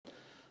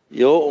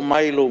Yo o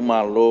mai lo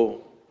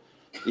malo.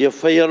 Ia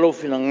whaia lo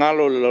fina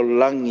ngalo le lau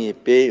langi e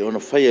pe o na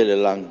whaia le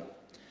langi.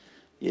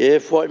 Ia e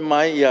fwoi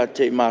mai ia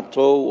te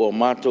mātou o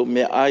mātou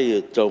mea ai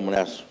e tau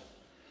mreasu.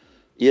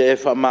 Ia e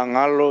wha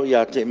mangalo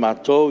ia te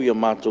mātou ia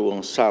mātou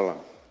ang sala.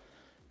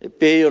 E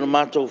pe o na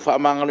mātou wha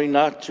mangalo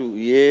ina atu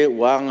ie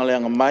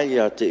wangaleanga mai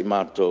ia te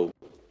mātou.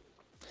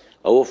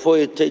 Au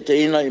foi te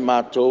ina i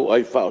mātou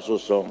ai wha o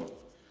sosong.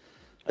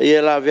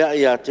 Ia la vea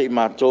ia te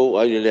mātou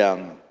ai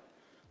leanga.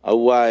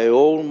 Au a e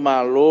o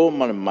malo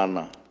mane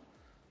mana.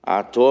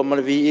 A toa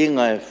mane vi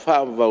inga e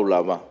wha vau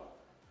lava.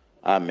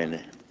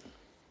 Amene.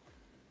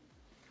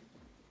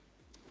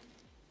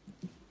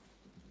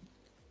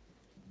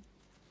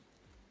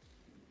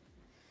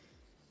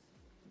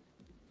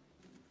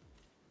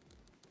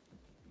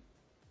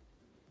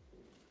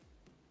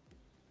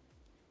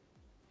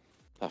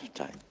 Half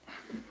time.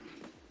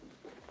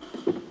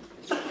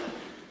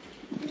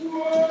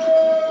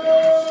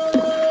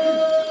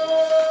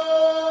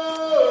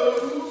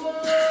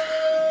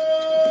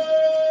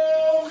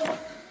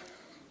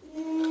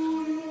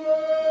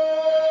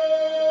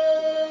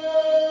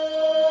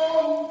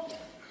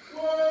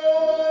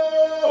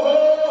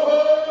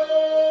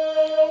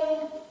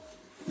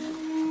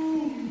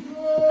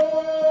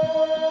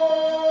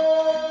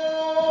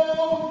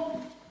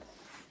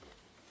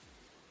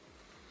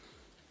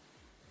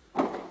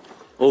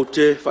 O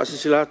te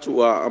whasisilatu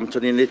a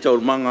amtani ne tau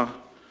manga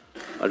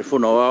ale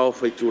whono ao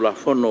whaitu la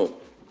whono.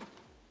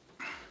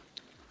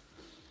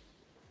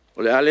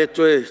 O le ale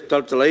toe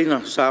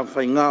tautalaina sa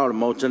whai ngā o le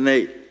mauta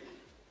nei.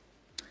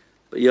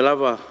 Pa ia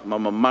lava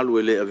mama malu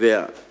e le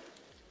avea.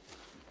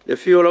 Le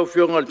fio lau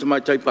fionga le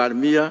tamaitai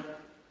Palemene.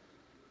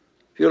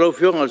 Fio lau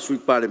fionga le sui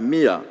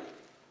Palemene.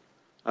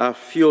 A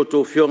fio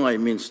tō fionga i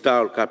minsta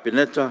o le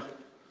kapineta.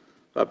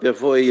 Pa pia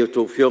fo e i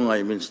tō fionga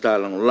i minsta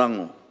lango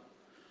lango.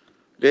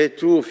 Le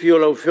tu fio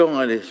lau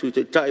fionga le sui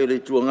te tai o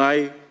le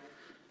tuangai,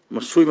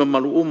 ma sui ma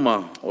malu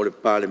uma o le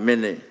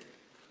Palemene.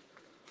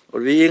 O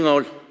le inga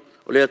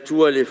o le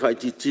atua le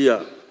whaititia,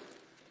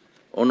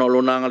 o na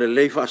lonanga le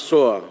leifa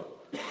soa,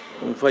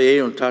 o mwhai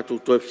e on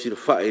tātou toi fisira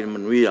whae i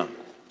manuia.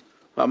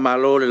 Wha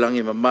malo le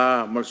langi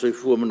ma soi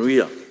fua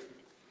manuia.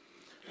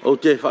 O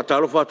te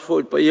whataro whatu fo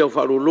i pa ia o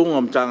whalulunga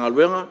am tanga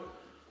luenga,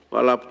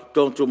 wala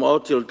tontu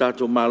maoti o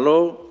tātou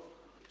malo,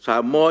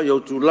 Samoa i o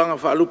tūlanga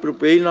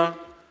whalupirupeina,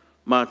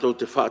 ma tau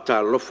te whaata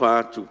lofa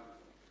atu.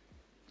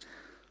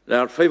 Le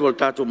ar whaiva o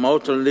tātou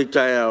maota le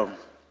tai au.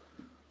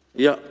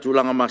 Ia,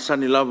 tūlanga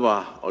masani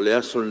lava o le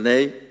asol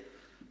nei,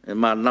 e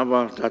ma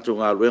nawa tātou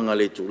ngā ruenga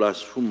le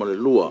tūlas fuma le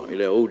lua i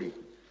le auri.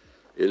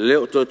 E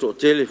leo tō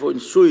tele fo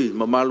insui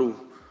mamalu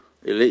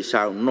e le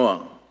isau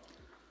noa.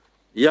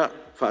 Ia,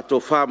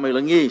 whaato wha mai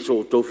langi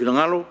so tō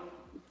whirangalo,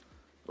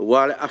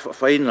 wale afa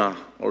whaina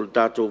o le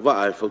tātou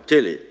waa e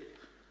whautele.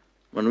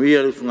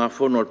 Manuia le ngā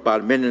whono o le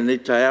Palemene nei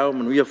tai au,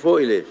 manuia fo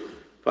i le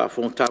pa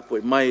fon tapo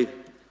e mai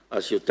a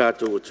si o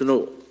tātou o tuno.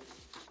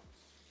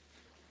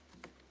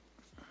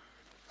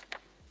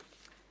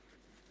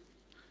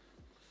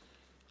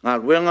 Ngā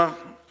ruenga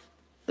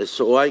e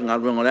so ai ngā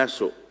ruenga le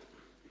aso.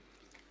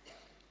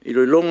 I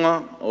roi longa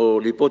o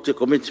li pote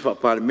komiti wha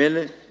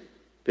Palemene,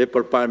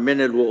 pepa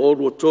Palemene lua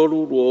oru o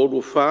tolu, lua oru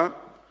o wha,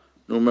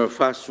 numero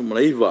wha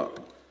sumalaiva.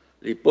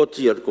 Li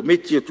poti al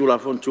komiti o tula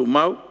fon tu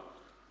mau,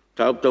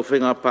 tau tau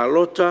whenga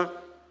palota,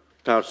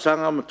 tau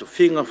sanga ma tu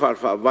finga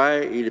wha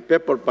vai i le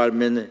pepa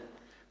Palemene,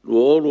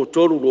 lua oru o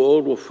tolu, lua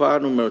oru o wha,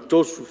 numero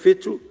tosu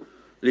fitu,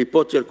 li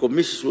poti al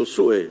komisi sua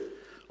sue,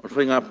 o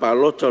whenga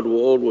palota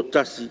lua oru o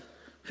tasi,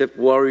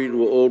 Februari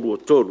lua oru o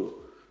tolu,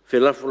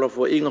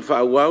 lafo inga wha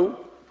awau,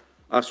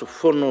 aso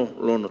fono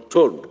lono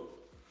tolu.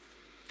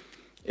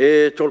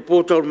 E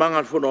tolpota o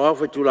manga fono au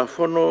whaitu la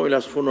fono,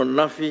 ilas fono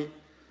nafi,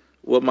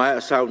 ua mai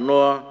a sau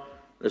noa,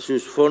 le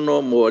sus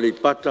fono mo ali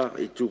pata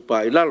i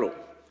tupa i lalo.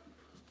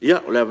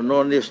 Ia, o le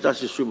avanoa ni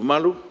stasi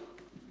submalu,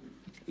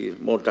 i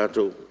mo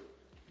tātou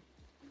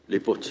le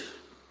poti.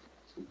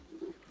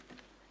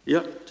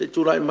 Ia, te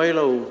tūrai mai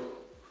lau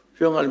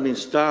whionga le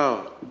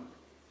minsta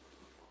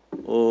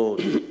o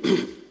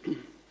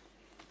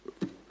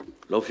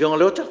lau whionga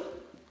leota.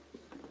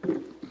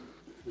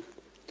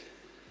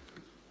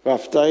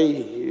 Whaftai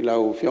i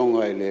lau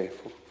whionga i le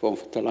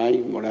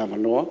whongwhatalai mo le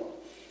avanoa.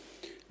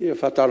 Ia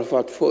whatalo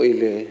whatu fo i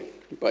le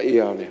pa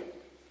ia le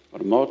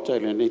mauta i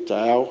le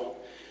nita au.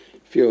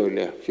 Fio i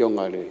le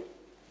whionga i le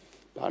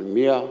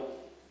Palemene,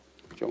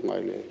 whionga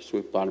i le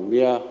sui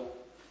Palemene,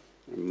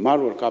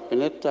 maru al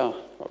kapineta,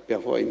 whapea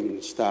fo i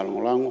minsta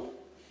langolango.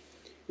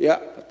 Ia,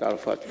 whatalo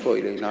whatu fo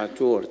i le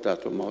nātua o le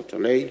tātou mauta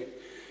lei.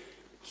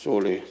 So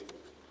le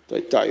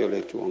tai o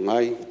le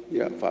tuangai,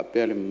 ia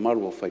whapea le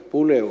maru o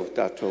whaipule o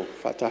tātou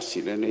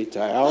whatasi le nei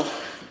tai au.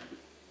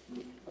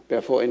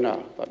 Whapea fo ina,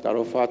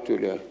 whatalo whatu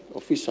i le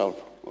official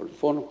o le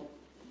fono.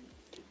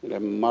 Le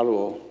maru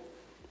o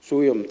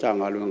sui o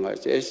mtanga luenga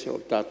SS o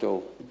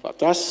tātou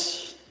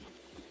whatasi.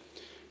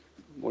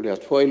 Mo le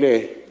atu le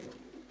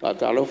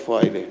whatalo wha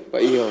i le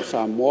paia o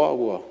Samoa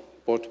ua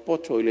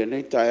poto i le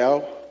nei tai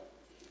au.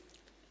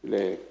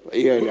 Le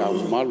paia i le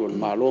au malu o le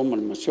malo ma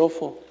le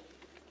masiofo.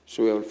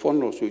 sui o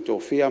fono sui to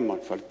fia ma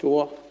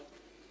faltua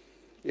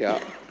ia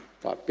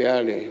pa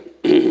pele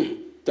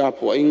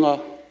tapo inga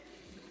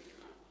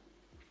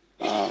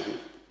a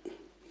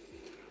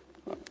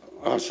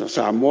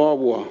Samoa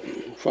wa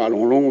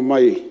whalongongo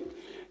mai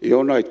i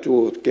ona i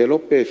tu ke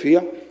lope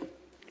fia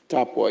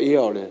tapo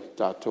ia ole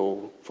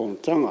tato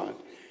Fonotaga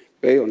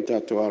pe on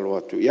tato alo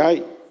atu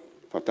iai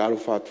fatalo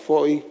fat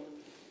foi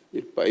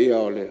il pa ia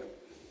ole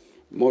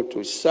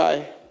moto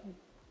sai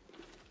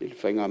il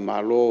fainga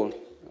malo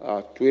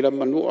a tuira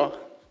manua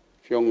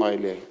fionga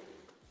ile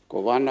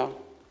kovana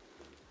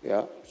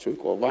ya sui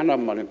kovana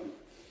male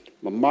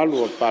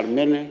mamalu o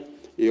Palemene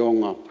i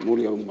onga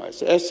Mulinu'u mai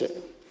ese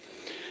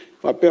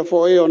fa pe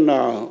foi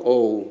ona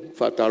o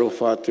fatalo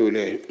fatu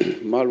le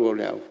malu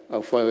le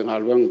au fai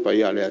ngalwang pa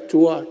ia le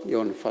atua i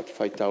ona fat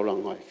fai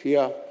taulanga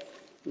fia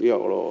ia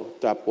o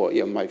tapo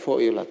ia mai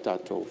foi la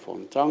tato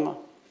Fonotaga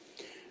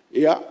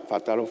ia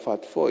fatalo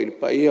fat foi il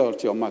pa ia o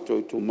te o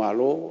mato tu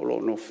malo lo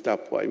no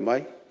tapo ai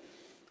mai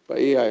pa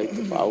ia e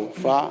te pau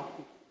fa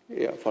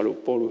ia falu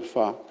polu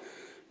fa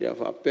ia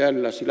fa per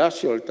la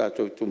silasio il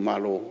tato tu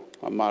malo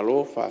a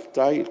malo fa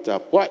tai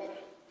tapo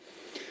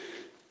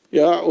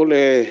ia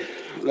ole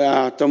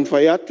la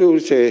tamfaiatu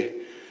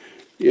se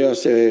ia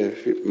se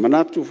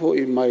manatu fo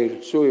i mai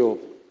soyo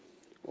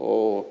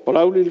o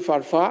palauli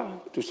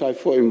farfa tu sai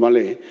fo i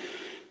male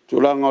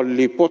tu langa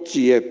li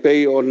poti e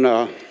pei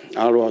ona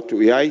alo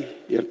atu iai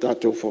ia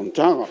tato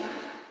Fonotaga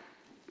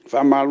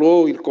fa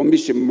malo il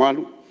comisi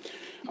malu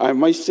ai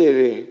mai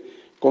se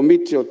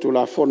komiti o tu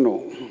la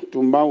fono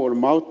tu mau o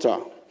mauta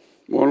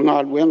mo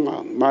nga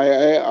luenga mai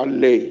e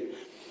alle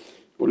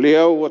o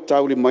leo o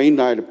tauli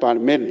maina e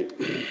Palemene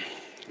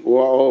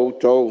o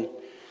tau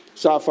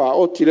safa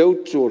o tile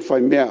utu o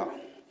fai mea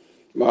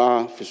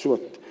ma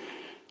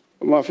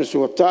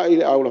fesuata i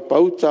le aula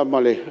pauta ma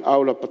le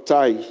aula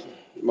patai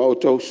ma o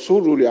tau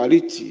suru le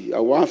aliti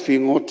a wafi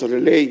ngota le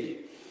lei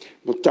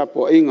mo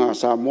tapo inga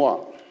Samoa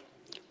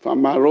fa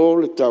malo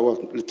le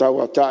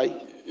tau atai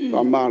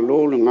fa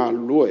malo le ngā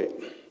lue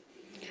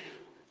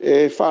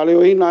e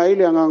whaleo ina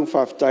ile angang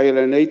whaftai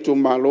le nei tu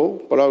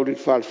malo palau di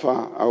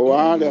whalfa a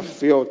wale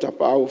fio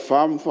tapa au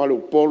wham whalu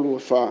polu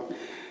wha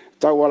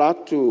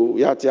tawalatu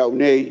ia te au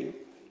nei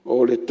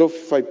o le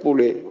tofi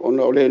whaipule o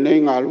na o le nei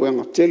ngā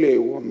luenga tele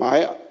ua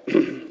maea.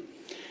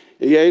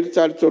 E ia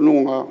tali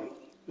tonunga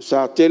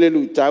sa tele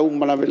lui tau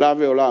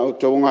malavelave o la o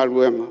tau ngā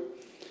luenga.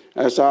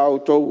 E sa au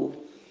tau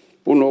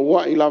puno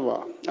ua i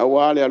lava a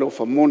wale alo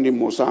whamoni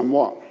mo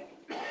Samoa.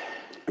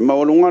 E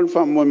maolunga le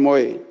whamoe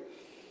moe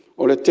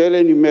o le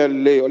tele ni mea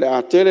le o le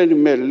a tele ni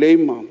mea le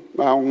ma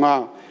o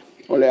ngā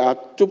o le a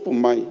tupu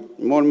mai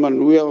mo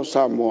manuia o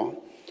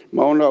Samoa.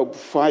 Ma ona o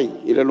fai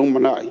i le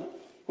lumanai,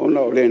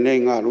 ona o le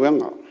nei ngā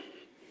ruenga.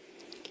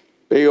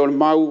 Pei o le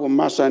mau o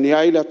masani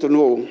ai la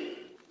tonu,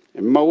 e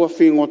maua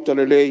whingota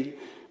le lei,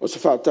 o se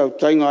whātau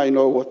tainga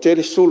ino o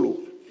tere sulu,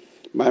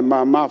 mai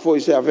mā fo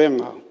i se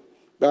avenga,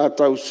 da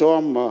tau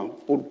soa ma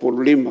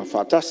pulpulu lima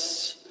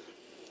whātasi.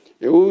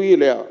 E ui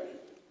lea,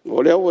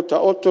 o lea o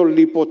ta oto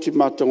lipo ti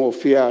matango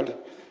fiare,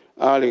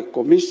 a le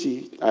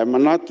komisi, ai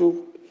manatu,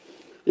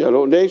 ia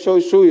lo nei so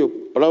suyo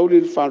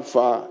palauli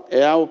falfa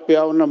e au pe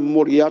au na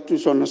moriatu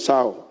so na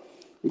sao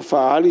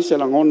fa ali se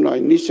langona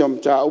inicio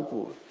mta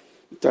upu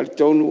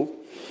talitonu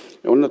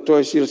ona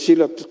to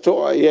silsila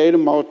to e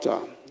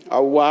mauta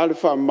au wale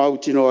fa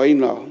mautino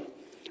aina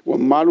wa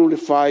malu le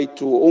fai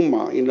tu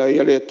uma ina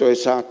ile to e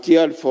sa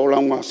tia le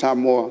folanga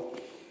Samoa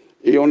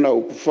e ona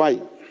upu fai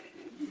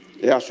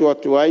e aso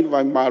tu ai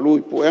vai malu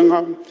i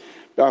puenga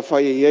da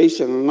fai e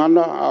se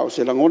ngana au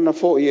se langona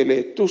fo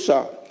ile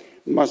tusa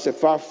ma se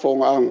fa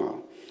fonga anga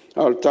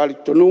al tali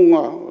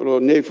tonunga lo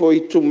nei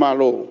foi tu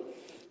malo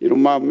i lo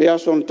ma mea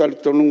son tali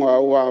tonunga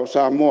o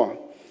Samoa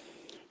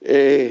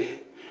e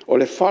o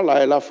le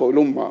fala e la foi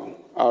luma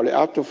au le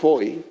ato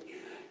foi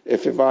e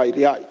fe vai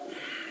li ai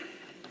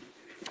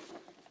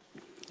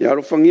ia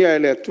lo fangia e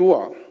le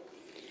atua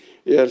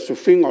ia su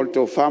finga o le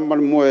tau fama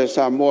le moe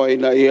Samoa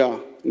ina ia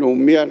no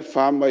mea le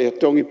fama ia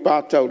tongi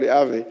pata o le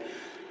ave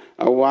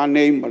a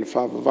wanei ma le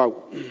whavavau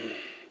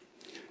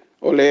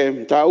o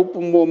le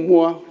taupu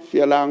mua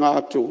fia la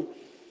ngatu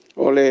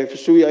o le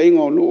fesuia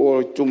ingo nu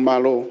o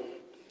tumalo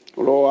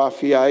o lo a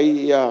fia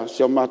ia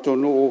se mato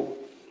nu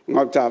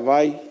ngau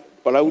tavai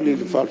palauli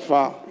le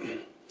falfa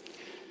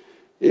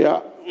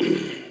ia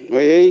o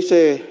e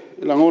se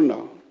langona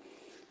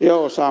ia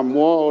o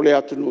Samoa o le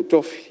atu nu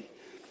tofi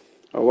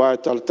a wa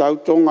tal tau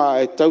tonga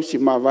e tau si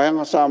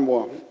mavaanga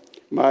Samoa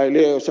ma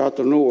le o sa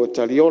nu o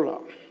taliola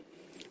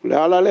le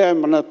ala le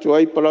manatu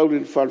ai palauli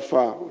le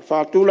falfa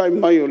fatula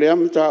mai o le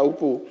amta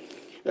upu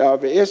a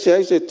ve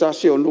ese se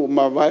tasi o nu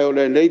ma vai o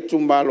le nei tu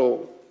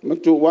malo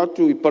matu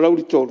watu i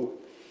palauli tolu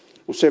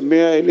o se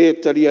mea ele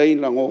taria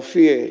ina ngo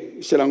fie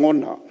i se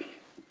langona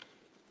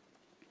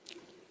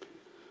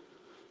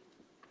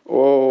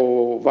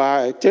o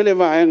va tele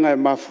va enga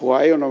ma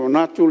fuai o na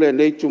manatu le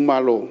nei tu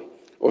malo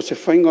o se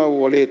fainga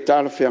o le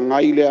tala fe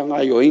ngai le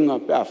ngai o inga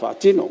pe a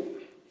fatino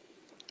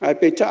ai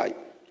pe tai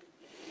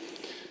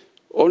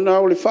Ona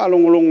o le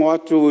whaalongolongo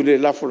atu I le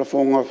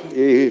lafolafonga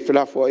I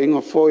whilafo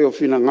inga foi o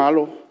fina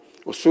ngalo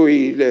o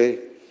sui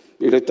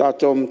I le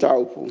tātou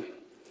mtaupu.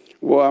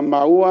 Wa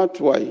maua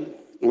atu ai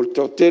o le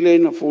totele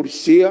na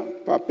furisia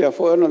papea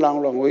foi ona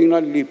langolango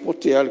ina li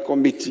pote al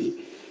komiti.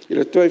 I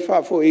le toi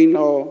whaafo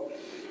ina o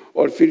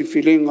le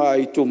filifilinga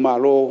I tu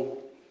malo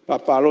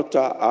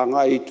papalota a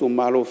nga I tu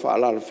malo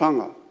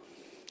whaalalafanga.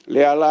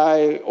 Le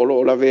alae o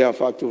lo la vea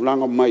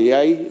whaatulanga mai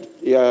ai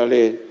ia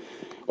le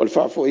o le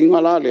whaafo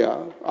inga la lea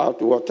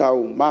atu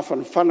atau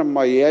mawhanawhana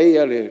mai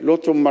ai le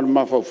loto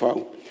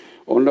manmawhawhau.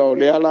 Ona o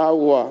lea la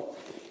ua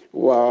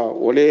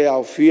o le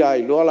au fia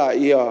I lola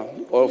ia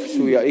o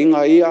suia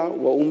inga ia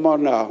ua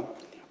umana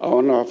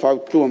ona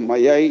whautua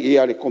mai ai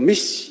ia le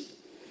komisi.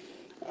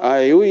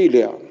 Ai ui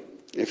lea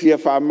e fia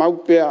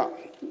whaamau pea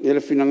e le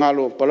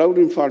finangalo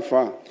palauri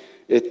mwhalwha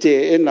e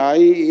te ena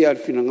ai ia le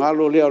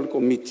finangalo lea le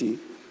komiti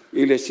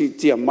I le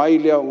sitia mai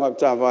lea o ngau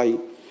tāwai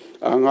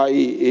anga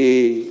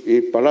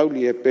I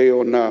palauli e pe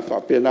ona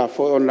whapena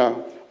fo ona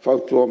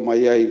whautua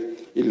mai ai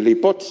I le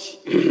poti.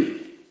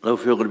 Lau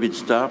whio kore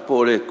bitsta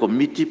po le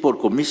komiti por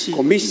komisi.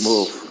 Komisi.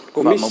 Mo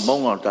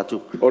whamaunga o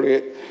tatu.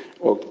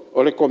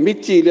 O le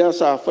komiti lea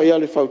sa whaia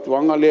le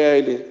whautuanga lea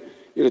I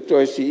le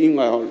toe si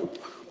inga.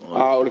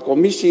 O le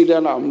komisi lea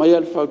na mai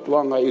le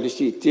whautuanga I le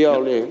si tia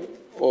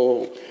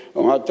o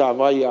ngā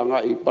tāwai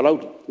anga I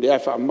palauli. Lea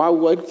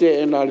whamau ai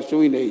te ena le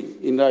sui nei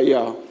ina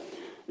ia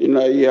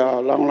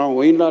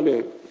langolango ina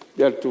le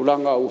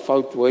tulanga o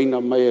whautua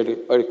ina mai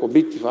le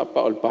komiti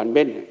whapa o le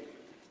Palemene.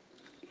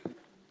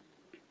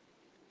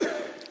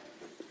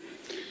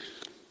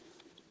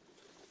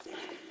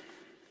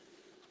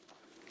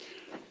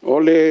 O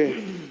le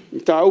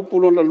mtaupu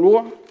lona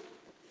lua,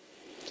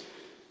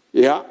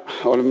 ia,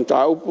 o le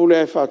mtaupu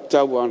le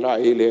whatau ana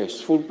I le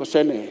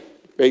 10%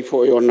 pei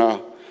fo I ona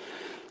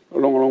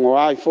longo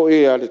ai fo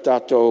I a le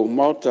tātou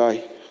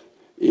mautai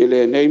I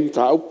le nei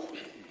mtaupu.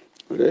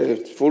 Le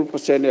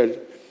 10%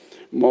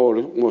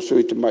 mo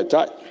sui te mai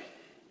tai.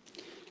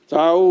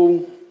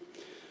 Tau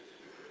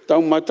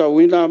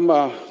matauina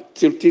ma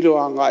tiltilo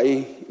anga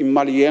I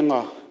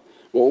malienga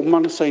o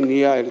umana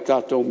sainia I le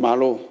tātou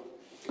malo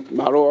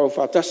au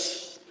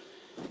whatasi.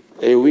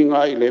 E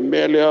winga I le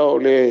melea o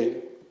le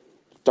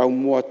tau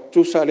mua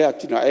tusa le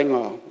atina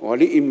enga o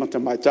ali I mata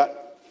mai tai.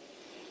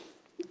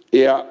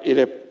 Ia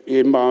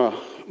I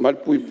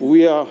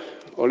malpuipuia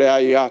o le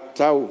ai a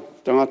tau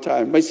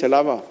tangata e mai se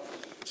lava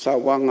sa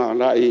wanga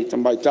la I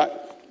tamai tai.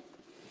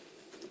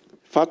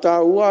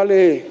 Fata ua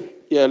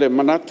ia le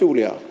manatu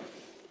lea.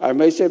 Ai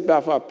mai se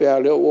pia pea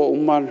leo o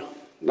uman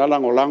na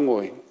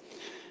lango e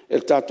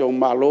tātou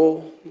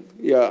malo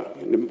ia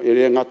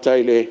le ngata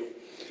I le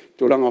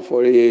tulanga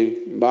fo I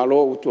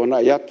malo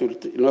utuana iatu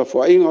no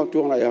fo inga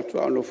utuana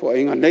iatu no fo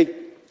inga nei.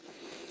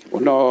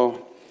 Ono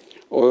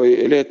o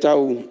ele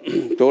tau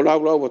to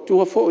lau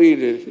tua fo I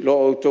le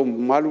lo to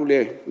malu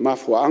le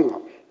mafuanga.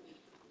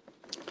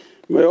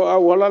 Me o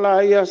awala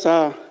la ia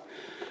sa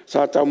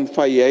tau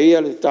mwhai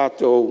ia le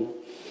tātou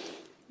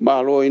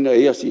malo ina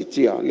ia si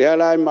tia. Lea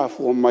lai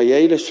mafua mai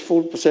ai le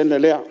 10%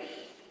 lea.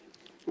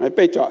 Ai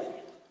peitai.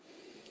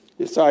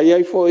 E sa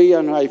iai fo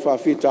ia na I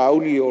whawhita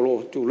auli o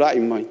lo tūlai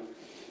mai.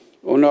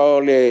 Ona o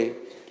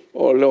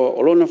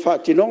lo na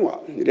whatinonga.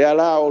 Lea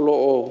la o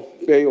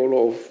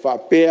lo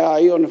whapea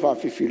ai o na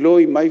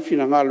whawhifiloi mai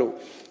finangalo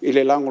I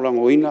le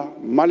langolango ina,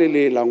 male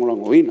le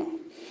langolango ina.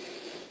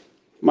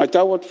 Mai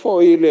tau at fo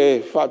I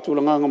le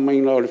whaatulanganga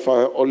maina o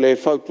le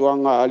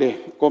whautuanga ale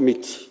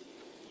komiti.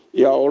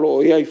 Ia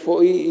olo ia I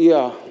fo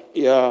ia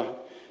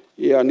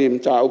ni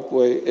mta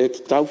upu e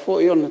tau fo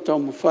I ona tau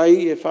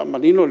mawhai e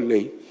whamanino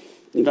lei.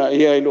 Ina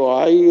ia ilo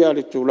ai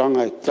le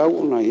tulanga e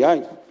tau ona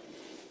iai.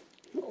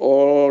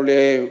 O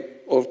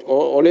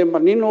le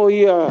manino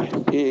ia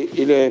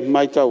I le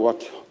mai tau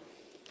atu.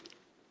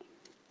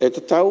 E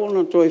te tau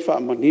ona toi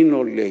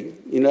whamanino lei.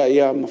 Ina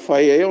ia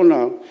mawhai e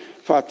ona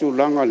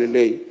whaatulanga le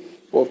lei.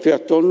 O pia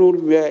tonu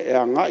mea e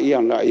anga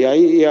ia na ia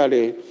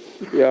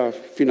ia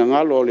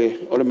finangalo o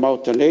le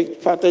mauta nei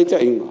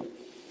whataita inga.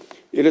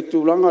 I le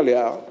tūlanga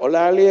lea, o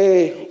la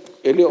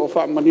ele o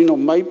whamanino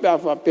mai pia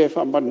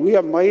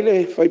whamanuia mai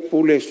le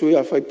whaipule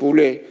suia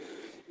whaipule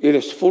I le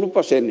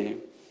 10%.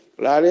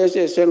 La le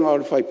se senga o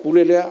le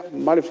whaipule lea,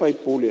 ma le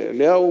whaipule.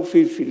 Lea o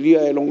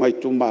whiwhilia e longa I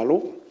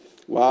tumalo.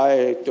 Wa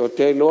e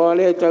te loa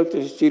le tau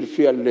te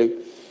silfia le.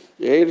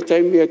 E le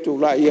taimi e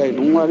tūla ia I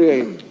lunga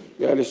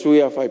ia le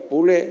suia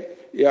whaipule.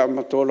 Ia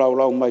mato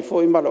lau mai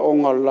foi mara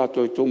onga la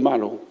to tu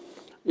malo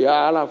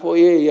ia la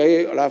foi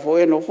la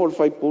foi no for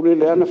fai pule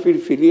le ana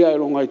filia e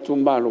longa tu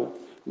malo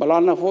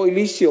malana foi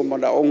lisio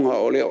mara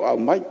onga o le au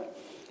mai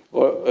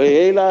o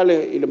e la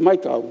le mai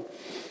tau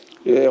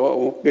e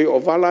o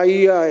vala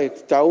ia e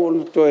tau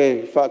no to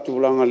e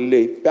fatulanga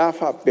le pa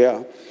fa pea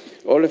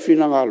o le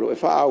finangalo e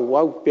fa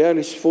au pea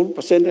le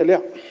 10% le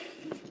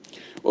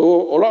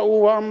o la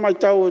ua mai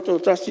tau to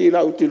tasi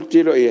la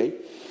utilitiro e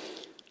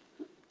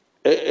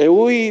E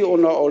ui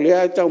ona o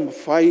lea tau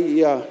mawhai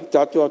ia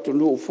tatu atu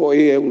nuu fo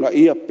e una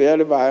ia pea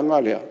le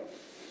vaenga lea.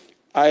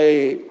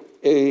 Ai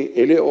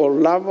e le o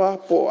lava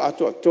po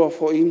atoa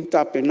fo in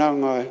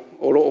tapenanga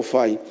o loo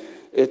fai.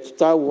 E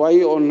tau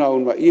ai o na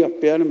una ia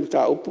peana me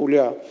ta upu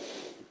lea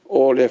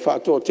o le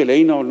whaato te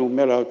leina o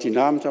numela o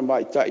tinam ta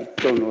mai tai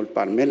tono o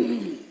Palemene.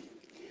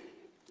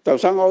 Tau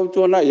sanga o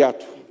tuana i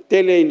atu.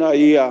 Te leina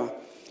ia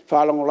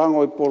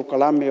whaalangolango i Paul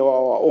Kalame o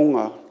awa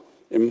onga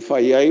e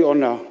mwhai ai o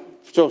na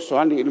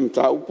soani i le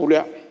mta upu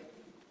lea.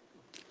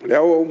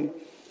 Lea o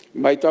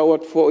mai tau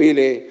atu fo i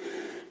le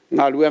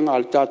ngā luenga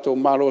al tātou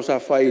malo sa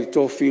whai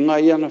tō whinga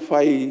i ana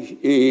whai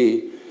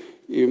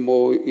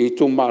i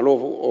tū malo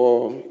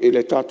o i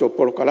le tātou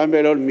Paul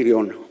Kalame leo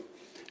miliona.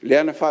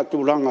 Lea na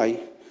whaatūlanga i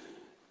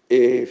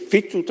e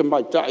fitu te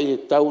mai tai e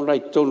tau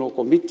nei tono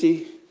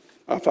komiti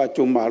a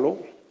whaatū malo.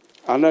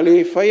 Ana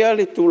le whaia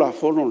le tūla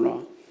whonona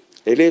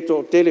e le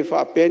tō tele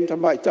whaapenta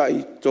mai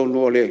tai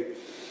tono le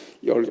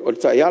o le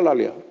tai ala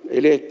lea. E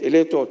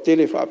le tō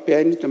tele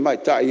whaapenta mai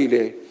tai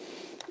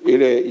i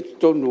le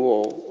tonu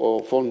o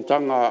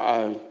Fonotaga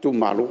a tū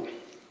malo.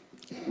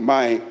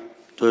 Mai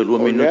Toi lua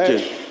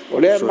minute. O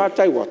lea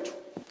mātai watu.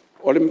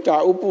 O le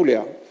mta upu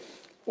lea.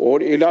 O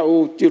le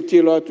ilau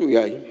tilo atu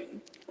iai.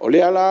 O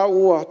lea la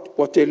ua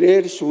o te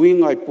le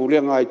suinga i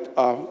pulenga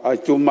ai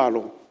tū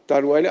malo.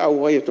 Taru ai le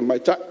au ai te mai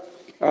tai.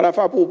 Ara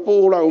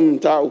whapupu la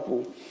mta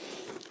upu.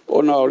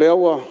 O na o lea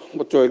ua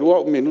o toi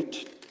lua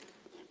minute.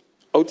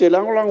 Au te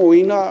langolango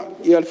ina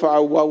i alfa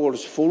au au o le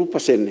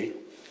 10%.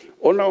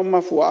 Ona o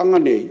mafuanga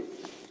nei,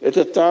 e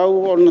te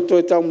tau o na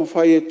toi tau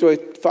mawhai e toi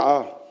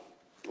whaa.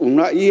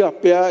 Una ia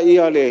pea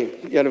ia le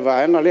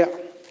vaenga lea,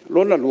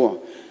 lona lua.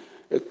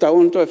 E tau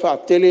on toi whaa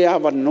tele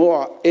awa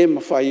noa e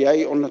mawhai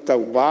ai o na tau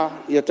wā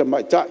ia te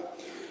maitai.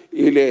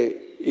 I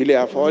le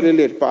a whaore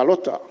le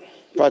pālota,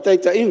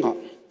 pātai ta inga.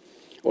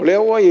 O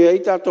leo wa i ei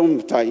tātou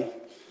mawhai.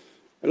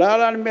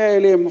 Lālani mea e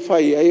le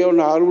mawhai ai o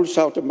na arul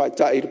sao te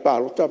maitai i le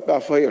pālota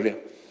pā whai o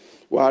lea.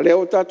 Wa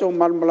leo tato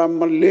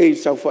malmalama lei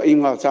sau fa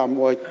inga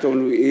Samoa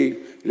tonu i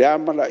le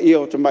amala i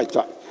o te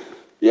maitai.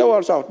 Ia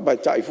wa sau te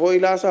maitai fo i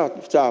la sa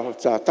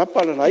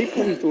tapala na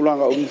ipu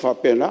tulanga umfa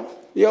pena.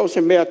 Ia o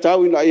se mea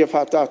tau ina ia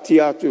whata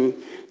tia tu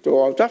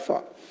to au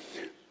tafa.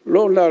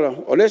 Lo la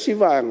o le si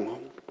vanga.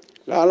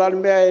 La ala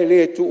mea e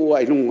le tu ua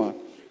inunga.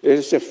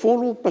 E se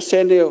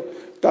 10% o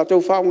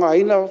tato whaunga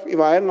ina i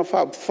vaenga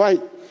whai.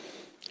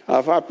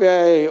 A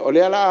whapea e o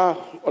le ala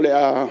o le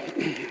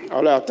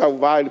a tau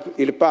vai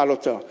i le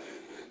pālota.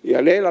 Ia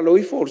le la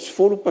loifo o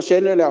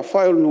 10% le a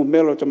whai o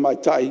numelo te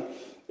maitai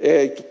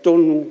e te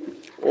tonu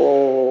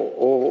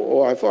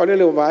o ai whaare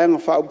le o vaenga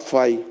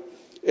whai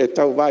e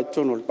tau vai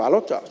tonu le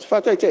pālota. Se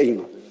whatai te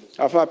inga.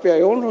 A whapea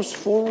e ono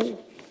sfuru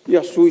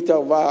ia sui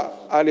tau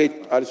va ale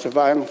se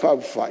vaenga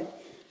whai.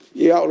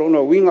 Ia o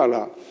lona winga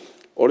la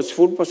o le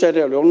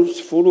 10% le ono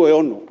sfuru e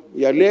ono.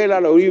 Ia le la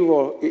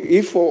loifo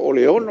ifo o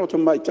le ono te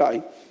maitai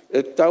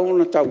e tau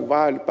na tau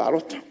vai le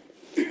pālota.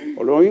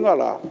 O lona winga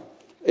la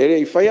e le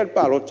i whai al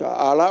pālota,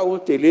 a lau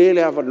te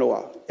lele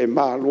awanoa, e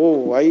mā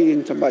lo ai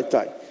in te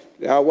maitai.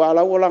 Le a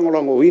wala o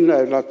langolango ina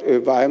e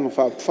vaenga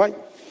whai.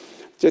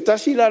 Te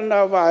tasi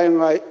lana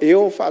vaenga e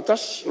o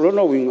whaatas,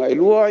 lona winga, e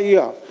lua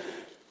ia,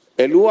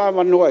 e lua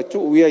awanoa e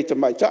tuu ia i te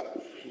maitai.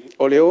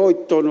 O le o i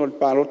tono al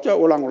pālota,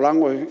 o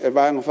langolango e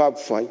vaenga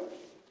whai.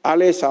 A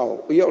le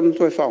sao, ia o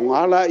nto e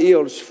whaongala, ia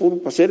o le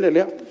 10%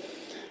 lea.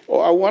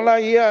 O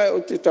awala ia o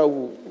te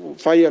tau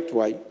whai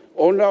atuai.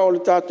 Ona o le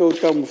tātou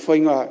tau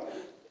mwhainga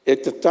e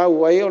te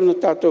tau ai o na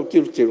tātou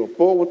tiro.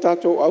 Po o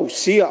tātou au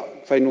sia,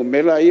 whai no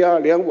mela ia,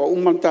 lea wa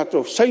uman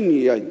tātou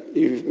saini ai,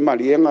 i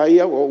marienga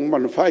ia wa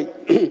uman whai.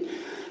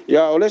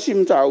 Ia o le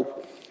sim tau,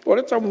 o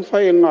le tau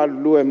mwhai e ngā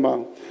lue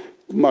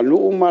ma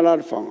luu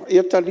malalwhanga.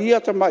 Ia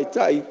talia ta mai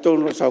tai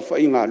tono sau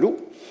whai ngā lu.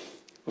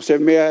 O se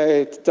mea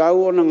e te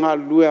tau o na ngā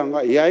lue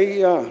ngā iai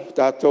ia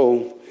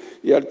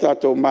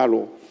tātou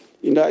malo.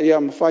 Ina ia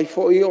mwhai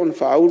fo i o na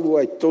whaulu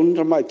ai tono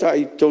ta mai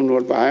tai tono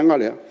al vaenga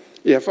lea.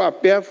 Ia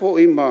whaapea fo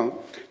i ma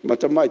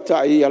ta mai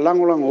tai ia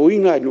langolango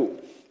inga i lu.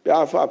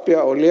 Pea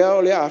whaapea o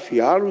lea a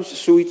fialu se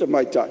sui ta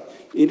mai tai.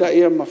 Ina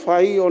ia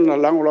mawhai o na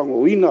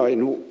langolango inga i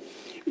lu.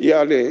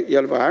 Ia le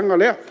vahanga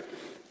lea.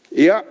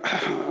 Ia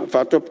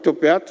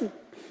whaatope atu.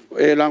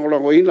 E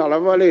langolango inga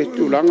lava le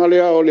tulanga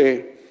lea o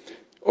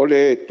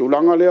le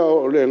tulanga lea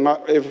o le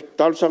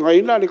talsanga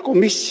ina le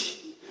komisi.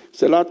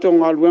 Se lato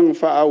ngā luenga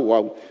wha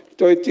au.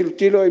 Toi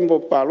tilo i mo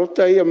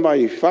pālota ia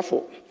mai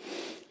whafo.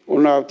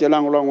 Ona te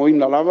langolango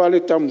ina lava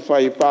le tamu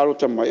whai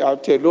pālota mai. A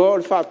te loa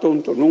le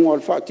whātonto nunga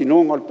le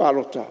whātinonga le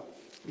pālota.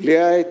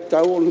 Lea e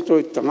tau ona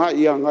toi tanga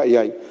ia nga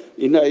iai.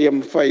 Ina ia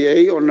mwhai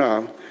ei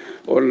ona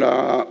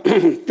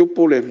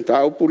tupule,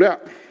 taupu lea.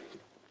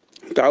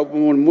 Taupu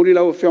muri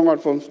lau whionga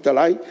le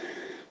Fonotalai.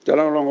 Te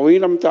langolango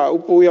ina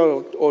taupu ia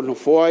o na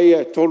whoa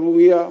ia, tolu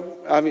ia,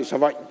 avi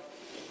savai.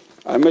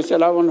 A me se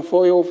lawa na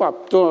whoa ia o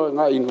whaptoa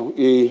nga ino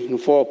i na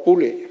whoa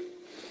pule.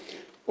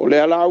 O le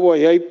alaua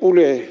iai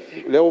pule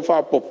leo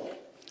whapopo.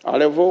 A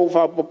leo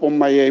whapopo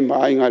mai e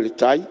mai ngā le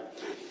tai.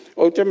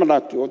 O te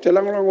manatu, o te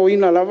langolango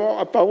ina lava,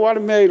 a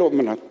pauare mea i lo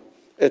manatu.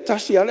 E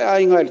tasi ale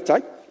ai ngā le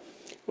tai.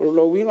 O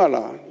lo winga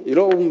la, i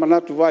lo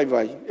manatu vai.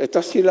 E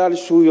tasi la le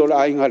sui o le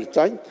ai ngā le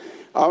tai.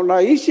 Au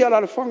na isi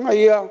ala whanga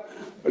ia,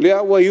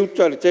 lea ua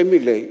iuta le temi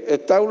lei. E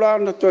taula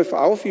ana toi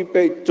whaofi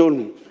pe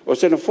tonu, o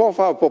sena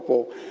whawha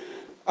popo.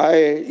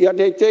 Ai, ia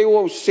nei te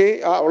ua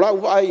se, a o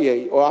lau ai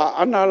ei, o a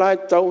ana lai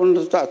tau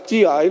na ta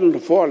tia ai na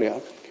wholea.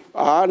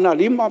 A ana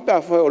lima pe a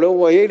whai, o leo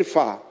ua ele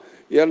wha,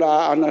 ia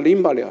la ana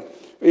lima lea.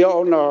 Ia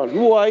o na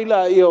lua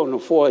ila ia o na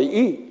whoa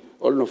i,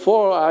 o na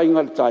whoa a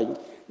inga le tai,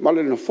 ma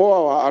le na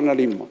whoa a ana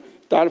lima.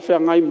 Tāle whea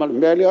ngai ma le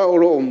mea lea o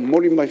lo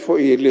mori mai fo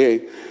i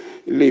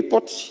le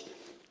poti.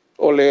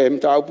 O le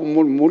mta upu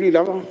muli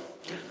lava.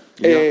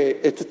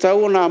 E te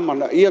tau na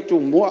mana ia tu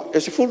mua. E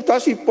se fulu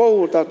tasi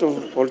pou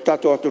o le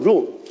tato atu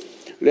nu.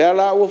 Le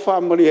ala ua wha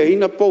mali e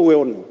ina pou e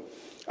ono.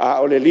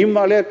 A o le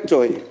lima le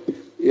toi.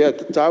 Ia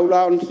te tau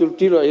la on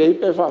tilo e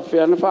ipe wha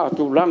whiana wha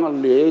atu langa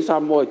le e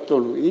Samoa i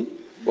tonu i.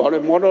 Wa le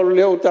modo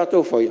leo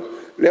tato whaia.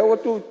 Leo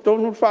atu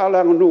tonu wha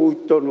langa nu i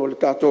tonu o le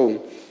tato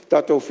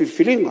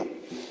whiwhiringa.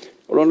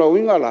 O lona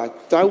winga la,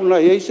 tau na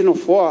e se no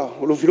wha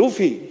o lo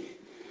filufi.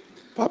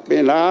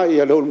 Whapena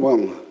ia leo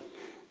mwanga.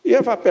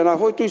 Ia whapena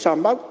hoi tui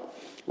sambau.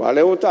 Wa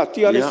leo ta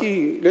tia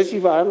lesi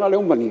vaenga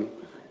leo mani.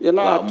 Ia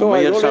na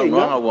atoa e ole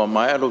ina.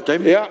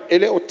 Ia,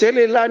 ele o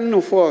tele lani no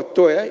fua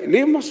toe.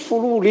 Lima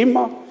sfuru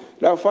lima.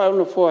 La whae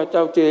no fua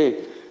tau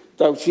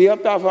sia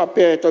ta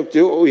whapea tau te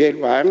o i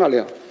vaenga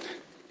leo.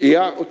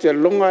 Ia o te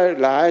longa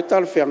la e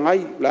tal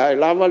whiangai. La e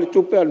lava le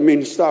tupe al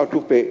minista o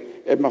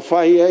tupe. E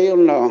mawhai e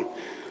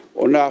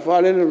o na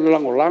whale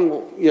lango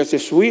lango. Ia se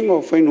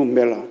swingo whainu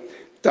mela.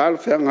 Tal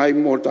whiangai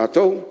mō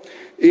tātou.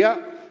 Ia,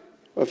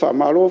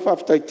 whamaro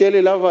whaftai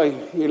tele lava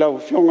i lau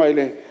whionga i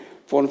le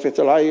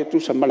whonowhetalai e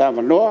tusa Malae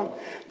manoa.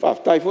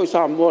 Whaftai fo i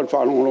Samoa le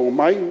whanongonongo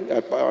mai.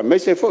 Me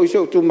se fo i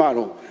seo tu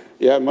maro.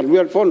 Ia,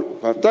 manuel whono,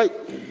 whaftai.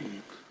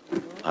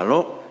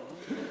 Alo,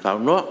 tau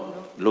noa,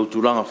 lau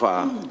tūranga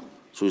wha.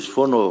 Suis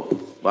whono,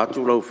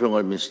 watu lau whionga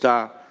i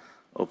minsta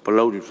o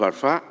palau di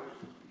wharwha.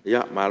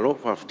 Ia, malo,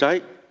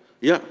 whaftai.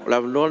 Ia,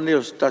 lau noa ni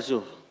o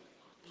stasio.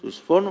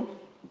 Suis whono.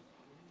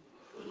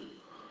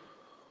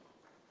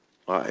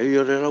 E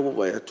ore la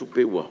wai atu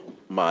pe ua.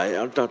 Ma e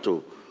al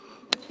tatou.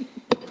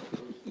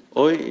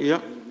 Oi,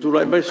 ia.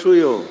 Tulai mai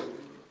sui o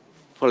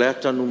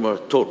whaleata numero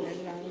 3.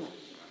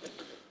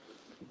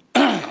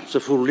 Se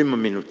furu 5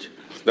 minuti.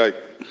 Dai.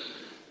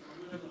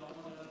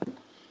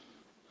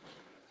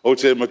 O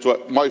te matua,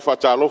 mai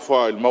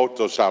whatalofa il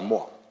maota o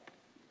Samoa.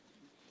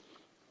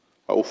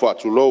 A ufa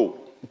atu lou.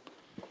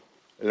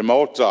 E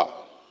maota.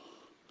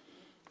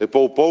 E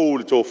pou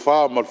le tō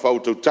wha mal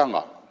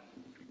whautautanga.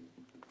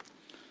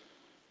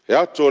 E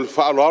ato le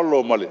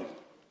whaaloalo male.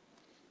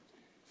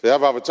 Te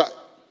awa avatai.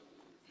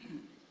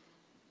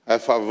 E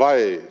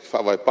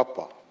whawai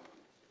papa.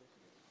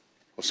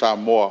 O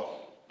Samoa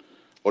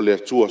o le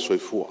atua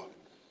soifua.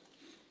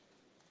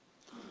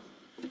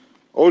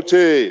 O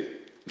te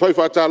whai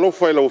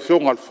whatalofa i lau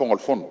whionga al whonga al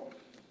whono.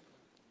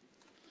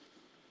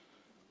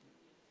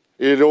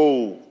 E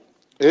rou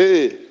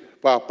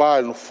pāpā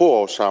e no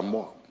fōa o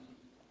Samoa.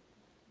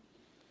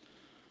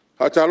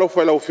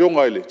 Whatalofa i lau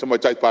whionga i le tamai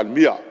tai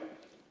Palemene.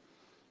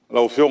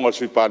 Lau whionga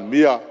sui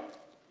Palemene,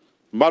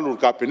 malu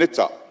ka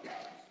peneta,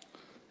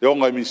 e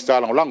onga i minsta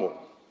lango.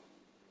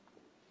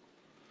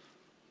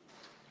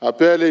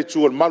 Apia le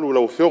tu al malu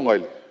lau whionga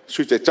i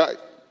sui te tai.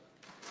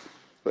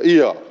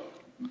 Ia,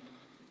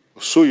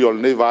 sui o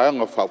nei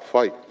vaenga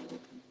whapwhai.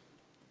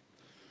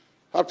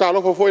 Hapta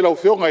alofa foi lau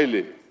whionga i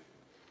le,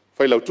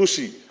 whai lau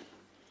tusi.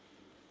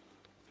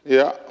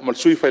 Ia, mal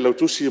sui whai lau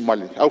tusi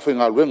mali, au whai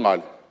ngā luenga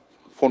le,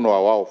 whono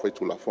awao whai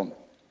tula whono.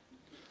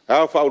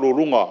 Au wha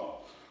ururunga,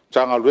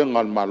 tanga luenga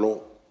al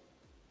malo.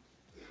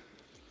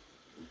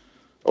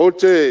 O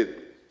te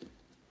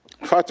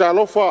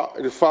whatalofa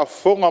i le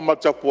whafonga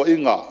matapua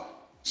inga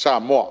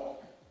Samoa.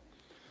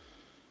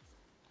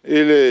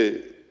 I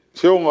le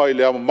whionga i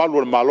le amalu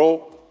al malo,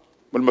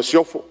 ma le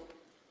masiofo.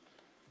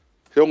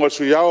 Whionga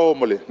suiao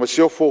ma le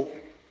masiofo.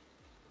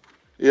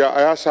 Ia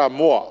aia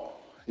Samoa,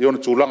 i ona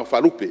tūlanga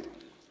whalupe.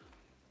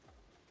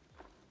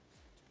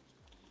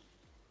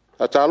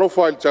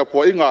 Whatalofa i le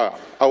tapua inga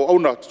au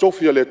auna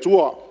tofia le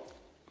tua.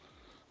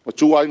 Ma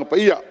tua inga pa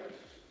ia.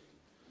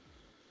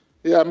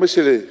 Ia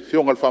mese le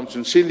whionga le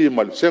whamsinsili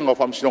ma le senga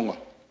whamsinonga.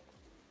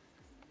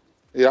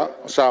 Ia,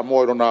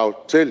 Samoa rona au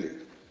tele.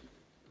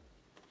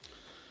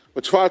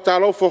 Ma te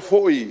whaatalofa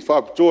foi,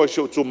 whaapitoa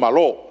sio tu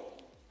malo.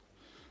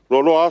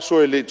 Rolo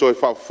aso e le toi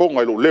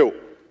whaafonga i lo leo.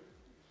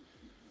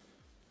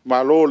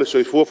 Malo le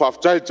soifua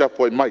whaafitai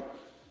tapo i mai.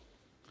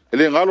 E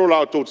le ngalo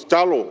lao tau te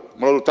talo,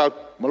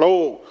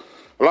 malo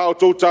lao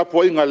tau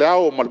tapo inga le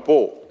ao ma le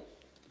po.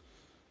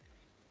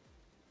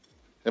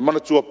 E mana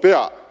tua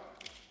pea,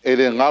 e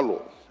le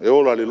ngalo, e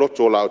ola le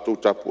loto lao tau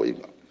tapo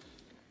inga.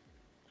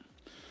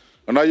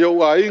 Ana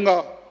iau a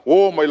inga,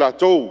 o mai la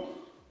tau,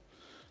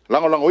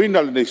 lango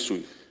ina le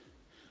neisui.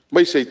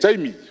 Mai sei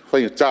taimi,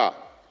 whainga tā.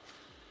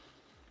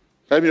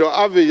 Taimi o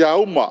ave ia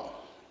uma,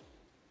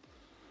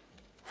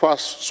 wha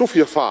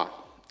sofia wha.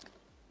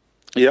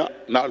 Ia,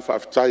 na al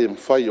whaafitai e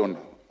mwhai ona,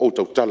 o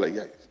tau tala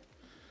iai.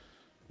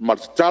 Ma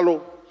te talo,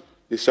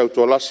 i sau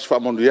tua lasi wha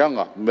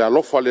mondianga, me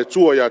alofa le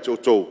tua ia te o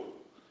tau.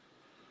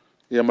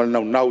 ia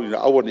malinau ina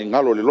aua ni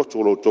ngalo le loto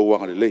o lo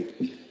tauanga le lei.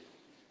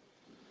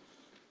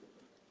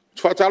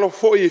 Whaatalo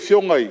fo'i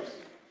fiongai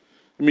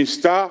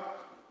Minsta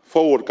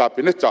forward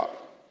kabineta.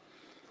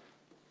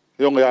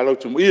 Fiongai alau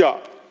tumu ia.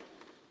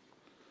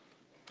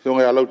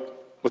 Fiongai alau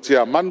o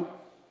tia manu.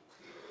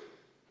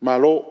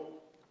 Malo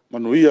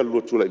manuia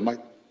lua tula i mai.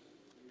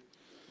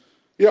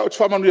 Ia o te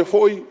whamanu ia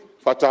fo'i,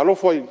 whaatalo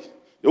fo'i,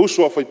 ia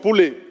usua whai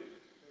pule,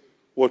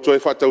 ua toi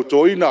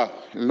whaatautoina,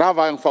 nā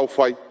vāiang whau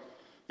whai,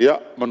 ia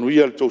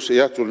manuia le tau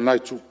se atu le nai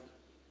tu.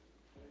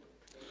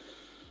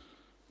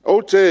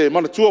 O te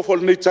mana tua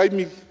whole nei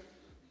taimi,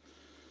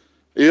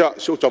 ia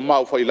se o ta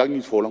mau whai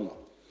langi wholanga.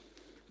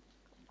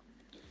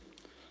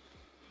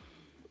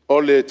 O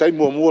le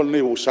taimu amua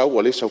nei o sau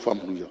a le sau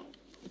whamanu ia.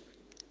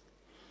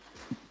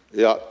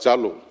 Ia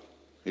talo,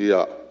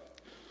 ia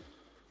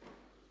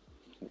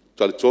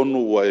tale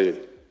tonu ua e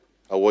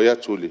awa ia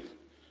tuli.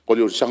 Ko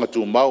li o sanga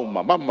tu mau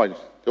ma mamai,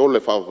 te ole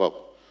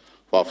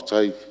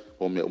whawhai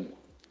o mea umu.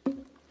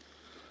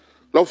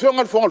 Lau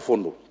whionga le whonga le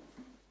whono.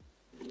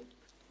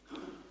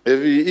 E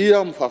vi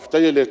ia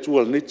mwhawhai le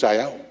tua ni tai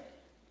au.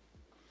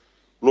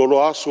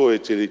 Lolo aso e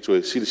te rito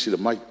e sila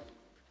mai.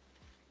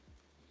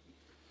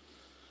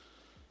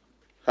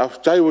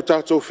 Whawhai o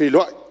tātou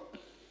whiloai.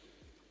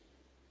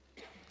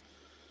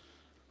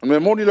 Me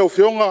moni lau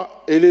whionga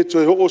e le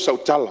toi ho o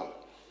sautala.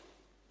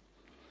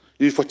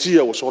 I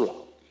whatia o sola.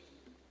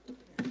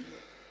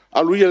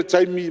 Alu ia le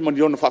taimi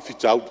mani ona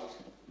whawhitau.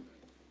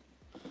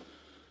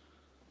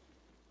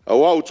 A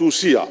wau tu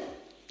sia,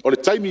 o le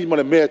taimi ma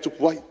le mea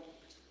tupu ai.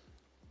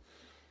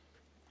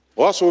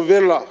 O aso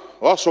vela,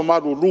 o aso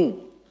maru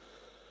lu,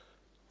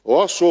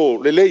 o aso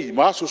lelei,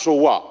 ma aso so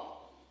wa.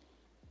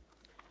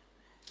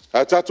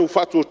 A tātou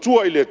whātua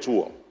tua i le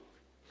tua.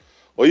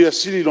 O ia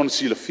sili lona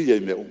sila fia i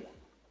mea uma.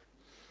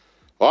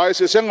 O a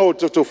se senga o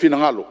tātou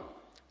finangalo.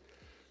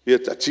 Ia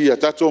tatia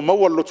tātou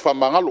maua lotu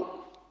whamangalo.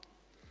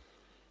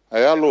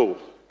 Ai alo,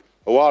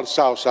 o wāle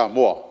sao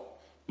Samoa.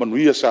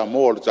 Manuia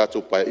Samoa le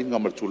tātou paia inga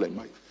maritula i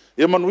mai.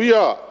 Ia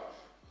manuia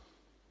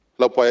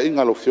lau paia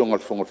inga lo whionga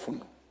le whonga le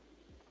whono.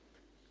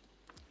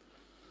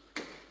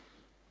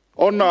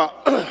 Ona,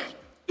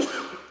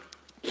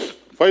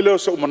 whaileo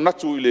sa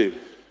umanatu i le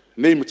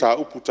neima tā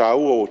upu tā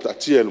ua o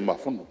tatia le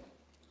mawhono.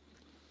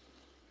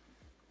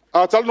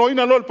 A talno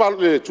ina lo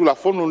le tula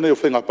whono ne o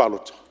whenga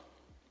palota.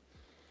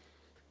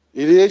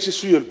 I le eise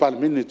sui le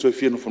Palemene toi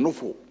whiano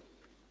whanofo.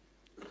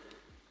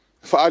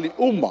 Whaali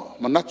uma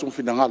manatu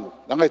mwhinangalo,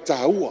 langa i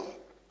tā ua.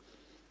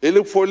 E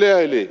leu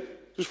fwolea e le,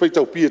 tus whai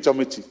tau pia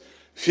tameti,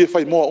 fia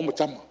whai moa uma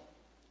tama.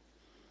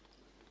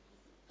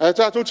 E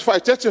tātou te whai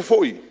tete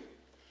fwoi,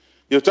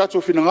 i o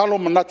tātou whinangalo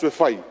manatu e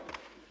whai.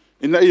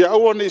 Ina ia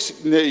aua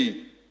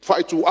nei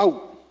whai tu au,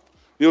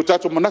 i o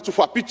tātou manatu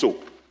whapito,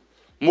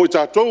 mo i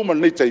tātou man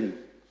nei taimi.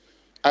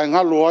 Ai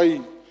ngalo ai,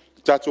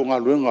 tātou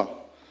ngaluenga,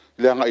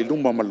 le anga i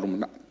luma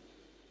malumana.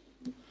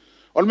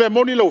 O le mea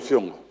moni lau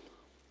whionga.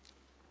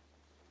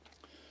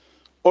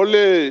 O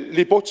le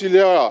lipoti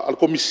lea al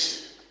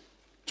komisi,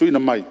 tuina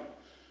mai,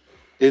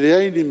 e le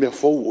ai ni mea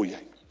fau o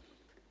iai.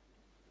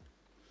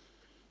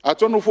 A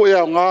tonu fo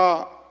ea ngā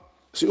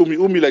si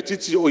umi lai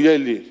titi o iai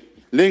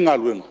le ngā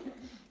luenga,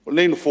 o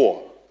le ino foa,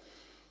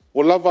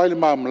 o lava ele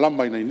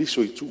lama ina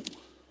iniso i tu.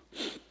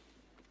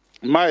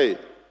 Mai,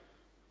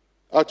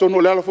 a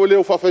tonu le ala fo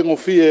leo whawhai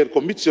ngofia e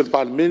komiti al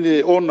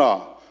Palemene ona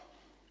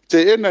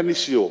te ena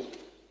nisio,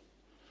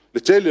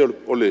 le tele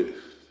o le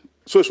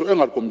so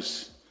enga al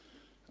komisi.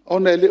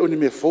 Ona ele oni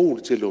me fou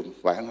le tele o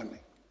vaianga nei.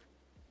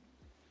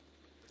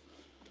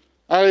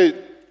 Ai,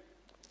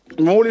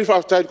 mōli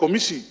whawhai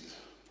komisi,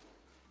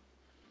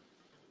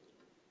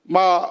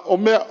 ma o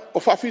mea o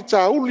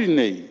whawhita uli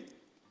nei,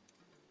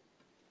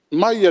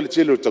 mai le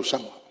tele o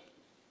tausanga.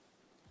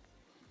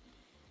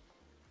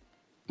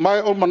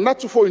 Mai o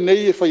manatu fo i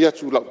nei e whai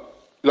atu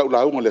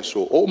launga le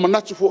so, o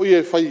manatu fo i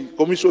e whai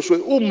komiso sue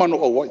umano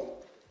awai.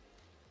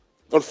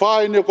 O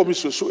whae ne o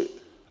komiso sue,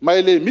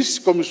 mai le misi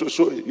komiso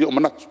sue i o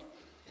manatu.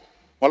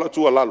 Wala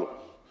tua lalo.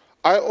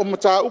 Ai o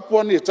mata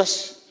upuani e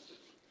tasi.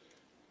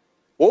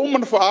 O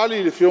umana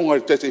whaali le whionga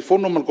i tete i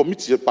whono man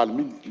komiti e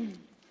Palemene.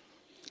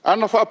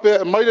 Ana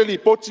whapea mai le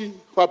lipoti,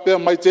 whapea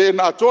mai te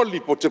ena atoa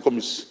lipoti e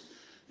komisi.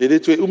 E re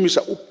tue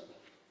umisa upu.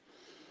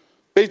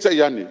 Peita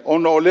i ane,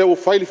 ona o leo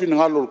whaili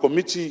whinangalo le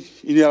komiti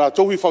i ni ala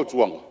tauhi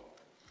whautuanga.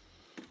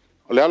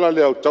 O le ala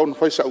leo tauna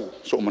whaisau,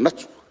 so o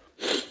manatu.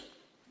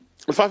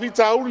 O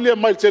whawhita auli lea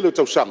mai tele o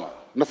tausanga,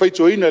 na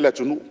whaito ina le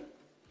atunu.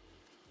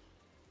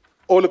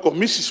 O le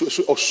komisi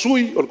sue, o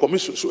sui o le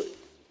komisi sue.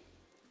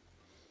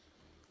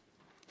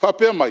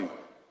 Whapea mai,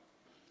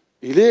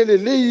 i le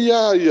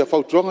leia i a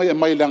whautuanga i a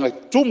mai langa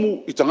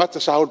tumu i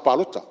tangata sa hao le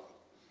palota.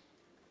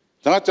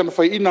 Tangata na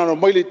whai ina no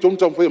mai le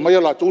tonta mwhai mai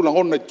ala tūna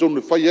hona i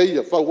tonu whai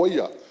eia, whau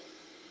eia.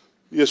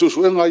 I a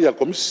susuenga i a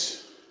komisi.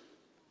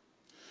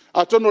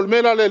 A tono le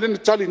mela le lene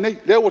tali nei,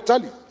 lea ua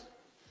tali.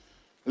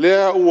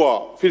 Lea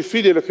ua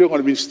whirwhiri le whionga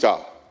le minsta.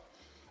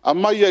 A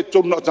mai e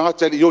tonu na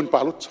tangata i ioni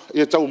palota.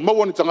 I a tau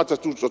maua ni tangata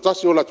tūto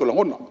tasi o la tola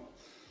hona.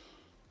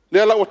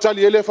 Lea la ua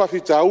tali ele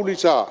whawhita auli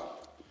sa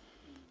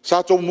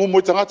tō mumo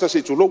i tangata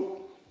se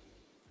tulou.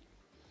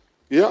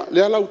 Ia,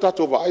 le ala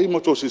utato vai mo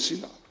to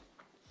sisila.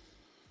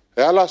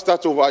 E ala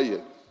stato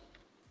vai.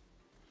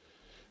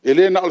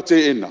 Ele na o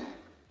te ena.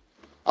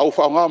 Au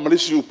whaonga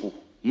malisi upu.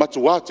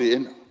 Matua te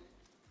ena.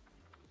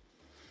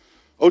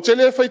 O te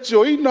le whaiti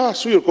o ina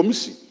sui o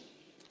komisi.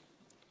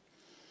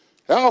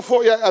 E anga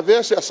fo ia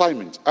averse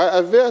assignment. A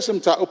averse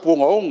mta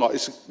uponga onga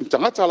is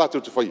tangata la te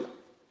whaia.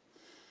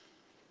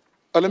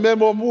 Ana me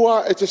mo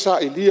mua e te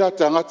sa ilia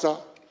tangata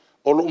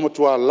o lo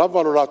matua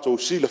lava lo lato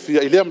sila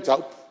fia ilia mta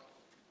upu.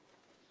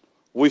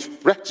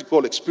 With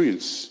practical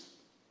experience.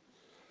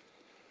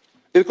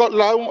 Il got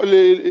lao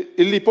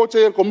il lipote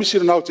il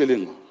commissioner now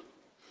telling.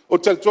 O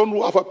tel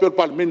tonu afa per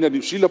Palemene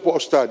ni sila po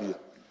Australia.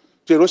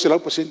 Te ro se lau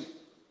paseni.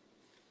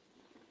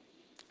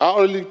 A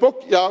o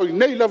lipok ya o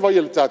nei lava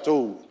il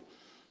tato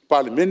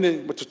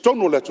Palemene ma te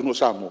tonu la tonu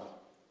Samoa.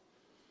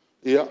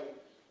 Ia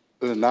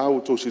na o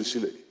to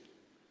silsile.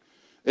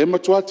 E ma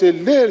tua te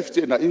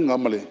lefte na inga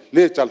male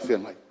le tal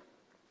fengai.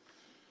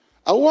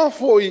 A wa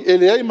foi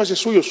ele ai ma se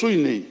suyo sui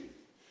nei.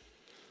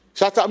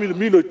 Sa ta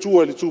milo i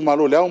tua le tu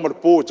malo le au mal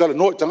po tala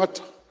no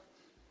tangata.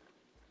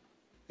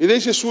 I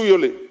dei se sui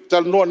ole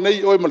tal no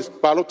nei o mal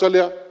palo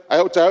tala ai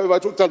o ta va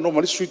tu tal no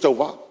mal sui tau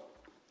va.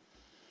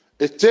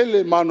 E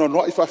tele mano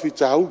no i fa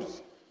fita uli.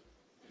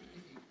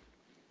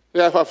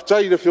 E fa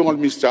fita i le fiong al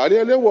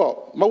mistari le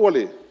wa ma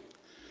wale.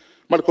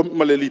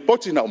 Mal le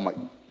lipoti na o mai.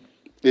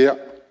 Ia.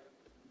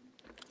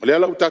 Le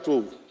ala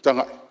utatu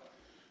tanga.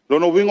 Lo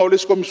no winga o le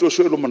komisio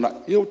so lo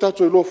mana. Ia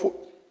utatu lo fo.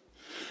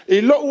 E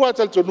lo ua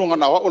tal tonunga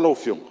na wa o lo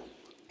fiong.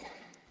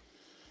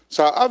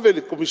 Sa ave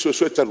le komisio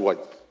so taluai.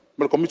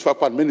 Mal komit fa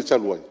Palemene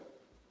taluai.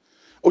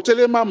 O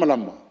tele mama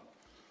lama.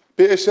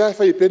 Pe esa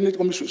fa i pene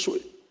komisio so.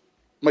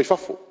 Mai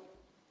fafo.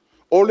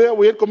 O le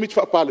o e komit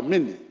fa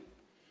Palemene.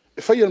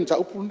 E fa ia nta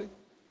upune.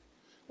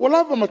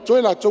 Wala va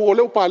matoela to o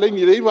le pa le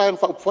ni le va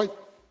fa upfai.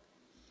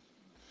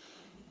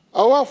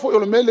 Awa fo o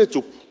le mele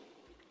tupu.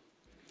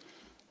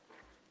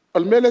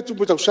 Al mele tu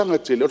puta usanga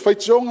tele, o fai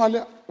tionga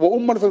le, wa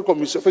umma le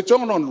komisa, fai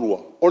tionga non lua,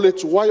 o le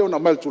tuai o na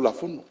mal tu la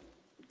fono.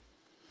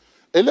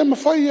 Ele ma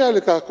fai le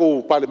ka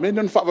ko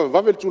Palemene fa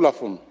va vel tu la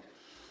fono.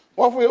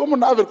 Wa fo umma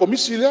na ave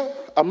komisi le,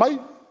 a mai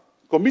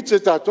komite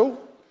tato,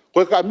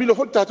 ko ka milo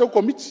fo tato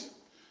komiti.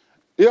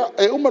 Ia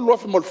e umma lua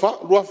fe molfa,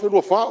 lua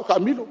fa ka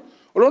milo.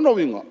 O lo no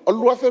winga, o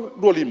lua fe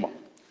lua lima.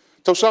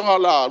 Tau sanga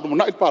la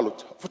lumana il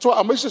palot. Fo to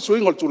a mai se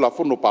swinga tu la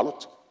fono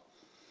palot.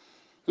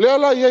 Le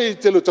ala ye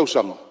te lo tau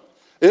sanga.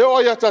 E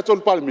o ia tato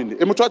le Palemene,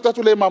 e mo tato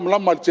le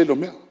mamlama le telo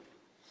mea.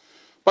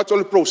 Pato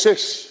le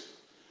process,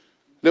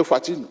 le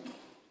fatina.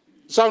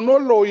 Sa no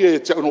lo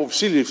ye te no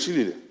sili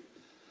le.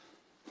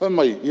 Fa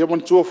mai, ia mon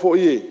tuo fo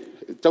ye,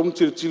 taun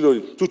tilo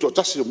tuto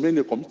tasi o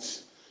mene komiti.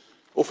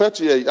 O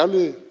fati ye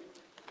ale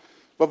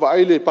baba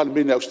ai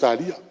Palemene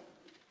Australia.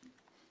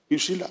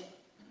 Isila.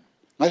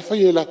 Ngai fa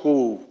ye la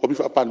ko mi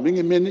fa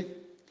Palemene mene.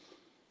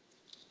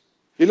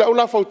 Ila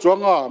ula fa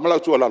tuanga mala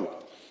tu lalo.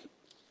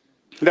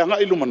 Le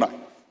nga ilumana.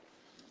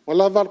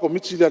 Wala val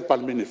komiti le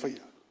Palemene fa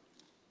ia.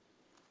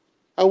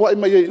 Awa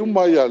ima ye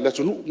uma ia le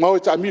tunu mau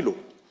ta milo.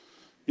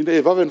 Ina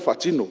e vaven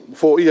fatino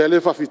fo ia le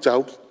fa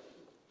fitau.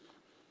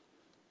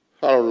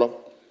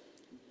 Hallo.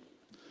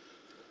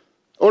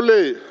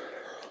 Ole.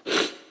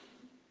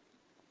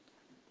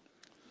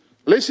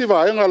 Lesi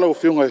va nga lo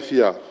fiunga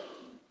fia.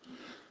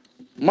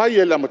 Mai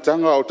ele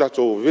matanga o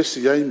tato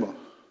vesi yaima.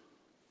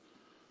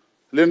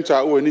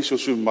 Lenta o inicio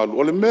su malu.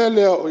 Ole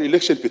mele o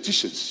election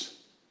petitions.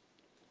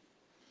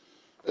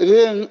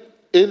 Ele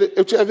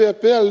eu te ave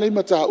apel nei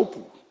mata upu.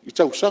 I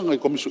tau sanga I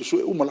komisio su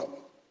umala.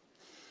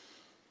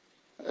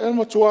 E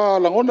matua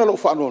langona lo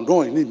fa no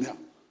ni mea.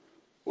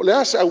 O le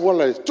asa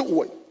wala tu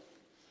wai.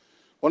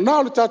 O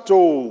na le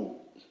tato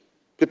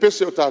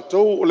pepese o tato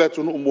o le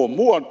tunu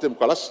mo ante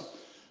kalasi.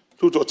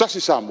 Tu to tasi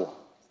Samoa.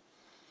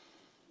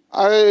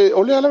 Ai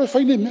o le ala me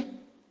fai ni mea.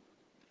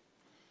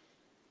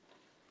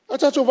 A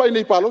tato vai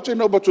nei palo te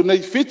no batu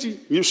nei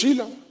fiti New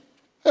Zealand.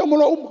 E o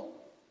mola uma.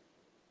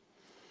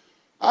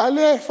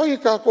 Ale fai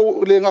ka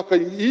ko le ngaka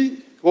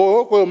I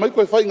ko mai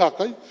ko fai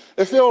ngaka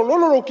e fe o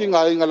lolo ki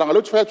nga nga langa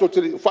lo fa to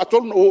fa to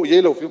o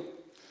yelo fi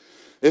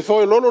e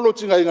fo lolo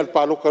ti nga nga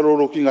palo ka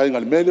lolo ki nga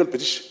mele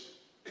petition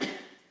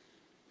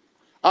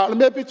al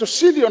me pito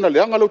sili ona le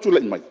nga lo tu le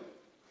mai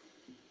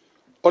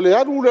o le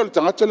aru le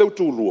tanga tele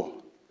tu lua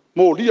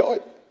mo li o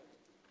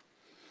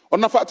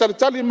ona fa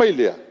tali mai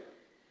le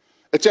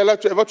e te la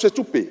tu e va tu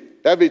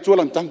tupe e ave tu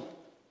lantang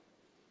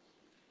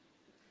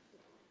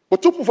o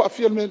tupu fa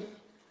fi mele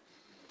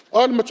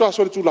al me tsa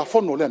so tu la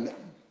fono le ne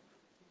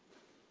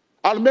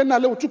al mena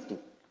le tupu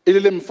ele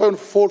le mfa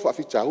fo fa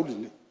fita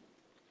uli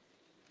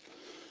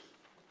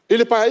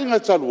ele pa inga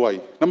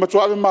tsaluai na ma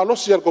tsa ave malo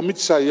si al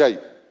komiti sa yai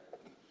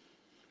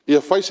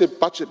ia fai se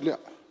budget le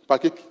pa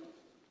ke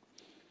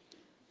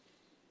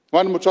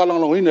wan mo tsa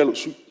lang ina lo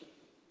su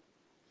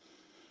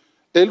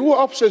e lu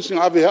options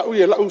nga ave ha u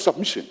ia la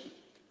submission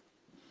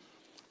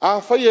a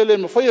fai ele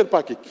mo fai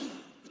pa ke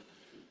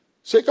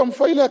se kam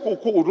fai le ko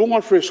runga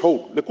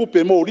threshold le ko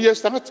pe mo ria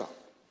stangata.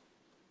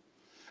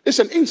 It's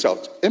an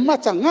insult. E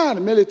mata ngā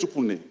mele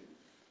tupune.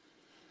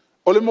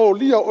 O le mo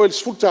lia o el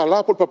sfuta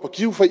la por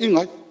papakiu fa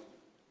ingai.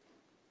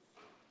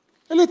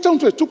 Ele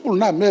tanto e tupul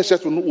na me se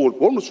tu no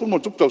o no sumo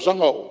tupta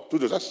sanga o tu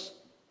das.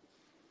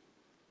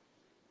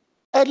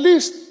 At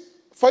least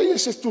fa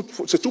se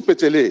tu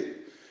petele.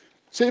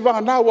 Se va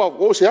na wa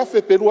o se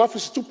afe peru afe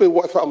se tu pe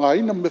wa fa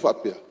ngai na me fa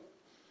pia.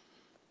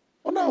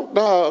 Ona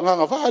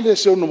nga va ale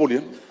se no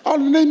molia. Al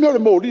nei me le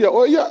mo lia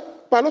o ia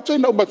pa lo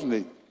tena o matu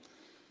nei.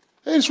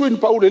 E suin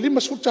pa ule lima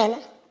sfuta la.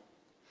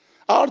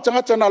 A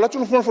tanga tana la tu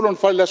no fon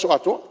fa la so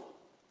ato.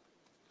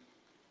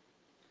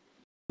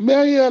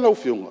 Mea ia lau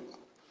whiunga.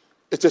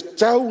 E te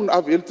tau na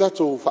avi ele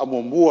tatou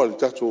whaamomua le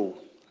tatou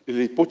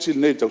ele poti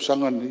nei tau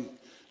sanga ni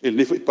ele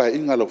nei whaipai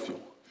inga lau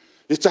whiunga.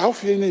 E tau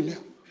whia nei mea.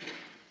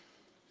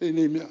 E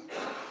nei mea.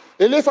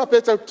 E le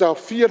whape tau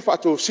whia le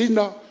whaatou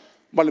sina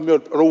ma le mea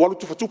rawalu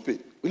tu whatupe.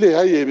 Ile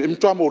hai e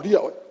mtua mo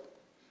lia oi.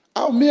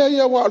 Au mea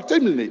ia wa al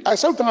teimile nei. Ai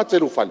sau tanga te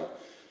ru whale.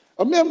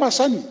 O mea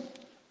masani.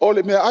 O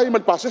le mea ai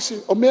mal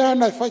pasese. O mea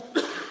ana e whai.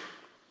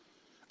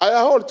 Ai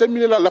aho le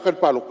teimile la lakar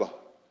paloka.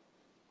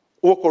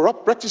 O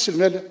corrupt practice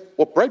mele,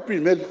 o bribery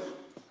mele.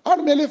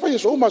 Ana mele fai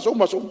so uma.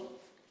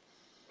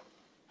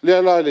 Le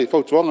ala le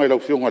fau tuanga ila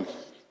fiona.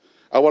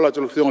 Awala te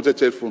fiona te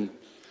telefone.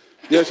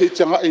 Ia se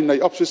tanga ina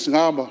options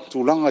ngama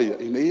tulanga ia.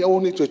 Ina ia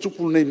oni te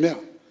tupu nei mea.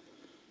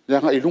 Ia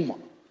nga iluma.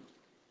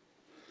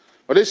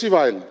 O le si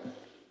vai.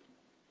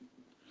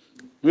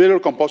 Mele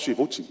compulsory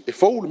voting. E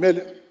fau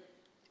mele.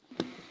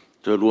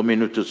 Te 2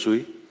 minutos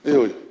sui. E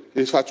oi,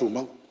 e fatu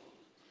mau.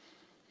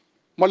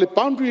 Ma le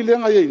boundary le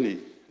nga ia ni.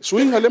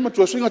 Swinga le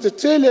matua swinga te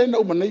tele na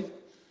umanei.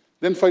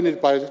 Len fai ni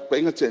pa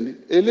inga tene.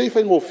 E le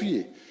fai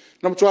ngofie.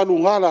 Na matua lu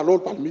ngala lo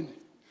Palemene.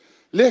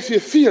 Le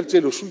fie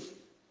te lo sui.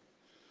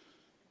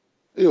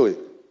 E oi.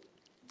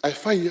 Ai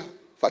fai ya.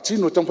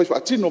 Fatino tam fai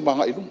fatino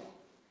manga ilum.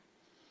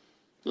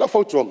 La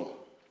fautonga.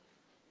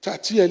 Ta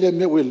tia le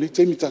me we le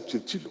te mita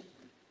tilo.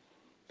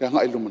 Le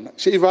nga ilum na.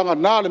 Se ivanga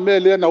na le me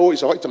le na o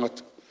isa vai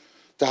tangata.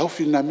 Ta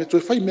hofi na me to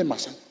fai me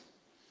masan.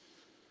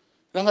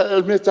 Nga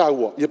el me ta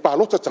wo. Ye pa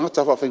lota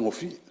tangata fa fai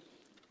ngofie.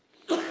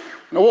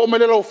 Na o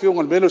mele lau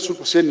fiunga mele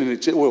super sene ni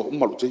te o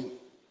malu te.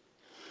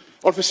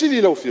 O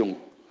fesili lau fiunga.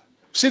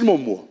 Sil mo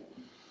mo.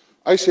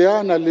 Ai se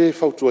ana le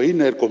fautua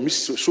ina el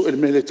komis su el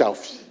mele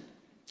taufi.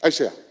 Ai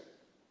se.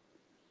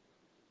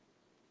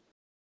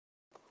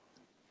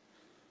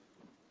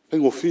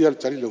 Pengo fi al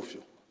tali lau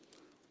fiunga.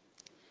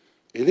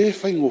 Ele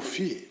fai ngo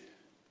fi.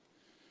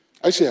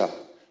 Ai se.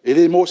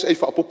 Ele mo se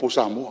fa popo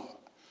Samoa.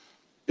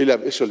 Ele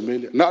ave sol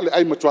mele. Na le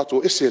ai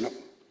matuato esela.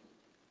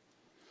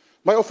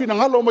 Mai o fina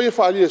ngalo mai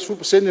fa ali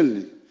super senel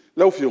ni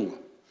lau fiunga.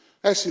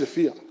 Ai si le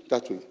fia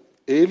tatu.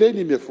 E le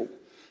ni me fo.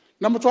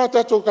 Na matua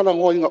tatu kala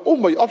ngoinga o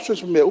mai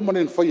options me o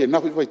manen fa ye na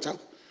vai tau.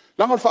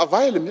 Langa fa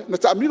vai le me na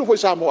ta mino foi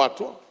Samoa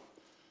to.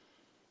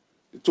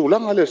 Tu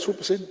langa le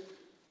super sen.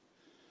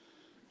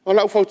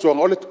 Ola fa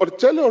tuanga o le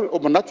tele o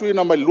manatu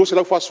ina mai lo se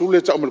lau fa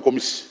sule ta o me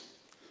komisi.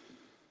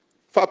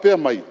 Fa pe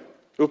mai.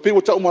 O pe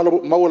o ta o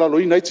mawala lo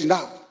ina itina.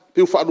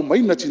 Pe o fa lo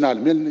mai na tina le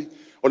mel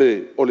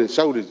o le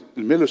saule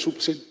le mel super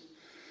sen.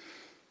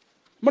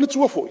 Mana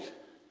tua foi.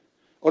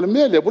 O le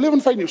mea lea,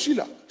 bolevan fai New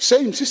Zealand.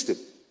 Same system.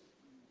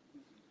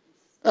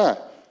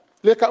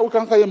 Le ka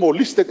ukanka ia mo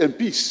listed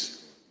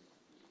MPs.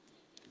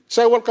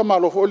 Sa walka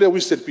malo fo le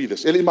Winston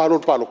Peters. Ele malo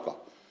paloka.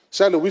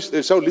 Sa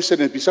listed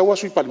MPs. Sa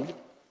wasui Palemene.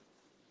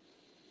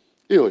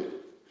 Ioi.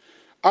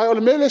 Ai o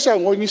le mea le sa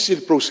ngoi ngisi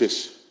le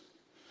process.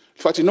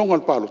 Fati nonga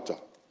le palota.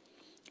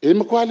 E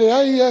makwale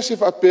ai se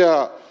fa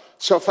apea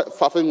sa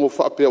fa fengo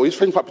fa apea o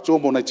isfeng fa pito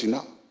mo na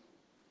tina.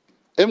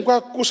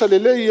 Emka kusa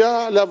lele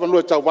ia la van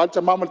lo tau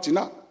valta mama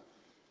tina.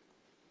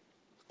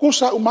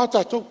 Kusa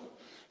umata to.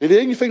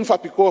 Ele ngi feng fa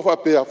piko fa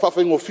pe fa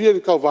feng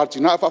ofie ka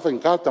valtina fa feng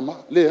kalta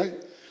ma le ai.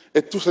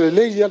 E tu se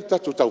lele ia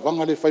tatu tau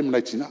vanga le fai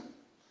mna tina.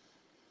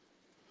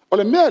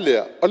 Ole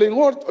mele, ole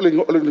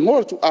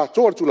ngor tu a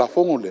tor tu la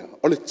fongo le.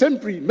 Ole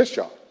temporary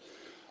measure.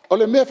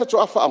 Ole me fa tu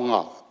afa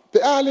anga. Pe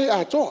ale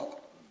a to.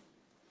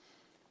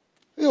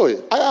 Oi,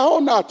 ai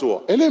ona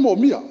to. Ele mo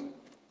mia.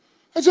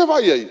 E se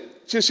vai ai.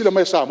 Si la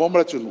mai sa mo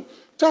mara tunu.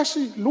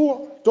 Tasi, lua,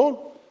 tol,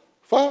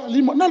 fa,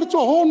 lima, nala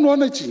toa hono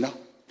ana tina.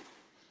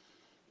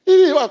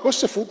 Iri wa ko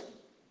se fu.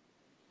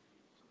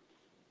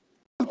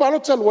 Palo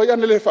talwai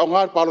ana le fa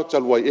ngar palo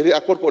talwai, iri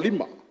akor ko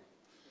lima.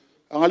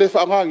 Anga le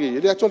fa ngangi,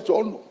 iri atol to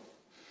ono.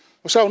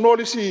 O sa no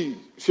li si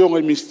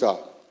fionga mista.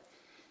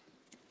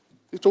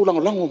 Ito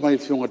lang mai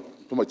fionga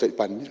to mai tai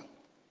pania.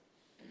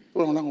 To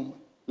lang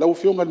la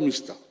fionga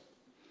mista.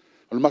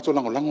 O mato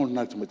lang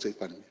na to mai tai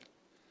pania.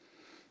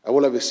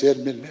 Awola ve ser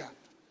melea.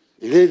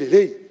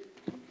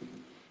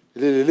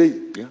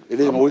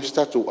 Ele mo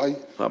está tu ai.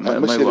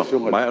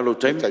 Mai alo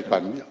time. Tai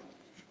pania.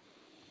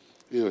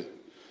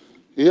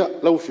 Ia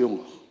lau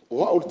fionga.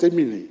 O au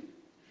temini.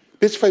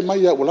 Pes fai mai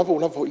ya o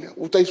lava ia.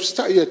 O tai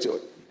sta ia te.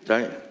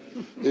 Tai.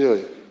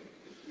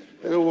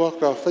 E o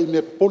ka fai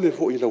me pole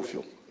fo i lau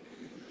fionga.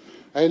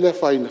 Ai le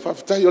fai na fa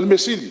tai o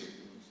mesili.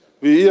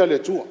 Vi ia le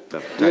tua.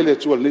 Le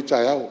tua ni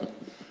tai au.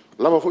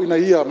 Lava fo ina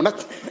ia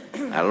manatu.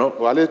 Alo.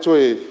 O ale to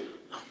e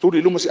tu di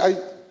luma si ai.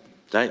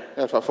 Tai.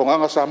 E fa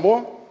fonga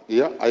Samoa.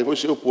 ia ai foi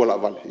se upu la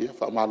vale ia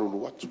fa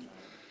malulu atu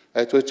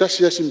ai to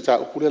tasi asim ta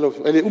upu le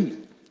ele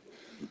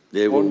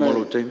le wo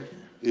mo tem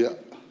ia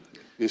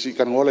isi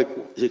kan ngole ku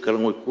si kan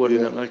ngoi ku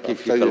na ki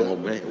fi kan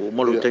ngome wo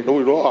mo tem no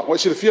ro wa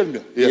si le fiel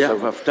ia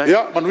ia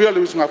manuia le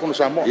usinga kono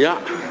Samoa ia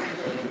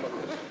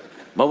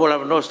ma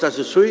vola no sta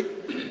se sui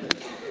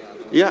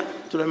ia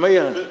tu le mai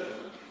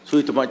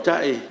sui to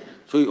matai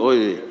sui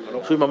oi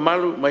sui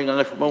mamalu mai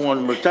nga fa mo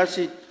mo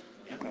tasi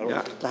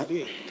ia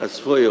tas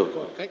foi o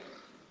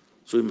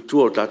sui mtu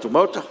o tatu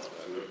mauta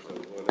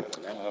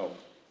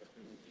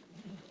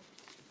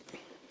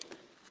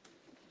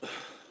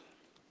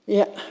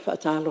ia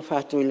fatalo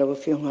fatu I lau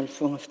fiunga al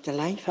funga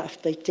fitalai fa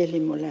aftai tele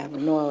mo la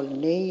no o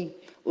nei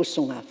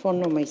usunga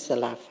fono mai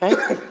sala fai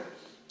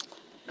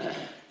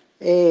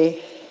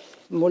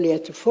moli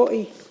atu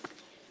foi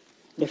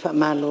le fa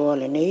malo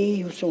le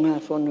nei usunga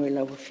fono I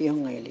lau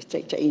fiunga le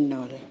taita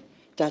ina le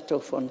tato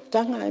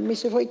Fonotaga e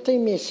mise foi te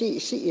me si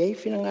e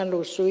fina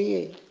ngalo sui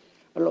e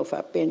lo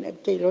fa pena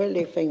te lo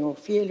le fengo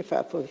fie le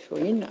fa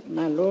foina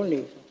malo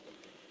le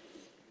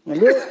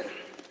ngalo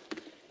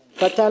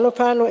patalo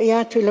palo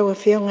ia tu lo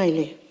fionga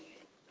ile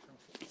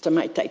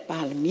tamai tai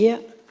Palemene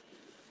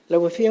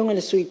lo fionga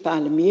le sui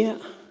Palemene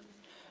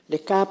le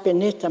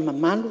kapeneta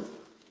mamalu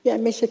ia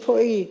me se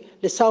foi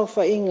le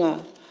saufa inga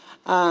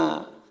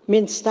a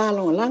min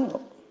stalong lango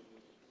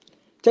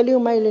taliu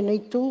mai le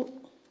nei tu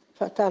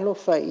fatalo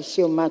fa I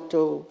sio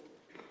mato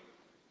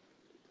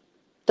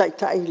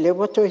tai le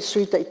wato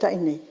sui tai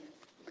nei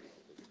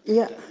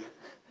ia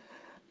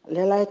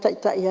le la tai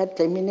ia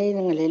te minei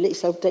nga le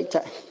sau tai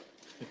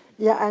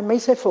ia ai mai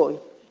se foi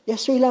ia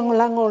sui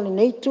lango le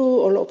nei tu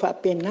o lo fa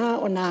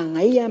pena o na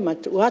ngaia ma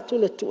tu atu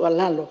le tu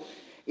alalo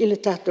I le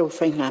tatou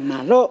whainga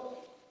malo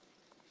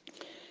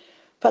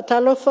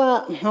fatalo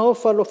fa ho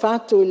fa lo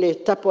fatu le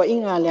tapo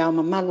inga le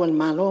ama malo le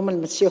malo mal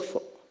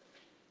masiofo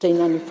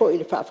teina ni foi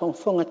le fa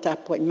fonga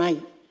tapo mai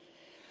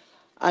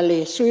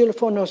ale sui le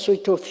fono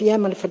sui to fia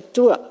ma le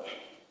fatua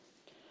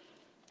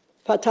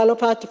fatalo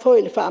fatu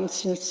foi le fa am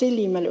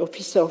sinsili ma le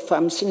ofisa o fa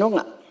am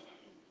sinonga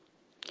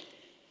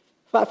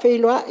fa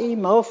feiloa I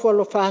ma ofo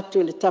lo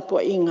fatu le tapo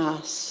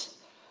ingas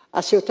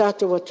a se o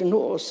tato watunu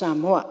o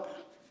Samoa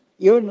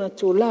iona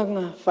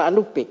tūlanga fa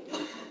alupe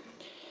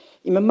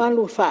I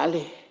mamalu fa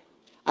ale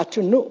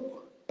atunu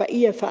pa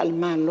ia fa al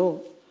malo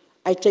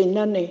ai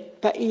teinane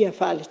pa ia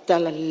fa al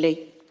tala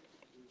lei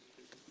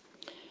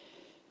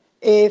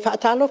e fa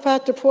talo fa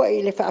te po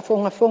I le fa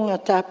fonga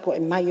tapo e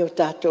mai o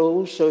tato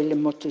uso I le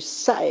motu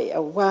sai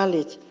a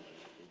wale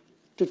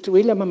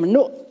tutuila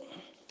mamanu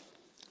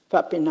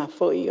fa pena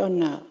foi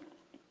ona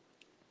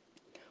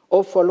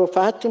o folo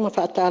fatu ma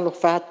fa talo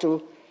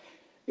fatu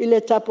I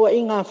le tapo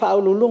inga fa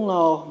ululunga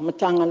o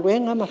matanga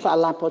luenga ma fa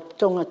lapo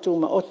tonga tu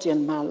ma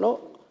otian malo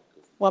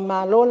wa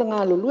malo le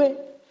nga lulue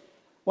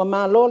wa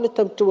malo le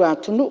tautua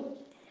tunu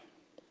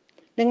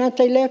le nga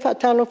taile fa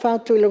talo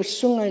fatu le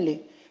usunga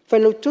le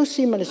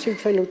Falutusi ma le sui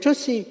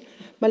falutusi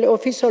ma le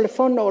ofisa le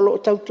fono o lo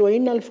tautua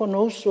ina le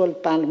fono usu al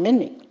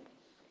Palemene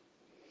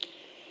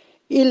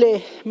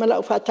ile ma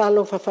la fa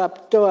talo fa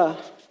patoa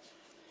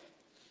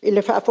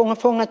ile fa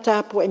fonga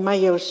tapo e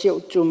mai o si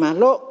utu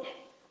malo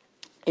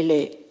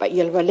ile pa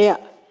ia valea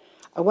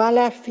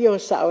awala fio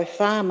sa o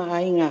fa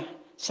ma inga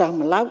sa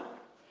malau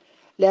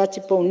le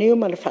ati poniu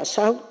ma le fa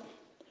sau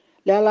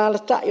le ala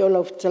ta yo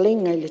lo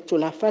talinga ile tu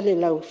la fa le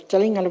lo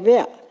talinga le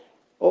vea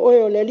o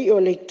le li o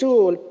le tu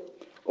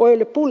o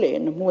le pule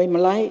na moi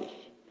Malae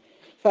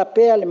fa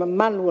pea le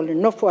mamalu le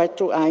nofo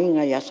atu a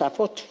inga ya sa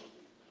fotu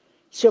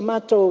si o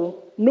mato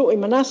nu I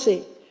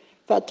manase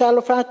fa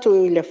talo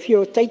fatu le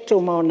fio taito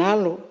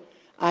maonalo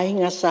a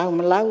inga sa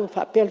malau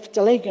fa pea le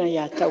fitalega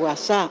ya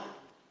tawasa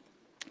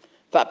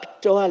fa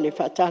pitoa le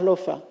fa talo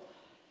fa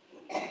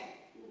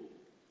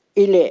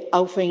ile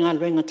au whainga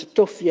luenga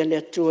tutofia le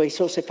atua I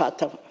so se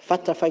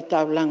fata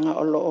faitaulanga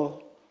o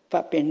loo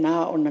fa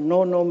pena o na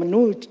nono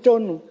manu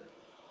tutonu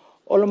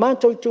o lo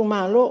mātou tu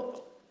malo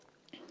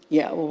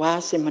ia o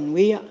wase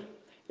manuia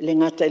le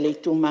ngata le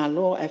tu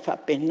malo e fa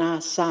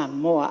pena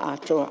Samoa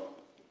atoa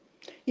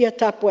ia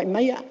tapo e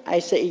mai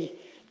ai se I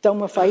tau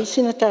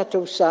mawhaisi na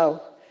tātou sau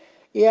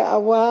ia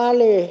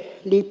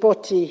awale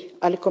lipoti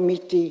ale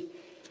komiti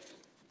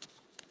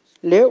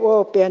leo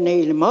o pea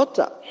nei le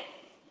mota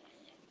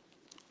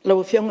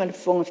lau fionga le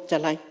fonga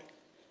fitalai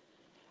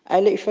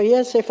ai le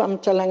iwhaia se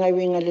whamtalanga I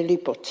winga le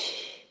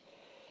lipoti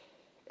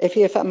e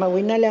fia fa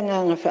mawina le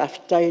nganga fa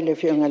aftai le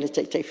fionga le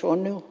taitai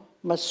fono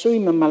ma sui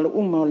ma malu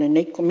uma o le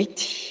nei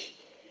komiti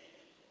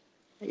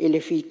I le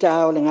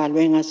fita o le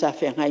ngaluenga sa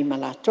fia ngai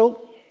malatou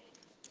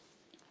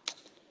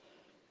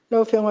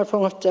lo fionga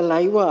fonga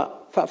fitalai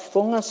wa fa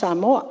fonga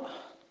Samoa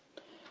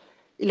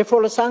I le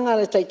folosanga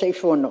le taitai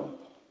fono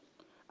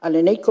a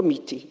le nei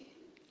komiti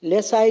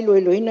le sai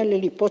loina le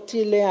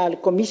lipoti le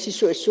al komisi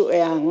su e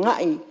a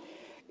ngai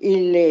I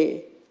le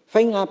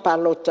whainga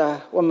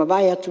palota wa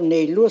mawai atu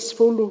nei luas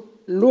fulu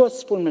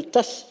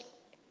tas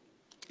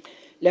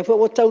le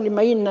fo tau li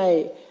maina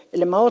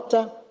le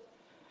maota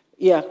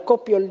ia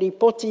kopio li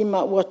poti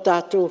ma ua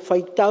tatu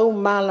faitau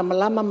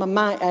malama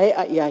mama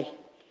ai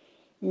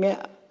me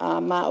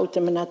ma o te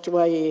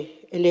manatua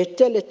e le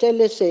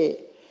tele se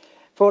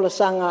fola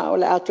sanga o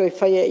le ato e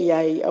whaia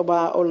iai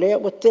o leo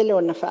o tele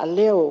o na wha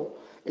leo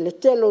e le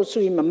tele o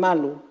sui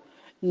mamalu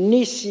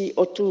nisi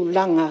o tu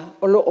langa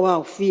o lo o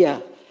au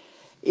fia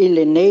i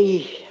le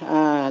nei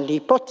li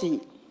poti.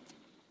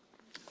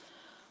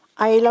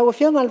 Ai lau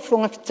whianga le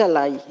whunga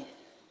fitalai.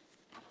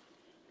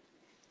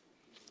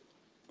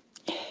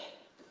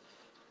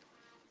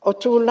 O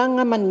tu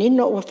langa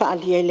manino o wha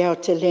alia leo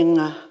te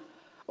lenga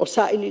o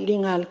sa ili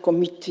linga al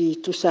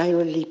komiti tu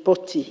sairo li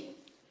poti.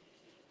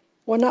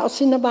 Wana o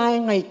sina bae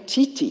ngai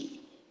titi.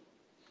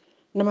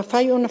 Na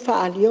mawhai o na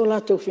wha alia o la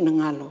tau whina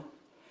ngalo.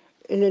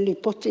 Ele li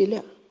poti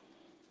lea.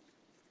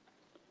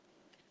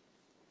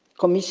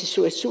 Komisi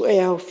su e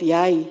au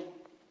fiai.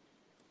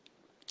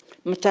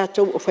 Ma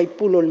tātou o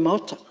whaipulo le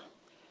maota.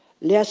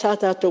 Lea sa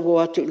tātou o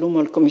atu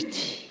iluma le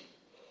komiti.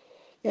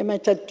 E mai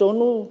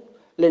tātonu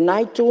le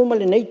nai tū ma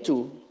le nei tū.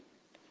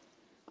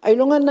 Ai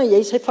longa na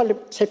iei se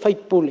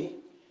whaipule.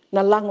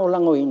 Na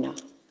lango ina.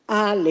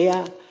 A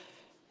lea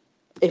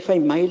e whai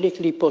mai le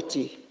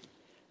klipoti.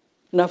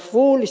 Na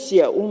fūli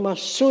sia uma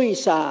sui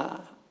sa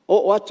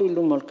o atu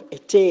iluma e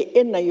te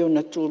ena i o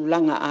na tū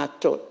langa a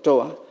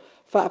toa.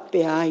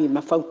 Whaapea ai ma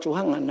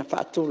whautuhanga na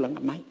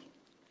whaatūlanga mai.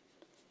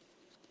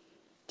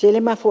 Te le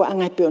mafua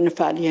angai pe o na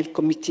whaalia le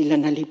komiti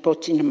lana li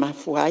poti na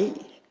mafua ai.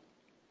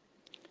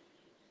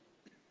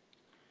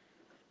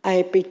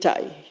 Ai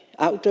pitai,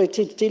 au toi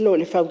titilo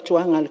le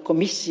whautuanga le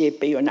komisi e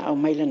pe o na au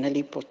mai lana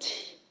li poti.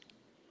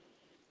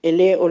 E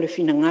le o le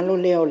finangalo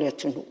le o le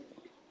atunu.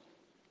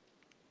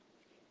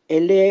 E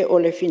le o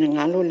le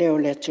finangalo le o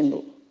le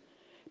atunu.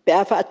 Pe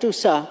a whaatu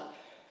sa,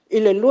 i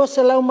le lua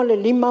sa lau ma le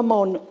 5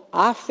 maona,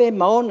 afe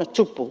maona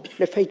tupu,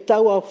 le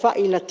whaitau au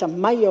whai la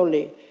tamai o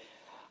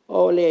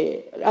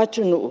le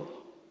atunu.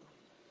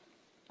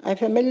 Ai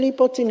whameli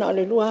poti na o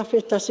le lua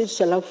afe tasi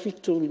sa lau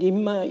fitu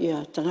 5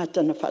 ia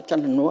tangata na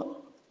whaatana noa.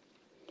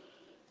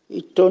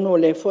 I tono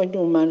le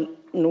whainu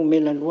manu me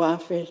la lua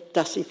afe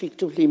tasi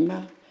fitu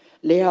 5,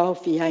 le au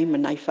fiai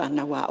manai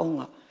whana wa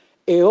onga.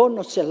 E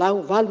ono se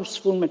lau valu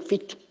sfuman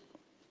fitu.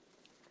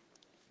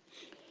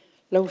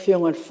 Lau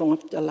fionga le whonga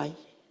fitalai.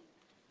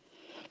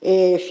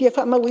 E fia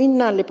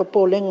whamawina le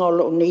papolenga o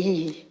lo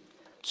nei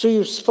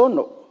suius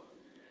fono.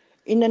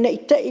 Ina nei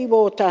te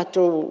iwo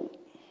tātou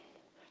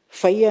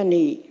whaia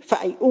ni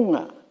whai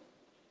unga.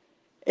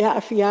 E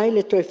a fiai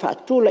le toi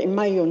whaatula i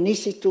mai o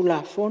nisi tu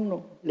la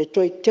fono. Le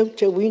toi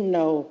te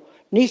wina o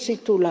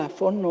nisi tu la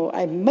fono.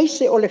 Ai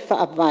maise o le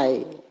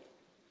whaavai.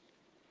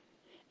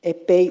 E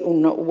pei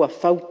una ua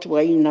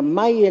whautua ina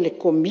mai e le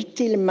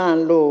komiti le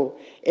malo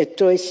e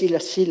toi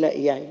sila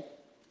i ai.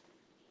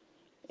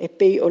 E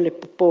pei o le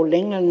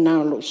popolenga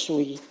na lo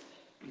sui.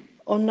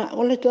 O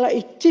le tala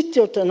i titi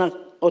o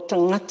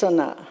tangata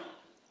na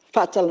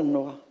whaatala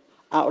noa.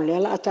 A o le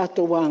ala a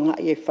tātou wanga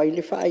i e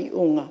whaile whai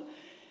unga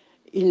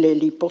i le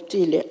li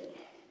poti le.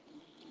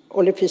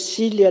 O le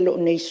fesilia lo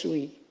nei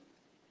sui.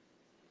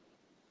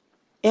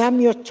 E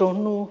ami o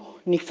tonu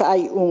ni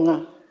whai unga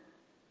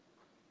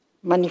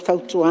ma ni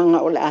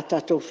whautuanga o le a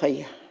tātou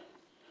whaia.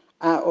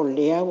 A o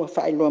lea wa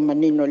whai loa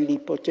manino li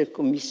poti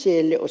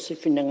komise le o se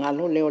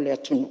finangalo le o le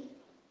atunu.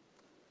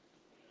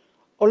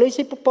 O le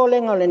si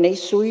popolenga o le nei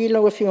sui la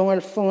wa fionga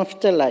le funga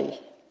fitalai.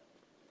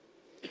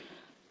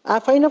 A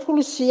whaina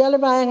fulisia le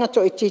vaenga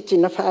to i titi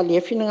na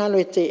whaalia finangalo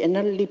e te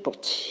ena li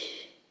poti.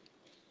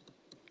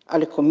 A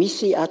le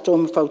komisi a tō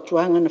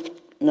mawhautuanga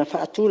na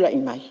whaatula i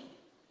mai.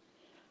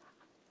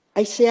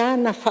 Ai se a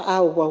na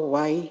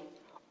whaawawai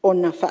o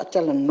na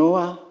whaatala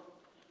noa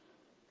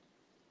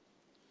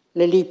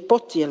le li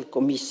poti al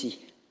komisi.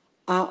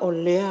 A o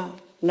lea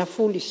na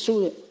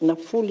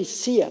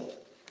fulisia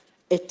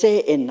e te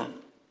ena.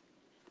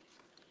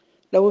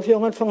 Lau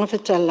fionga le whonga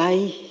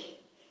fitalai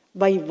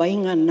vai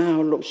na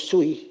o lo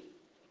sui.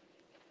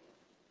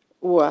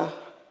 Ua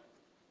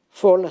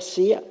fola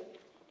sia.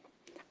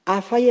 A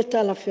whai e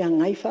tala whea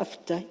ngai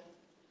whawhitai.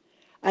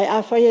 Ai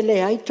a whai e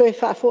le ai toi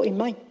whawho i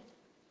mai.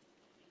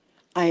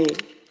 Ai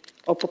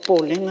o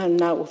popolenga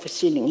na o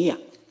whasilingia.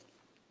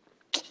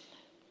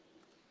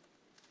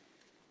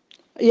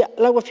 Ia,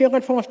 lau fionga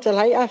le whonga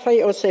fitalai a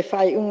whai o se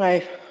whai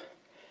ungai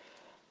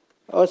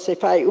o se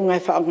whai ungai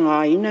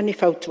whaanga ina ni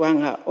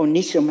whautuanga o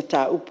nisi o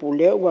mata upu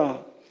leo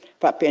wa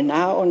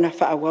whapena o na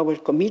whaawawe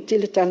komiti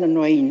le tala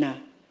noa ina.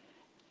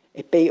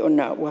 E pei o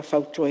na ua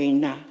whautua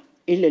ina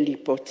i le li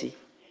poti.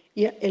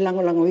 Ia e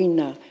langolango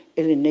ina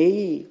e le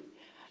nei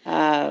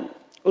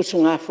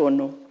usunga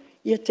fono.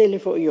 Ia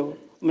telefo io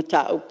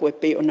mata upu e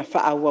pei o na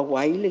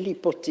whaawawa i le li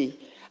poti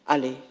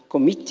ale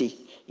komiti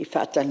i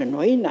whaatala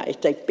noa ina. E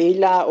tai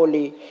peila o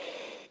le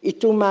i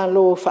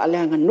tūmalo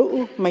whaaleanga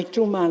nuu mai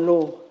tūmalo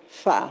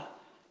wha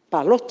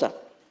palota.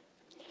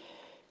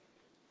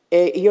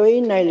 E io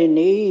ina i le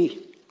nei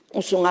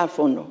usunga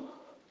fono.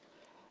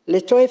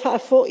 Le toe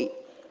whaafoi.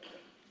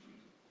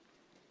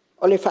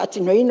 O le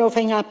whaatinoina o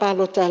whainga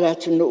palota le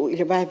atunu i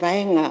le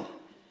vaenga.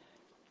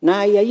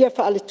 Nā ia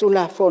whaale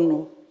tula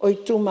fono o i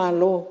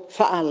tūmalo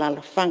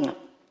whaalala whanga.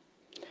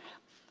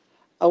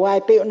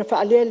 Awai pe ona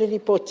whaalea le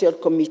ripoti o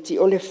komiti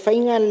o le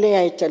whainga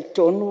lea e tal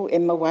tonu e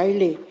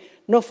mawaile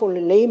nofo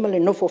le leima le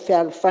nofo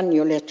whaalufani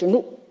o le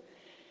atunu.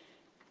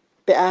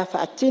 Pe a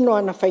whaatino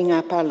ana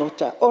whainga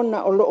pālota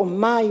ona o loo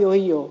mai o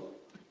io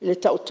le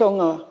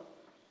tautonga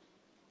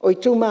o i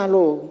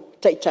tūmalo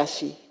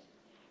taitasi.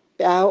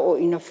 Pe a o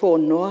ina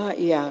whonoa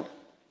i a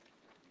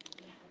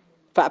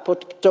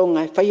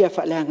whaapotonga e whaia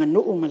whaaleanga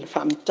nuu ma le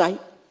whaamitai.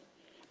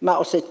 Ma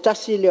o se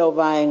tasi leo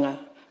vaenga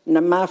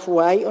na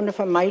mafuai o na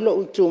whamailo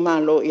u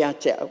tūmalo i a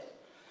te au.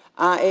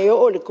 A e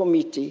o le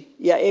komiti,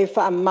 ia e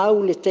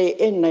whaamau le te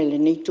ena le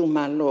ni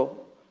tūmalo.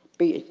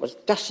 Pe o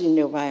tasi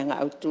leo vaenga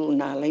au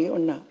tūna lei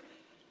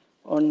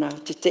ona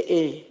te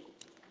e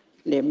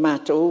le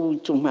mātou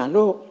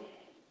tūmalo.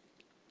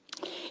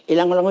 E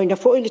langolango ina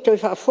fōi le toi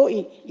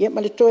whaafoi, ia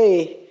ma le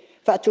toi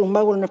whaatu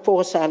maul na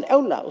pōsa le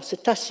aula o se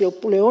tasi o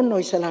pule ono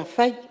i sa la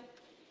whai.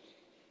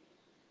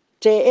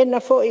 Te ena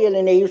fōi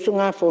ele nei usu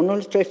ngā whono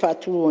le toi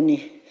whaatu o ni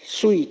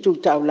sui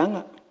tū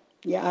taulanga.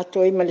 Ia a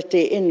toi ma le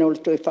te ena o le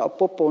toi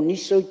whaapopo ni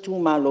sui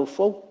tū malo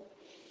fōu.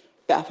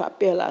 Pe a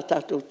whaapea la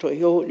tātou toi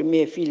ho le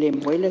mea file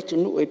moele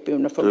tunu e pe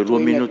una whaatu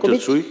i ngā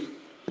komiti.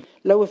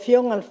 Lau e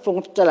fionga le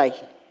whongapatalai.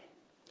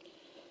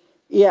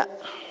 Ia,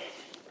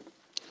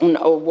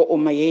 una o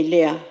mai e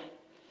lea,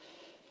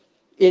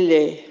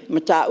 ele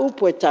mata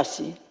upu e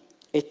tasi,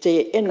 e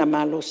te ena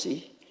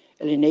malosi,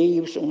 ele nei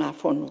usu ngā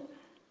whono.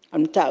 A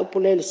mata upu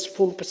le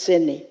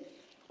 10%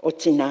 o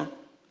tina.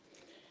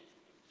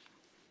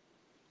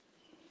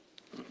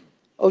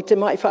 O te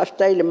mai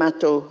whaafitai le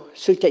mato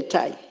sui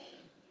teitai.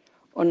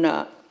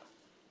 Ona,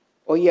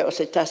 o ia o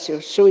se tasi o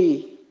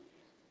sui,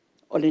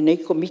 o le nei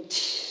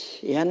komiti.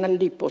 E ana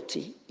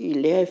lipoti i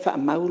lea e wha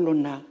maulo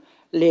na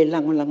le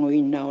langolango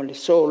ina o le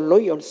so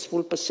loi o le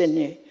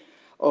 10%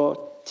 o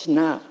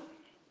tina.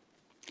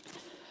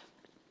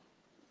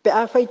 Pe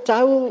a whai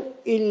tau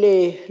i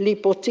le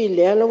lipoti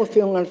le alo o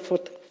whionga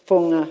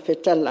whonga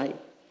whetalai.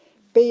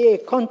 Pe e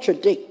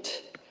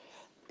contradict.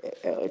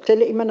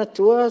 Tele i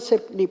manatua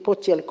se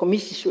lipoti al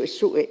komisi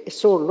su e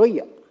so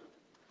loia.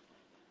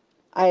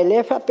 Ai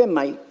le fa pe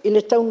mai i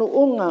le taunu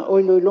unga o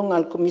iloilonga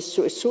al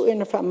komisu e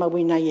na fa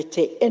mawina i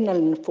te ena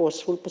le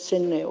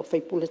 4% o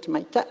faipule te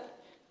mai ta.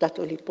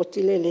 Tato li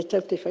potile le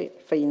tau te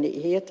whaine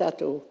i hea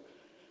tato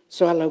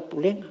soa lau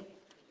pulenga.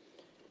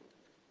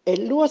 E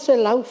lua se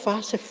lau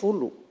fase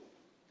fulu.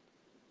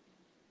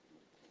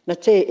 Na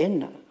te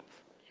ena.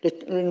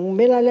 Le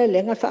numela le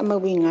lenga fa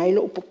mawinga i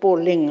lo upopo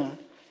lenga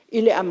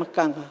i le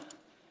amakanga.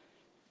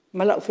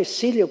 Mala o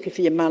fesilio ki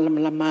fia malama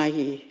la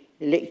mai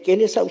le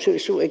kele sa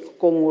usu e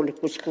kongo le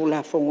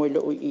kuskula fongo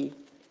lo i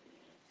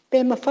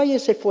pe ma fai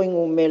se foi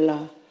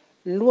ngumela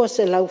lua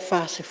se lau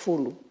fa se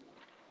fulu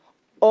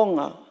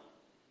onga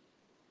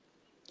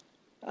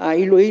a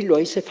ilo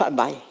i se fa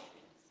bai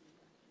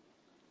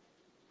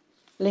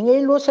le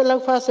ngai lua se lau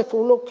fa se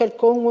fulu kel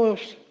kongo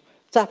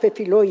sa fe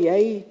piloi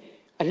ai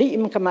ali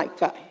im kamai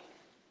kai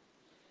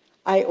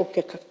ai o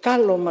ke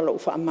kakalo malo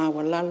fa ma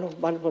walalo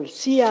balbol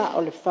sia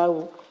o le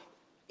fau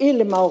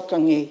ile mau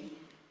kangi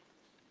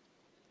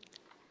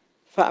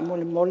Wha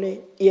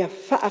mole ia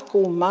wha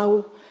ko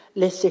mau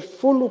le se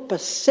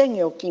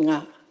 10% o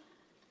kinga.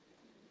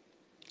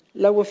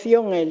 Lau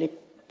fionga le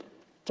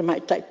tamai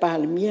tai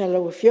Palemene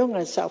lau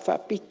fionga sa wha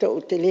pito o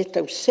te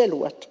leta o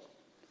selu atu.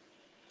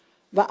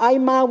 Wa ai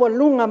maua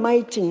lunga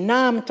mai ti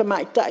nam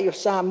tamai tai o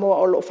Samoa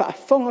o lo wha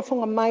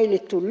fonga mai le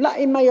tu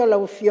lai mai o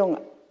lau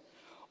fionga.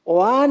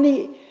 O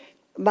ani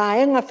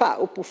maenga wha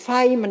upu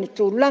whai mani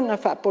tu langa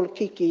wha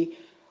polkiki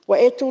wa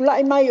e tu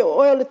lai mai o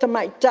oe le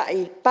tamai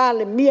tai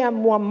Palemene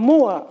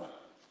mua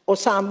o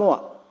Samoa.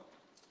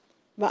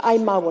 Wa ai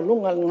maua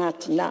lunga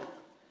ngāti nā.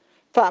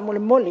 Wha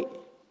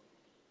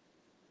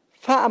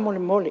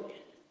mole.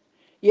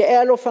 Ia e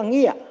alo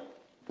whangia.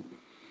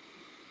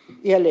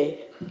 Ia le.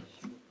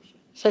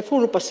 Sai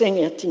fulu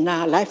pasengi a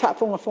tina. Lai wha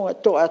fonga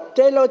toa.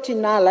 Telo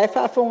tina. Lai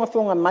wha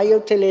fonga mai o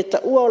te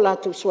leta ua o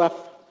latu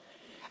suafa.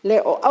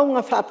 Le o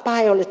aunga wha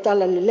pae o le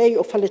tala le lei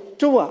o whale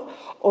tua.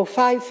 O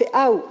whai whi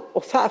au, o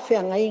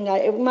whaawhia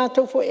ngainga, e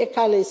mātou fo e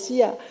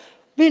kālesia,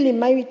 vili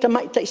mai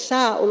tamai tai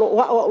sā, o lo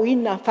wao o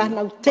ina,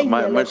 whanau teime.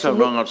 Mai sa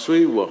ranga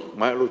sui wa,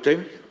 mai lo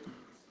teime?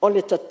 O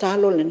le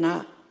tatalo le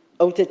nā,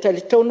 au te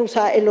tali tonu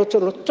sa e loto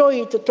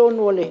lotoi te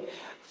tonu o le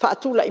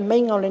whaatula i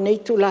mainga o le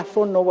neitu la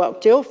whono wa,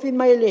 te ofi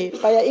mai le,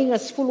 paia inga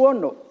sifulu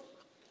ono,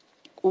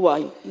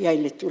 uai, iai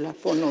le tu la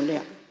whono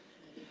lea.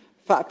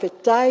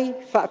 Whaafetai,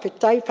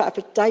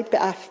 pe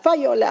a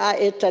whai o le a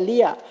e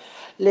talia,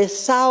 le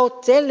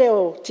sao tele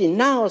o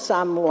tinao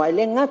Samoa,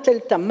 le ngata le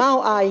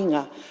tamau a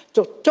inga,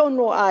 to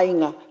tono a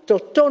inga, to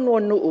tono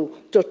nuu,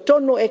 to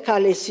tono e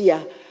kalesia,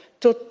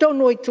 to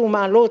tono i tu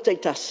malota i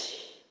tasi.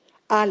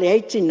 A le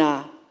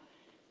eitina,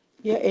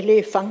 ia e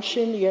le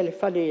function, ia le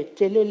fale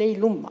tele le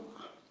luma.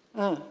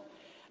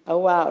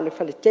 Awa o le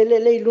fale tele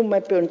le luma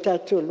e pe on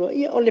tātua,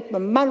 ia o le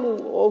mamalu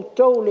o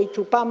tau le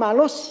tu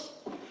pamalosi,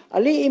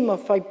 ali ima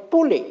fai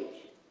pule.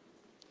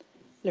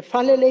 Le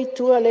fale le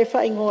tua le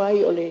fai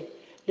ngoai o le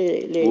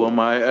ua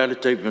mai ele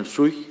teipen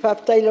sui.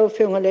 Whaapatai lau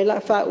whiunga le la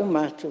wha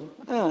umatu.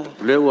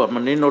 Le ua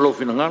manino lo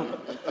whina ngana.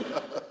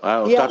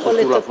 O tātou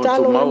tula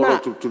fontu mau lo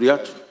tuturi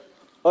atu.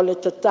 O le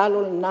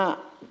tatalo na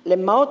le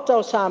maota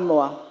o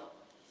Samoa.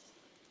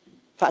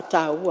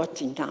 Whātāua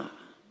tina.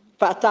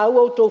 Whātāua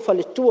o tō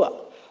whaletua.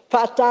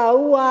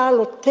 Whātāua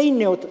lo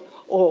teine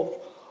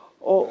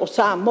o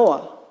Samoa.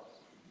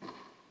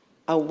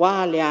 A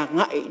wāle a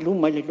ngai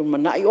luma le luma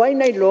nai. O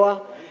aina i loa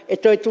e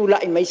toi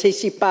tūlai mai se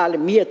si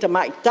Palemene ta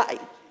mai tai.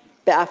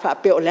 Pe a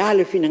whapeo le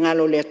ale fina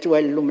ngalo le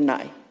atua le luma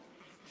nai.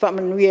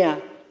 Whamanuia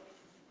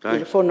i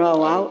le whono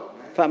au au.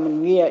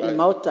 Whamanuia i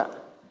maota.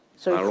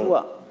 So i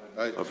fua.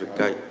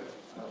 Awhikai.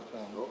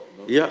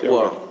 Ia,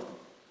 ua.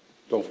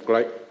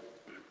 Tōwhikai.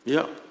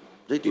 Ia,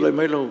 dei tulai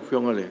mai lau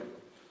whionga le.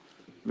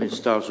 Me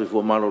stau sui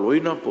fua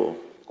maloloina po.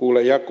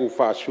 Kula iaku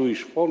whaasui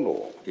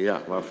spono. Ia,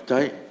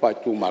 wawhitai. Whai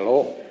tū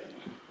malo.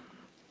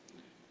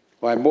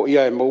 Wai mo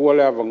ia e maua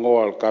le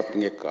awangoa al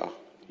kapingeka.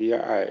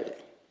 Ia ai.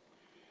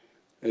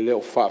 E leo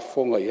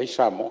whaafonga i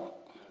Samoa.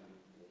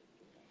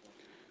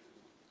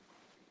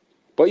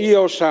 Pa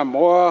ia o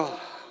Samoa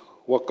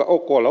waka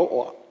oko lau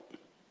oa.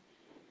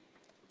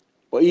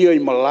 Pa ia i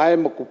Malae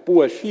ma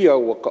kupua fia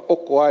waka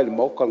oko ai le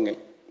maukange.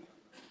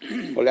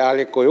 O le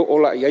ale koe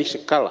ola i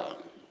aise kala.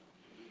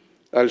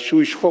 Al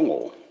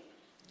suisfongo.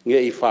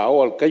 Nge i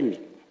whao al kaimi.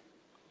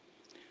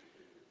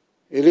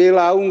 E le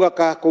launga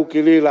ka kou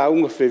ke le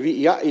launga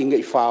whewi ia i nge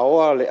i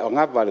whao le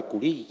angava le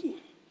kuri.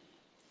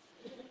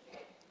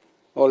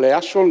 O le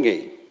aso nge.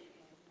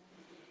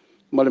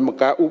 Ma le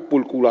maka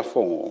upul kula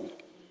fongo.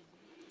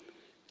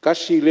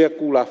 Kasi lea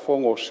kula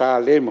fongo sa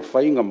le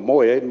mawhainga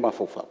moe e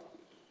mawhawha.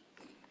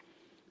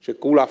 Se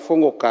kula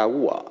fongo ka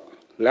ua.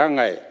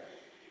 Langai.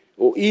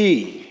 O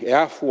i e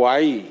afu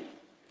ai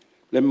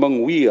le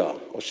manguia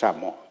o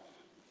Samoa.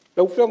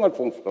 Lau whionga le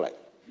whongwhakalai.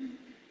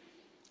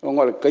 O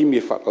ngā le kaimi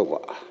e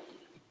whakaua.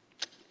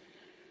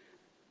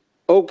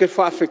 O ke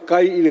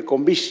whawhekai i le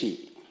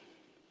komisi.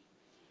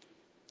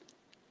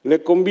 Le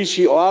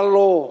komisi o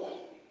alo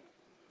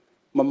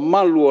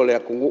mamalu o le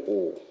akungu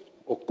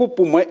o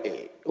kupu mai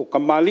e. O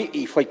kamali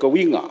i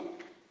whaikawinga.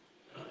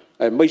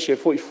 Ai mai se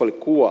fo i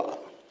whalekua.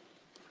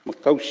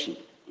 Makausi.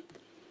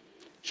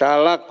 Sa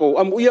lako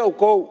amu ia o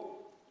kou.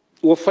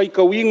 Ua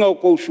whaikawinga o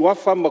kou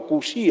suafa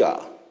makusia.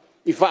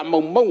 I wha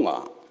maumaunga.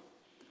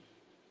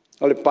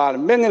 O le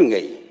Palemene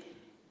ngei.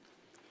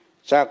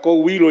 Sa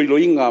kou wilo ilo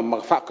inga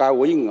ma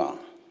whakau inga.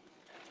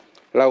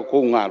 Lau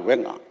kou ngā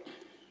ruenga.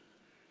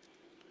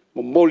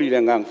 Momoli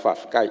le ngang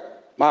whawhikai.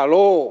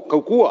 Malo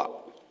kaukua.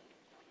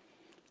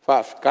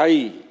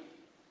 Whawhikai.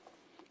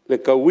 Le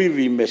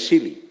kauivi me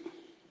sili.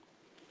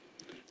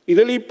 I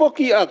le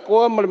lipoki a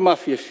koa ma le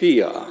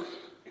mawhiawhia,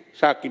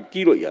 sa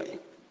kilo iai.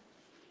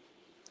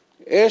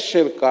 E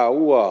se le ka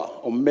ua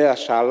o mea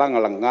sa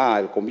langa la ngā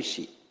e le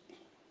komisi.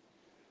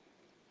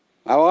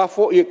 A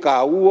wafo i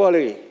ka ua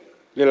le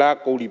la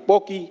kou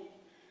lipoki,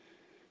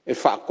 e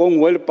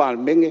whakongu e le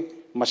Palemene,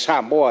 ma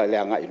Samoa e le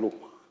anga i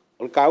luma.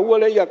 O le ka ua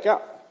le ia kia.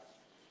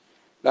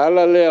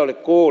 Lala leo le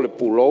ko le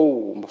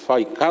pulou, ma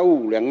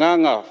whaikau le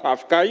nganga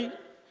whawhikai,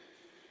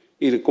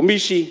 i le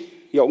komisi,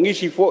 i o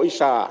ngisi fo i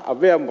sa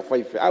avea ma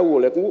whaife au o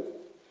le ngu,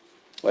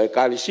 o e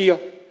kālisia,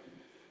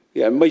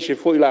 i a mai se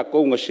fo i la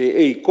kounga se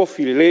e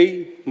kofi le lei,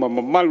 ma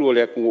mamalu o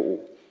le ngu,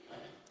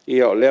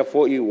 i o lea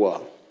fo i ua.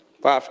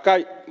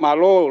 Whawhikai,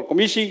 malo le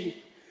komisi,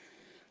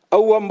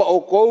 au ama o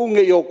kou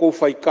nge i o kou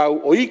whaikau,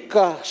 o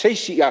ika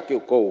seisi ake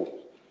o kou,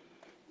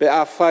 pe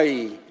a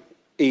whai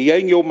i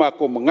aingi o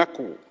mako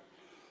mangaku,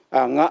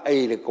 a ngā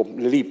e le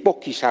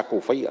lipoki sa kou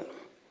whaia.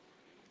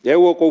 E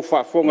ua kou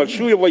whaafonga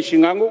sui vai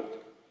singango,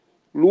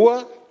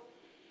 lua,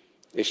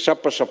 e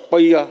sapa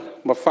sapaia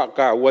ma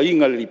whaka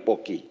wainga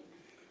lipoki.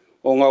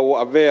 O ngā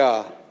ua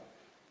avea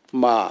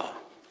ma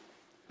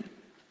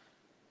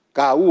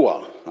ka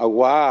ua, a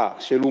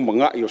wā se luma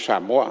ngai o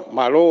Samoa,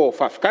 ma lo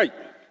whawhikai.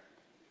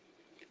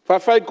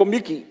 Whawhai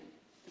komiki,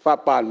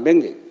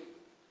 whapalemene,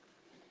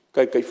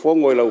 kai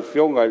whongo i lau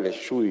whionga le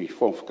sui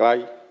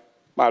whongwhakai,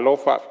 ma lo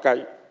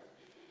whawhikai.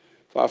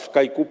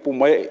 Whawhikai kupu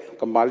mai,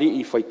 ka mali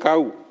i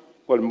whaikau,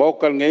 o le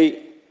mokal ngei,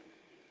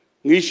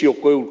 ngisi o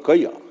koe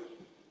ulkaia.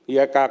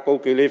 Ia ka kou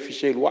ke le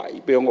fise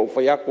luai, pe onga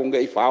uwhaiako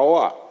ngei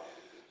whaoa,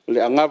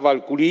 le angava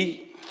le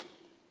kuri,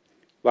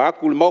 wa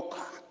aku le moka,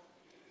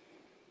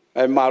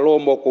 ai malo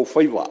mo kou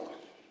whaiwa,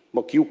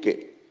 mo kiuke.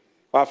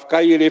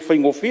 Whawhikai e le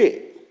whaingofie,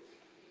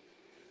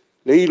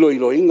 le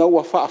ilo inga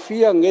ua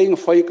whaafia ngei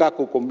ngā whai ka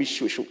kou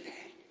komisu e suke.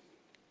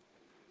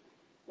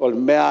 O le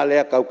mea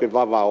lea kau ke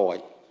wawa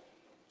oai.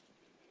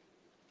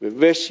 Me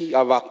vesi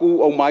a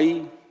waku au mai,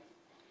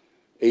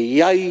 e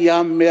iai ia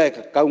mea e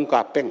ka kaun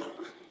ka penga.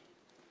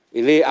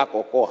 E le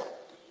ako koa.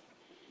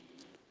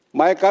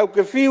 Mai kau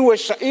ke fiu e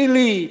sa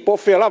ili po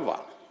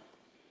whelava.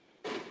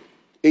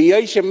 E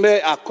iai se mea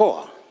a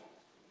koa.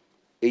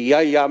 E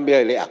iai ia mea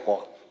e le a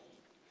koa.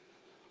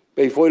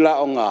 Pei foi la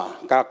o ngā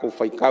kako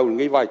whaikau,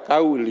 ngai vai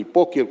kau, li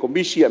poki el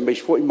komisi, a meis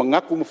foi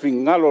mangaku mo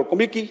whingalo el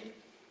komiki.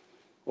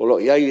 O lo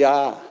iai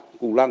ia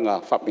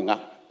kulanga whapinga.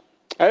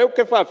 Ai o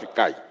ke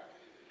whawhikai.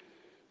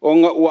 O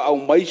ngā ua au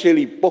mai se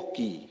li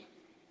poki.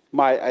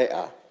 Mai ai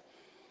a.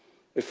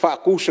 E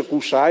whaakusa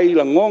kusa ai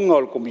la ngonga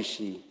o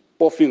komisi,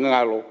 pofi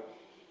ngalo,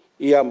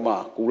 ia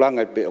ma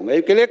kulanga pe o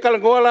ngai ke le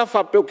kala ngola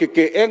fa pe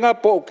ke enga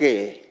po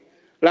ke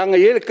langa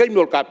ye le kai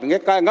mol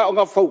kapinga ka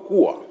nga fau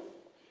kua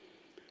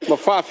ma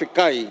fa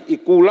fikai I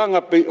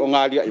kulanga pe o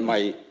ngali ai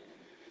mai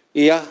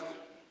ia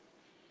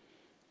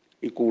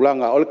I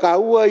kulanga o le ka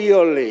ua I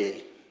o le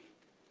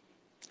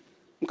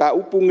ka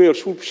upunge o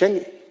sup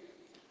senge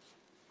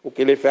o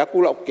ke le fa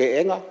kula o ke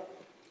enga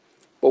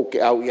o ke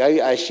au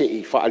iai ai se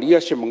I fa alia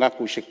se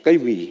mangaku se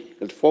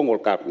kaimi le fongol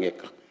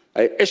kapinga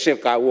ai ese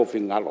ka ua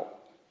fingalo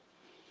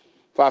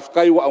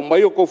Whafkai wa au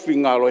mai o ko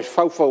whingalo e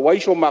whauwhau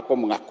waiso mako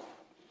mangako.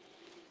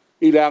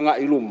 I le anga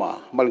I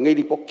luma,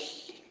 malangeri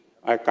poki.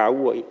 Ai ka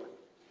ua I.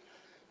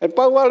 E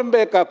pau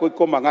alembe ka koi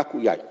ko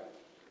mangaku iai.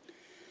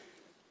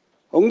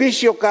 O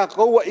ngisi o ka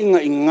kaua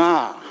inga I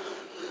ngā.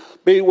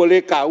 Pei ua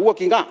le ka ua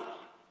ki ngā.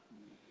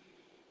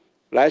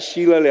 Lai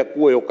sila le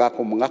kua o ka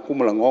ko mangaku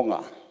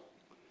malangonga.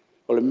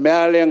 O le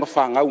mea le anga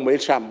whangau me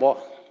Samoa.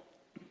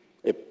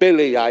 E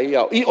pele iai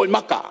au. I oi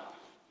maka.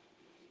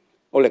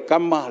 O le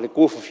kama le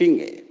kua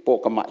whawhinge po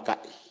ka mai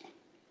kai.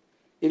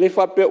 I le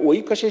whapea ua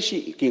ika se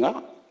si ki ngā.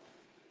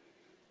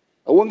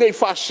 A ua ngai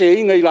whase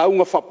inga I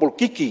launga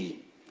whapolkiki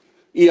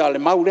I a le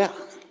maurea.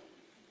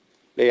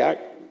 Le ai.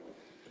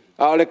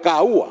 A o le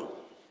ka ua.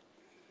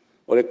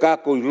 O le ka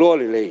koi loa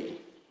le lei.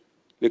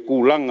 Le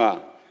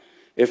kulanga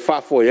e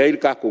whafo e aile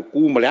ka koi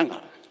kumaleanga.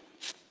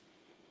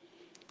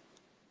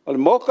 O le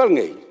moka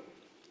ngai.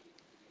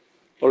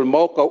 O le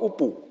moka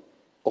upu.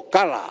 O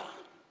kala.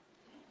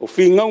 O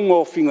fingaunga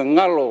o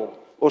fingangalo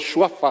o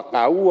suafa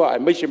ka ua e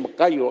meise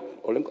makai o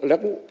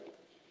leku.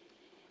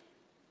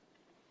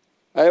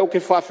 Ai o ke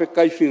whawhe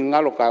kai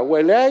fingangalo ka ua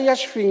e lea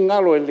ias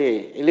fingangalo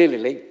e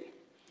le.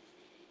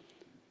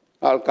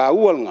 Al ka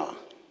ua nga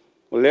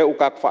o lea u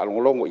kak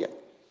whaalongolongo ia.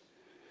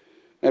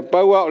 E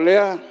paua o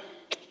lea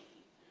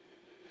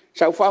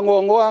sau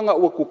whangoa nga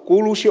ua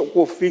kukulu si o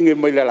kua finge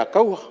mai le la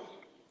kaua.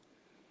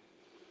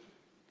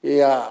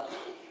 Ia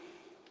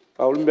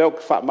pauli mea o ke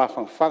wha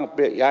mawhangwhanga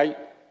pe iai.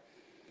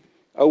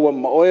 Aua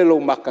maoelo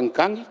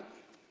makangkangi.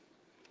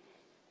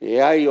 E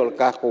ai o le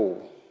kako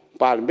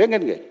Palemene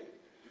nge.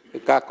 E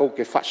kako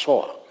ke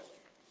whasoa.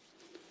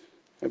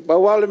 E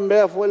bawale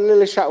mea fo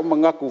lele sao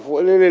mangaku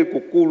fo lele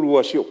kukulu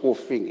a si o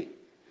kōwhingi.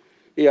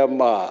 Ia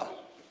ma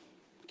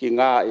ki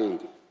ngā e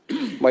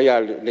mai a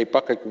le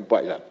pakai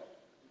kupai la.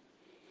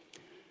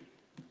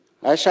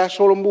 Ai sa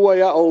solo mua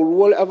ia o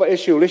lua le awa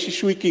ese o lesi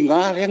sui ki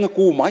ngā renga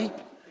ku mai.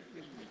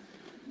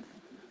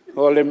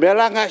 O le mea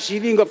la ngā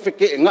siringa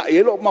wheke ngā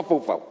e lo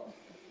mapopau.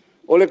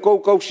 O le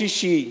kau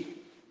sisi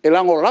e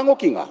lango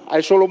ki ngā.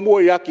 Ai solo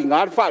mua ia ki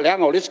ngā, wha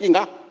leanga o lesi ki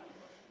ngā.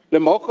 Le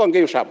maoka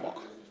ngei o Samoa.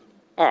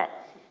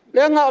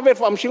 Le ngā ave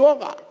whamsingo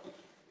ngā.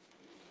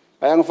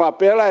 Ai anga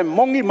whapela e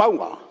mongi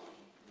maunga.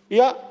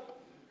 Ia,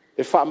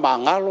 e wha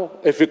mangalo,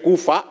 e whiku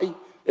whai,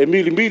 e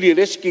mili e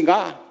lesi ki ngā,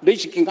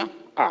 leisi ki ngā.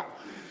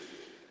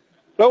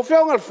 Lau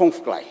whionga le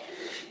whongwhiklai.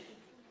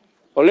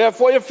 O lea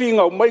fwoi e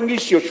whinga o mai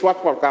ngisi o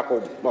swakwa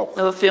kako mau.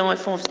 Lau whionga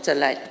e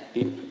whongwhitalai.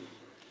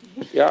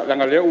 Ia,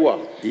 langa lea ua.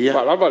 Ia.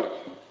 Whalavale.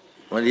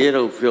 Mani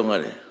era o whionga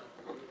le.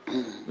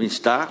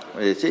 Minsta,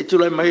 e se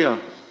tulai mai a.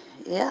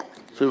 Ia.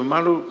 Se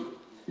malu.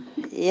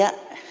 Ia.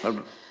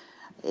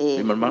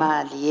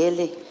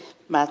 Maaliele.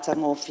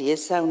 Mātanga o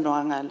fiesa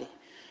unoanga le.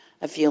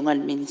 A whionga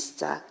le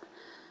minsta.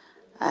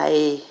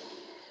 Ai.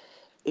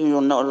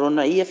 Ino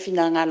ia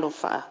whina lo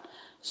wha.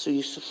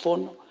 Sui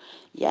sufono.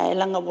 Ia e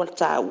langa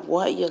wata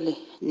ua ia le.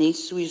 Nei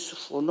sui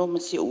sufono ma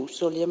si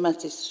uso le ma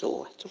te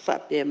soa. Tu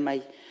whapea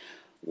mai.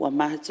 Ua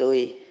mātou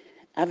e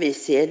ave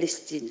se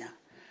Elestina.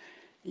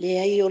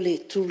 Lea I o le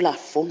tūla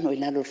fono I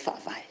lalo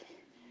whaavai.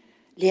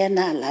 Lea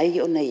nā lai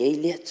o nei ei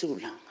lea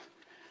tūlanga.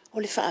 O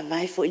le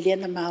whaavai fo I lea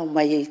na mau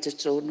mai ei te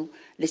tonu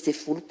le te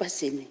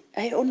fulpasene.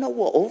 Ai ona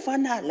ua ova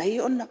nā lai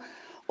ona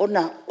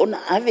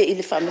ave I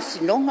le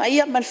whamasinonga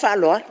ia man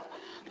whaaloalo.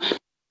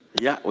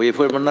 Ia, o e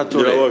foi manatu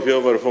le. Ia, o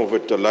fio var fo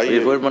fetalai.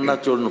 E foi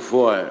manatu no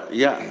foa.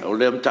 Ia, o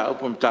le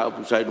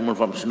mtaupu sai no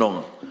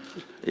whamsinonga.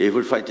 E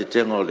foi fai te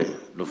tenga o le.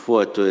 No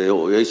foa to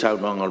e e sa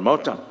no ngal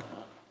mauta.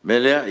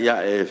 Melea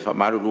ia e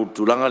whamaru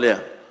tulanga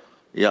lea.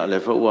 Ia le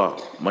whaua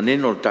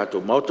manino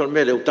tatu mauta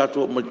mele o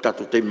tatu mo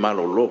tatu te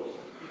malo lo.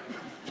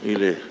 I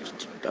le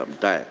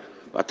tamtae.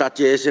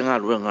 Atati e se ngā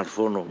ruenga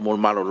fono mo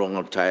malo lo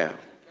ngal taia.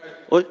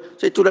 Oi,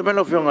 se tu le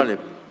meno whionga le.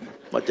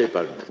 Ma te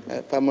paru.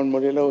 Pamon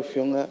morela o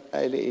whionga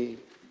ai le I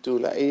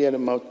tula I ale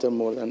mauta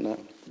mo lana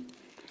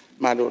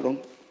malolong.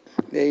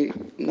 Nei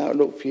na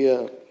lo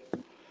pia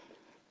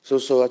so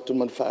atu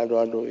man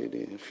whaaro I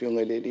le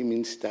whionga le li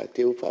minsta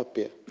te u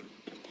whapea.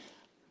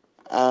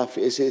 A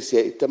whese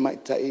I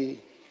tamaitai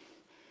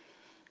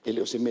e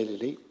leo se mele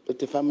lei. O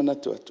te whamana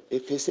tu atu. E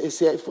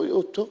whese ai fwoi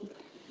oto.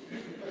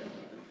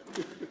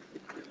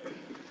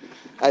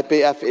 Ai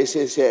pe a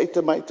whese ai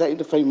tamaitai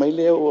na whai mai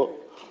leo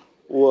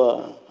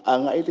ua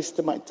anga I le se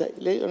tamaitai.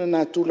 Lei ona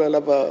nā tula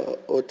lava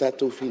o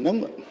tātou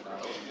whinanga.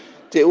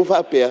 Te u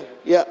whapea.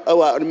 Ia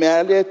awa o le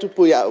mea lea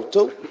tupu ia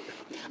autou.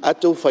 A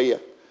tau whaia.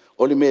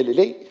 O le mele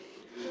lei.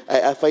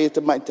 Ai a whaia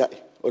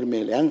tamaitai. O le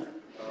mele anga.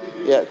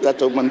 Ia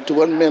tātou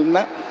mantuan mele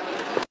na.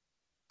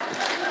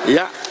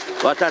 Ia,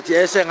 Watati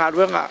ese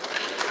ngaruenga.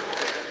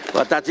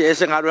 Watati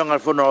ese ngaruenga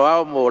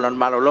Fonotaga mo lan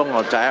malolonga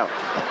o tayo.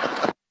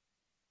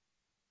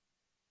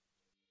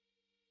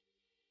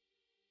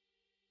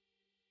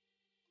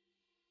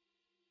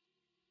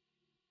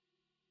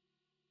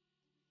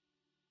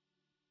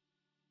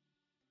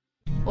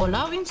 O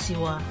lawin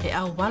siwa e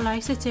au wala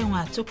i se te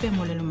unga tupe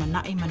mo le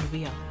lumanai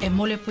manuia. E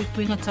mole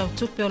puipuinga tau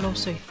tupe o lo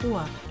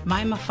soifua,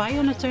 mai mawhai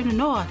o na taunu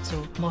no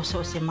atu, mo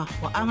so se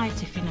mahua anga i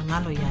te whina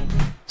ngalo iai.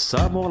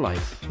 Samoa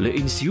Life, le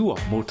insiua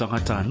mo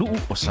tangata nuu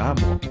o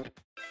Samoa.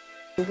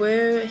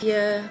 We're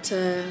here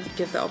to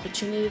give the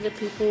opportunity to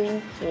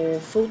people for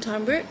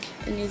full-time work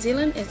in New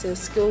Zealand as a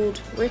skilled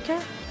worker,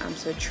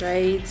 so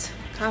trades,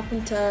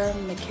 carpenter,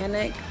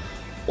 mechanic,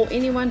 or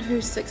anyone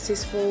who's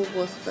successful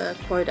with the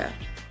quota.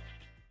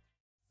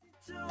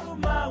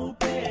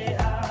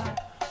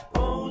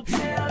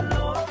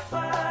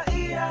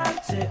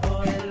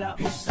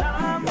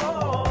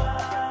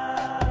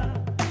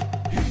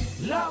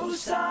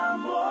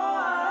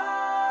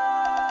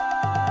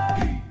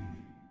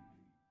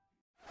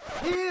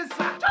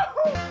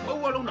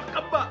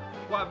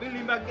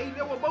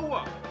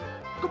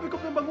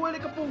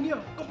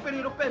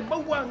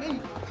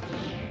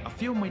 A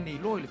few may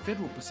loyal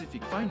Federal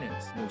Pacific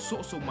Finance no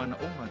so mana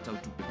onga tau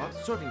tupipa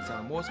serving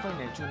Samoa's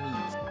financial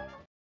needs.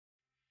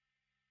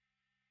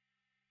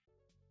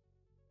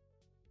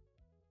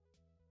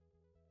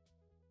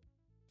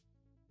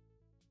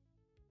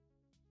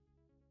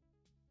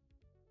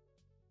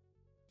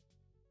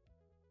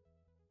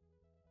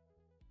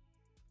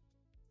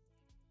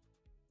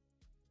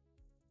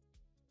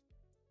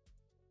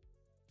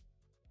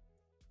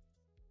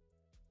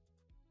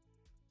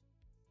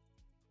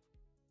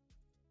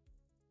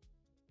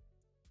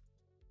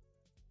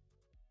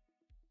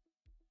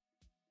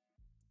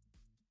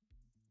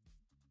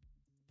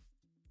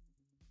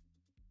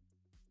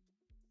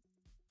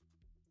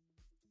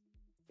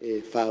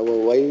 E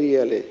whāwawai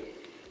ia le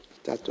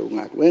tātou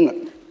ngā ruenga.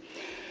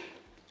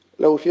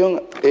 Lau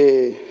whionga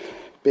e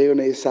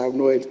peona e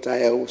saunoa i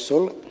tae au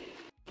sola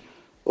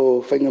o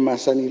whainga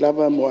masani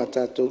lava mo a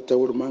tātou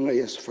tauramanga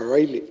i as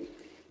Faraile.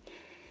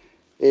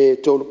 E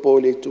tōlu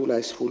pōle tūla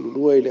e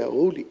sifululua i le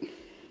auli.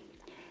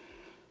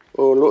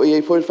 O lo i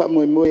ei fwoi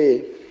whamoe moe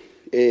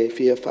e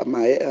fia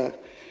whamaea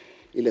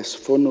i le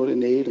sifono le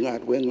nei ngā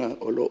ruenga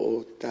o lo o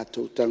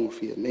tātou tango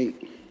fia nei.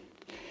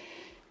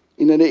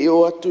 Ina ne i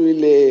o atu i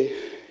le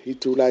i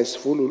tūla e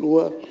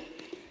sifululua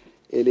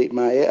e le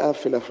maea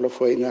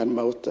whilawhilawhoi ngā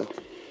mauta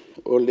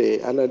o le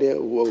ala lea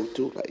ua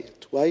utūla i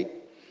tuai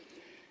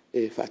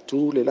e whatū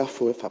le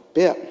lafo e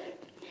whapea.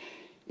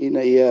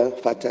 Ina ia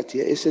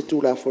whatatia ese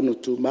tūla whono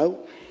tū mau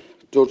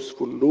tōru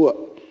sifululua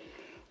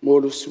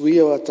mō lu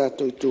suia o a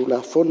tātou i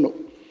tūla whono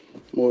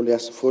mō le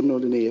asa whono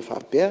le nei e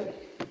whapea.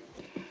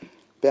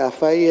 Pea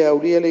whai e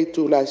auria le i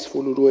tūla e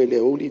sifululua i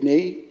le uli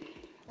nei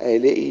e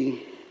le i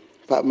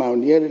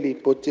whamaunia le li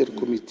potir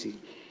komiti.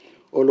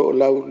 O lo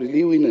lau li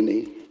liwina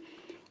nei,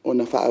 o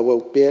na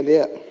whaawau pēr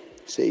lea,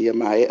 se ia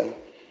maea,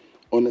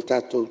 o na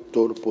tātou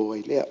tōru pō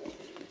ai lea.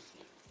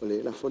 O le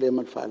la fole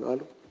man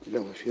whaaloalo, i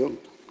lau a whiong.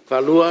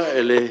 Whalua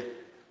e le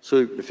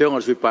whionga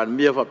sui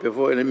Palemene,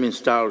 whapewho e le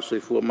minstau sui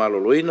fua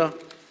maloloina.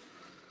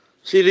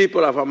 Siri po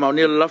la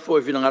whamaunia le lafo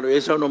e whinangaro e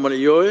sau no mani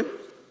ioe.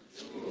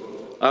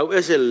 Au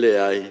ese le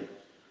ai,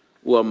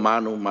 ua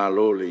manu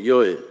malo le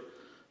ioe.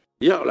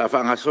 Ia, la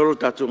whangasolo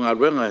tātou ngā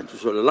ruenga e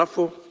tuso le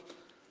lafo.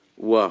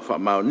 Ua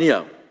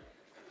whamaunia.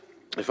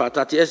 E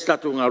whaatati esi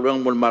tatu ngā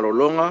ruenga mo le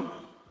marolonga,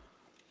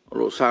 o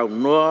lo sau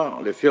noa,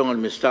 le whionga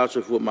le mistau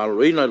se fua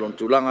maroloina, lon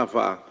tūlanga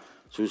wha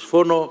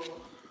susfono,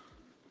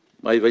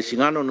 mai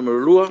vaisingano numero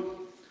lua,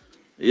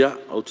 ia,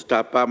 au te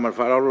tāpā ma le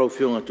whaarau lau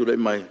whionga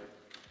tūlei mai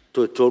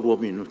toe tōrua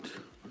minuti.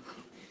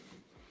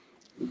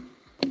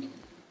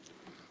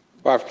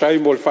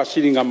 Whaftai mo le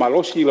whasiringa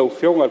malosi lau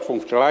whionga le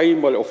whongtalai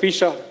mo le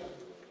ofisa,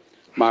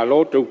 ma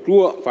lo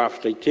tautua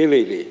whaftai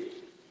tele le.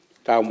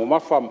 Tau mo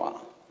mawhama,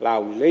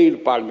 lau lei le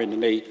Palemene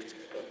nei,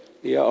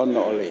 ia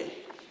ona o le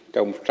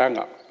tau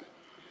mtanga.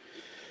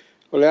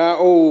 O le a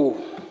o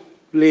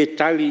le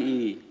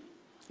tali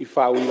i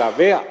whau i la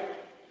vea,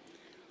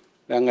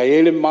 le ngai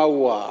ele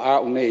maua a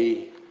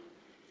unei,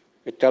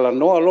 e tala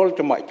noa lol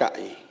te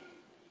maitai,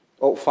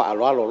 o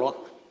whaaloalo loa,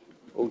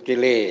 o te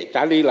le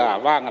tali la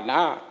wanga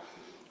nā,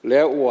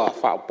 le ua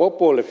whao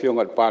popo le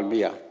whionga le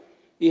Palemene,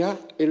 ia,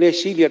 e le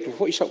silia tu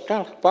fo i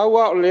sautala,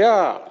 paua o le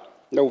a,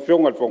 nau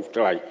whionga le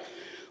whongtalai.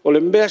 O le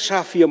mea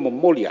sa fia mo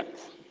moli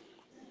atu.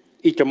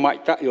 I te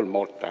maita i o le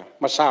mota.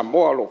 Ma sa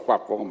moa lo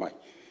whaponga mai.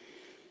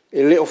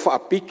 E leo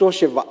whaapito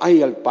se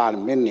vaai al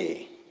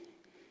Palemene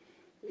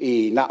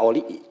i na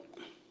oli.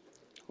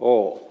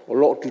 O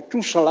lo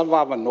tutusa la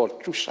vama no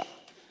tusa.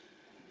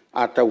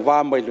 A tau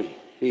vama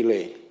i le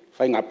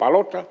whainga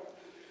palota.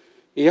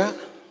 Ia,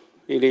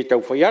 i le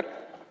tau whaiat.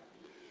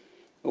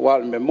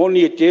 Wal me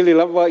moni e tele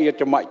lava i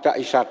te maita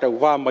i sa tau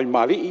vama i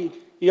mali.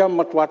 Ia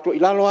matuatu i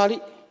lalo ali.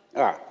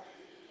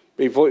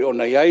 Pei foi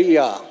ona iai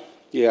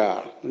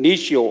ia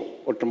nisio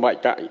o te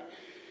maitai.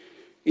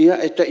 Ia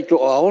e ta ito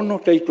a ono,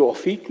 ta ito a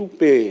fitu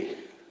pe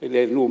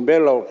le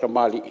numbela o te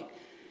mali.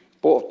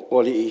 po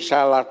o li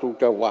sala tu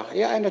te wa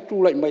ia ena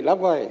tu lai mai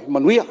lava e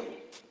manuia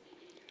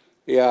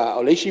ia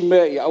o le si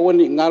me ia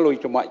awani ngalo I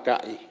te mai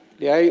tai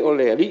le ai o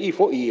le ali I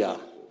fo ia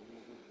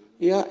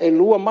e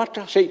lua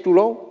mata sei tu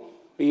lo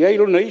ia I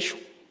lo na isu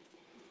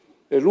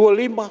e lua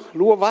lima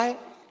lua vai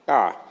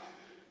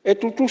e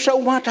tu sa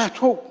umata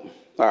tu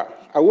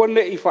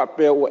awane I fa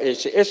pe o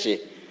ese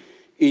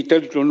I te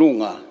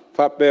tununga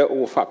fa pe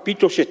o fa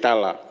pito se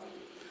tala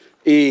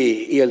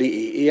ia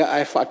li ia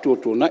ai fa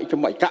tu na I te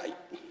mai tai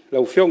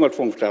lau fionga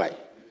fong talai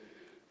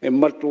e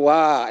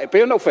matua e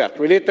pe no fa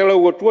tu le te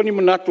lau tu ni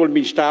manato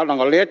mi sta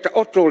na le ta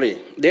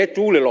otole de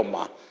tu le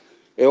loma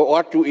e o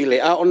atu I le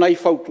a ona I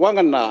fa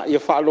tuanga na ia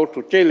fa lo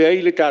tu tele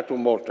ai le tatu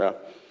mota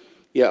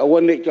ia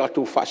awane I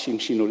atu fa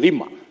sino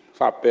lima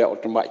fa pe o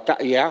te mai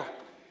tai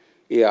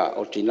ia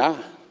o tina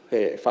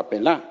e fa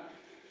pena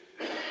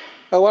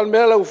awal me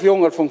lau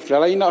fionga fong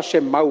talai na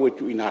se mau e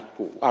tu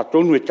inatu a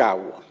tonu e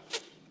tau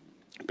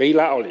pe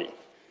la ole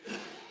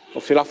o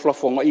filafla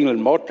fonga ingal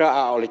mota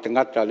a o le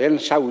tangata len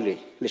saule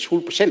le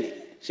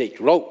 10% se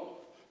tu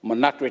lo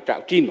manatu e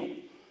tautino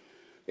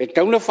e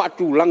tauna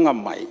fatu langa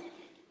mai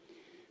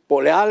po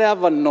le ale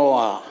ava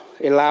noa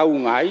e lau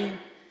ngai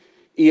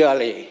ia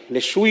le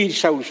sui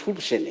saule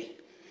 10%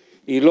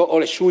 I lo o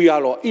le sui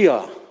alo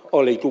ia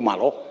o le tu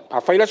malo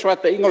a faila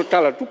swata ingol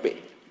tala tupe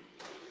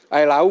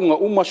ai launga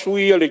uma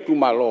sui le tu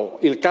malo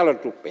il tala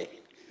tupe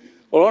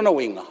o lona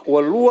winga o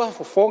lua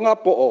fofonga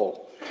po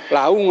o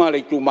launga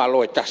le tu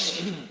malo e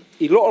tasi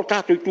I lo o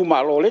tatu tu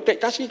malo le te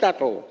tasi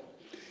tato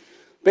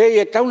pe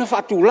e tauna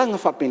fatulanga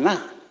fa pena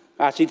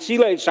a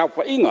sila I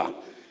saufa inga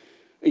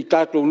I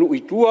tatu nu I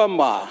tua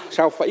ma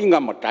saufa inga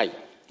matai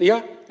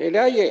ia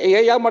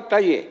e ia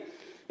matai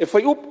e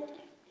fai up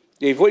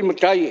e foi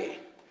matai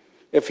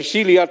e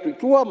fisili atu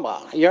tua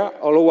ma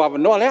ia o lo wa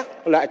no le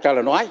la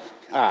tala no ai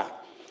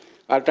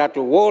al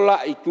tatu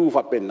wola I tu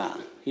fa pena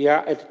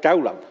ia e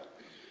taula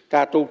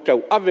tatu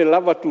tau ave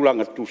lava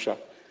tulanga tusa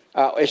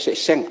a ese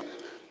senga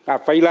a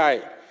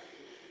failai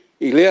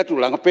I lea tu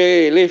langa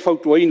pe le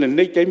fautuaina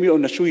nei taimi o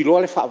na sui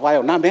loa le whaavai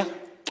o nā mea.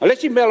 A le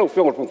si mea lau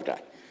whionga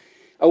pungtai.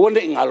 A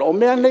wane ngalo o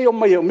mea nei o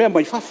mea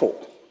mai whafo.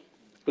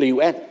 Le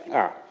UN.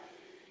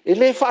 E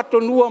le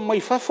whaatonua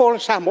mai whafo le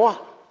Samoa.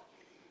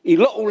 I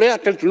loo lea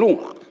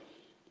teltununga.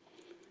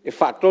 E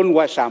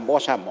whaatonua e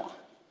Samoa.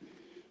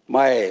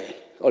 Mai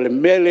o le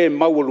mele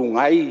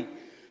maualungai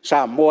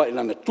Samoa I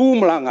lana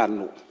tūmalanga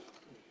anu.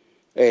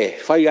 E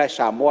whai ai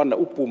Samoa na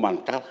upu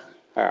mantala.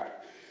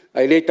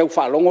 Ai le tau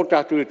whaalongo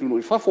tātou e tunu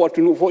I whafo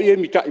atunu fo I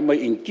mitai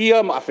mai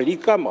India ma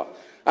Afrika ma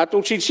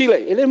atou silsila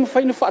e le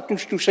mwhaina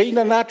whaatustu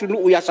seina nā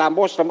tunu I a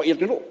Samoa sama I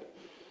atunu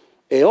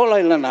e ola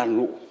I lana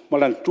anu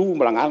malantu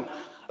malanganga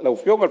lau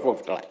whionga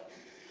whawhatalai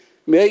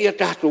mea I a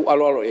tātou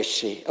alo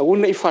ese a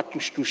una I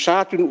whaatustu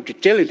sā tunu te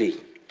tele nei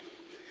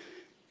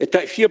e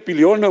tai 4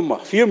 biliona ma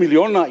 4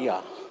 miliona I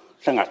a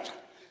tangata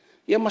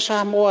Ia ma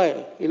Samoa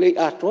e le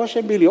atoa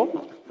se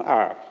miliona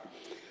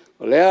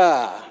o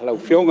lea lau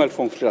whionga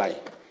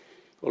whawhatalai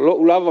o lo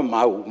ulava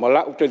mau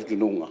malau te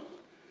tununga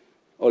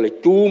o le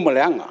tu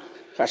maleanga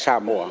ka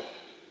Samoa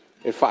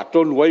e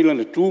whaatonu waila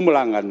na tu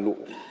malanga nu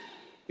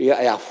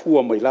ia e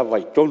afua mai lava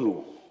I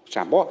tonu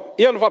Samoa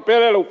ia na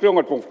whapere lau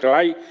whionga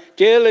pungtalai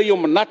ke le I o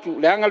manatu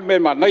le angal me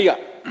manaia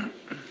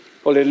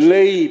o le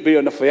lei be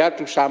o na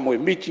whaiatu Samoa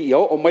miti I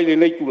o mai le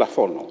nei tu la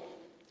fono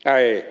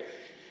e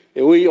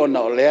ui o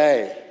na o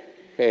lea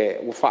e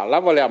u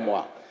whaalava le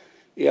amoa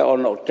ia o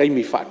na o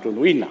teimi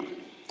whaatonu ina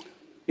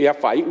ia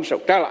whai usau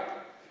tala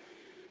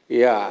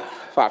ia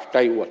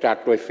whaafitai ua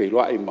tātou e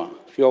wheilua I ma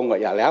whionga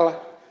I aleala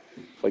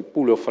whai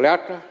pule o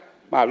whaleata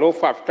ma lo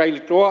whaafitai le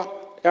toa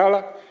e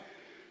ala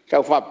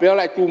tau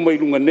whaapeala e tu mai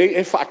lunga nei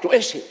e whaato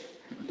ese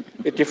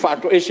e te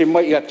whaato ese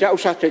mai ia te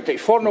ausa te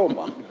whono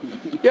ma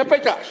ia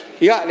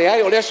peitas ia le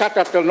ai o lea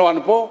sata te noa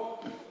na po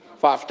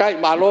whaafitai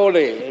ma lo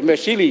le me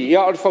sili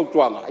ia o le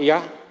whautuanga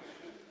ia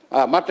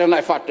mata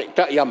nai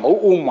whaateita ia mau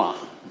uma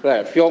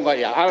whionga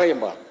ia ale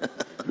ma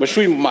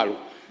sui malu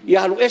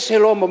ia alu ese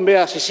lo ma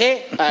mea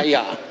sese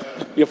ia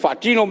ia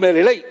whaatino me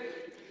le lei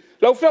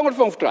lau whionga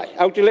whangutrai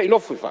au te lei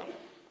lofu wha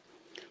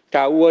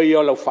ta ua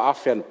ia lau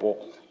whaafean po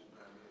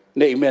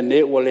ne I mea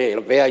ne ua le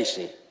vea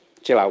ise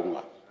te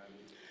launga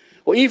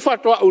o I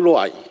whatoa ulo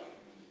ai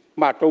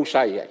ma tau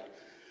sai ai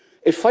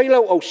e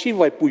whailau au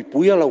siwa e pui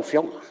puia lau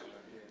whionga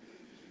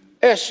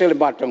ese le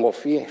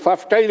matangofie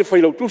whaafitai le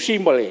whailau tusi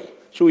ma le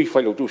sui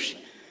whailau tusi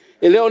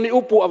e leo ni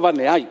upu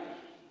avane ai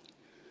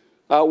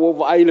a ua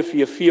vaai le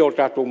fia o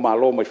tātou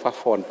malo mai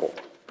whafoan po.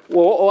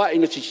 Ua oa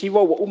ina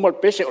sisiwa ua umal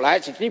pese o lae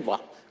sisiwa.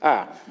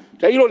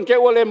 Te ilon te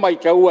ua le mai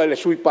te ua le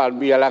sui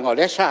palmia langa o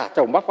le sa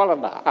tau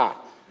mawhalana.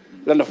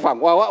 Lana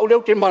whangua wa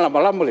uleu te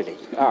malamalama le nei.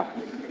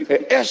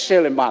 E ese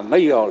le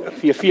manai o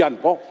le fian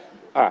po.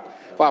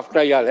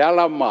 Whaftai a le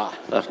alama.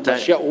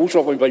 Sia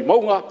uso vai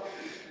maunga.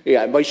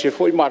 Ia mai se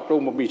foi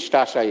mātou ma mi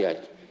stasa iai.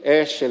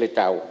 Ese le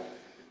tau.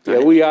 Ia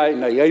ui ai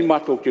na iai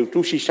mātou te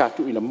utusi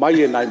satu ina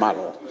mai e nai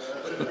malo.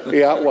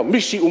 Ia ua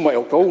misi uma e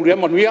o tau rea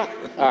manuia.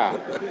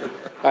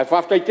 Ai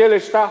whaftai tele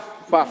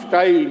staff,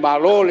 whaftai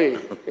malole,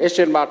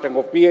 esen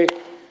mātangopie.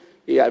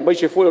 ia mai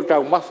se foi o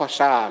tau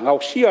mafasa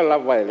ngau sia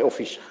lava ele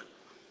ofisa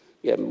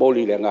ia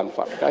moli le ngang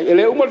fa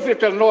ele umal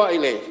fitel noa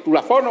ile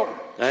tula fono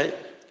ai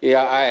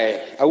ia ai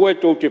aue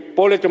to te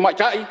pole te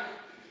machai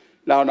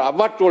la na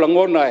avato la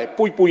ngona e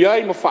pui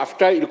ai ma fa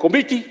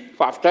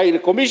ile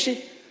komisi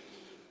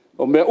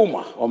o me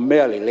uma o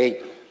me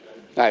le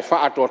ai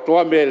fa ato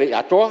me le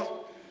atoa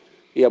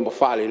ia ma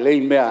fa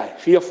le me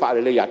fia fa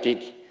le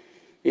atiki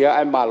ia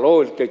ai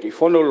malo te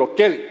fono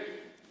lotel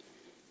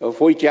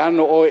foi que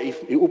ano o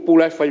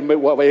upula fai me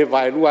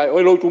vai lua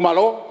o lo tu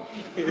malo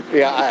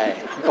ia ai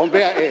o be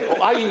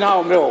o ai na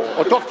o meu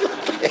o to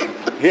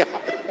ia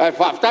ai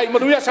fa tai ma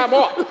duia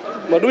Samoa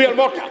ma duia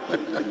mota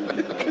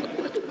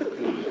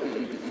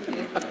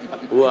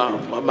ua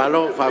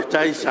malo fa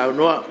tai sa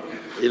no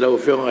i lo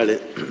fiona le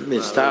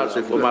minsta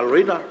se fo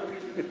malorina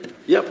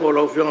ia po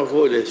lo fiona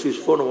fo le sus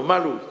fono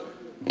malu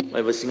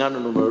mai va singano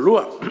numero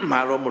lua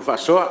malo mo fa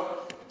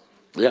soa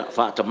ia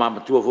fa ta mama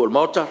tu fo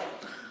mota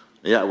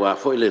ia wa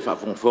foi le fa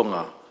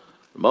fonga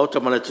mauta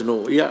mana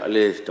tunu ia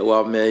le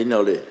tawa me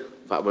ina le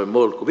fa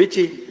mol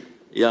kubiti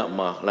ia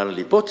ma lana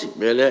lipoti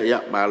me le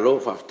ia malo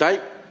fa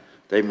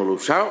tai mo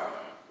sao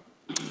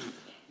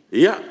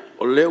ia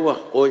o lewa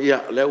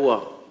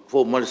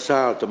fo mal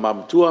sa ta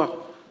mam tua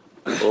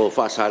o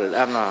fa sa le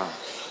anga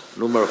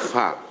numero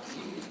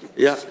 5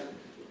 ia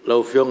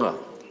lo fionga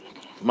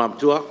mam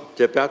tua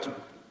te pat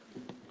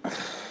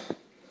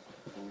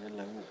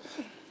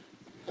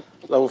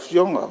lo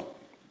fionga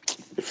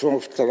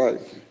Fonotaga.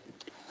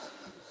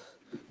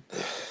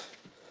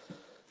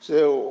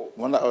 So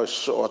mana o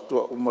so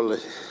atua umale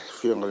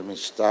fianga le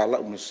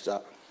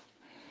mista.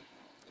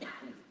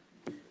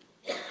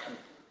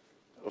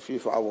 O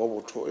fifa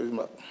awo to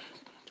ilma.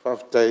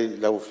 Faftai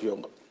la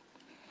fianga.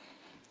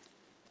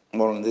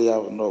 Mon dia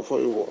no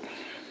foi o.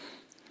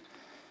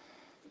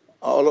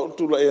 Alo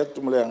tu la ia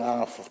tu mle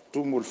nga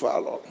tu mul fa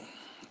alo.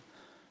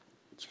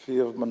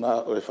 Fia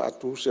mana o fa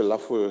tu se la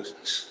foi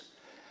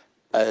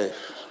ai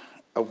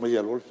au mai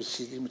alol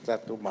fisiki me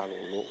tatou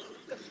malolo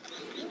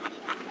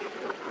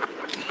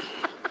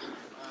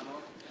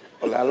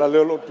ola ala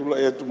leo tula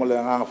e tu male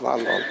nga fa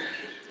lo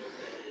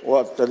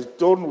o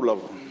talitonu la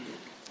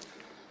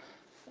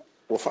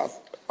o fa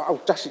au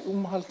tasi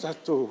mal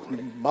tatou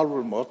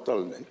malol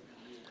motal ne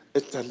e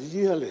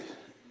talia le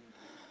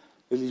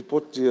li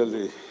poti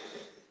le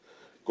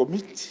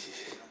komiti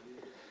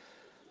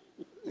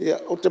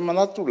ia o te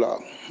manatula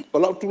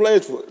ola tula e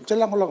te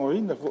lango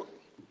ina fo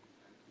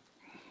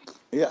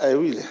ia e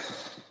wile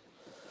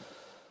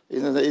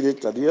ina na ile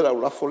tadia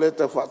la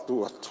foleta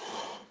fatu atu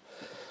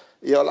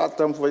ia la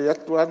tam foi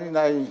atuani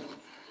nai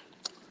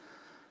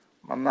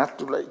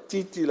manatu la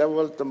titi la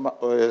volta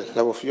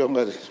la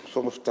fionga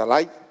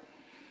Fonotaga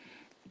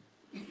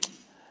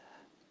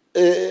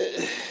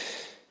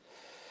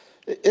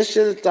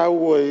ese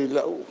tau i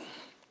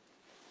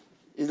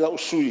la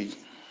sui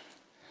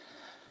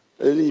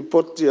li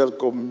poti al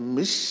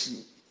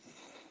komisi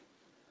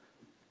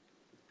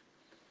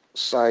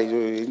sai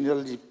ina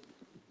li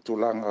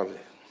tulanga le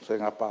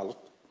senga palo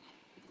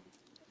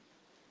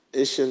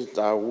ese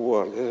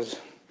tau le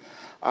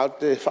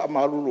alte fa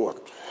malulu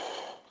atu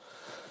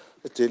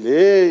te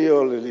le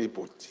yo le li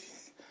poti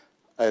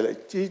ai le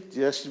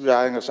titi asi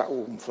vainga sa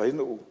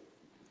faino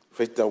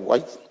feita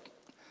wai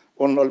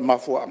on el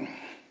mafuam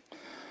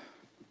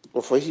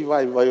o foi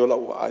vai o la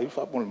ai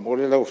fa mon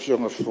mole la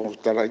opción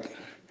Fonotaga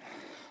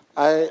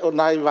ai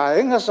onai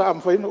vainga sa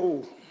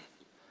faino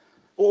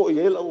o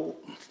ia o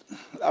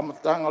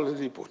amatanga le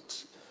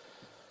report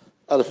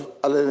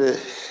ale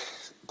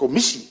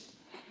komisi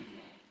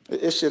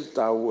ese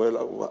tau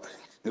ela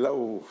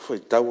o foi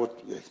tau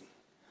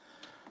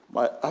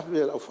mai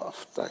ave la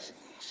fafta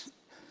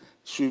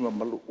sui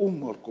malu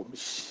umor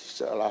komisi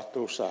sa la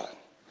to sa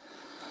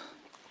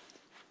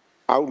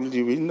au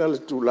livina le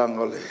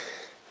tulanga le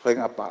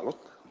fenga palot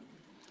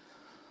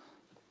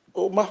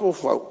o mafo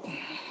fau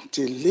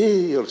te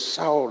le o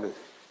saole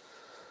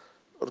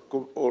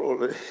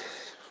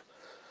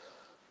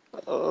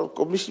o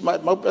komisi mai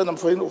pena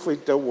foi no foi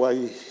tau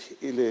ai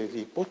ile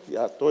ripoti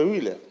a to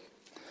wile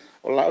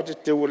o la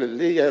te wole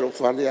le ia ro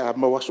fale a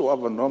mawaso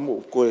ava no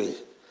mo koe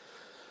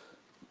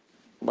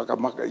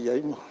maka ia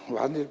mo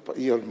vani pa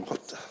ia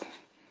mota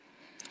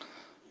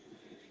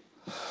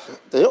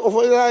te o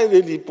foi la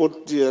ile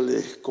ripoti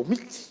le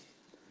komiti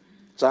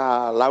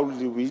sa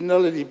lauli wina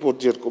le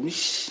ripoti le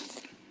komisi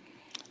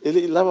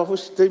ele lava fo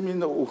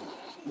termina o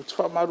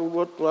fa maru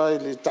roto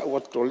ile ta o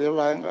to le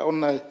vanga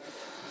ona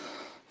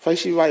fai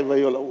si vai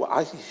o la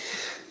ai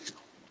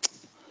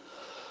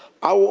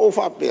au o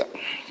fa pe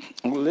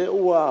le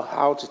ua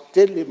how to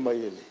tell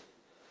mai ele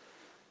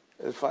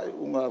e fai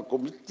unha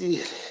komiti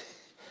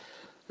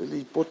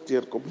li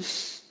poter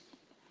komis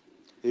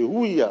e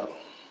uia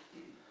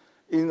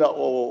ina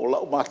o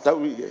la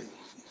matau i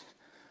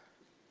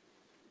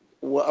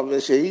ua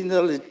avese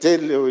ina le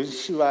tele o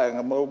isi vai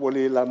nga mau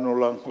boli lano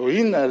lango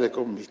ina le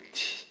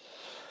komiti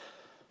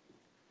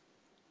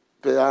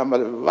pe ama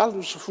le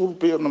valu se fulu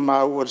pe ona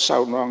mau ar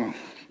saunoanga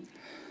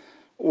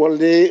ua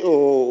lē o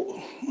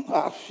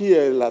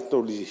aafia e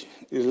latou li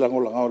i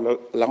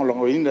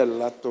lagolagoina le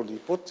latou li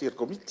poti e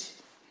komiti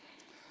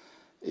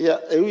ia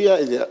e uia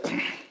i lea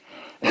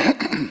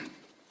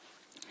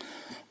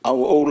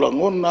auau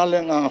lagona le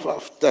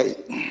agafaafetai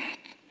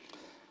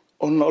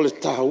ona o le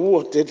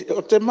tāua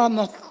o te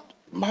mana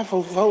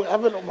mafaufau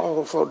ave lo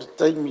mafaufau le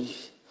taimi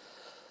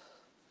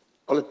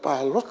o le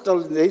palota o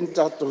lenei na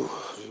tatou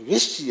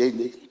vesi ai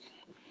nei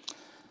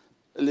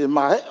le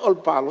mae o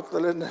le palota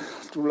lena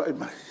tulaʻi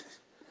mai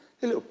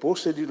e le o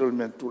pose lilo le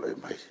mea tulaʻi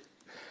mai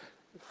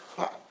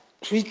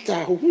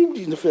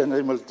faitahuli na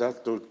feagai ma le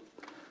tatou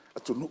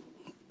atunuu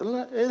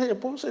e le o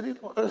pose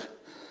lilo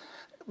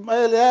ma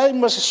e leai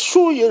ma se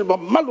sui e le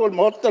mamalu o le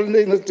maota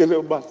lenei na te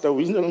leo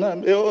matauina lana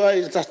me o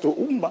ai le tatou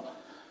uma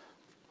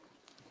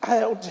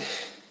ae o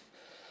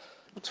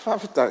te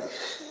faafetai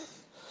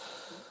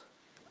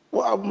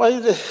ua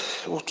mai le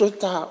o toe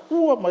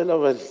tāua mai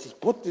lava le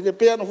lipoti le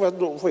pea no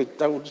faatoo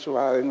faitau le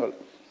soaega le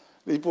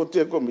lipoti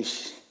e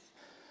komisi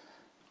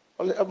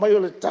o le mai o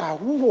le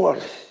tāua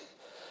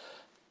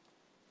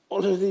o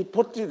le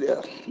lipoti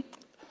lea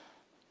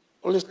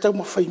o le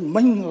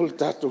taumafaimaiga o le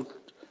tatou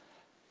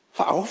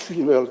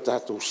faaofi me o le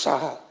tatou sa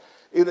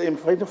i le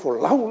mawhaina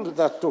folau le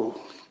tatou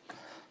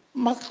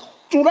ma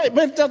tulaʻi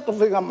mai le tatou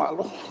faiga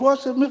malo ua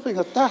se me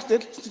faiga tate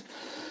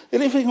e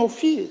le faiga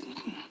ofie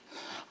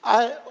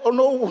ae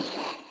ono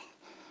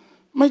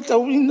mai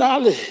tauina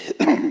le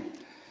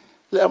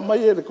le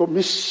amai e le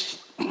komisi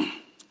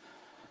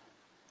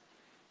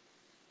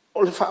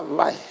o le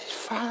faavae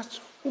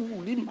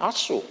fasfulima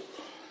aso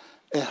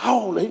e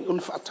hao lei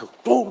ona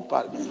faatautolu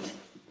palemene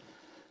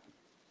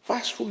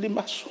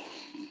fasfulima aso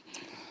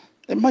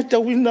e mai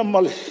tauina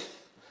ma le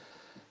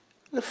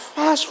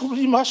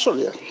fasfulima aso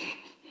lea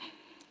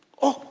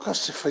oka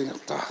se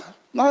faigatā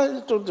na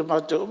e to te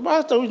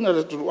matauina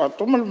le tulu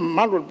ato ma le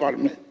mamalu le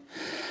palemene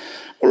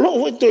o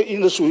loo foi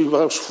toeina sui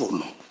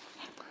vausfono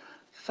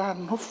sa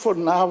nofo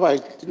na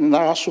vai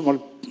na aso ma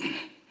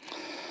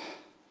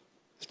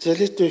te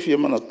le toe fia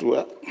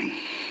manatua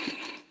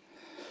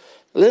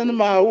lena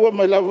maua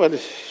mai lava le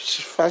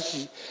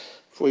sifasi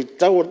foi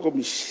tau o le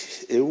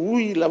komisi e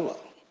ui lava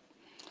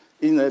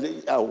ina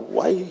le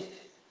auai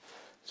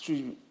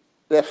sui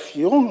le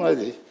afioga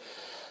le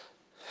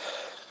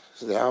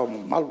ao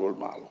mamalu o le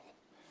malo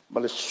ma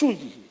le sui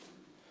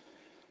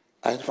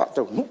ae le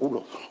faataunuu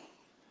lova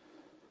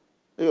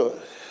io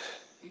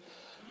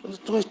ona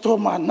toe toa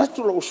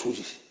manatu lou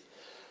sui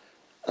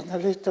ana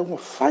le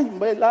taumafai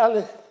mai la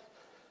le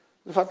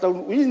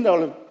faataunuuina o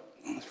le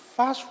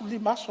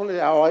fasfulima aso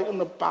le ao ai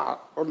ona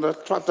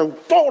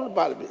faatautō le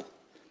palemene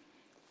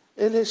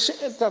e le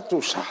see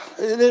tatou sa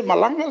e le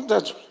malaga le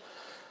tatou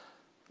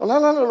o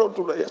lala le loo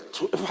tulaʻi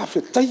atu e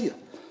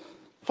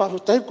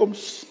faafetai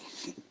komisi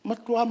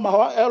matua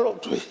maoaʻe a loo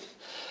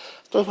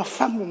toe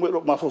fafagu mai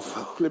loo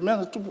mafaufau le mea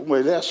na tupu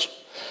mai le aso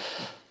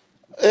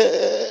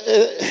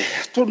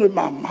tonu e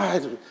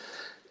mamā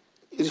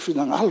i le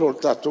finagalo o le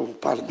tatou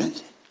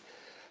palemene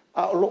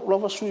a o loo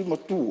lava sui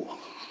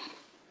matua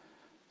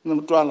na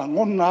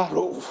matualagona a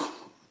lou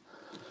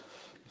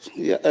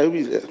ia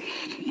aui lea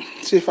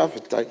se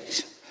faafetai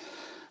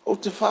o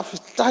te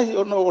faafetai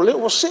ona o le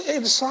ua see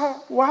le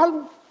sa ua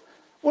alu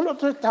o leo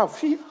toe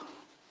taufia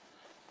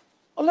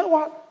o le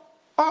ua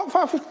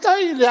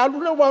faafetai le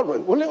alu le ua alu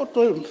ai o leo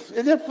toe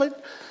e lea fai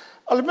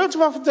o le mea te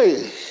faafetai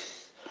ai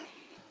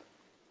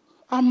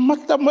a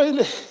mata mai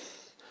le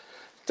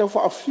tau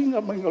faafiga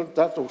mai o le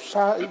tatou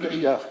sa ina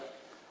ia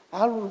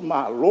alu le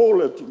malo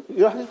le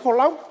ia he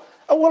folau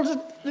aua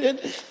le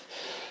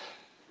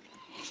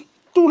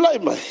tulaʻi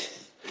mai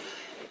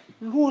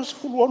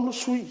 26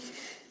 sui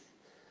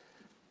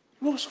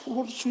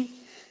 26 sui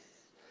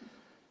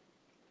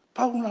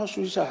pauna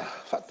sui sa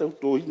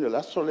faatautoina le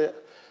aso lea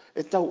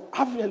e tau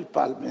ave le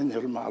palemene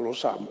o le malo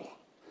Samoa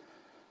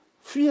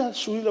fia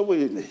sui laua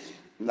ia nei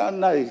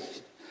lanai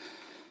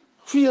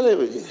fia le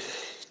ue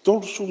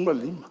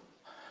 35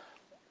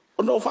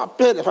 ona o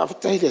faapea le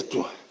faafetai le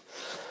atua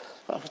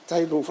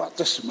faafetai lou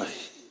faatasi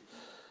mai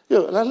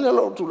ia la le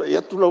loo tulaʻi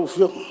atu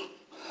laufioga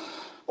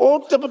o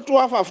te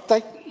matua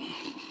faafetai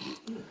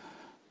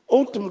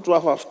o te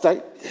matua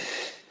faafetai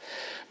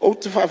o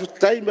te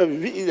faafetai ma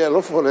vivii le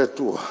alofo le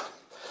atua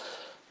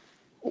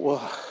ua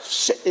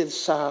see le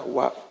sa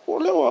ua o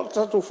le ua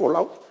tatou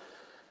folau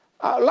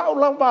a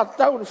laulau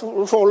matau le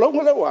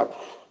folauga le ua alu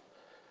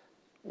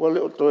ua le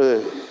o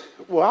toe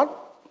ua alu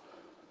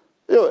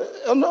ia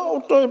ona o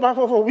toe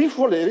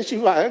mafafauifo le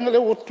lesi vaega le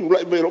ua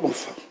tulaʻi mai loo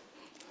mafau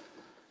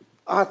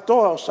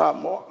atoa o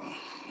Samoa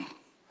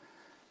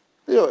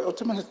ia o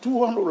te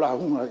manatua ana o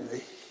lauga i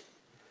nei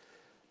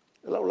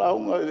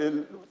laulauga i le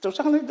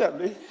tausaga nei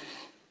taʻanei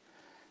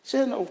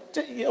sena o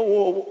teʻi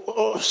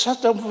o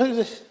sata mafai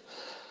le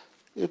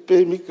e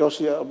pe mika o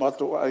sia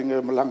matou aiga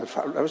e malaga le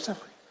faalolava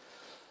safai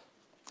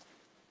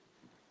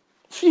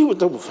fiu e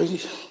taumafai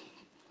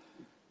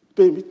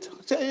pe mita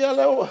teʻi a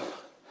le oa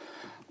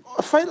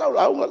fai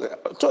laulauga le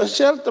toe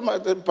sea le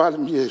tamaʻi te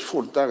palemia i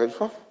Fonotaga i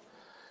fafa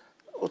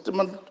o te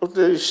mana o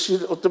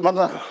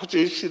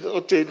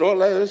te iloa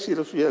lai le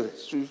silafia le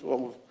sui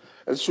foga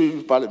e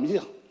sui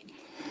Palemene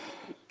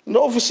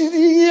no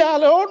ofisini ia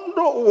le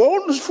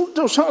on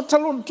futo sa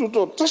talon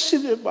tuto tasi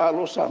le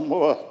malo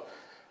Samoa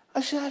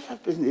a se fa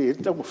pene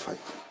ta mo fai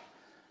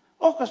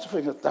o ka se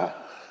fai ta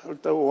o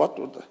ta o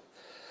atu ta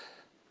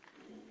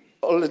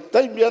o le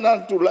taimi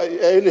ana tu lai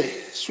ele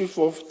sui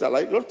fof ta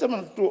lai lo te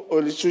man tu o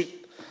le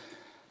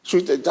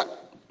sui te ta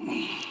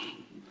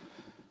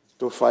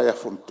to fai a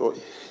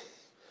fontoi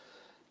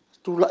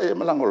tu lai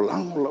malango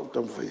lango la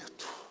ta fai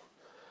tu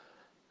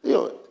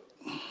io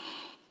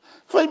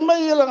fai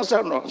mai la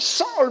sa no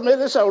sa me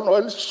le sa no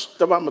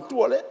ta ma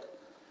tu le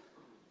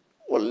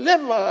o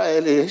leva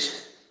ele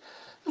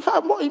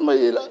fa mo i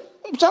mai la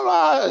sa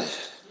la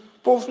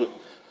pof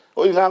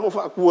o ina go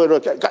fa ku ero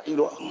ka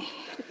ilo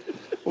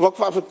o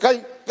fa fa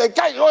kai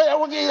o ya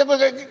o ki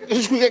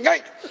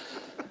kai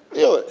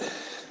io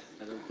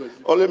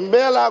o le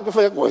mela ko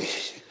fa ko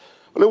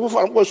o le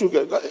fa ko su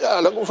ka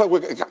la ko fa ko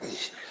kai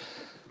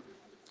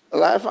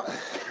la fa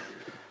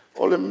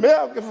o le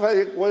mea ke fa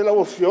ko la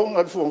o fiong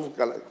al fo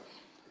kala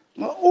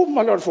ma o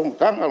malor fo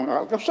kanga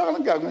nga ka sa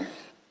nga nga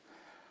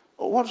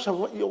o war sa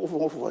o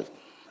fo fo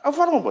a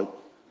fa mo boy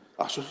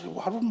a so se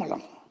wa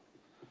malang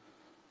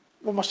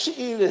o ma si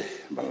ile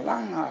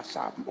malanga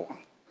sa mo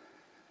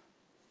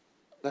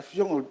la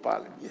fiong al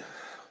Palemene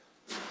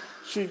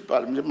sui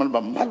Palemene man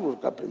ba malu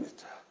ka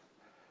peneta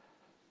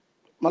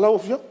mala o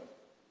fiong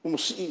o mo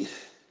si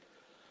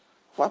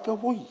fa pe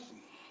boy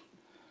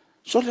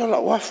so le la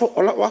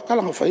wa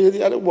kala nga fa ye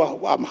ale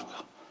wa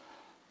maka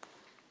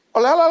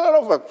la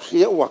va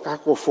si wa ka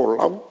ko fo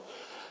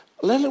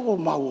la le wo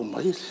ma wo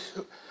mai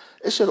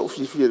ese lo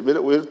fi me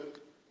o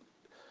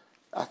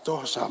a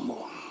to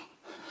Samoa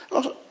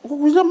o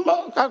wila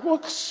ma ka ko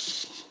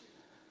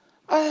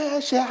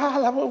ai se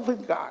hala vo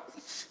venga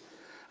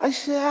ai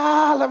se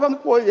hala van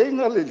ko ye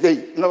ngale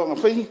dei na va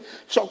fin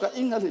so ka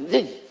ingale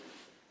dei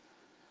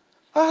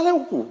ale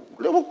o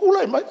ku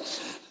lai mai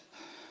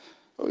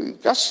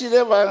kasi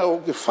le va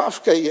o ke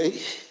fafka ye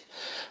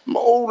ma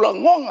o la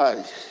ngonga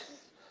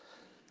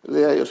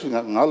le ai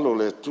finga ngalo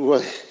le tua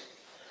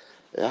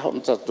e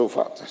hon ta to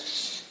fata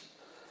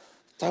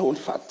ta un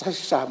fata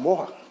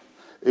Samoa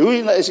e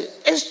uina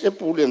ese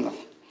pulenga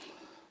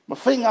ma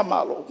finga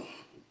malo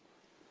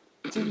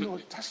tino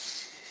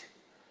tas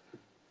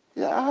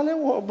ya ale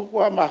o ko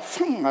ma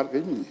fanga ke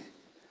ni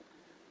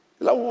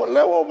la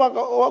o ma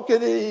o ke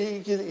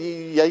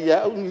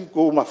ya un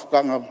ko ma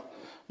fanga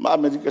ma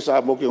Amerika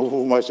Samoa ke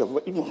o ma sa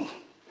imo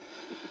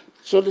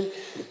so le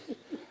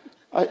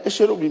ai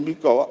ese ro mi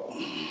ko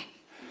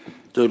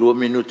te 2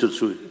 minutos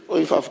sui o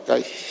i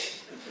fafkai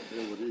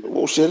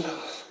o sel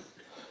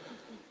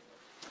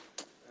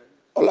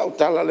o la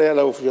utala le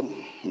la o fiam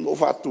o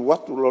fa tu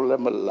lo le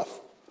mala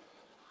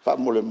fa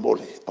mole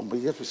a me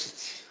ia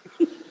fisiti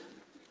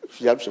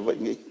fiam se vai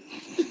ngi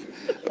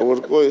o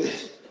ko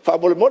fa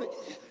mole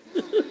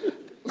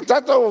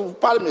tata o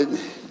Palemene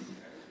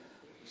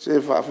se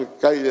fa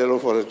kai le lo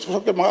fore so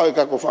ke ma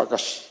ka ko fa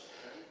kas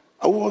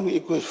au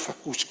ngi ko fa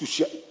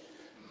kuskusia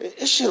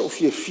e se o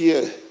fie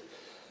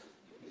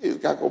il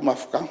kako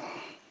mafka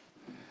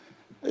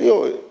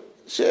io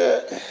se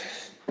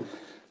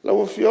la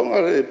fiong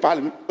le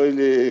Palemene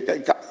le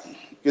ka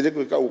ke de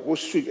ko ko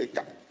sui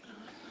ka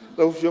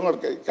la fiong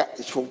ka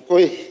fo ko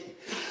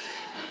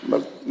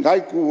ma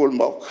ngai ku ol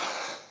mo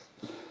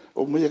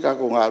o me ka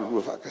ko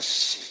ngalu fa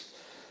kas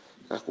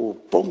ka ko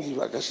pongi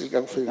fa kas ka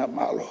finga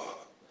malo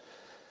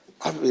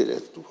a vere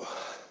tu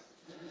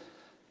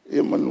e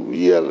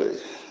manuia le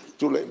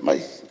tu le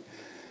mai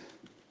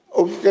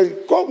o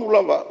ke ko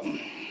lava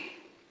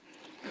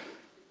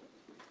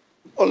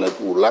o le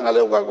kulanga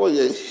le ka ko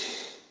ye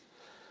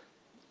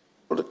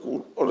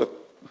o le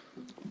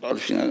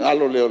fina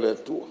ngalo le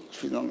tu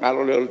fina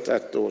ngalo le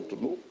tato tu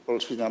o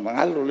fina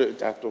ngalo le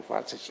tato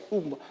fa se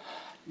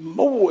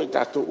mo e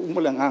tato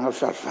le nganga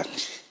fa fa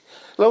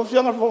la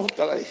fianga fo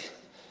talai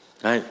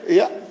ai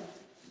ya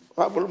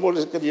fa por mo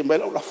le ke di mai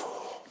la fo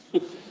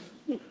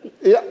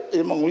ya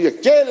e mangu ye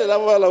kele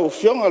la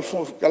fianga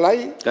fo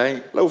talai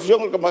la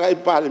fianga ka mai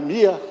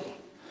Palemene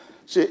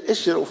se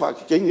ese lo fa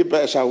che ngi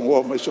pe sa un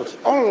uomo so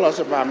alla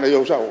se va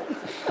io so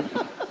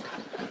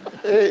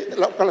e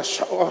la kala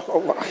sa o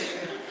va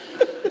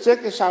se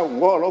che sa un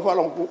uomo lo fa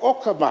un po' o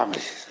ka ma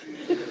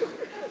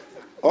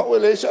o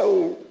le sa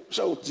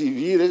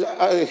TV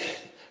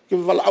che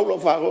va la lo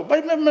fa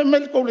poi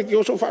me ko le che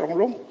so fa un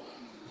long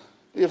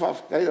e fa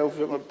kai lo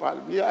fi un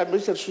Palemene ai me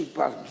se sui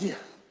Palemene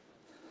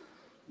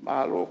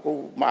ma lo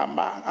ko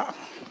mamma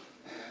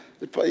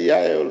e poi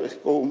io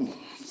ko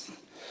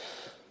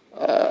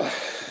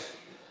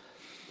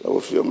o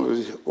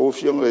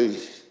fiong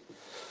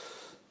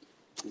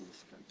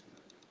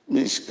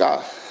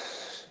miska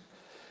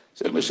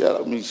se me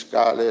sera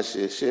miska le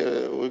se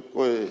o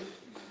ko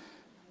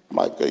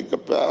mai kai ka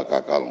pa ka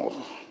kalmo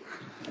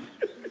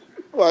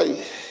vai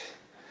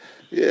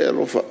ye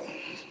lo fa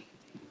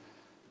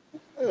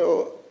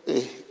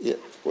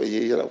ko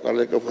ye la ka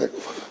le ka fa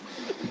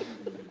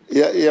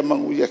ya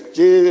mangu ya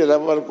ke la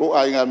var ko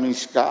ai nga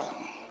miska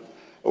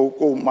o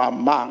ko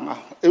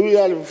mamanga e wi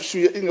ala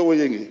suya inga wo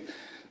yengi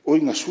o o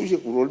inga sui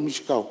ku ro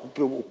miskau ku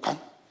pe o kan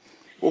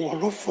o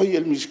lo foi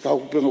el miskau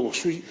ku pe o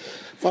sui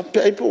fa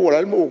pe ai po ora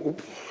mo ku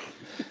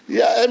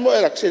ya e mo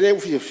era xere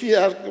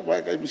fia que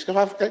vai que miskau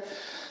fa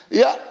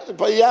ya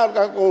pa ya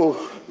ka ko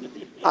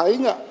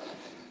ainga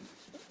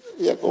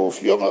ya ko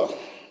fionga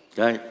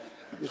dai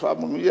i fa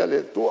mo ia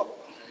le to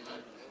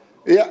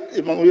ya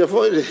e mo ia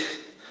foi le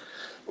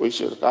o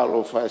ise ka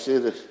lo fa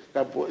se de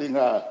ka po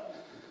inga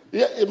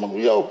ya e mo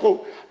ia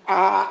ko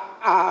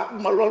a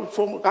malol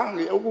fong kang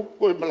e o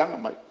ko malanga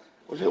mai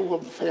o le o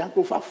fa ya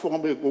ko fa fong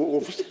me ko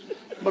office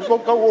ma ko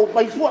ka o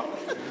mai fu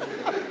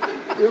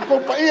e ko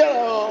pa ia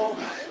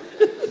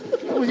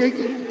o ye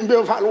me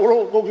fa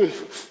lo ko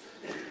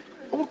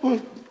ko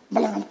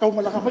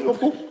malanga mai o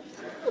ko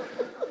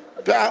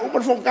pa o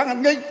mal fong kang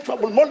ngai fa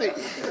bol moli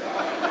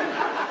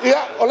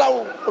ya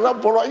ola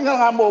polo inga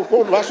ngamo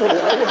ko vaso de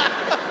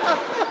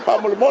pa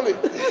bol moli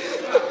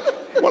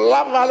wala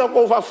ngalo ko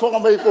fa fong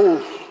mai ko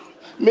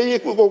me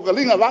ko ko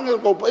galinga wangel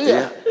ko pa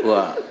ia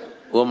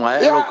wa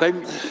mai lo kai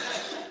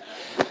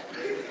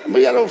me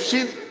ya lo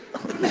sin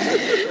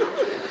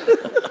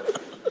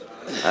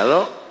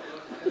Hello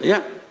ya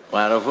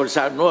ma lo for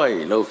sa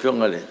noi lo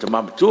fiongale te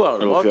mam tua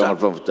lo fiongale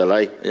pa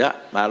talai ya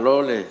ma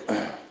lo le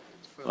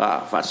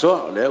fa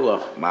so le wa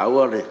ma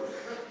wa le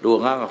do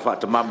nga fa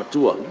te mam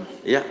tua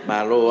ya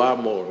ma lo a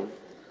mo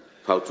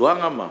fa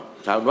tuanga ma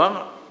sa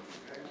nuanga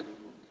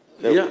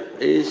ya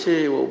e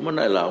se o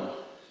mana lao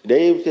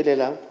dei te le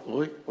lao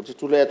oi o te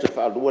tule te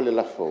fa lua le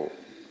lafo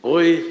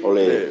oi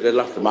le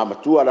lafo mama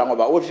tua la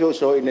ba o fio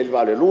so in el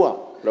vale lua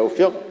lo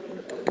fio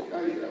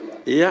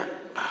ya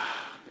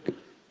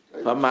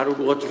fa maru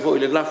do to foi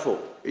le lafo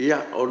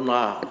ya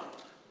ona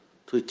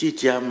tu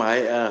titia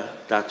mai a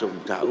tatum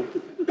tau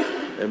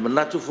e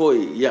manatu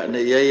foi ya ne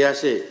ya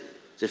se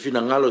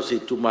fina ngalo si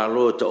tu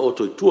malo ta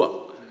oto tua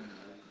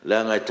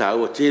la nga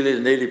tau tele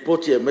nei li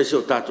poti e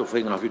meso tatu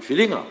finga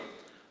filinga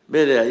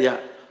bele ya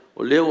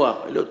o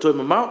lewa le to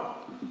mama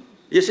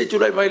ye se tu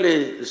lai mai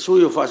le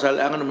suyo fa sal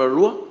anga no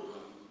merua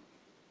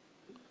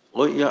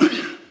o ya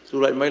tu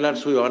lai mai lan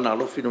suyo ana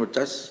lo fino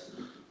tas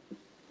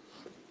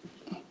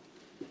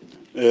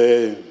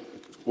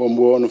wa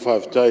mo no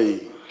fa tai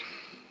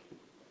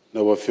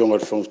na wa fionga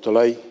fon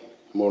talai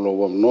mo lo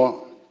wa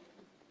no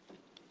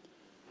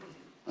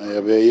ai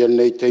ave ia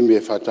nei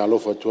teme fa talo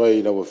fa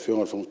toi na wa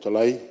fionga fon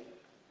talai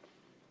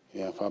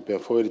ya fa pe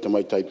foi te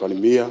mai tai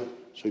palemia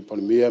so i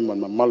palemia man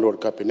malo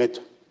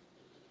kapeneta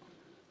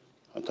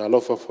ata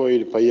lo fa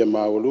foi pa ia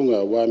ma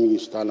olunga wa mi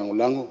stana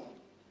lango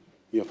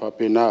ia fa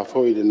pe na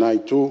foi de nai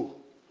tu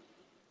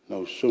na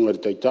usunga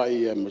tai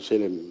tai e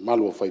masele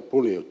malo fai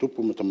pule o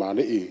tupu mata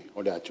male i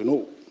o le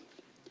atunu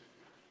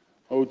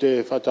o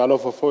te fa talo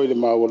fa foi le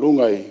ma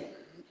olunga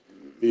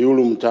i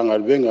ulu mtanga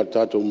venga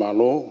tatu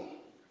malo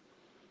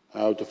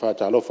au te fa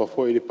talo fa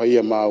foi le pa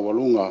ia ma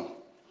olunga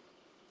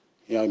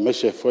ia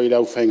mese foi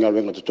lau whainga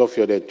renga te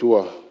tofia de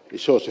tua i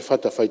so se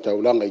fata whaita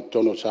ulanga i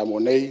tono Samoa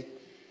nei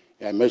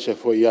ia mese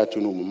foi ia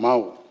tunu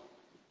mau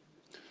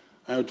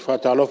ai te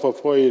fata alofa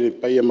foi le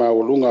paia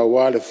maulunga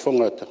wa le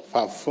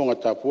fonga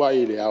tapua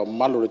i le au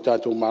malo le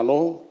tatu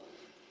malo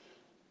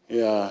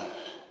ia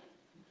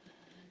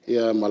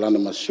malana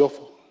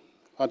masiofo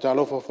fata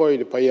alofa foi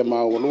le paia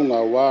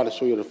maulunga wa le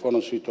sui le fono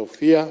sui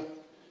tofia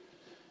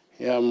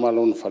ia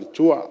malon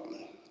fartua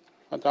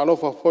ata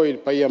alofa foi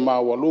pa ia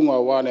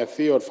mawalunga wa ne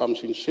fio fam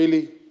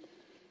sinsili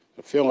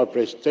fio nga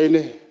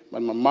prestene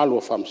man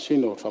mamalu fam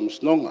sino fam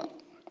snonga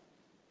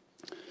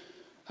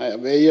ai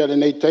ve ia le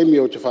nei taimi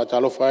o te fata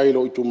alofa ai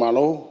lo itu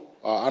malo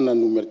a ana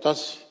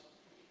numertas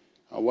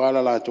a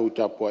wala la to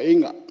tapua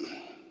inga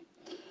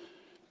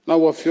na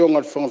wa fio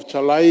nga fam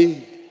talai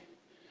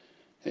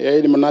e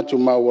ai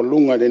manatu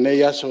mawalunga le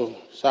nei aso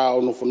sa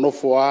ono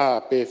nofo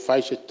a pe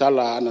faise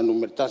tala ana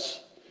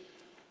numertas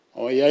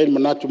o ia il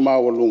manatu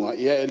mawalunga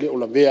ia ele o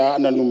la vea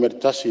ana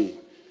numertasi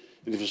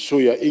i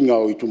fesuia inga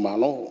o itu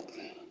malo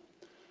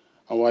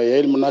awa ia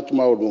il manatu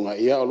mawalunga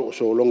ia o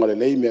so longa le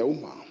lei me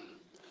uma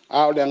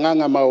a o le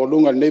nganga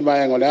mawalunga nei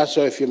mai ngole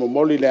aso e fi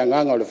momoli le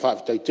nganga o le fa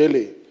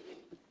taitele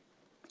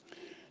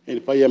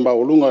il pa ia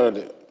mawalunga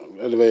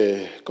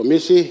le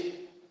komisi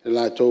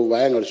la to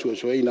vaenga le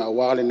su ina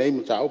wale nei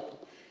mata op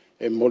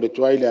e mole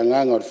toai le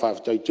nganga o le fa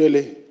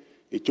taitele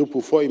i tupu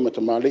foi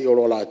matamale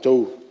o la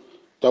to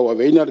tau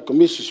aveina le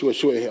komisi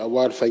sue a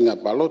war fainga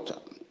balota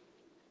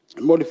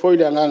mo le foi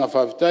le nganga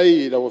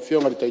fafitai la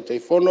ofionga le taitai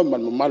fono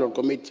man malo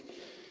komiti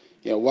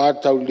ya wa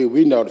tau le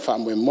wina o fa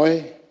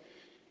moe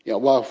ya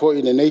wa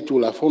foi le nei tu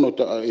la fono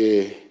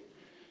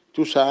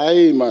tu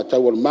sai ma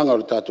tau le manga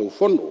o tatu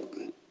fono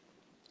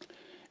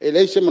e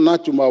le se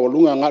manatu ma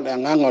walunga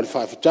nganga o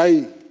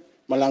fafitai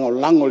malanga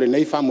lango le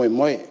nei fa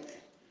moe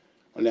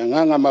o le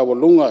nganga ma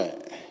walunga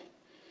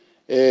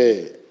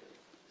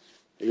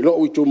lo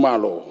uitu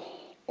malo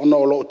ona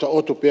o lo ta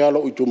oto pe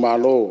alo itu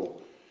malo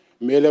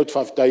me le ut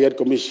fafta yer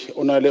komis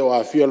ona le o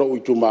afia lo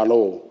itu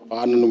malo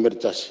ana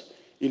numertas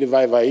ile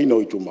vai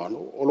no itu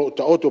malo o lo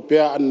ta oto pe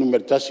ana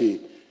numertas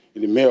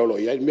ile me o lo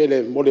ya me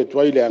le mole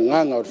toile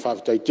nganga o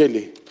fafta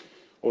tele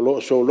o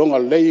lo so longa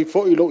lei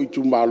fo ilo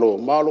itu malo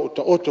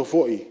ta oto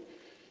fo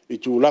I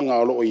tūlanga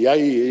o loo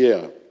iai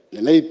ia.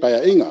 Nei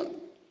paya inga.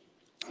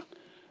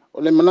 O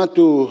le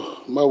manatu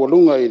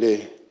mawalunga I le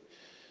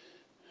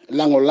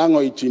lango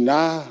I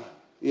tina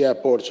ia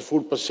por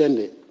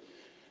 10%.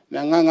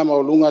 Na nganga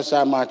mawalunga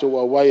sa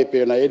mātou awai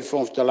pe na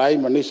edfong talai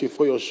manisi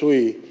foi o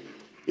sui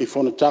I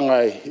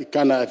Fonotaga I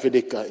kana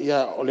Fedeka.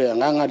 Ia o le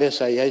nganga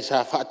desa iai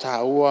sa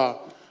whata ua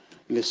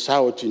le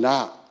sao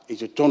tina I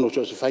te tono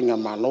so se whainga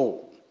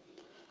malo.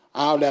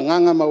 A o le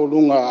nganga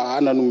mawalunga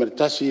ana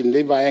numeritasi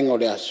le vaenga o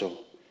le aso.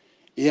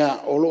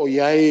 Ia o loo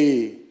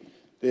iai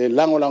le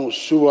lango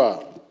sua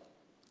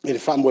I le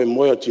whamoe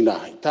moe o tina.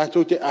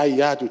 Tātou te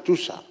ai atu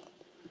tusa.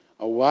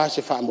 A wā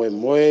se whamoe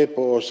moe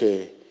po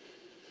se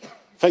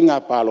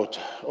whainga pālota.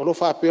 O lo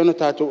whapeona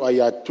tātou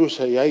ai atu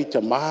tusa iai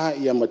ta maha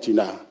ia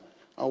matina.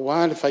 A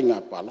wā le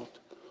whainga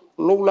pālota.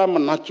 O lo la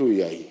manatu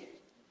iai.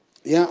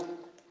 Ia,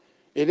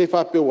 e le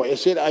whapeoa e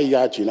se ai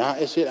atina,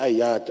 e se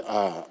ai atu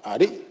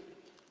ari.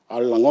 A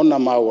langona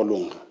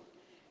mawalunga.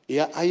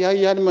 Ia ai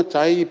ale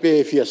matai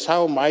pe fia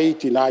sao mai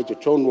tina I te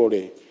tonu o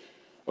le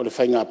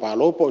whainga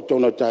pālopa o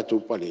tona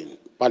tātou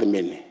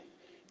Palemene.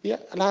 Ia,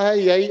 la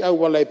iai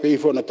au wala e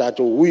peifo na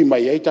tātou ui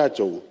mai ai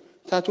tātou.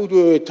 Tātou tu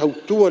e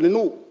tautua le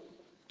nu.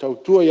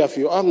 Tautua ia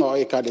fio anga o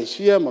e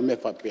karesia ma me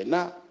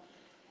whapena.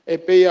 E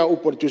peia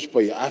upori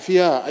tuspai. A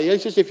fia, ai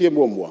se fia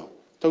mua.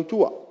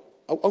 Tautua,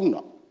 au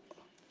auna.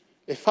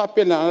 E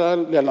whapena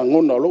le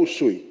langona o lo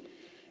sui.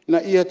 Na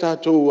ia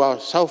tātou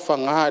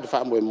sauwhanga e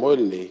whamoe moe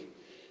nei.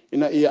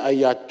 Ina ia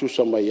ai atu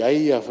sa mai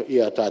ai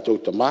ia tātou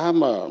tamaha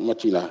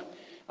matina.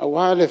 A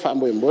wale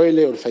whamoe moe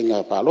le o le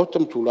whainga pālota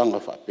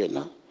mtulanga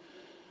whapena.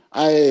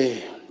 Ai,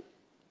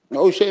 na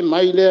o se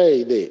mai lea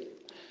I le.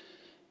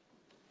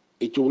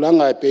 I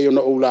tūlanga e peo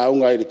na o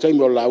launga I le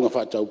taimi o launga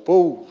whatau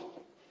pou.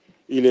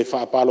 I le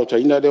whapālota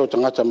ina leo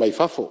tangata mai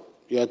whafo.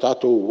 Ia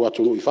tātou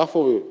watunu I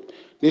whafo.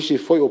 Nisi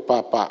foi o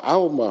pāpā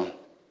au ma.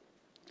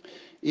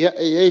 Ia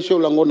e so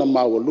langona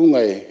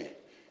mawalunga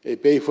e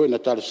pei foi na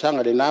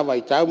tarasanga le nawa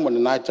I tau ma na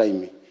nai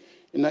taimi.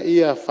 Ina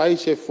ia whai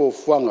se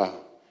fōfuanga.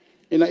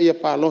 Ina ia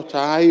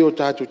pālota ai o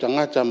tātou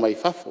tangata mai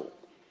whafo.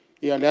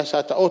 Ia le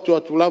asa ta otu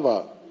atu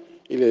lava.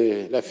 I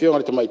le whionga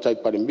le tamai tai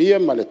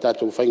Palemene ma le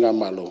tātou whainga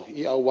malo.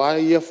 Ia wā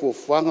ia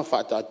fōfuanga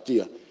whaata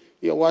atia.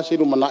 Ia wā se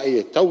lumana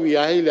e tau I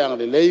ai le anga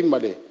le lei ma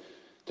le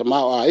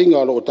tamau a inga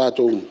o lo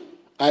tātou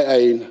ai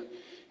aina.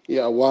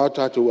 Ia wā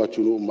tātou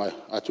atunu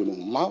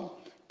mau.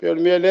 Pea le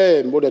mea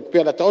le mo le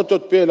pea la ta otu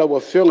pea la wa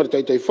whionga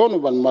le tai fono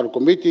van maru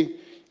komiti.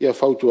 Ia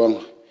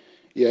whautuanga.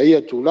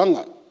 Ia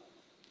tūlanga.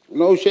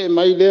 No se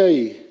mai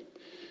lea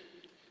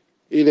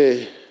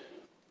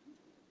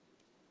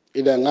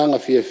I le nganga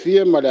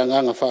fia ma le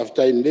nganga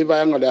whawhitai le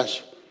vaanga le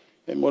aso.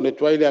 E mo le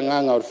tuai le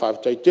nganga o le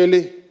whawhitai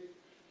tele.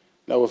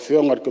 La wa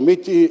whionga le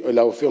komiti,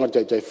 la wa whionga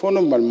tai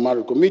fono, ma le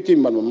maru komiti,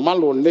 ma le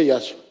malo le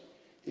aso.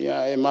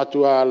 Ia e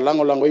matua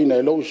lango ina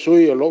e lou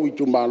sui, e lou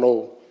itu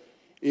malo.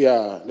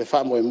 Ia le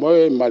whamoe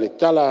moe, ma le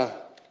tala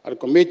al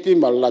komiti,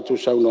 ma le latu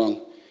saunoang.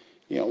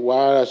 Ia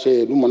wā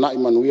se lumanai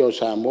manuia o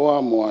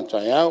Samoa, mo a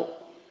Tiafau.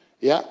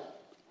 Ia,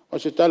 o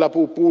se tala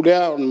pupu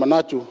lea, on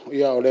manatu,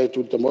 ia o le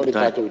tutamo le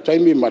tātou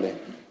taimi, ma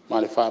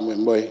le whamoe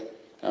moe.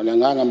 A le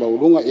nganga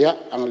maurunga, ia,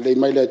 anga le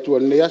mai le tua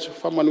le aso,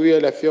 whamanuia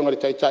le whionga le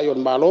taitai o le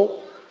malo,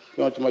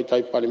 whionga te mai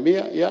tai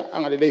Palemene, ia,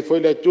 anga le foi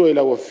le tua i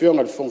la wa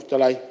whionga le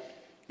whongtalai.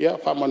 Ia,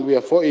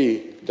 whamanuia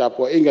foi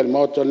tāpua inga le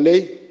maota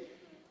nei,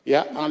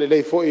 ia, anga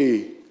le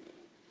foi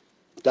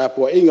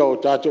tāpua inga o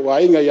tātou wa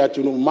inga ia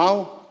tunu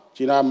mau,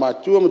 tina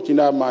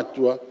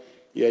matua,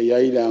 ia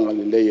le anga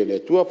le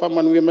tua,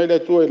 whamanuia mai le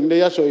tua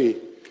le aso i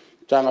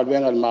tanga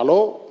luenga le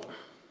malo,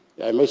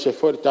 ia mai se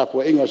foi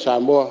tāpua inga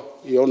Samoa,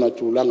 I ona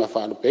tūlanga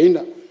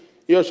whālupeina.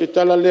 Ia se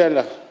tala lea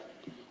la,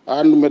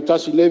 anu me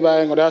tasi nei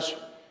vaenga raso,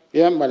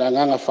 ia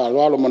malanganga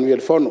whālualo manuia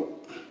le fono.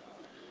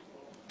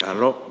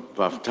 Alo,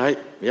 whawhitai,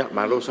 ia,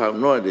 malo sa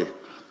noa de,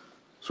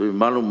 sui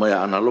malo mai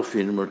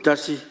analofi numero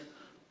tasi,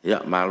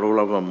 ia, malo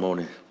lava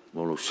mone,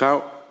 molo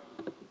sao,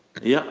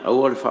 ia,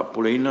 aua le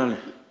whapuleina le,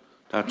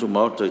 tātou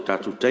maota I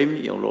tātou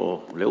taimi, ia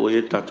lo leo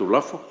e tātou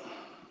lafo,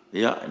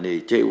 ia,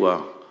 nei te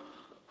ua,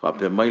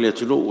 whape mai le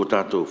tunu o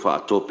tātou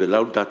whaatope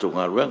lau tātou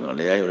ngā ruenga,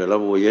 ne ai o le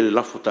lavo i ele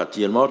lafo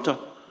tātia maota,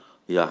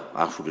 ia,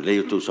 afu le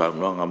leo tau sa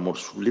nguanga mo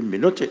sulim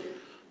minote,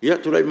 ia,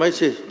 tulai mai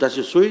se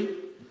tasi sui,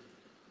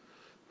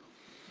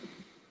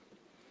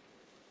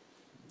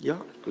 ia,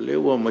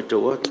 leo a mai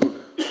tau atu,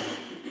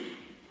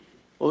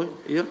 oi,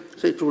 ia,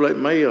 se tulai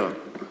mai a,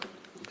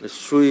 le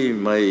sui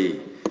mai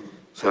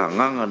sa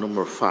nganga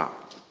numero 4.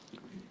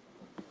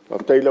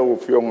 Whataila o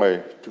whionga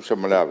e tu sa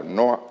malawa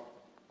noa.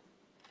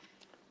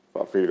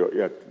 Whawhiro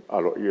ia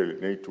alo ia le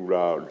nei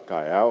tūrā o le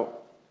Tiafau.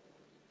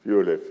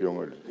 Whio le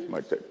whionga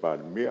mai tai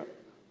Palemene.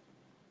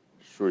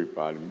 Sui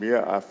Palemene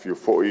a whio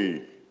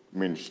foi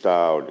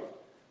minsta o le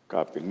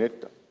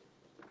kabineta.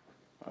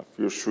 A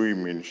whio sui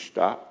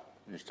minsta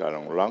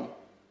langolang.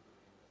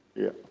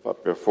 Ia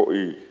whapea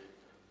foi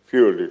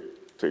whio le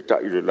te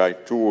tai le lai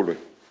tū le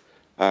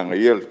anga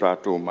ia le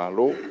tātou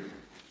malo.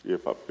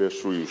 Ia whapea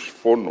sui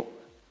usfono.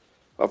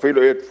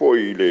 Whawhiro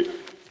foi le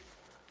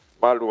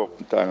palo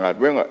tanga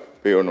duenga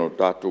pe ono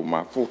tātou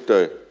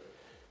mafuta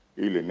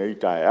i le nei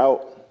tae au.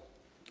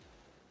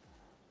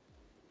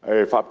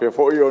 E whapea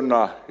fo i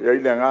ona, ia i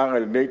le nganga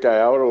le nei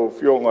tae au o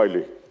fionga i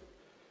le.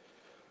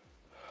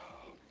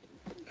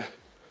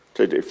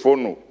 Te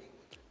fono.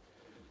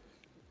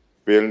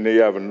 Pele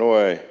nei ava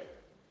noa e,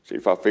 se i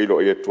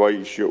whawhelo i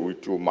atuai i sio ui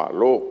tu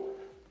malo,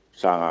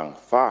 sangang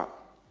wha,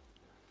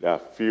 le a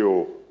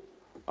fio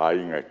a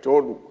inga i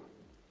tolu.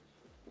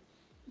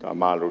 Ta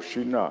malo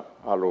sina,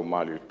 alo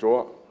mali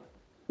toa,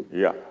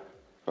 ia,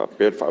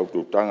 whapea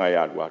whaututanga i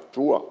alu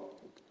atua.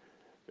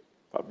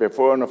 Whapea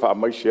fo ona wha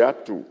maise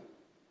atu,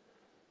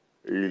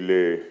 i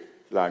le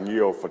langi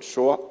o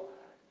whatsoa,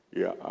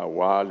 ia a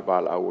wale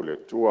wala au le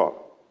tua,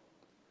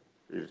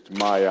 i te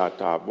mai a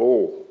tā vō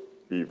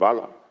i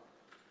wala,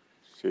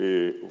 se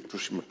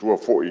utusi matua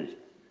fōi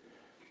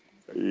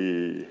i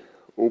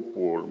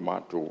upu o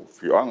mātou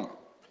whioanga.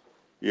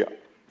 Ia,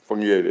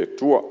 whangia le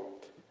tua,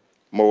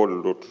 mō le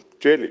lotu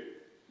tele.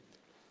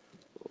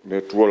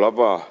 Le tua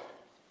lava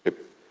e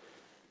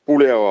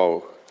pule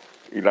au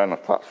i lana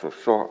whaaso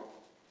soa.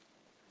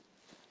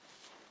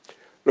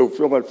 Lau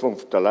whionga le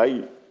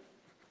whangwhitalai,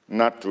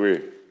 natu e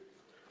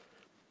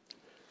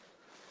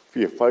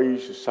whia whai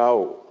se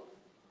sao,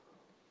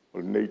 o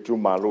nei tu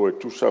malo e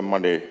tusa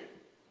mane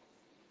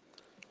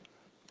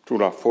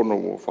tuna fono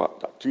mo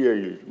whatatia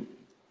i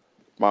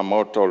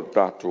mamauta o le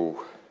tātou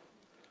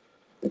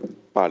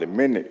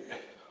Palemene.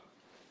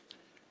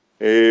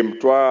 E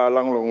mtua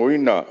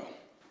langlongoina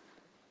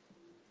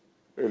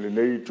e le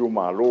nei tu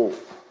malo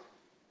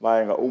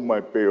vaenga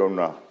umai pe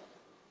ona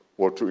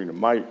watu ina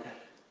mai.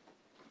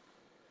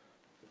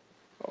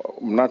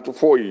 Mnatu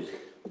foi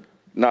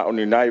na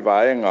oni nai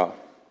vaenga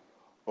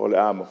o le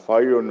ama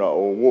whai ona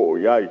o wo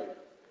iai.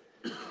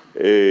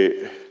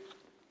 E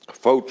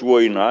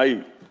fautua ina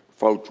ai,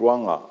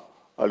 fautuanga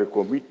ale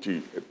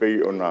komiti e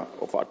pei ona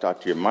o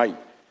whaatatia mai.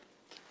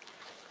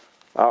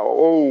 A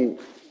o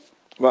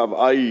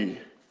ai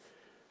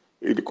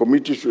i le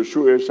komiti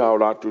suesu e sa o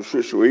ratu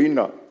suesu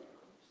ina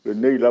le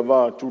nei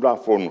lava tu la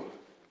fono.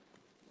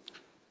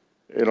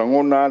 E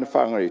rangona le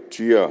whanga e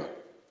tia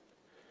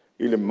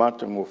i le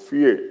matango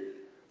fie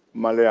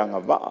ma le anga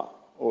waa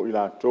o i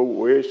la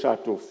tau o e sa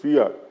to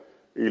fia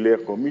i le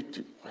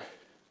komiti.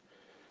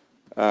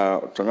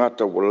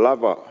 Tangata o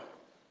lava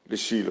le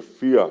sila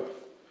fia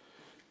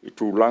i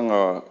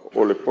tūlanga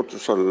o le poto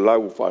sa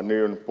lau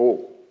whaneo na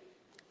pō.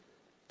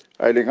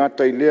 Ai le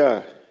ngata i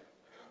lea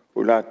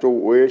o la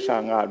tau o e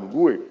sa ngā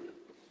rue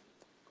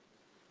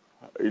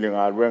i le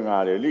ngā rue ngā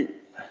le li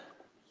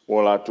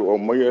o la tau o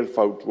mai el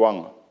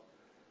whautuanga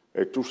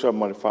e tusa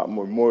ma le wha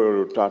moi moi o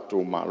le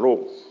tātou malo.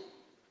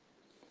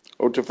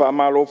 O te wha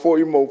malo fo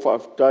i mau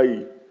whaafitai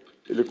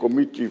i le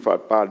komiti wha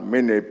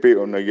Palemene pe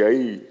o na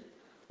iai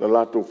la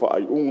lato fa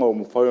ai unga o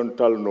mwhaion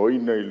talo no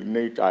ina i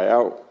nei tai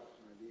au.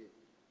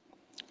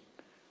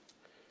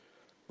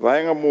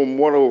 Vaenga mo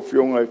mora o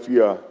fionga i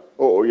fia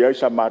o iai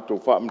sa mato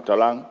wha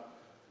mtalang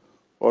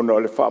o na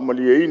le wha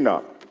malia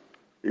ina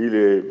i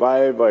le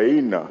vae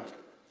ina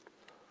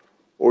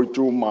o i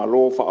tū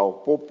malo wha au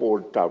popo o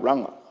le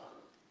tauranga.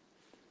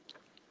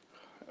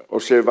 O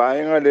se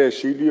vaenga le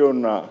sili o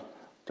na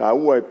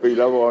taua e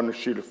peilawa o na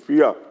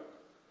silafia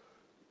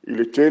i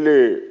le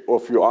tele o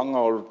fioanga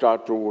o le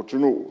tātou o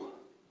tunu.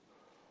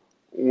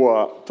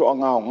 Ua toa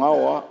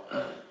ngao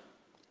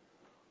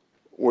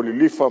o le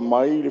lifa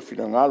mai le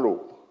finangalo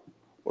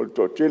o le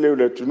toa tele o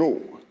le tunu.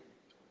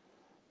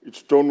 I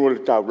te tonu o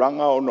le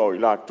tauranga o no i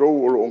la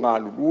tau o lo ngā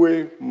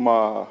lurue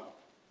ma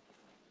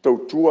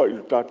tautua i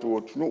le tātou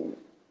o tunu.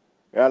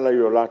 E ala i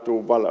o la tau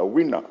wala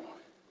wina.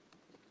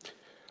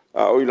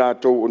 A o i la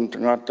tau o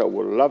ntangata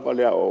o lava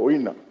lea o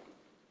wina.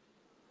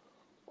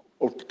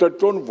 O te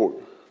tautonu voi.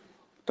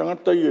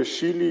 Tangata i e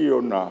sili o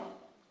na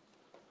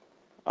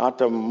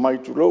ata mai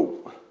tu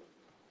lou.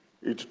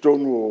 I te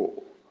tonu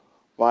o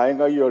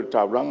vaenga i o le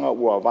tauranga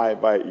ua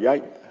vai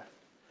iai.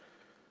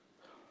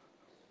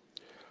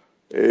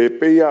 E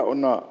peia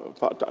ona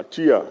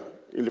whaataatia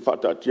i le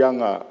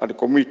whaataatianga a le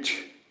komiti.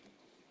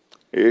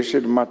 E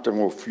ese le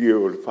matango fie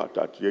o le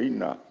whaataatia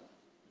ina.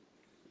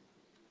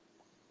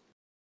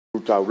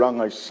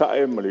 Tutauranga i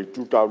sae ma le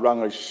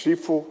tutauranga i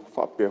sifo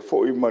whapea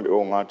fo i ma le o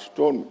ngā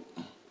tonu.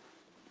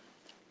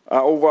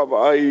 A owa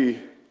ai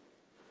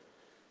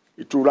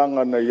i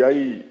tūranga na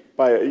iai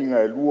paia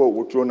inga e lua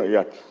o tōna i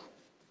atu.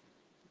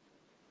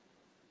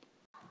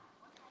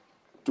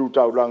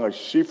 Tūtauranga i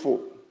sifo,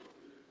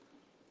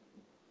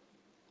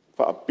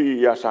 whaapi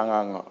i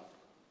asanganga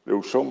le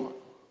usonga.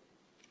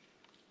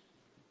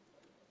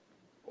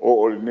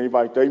 O le nei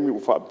vai taimi u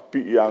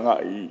whaapi i anga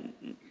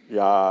i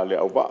a le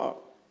au waa.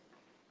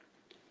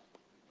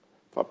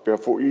 Whapea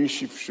fo i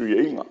sifu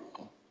i inga.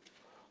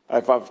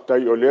 Ai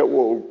whaafitai o lea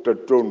ua o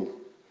tatonu.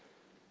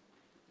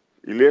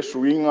 I le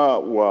suinga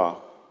ua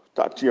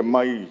tatia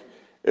mai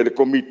e le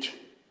komiti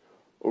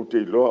o te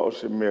iloa o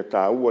se mea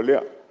tā ua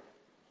lea.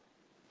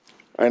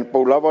 Aina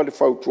paulawa le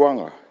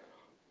whautuanga.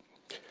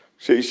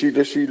 Se isi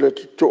sila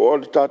te toa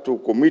le tātou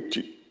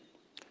komiti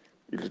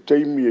i le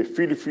teimi e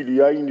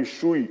fili ai ni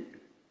sui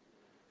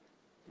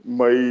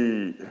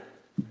mai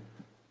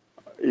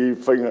i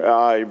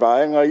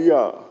vaenga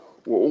ia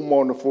ua uma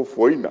ona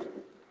fofoina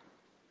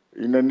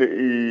ina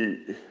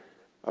ne'i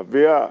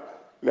avea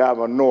le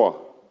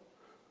avanoa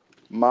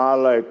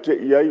Malae te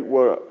iai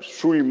ua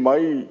sui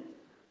mai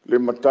le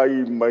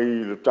matai mai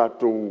le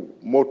tatou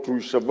motu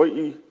i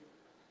savai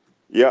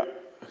ia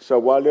sa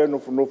wale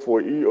nofo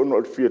i ono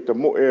le fia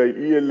tamo e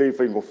i le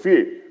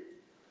faingofie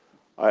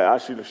ai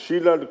asila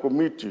sila le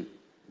komiti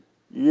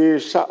ie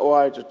sa'o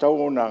ai te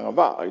tau na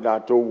ngava i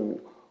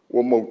latou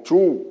ua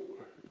mautu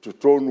te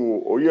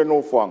tonu o ia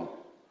no fang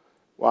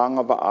wa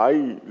ngava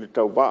ai le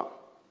tau va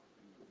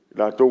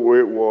latou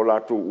e ua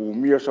latou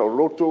umia sa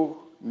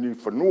loto ni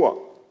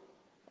fanua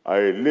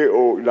ai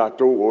leo i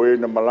latou o e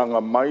na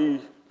malanga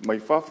mai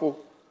fafo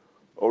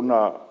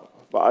ona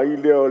va ai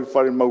leo le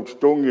fale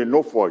maututongi e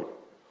nofo ai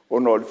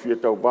ona o le fia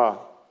tau va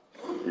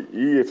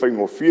i e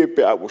faingofie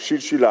pe a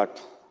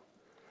silsilatu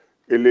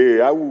e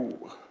le au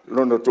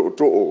lona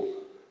to'o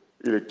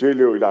i le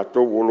tele o i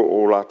latou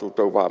o latou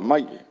tau va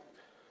mai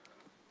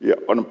ia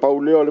ona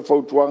pau leo le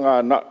fautuanga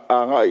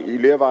anga i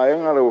le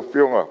vaenga le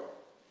ofionga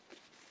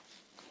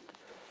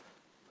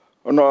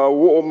ona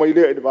o mai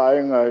le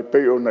vaenga e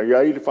pe ona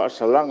iai le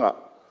faasalanga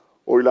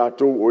o i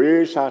latou o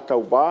e sa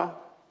tau va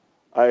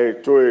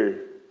ai toe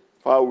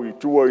fau i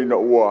tua ina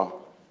ua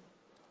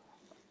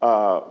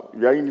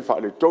iai ni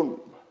faale tonu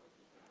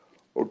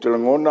o te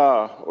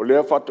langona o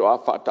lea fato a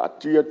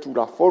faataatia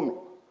tulafono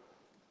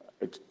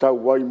e te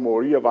tau wai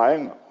moria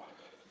vaenga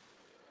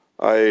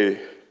ai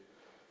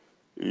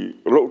i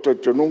loo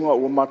tautanunga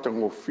ua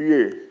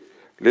matangofie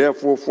lea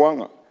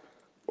fuafuanga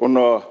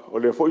ona o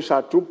lea foi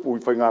sa tupu i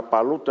whainga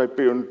palota e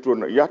pe ona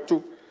tuana i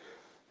atu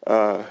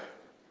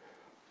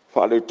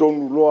faale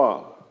tonu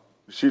loa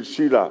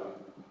silsila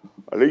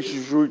a leisi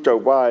sui tau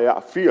wā e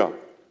Apia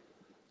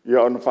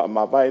ia ona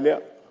whaamawai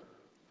lea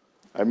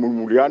ai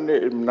muliane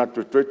e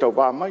manatu e tau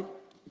wā mai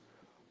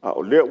a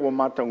o lea ua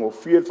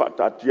matangofie le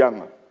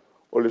faataatianga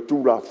o le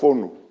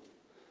tulafono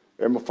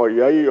e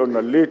mawhai ai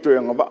ona le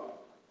toe ngava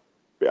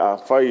pe a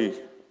whai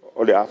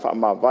o le a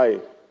whaamawai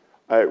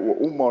ai ua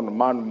uma ona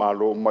manu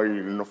malo mai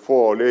na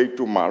fō le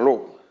eitu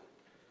malo.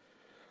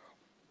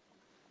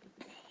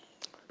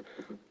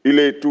 I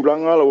le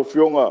tūranga la o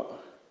fionga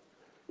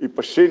i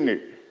pasene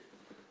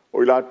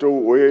o i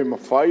lātou o e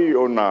mawhai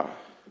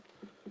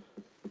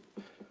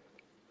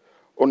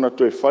ona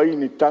toe whai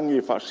ni tangi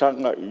e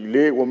whaasanga i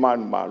le ua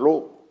manu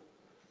malo.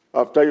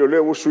 Aftai o le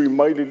o sui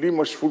mai le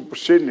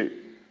 5%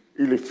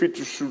 i le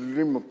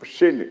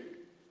 5%.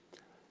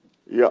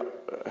 Ia,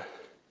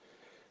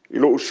 i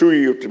lo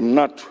sui o te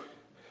manatu.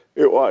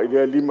 E oa i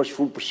lea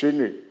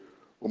 5%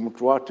 o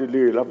mutuate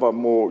le lava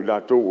mo i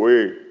lātou o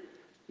e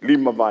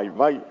 5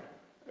 vai.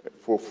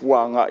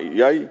 Fuanga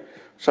i ai,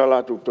 sa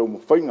lātou tau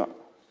mawhainga.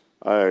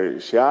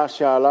 Se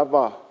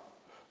lava,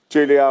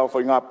 tele au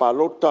whainga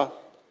palota,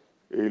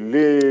 e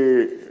le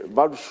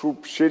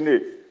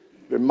 20%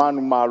 le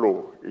manu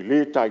malo, i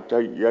le tai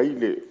i ai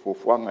le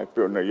fuanga e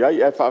peona i ai,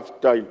 e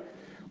whaafitai.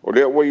 O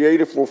lea wai ai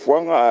le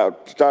fuanga a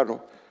titano,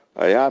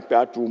 a ea pe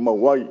atu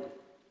mawai,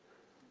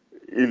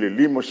 i le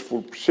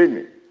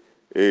 5%,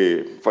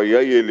 e whai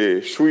ai e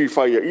le sui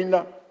whai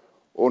ina,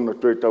 ona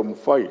toi tau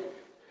mawhai.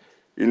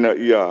 Ina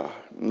ia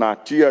nā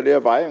tia lea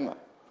vaenga,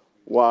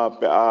 wā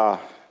pe a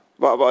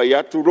wa i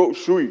atu ro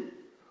sui,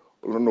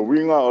 o lono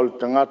winga o le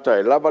tangata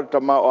e lava le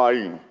tamao a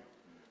inga.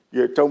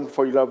 Ia tau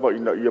mawhai lava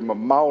ina ia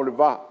mamao le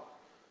wā,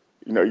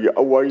 ina ia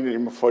awa ina i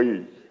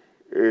mawhai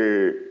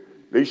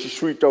le isi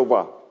sui tau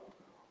wā,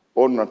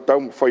 ona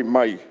tau mawhai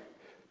mai,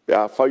 pe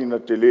a whaina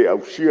te le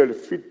au sia le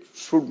fit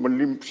sulma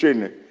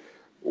 5%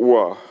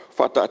 ua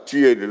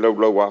whataatia le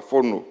laulau a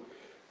whono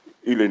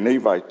i le nei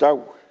vai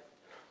tau.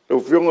 O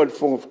fionga le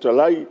fonga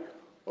fitalai,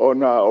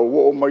 ona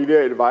o mai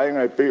lea le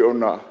vaenga e pe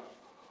ona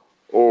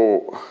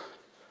o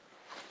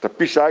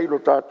tapisa ai lo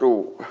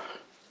tātou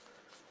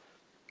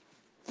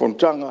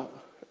Fonotaga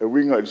e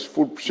winga i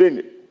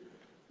 10%.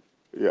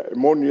 Ia, e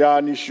moni a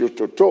nisi o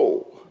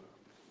totoo.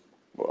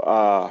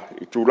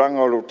 I tūranga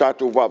o lo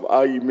tātou wapa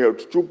ai mea o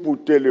tutupu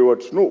tele o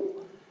atunu.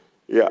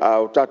 Ia,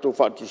 o tātou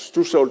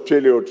whatustusa o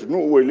tele o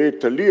atunu ue le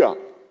talia.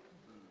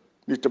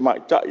 Ni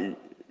tamaitai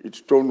i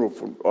te tonu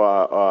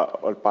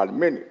o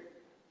Palemene.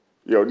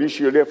 Ia o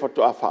nisi o lea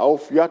whatu a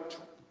whaofi atu.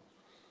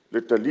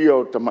 Le talia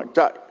o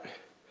tamaitai.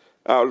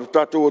 O lo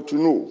tātou o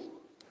tunu.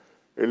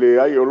 E le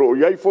ai o lo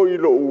iai fo i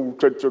lo u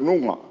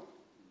tantanunga.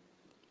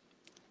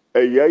 E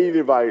iai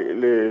le vai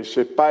le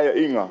se paia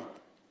inga.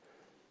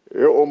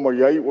 E o ma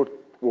iai o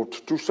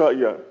tutusa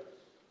ia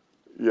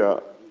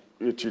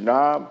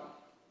tina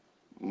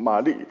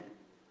mali.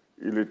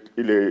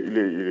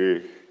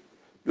 Ile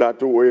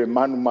lato e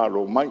manu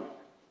malo mai.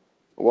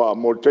 Wa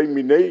mo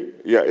taimi nei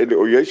ia ele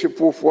o iai se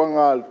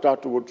fuafuanga al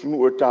tātou o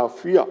tunu e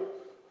tāwhia.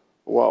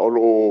 Wa o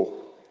lo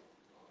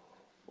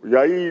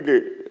iai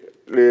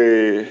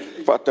le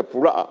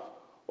whaatapuraa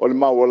o le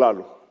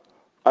mawalalo.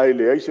 Ai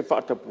le ai se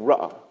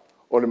whaatapuraa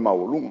o le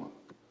mawalunga.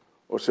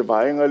 O se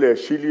vaenga le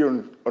asili o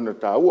na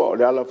tāua, o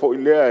le ala fo i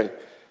lea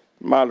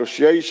malo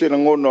siai se na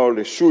ngona o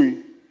le sui,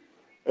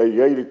 e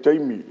iai le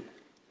taimi,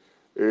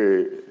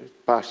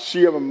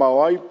 pasia ma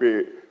mawai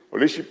pe o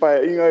le si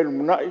pae inga i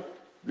lumunai,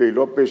 le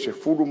lope se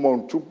fulu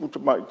mo tupu te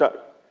mai ta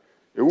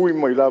e ui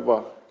mai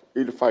lava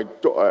i le fai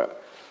toa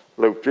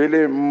lau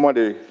tele ma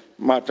de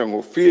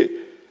matango fie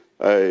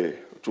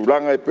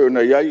tulanga e pe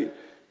na iai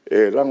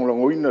e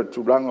langolangoina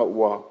tulanga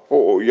ua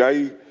o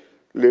iai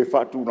le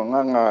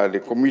fatunanga le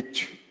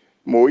komiti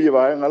mo ia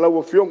vaenga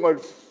lau fionga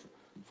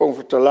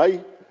fonfatalai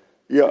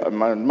ia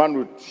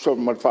manu so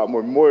man fa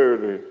mo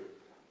le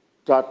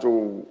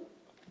tatu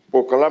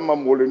po kalama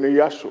mo le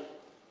nei aso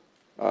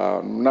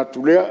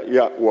natulea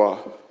ia ua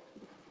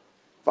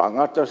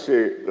whaangata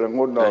se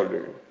langona o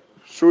le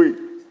sui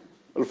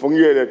al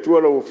fongia le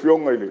tua lau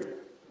fionga le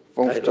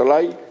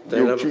fonfatalai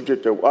iu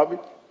tite tau avi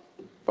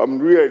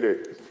pamnuia le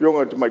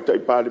fionga te mai tai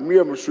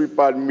Palemene ma sui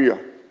Palemene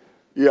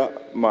ia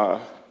ma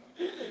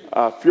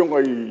a fionga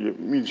i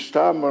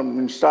minister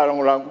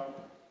langolango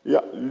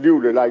ia liu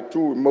le lai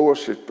tu mo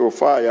se to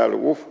fa ia le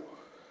uf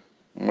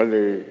ma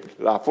le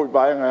la foi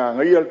vai nga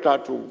ngai al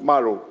tatu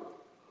malo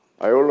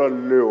ai ola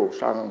leo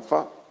sang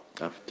fa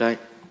aftai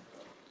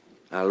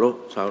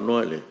alo sa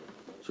no le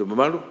su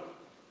malo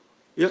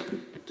ia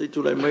te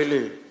tu lai mai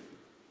le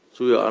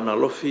su ia ana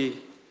lofi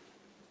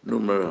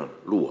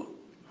numero lua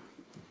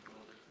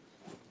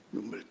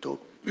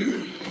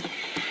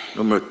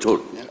numero 2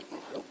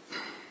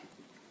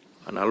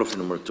 ana lofi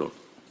numero 2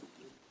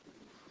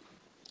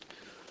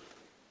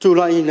 tu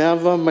la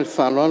inava mal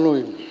falalo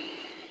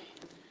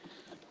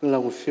la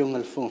ufiong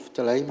al fon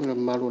ftalai mal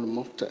malo le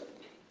mota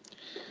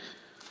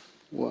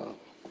wa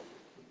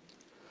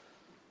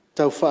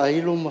tau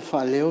failo ma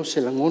faleo se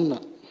langona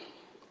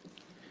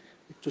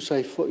tu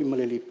sai fo i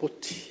maleli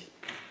poti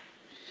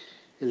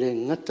ele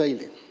ngata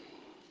ile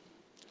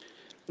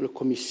le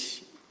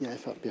komisi ya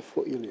fa pe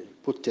fo ile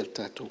poti al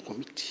tato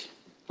komiti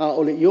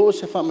ole yo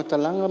se fa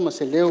matalanga ma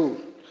se leo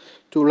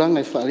tu langa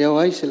i fa leo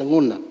ai se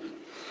langona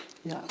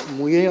ya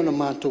muye ona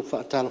matou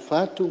faatalo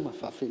fatu ma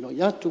faafino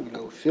yatu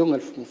lau fionga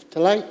le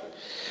fumafitalai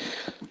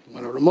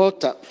ma lo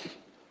mota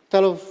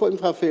talo foi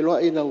faafelo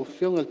ai lau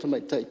fionga le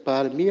tamaitai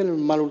Palemene le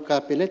malu le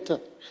kapeneta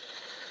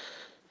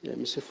ya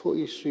mi se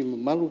foi sui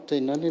malu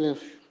tainane le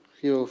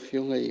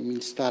fionga i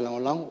minister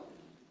langolango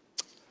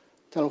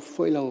talo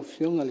foi lau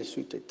fionga le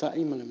sui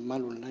taitai ma le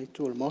malu le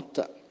naitu le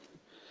mota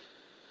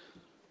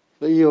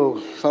io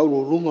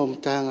faululunga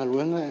mtanga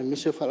luenga e mi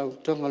se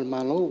falautanga le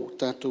malo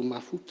tatou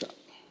mafuta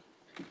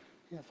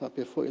ya fa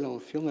pe foi la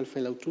fionga le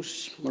fai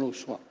lautus malo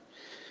soa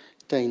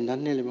tai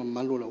nane le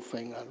malo la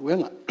fainga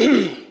luenga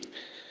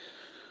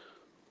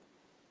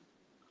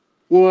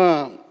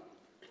wa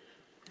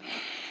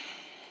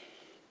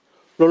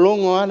lo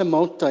longo ana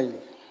mautai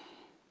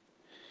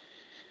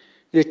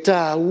le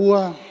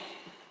taua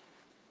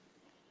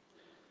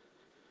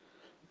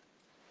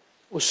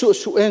o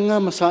suenga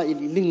masa i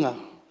linga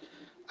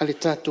ale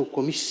tatou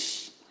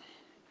komisi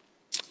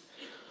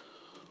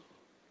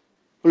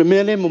o le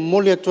mea le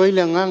momole atoa i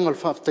le agaga o le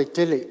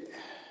faafetaitele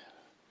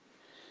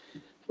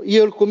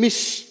ia o le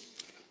komisi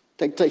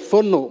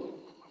taʻitaʻifono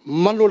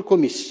malo o le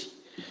komisi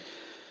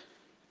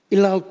i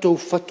lautou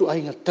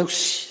fatuaiga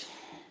tausi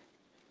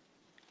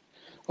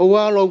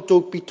auā lo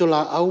outou pito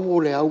laau o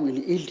le au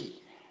iliili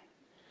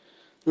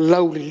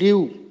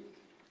lauliliu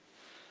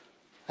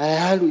ae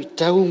alu i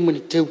tau ma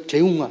ni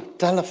teuteuga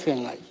tala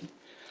feagai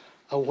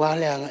auā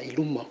le agaʻi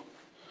luma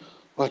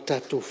o a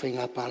tatou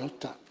faigā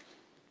palota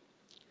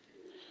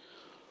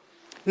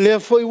lea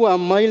foi ua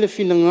mai le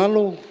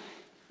finagalo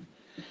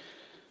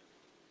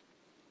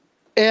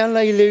e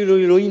ala i le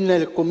iloiloina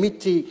le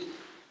komiti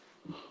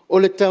o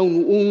le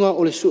taunuuga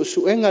o le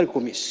suʻesuʻega le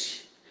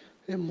komisi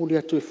e muli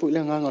atu e foi le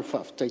agaga o le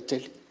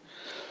faafetaitele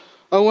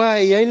auā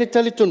e iai le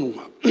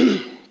talitonuga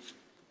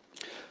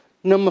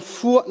na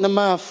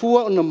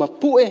mafua o na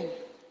mapuʻe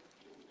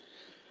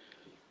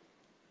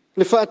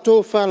le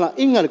faatō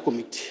falaʻiga le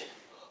komiti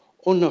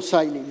ona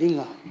sa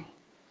iliiliga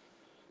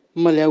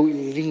ma le au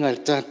iliiliga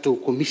le tatou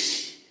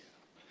komisi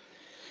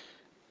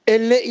e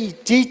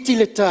leʻi titi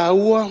le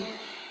tāua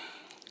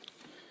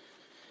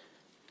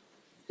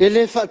e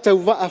lē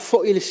faatauvaa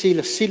foʻi le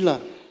silasila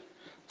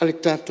a le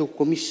tatou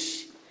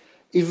komisi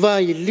i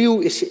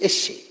vailiu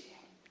eseese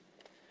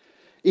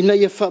ina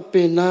ia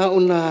faapena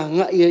ona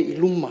agaʻi ai i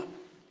luma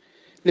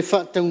le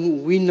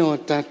faataunuuina o a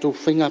tatou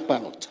faiga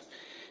palota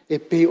e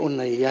pe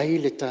ona iai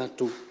le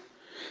tatou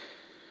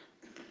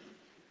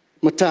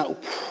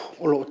mataupu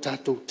o loo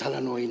tatou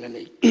talanoaina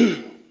nei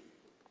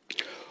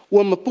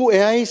ua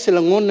mapuʻe ai se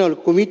lagona o le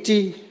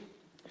komiti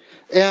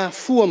e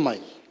afua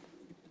mai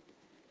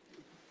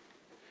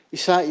i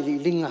sa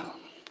iliiliga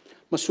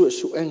ma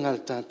suʻesuʻega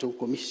le tatou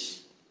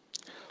komisi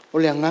o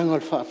le agaga o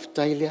le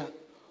faafetai lea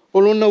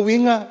o lona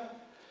uiga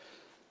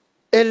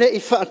e leʻi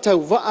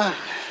faatauvaa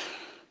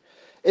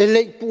e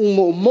leʻi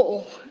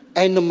puʻumoʻomoʻo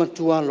aina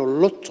matua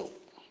loloto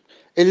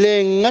e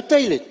lē gata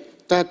i le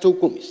tatou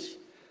komisi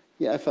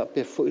ia e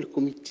faapea foʻi le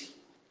komiti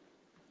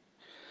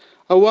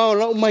auā o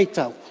laʻu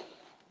maitau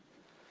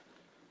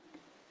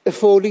e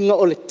foliga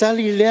o le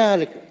tali lea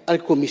a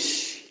le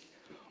komisi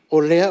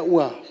o lea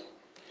ua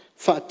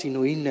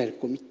faatinoina e le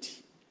komiti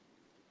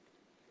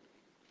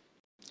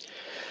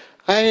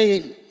ai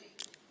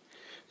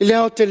i le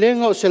ao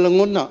telega o se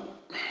lagona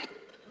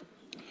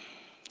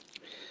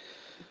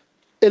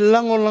E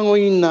lango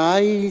ina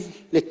ai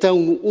le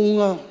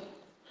taunga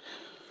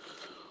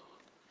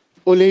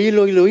o le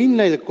ilo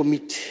ina i le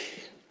komiti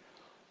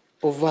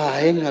o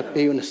vaenga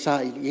pe ona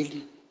sa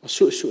ili ma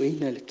su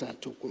ina le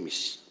tātou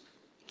komisi.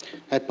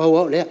 Ai pau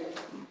au lea.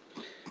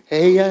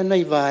 E ia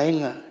nei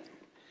vaenga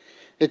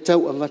e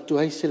tau avatu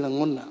ai se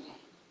langona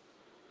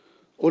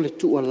o le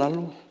tua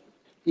lalo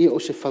ia o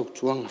se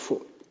fautuanga fo.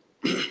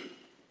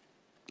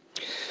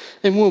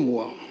 E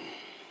mua.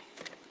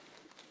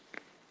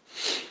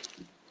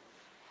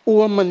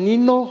 Ua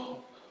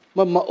manino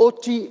ma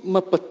maoti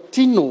ma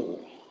patino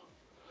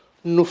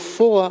no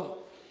foa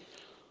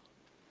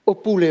o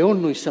pule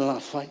ono i sa la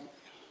fai.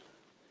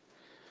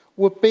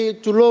 Ua pe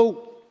tulou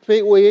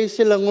pe ua e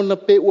se langona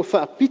pe ua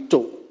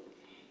whaapito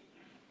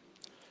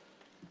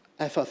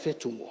ai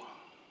whaafetu mua.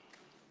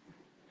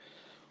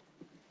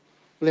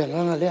 Lea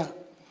langa lea.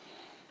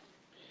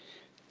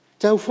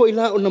 Tau fo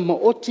ila o na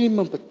maoti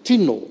ma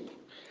patino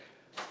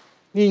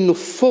ni no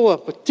foa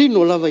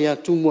patino lava ia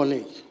tumua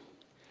nei.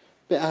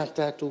 Pe a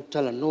tātou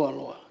tala noa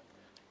loa.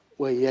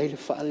 Ua iai le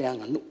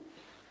whaaleanga no.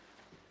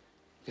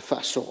 Le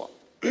whaasoa.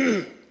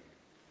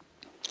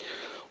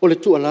 O le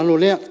tua lalo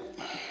lea.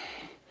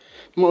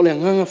 Ma o le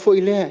nganga fo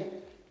i lea.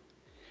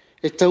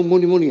 E tau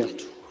moni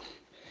atu.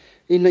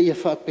 Ina ia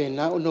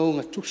whaapena o na o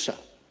ngatusa.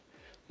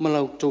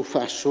 Malau tau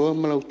whaasoa,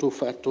 malau tau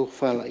whaato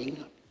whaala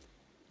inga.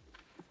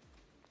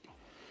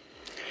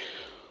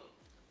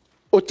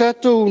 O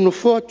tātou no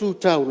whaatu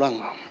tau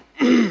langa.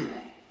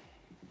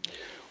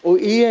 O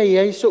ia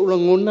iai so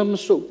ulangona ma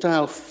so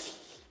tau.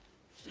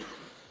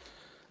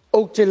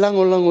 O te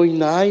lango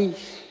ina ai.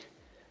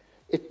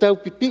 E tau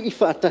pipi i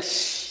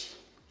whaatasi.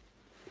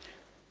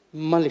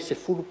 Ma le se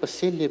fulu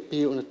pasene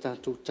pe o na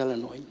tātou tala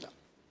no ina.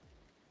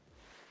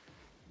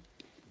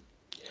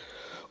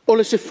 O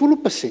le se fulu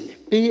pasene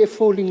pe e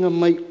fōlinga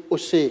mai o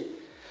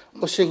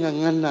se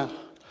ngangana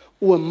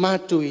ua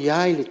mātu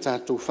iai le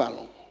tātou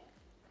whalong.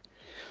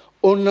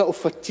 Ona o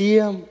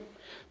fatia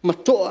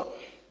matoa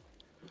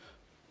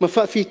ma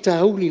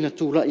whawhitauli na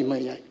tūla i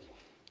mai ai.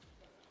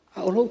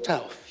 A o lau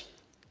tāwhi.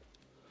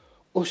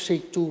 O se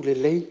tū le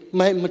lei,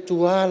 mai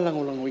matua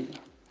lango ina.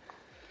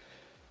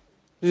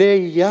 Le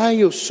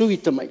iai o sui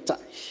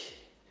tamaitai.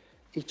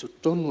 I tu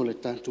tonu le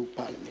tātou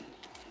Palemene.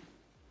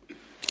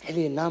 E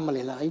le nāma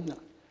le laina,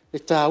 le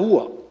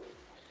tāua.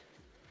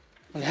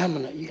 Ma le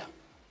hamana ia.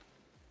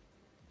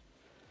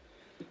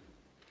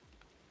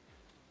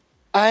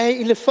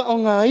 Ai i le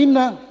whaonga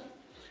ina,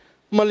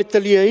 ma le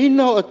talia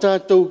ina o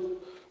tātou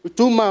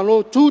tu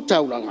malo tu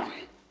taulanga.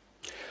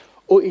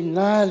 O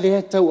ina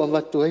lea tau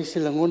avatu ai se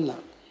langona.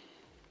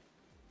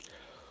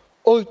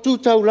 O i tu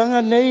taulanga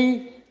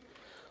nei,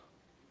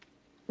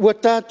 ua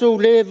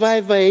tātou le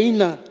vai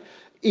ina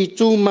i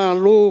tu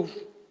malo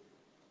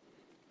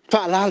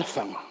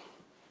whaalalawhanga.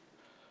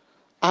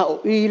 A o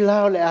i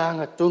lao le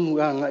anga tonu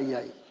anga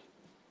iai.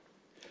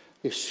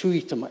 E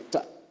sui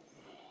tamaitai.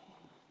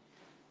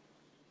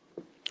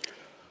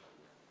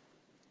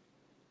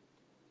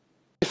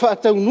 E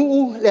whaatau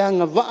nuu le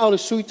anga waa o le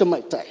sui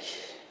tamaitai.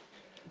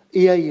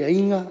 Ia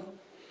inga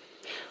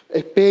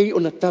e pei o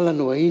na tala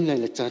noa ina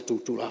le tātou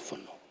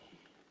tūrafano.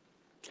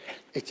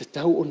 E te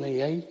tau o na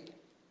iai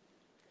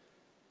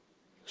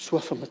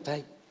suafa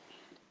matai.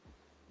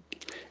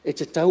 E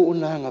te tau o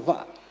na anga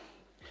waa.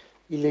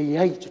 I le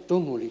iai te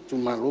tongo li tu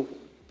malo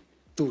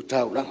tu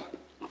tauranga.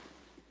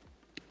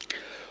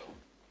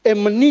 E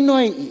manino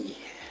ai i.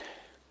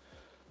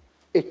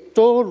 E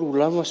tolu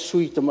lava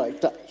sui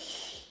tamaitai.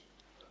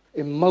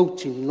 E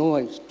mauti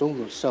noa i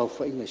tongo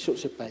saufa inga so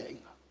se pai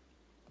inga.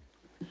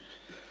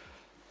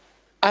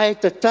 Ai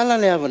te tala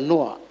le ava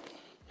noa.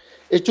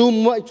 E tu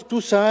mua i tu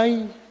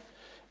sai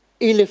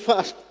i le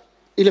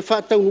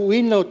wha tau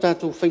uina o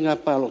tātou whainga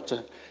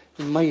pālota.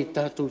 I mai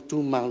tātou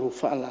tu malo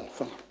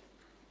whaalala.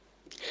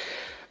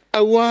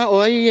 Aua o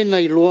ai e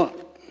nei loa.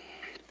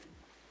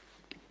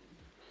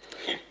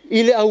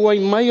 I le awai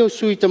mai o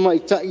sui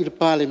tamaitai i le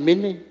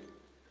Palemene.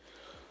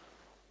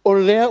 O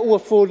lea ua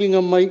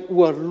fōringa mai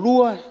ua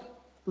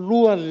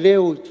lua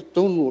leo i te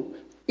tonu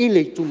i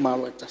le tu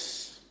malo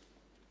etas.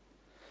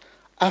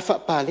 A wha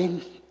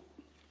Palemene.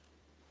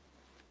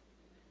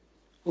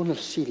 Ona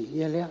siri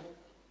ia lea.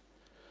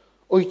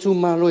 O i tu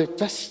malo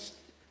etas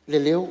le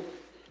leo.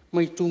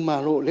 Mai tu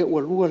malo le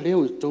ua lua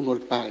leo i tonu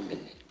le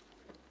Palemene.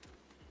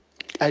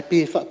 Ai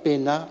pe wha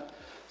pena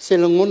se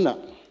langona.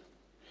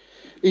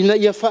 Ina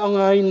ia wha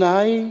ngai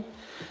nai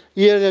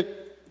ia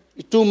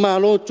i tu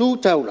malo tu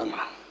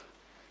tauranga.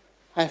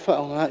 Ai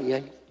wha ngai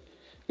ai.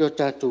 Io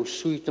tātou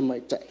sui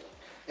tamaitai.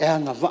 E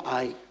anga wa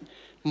ai.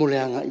 Mole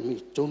anga i mi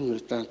tonu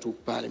le tātou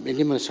Palemene.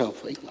 Nima sao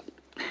whainga.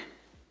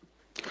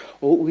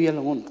 O uia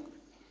langona.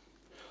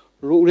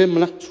 Lo ule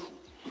manatu.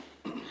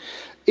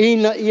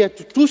 Ina ia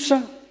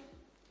tutusa.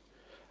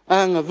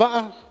 Anga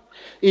wa.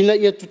 Ina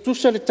ia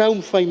tutusa le tau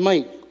mwhai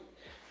mai.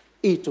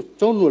 I to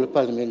tonu le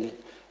Palemene.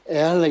 E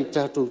ala i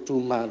tātou tu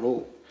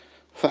malo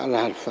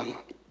whaalawhanga.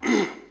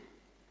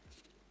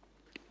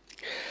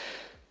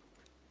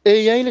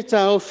 E iai le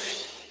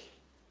tāofi.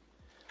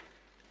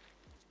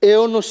 E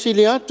ono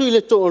sili atu i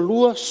le toa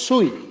lua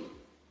sui.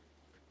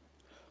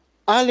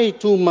 Ale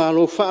tu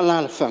malo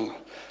whaala whanga.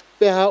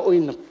 Pea o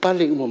ina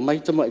pale uma mai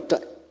tama i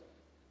tai.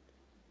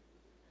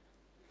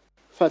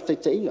 Whatai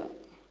te inga.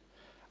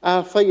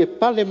 A whai e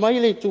pale mai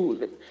le tu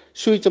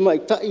sui tama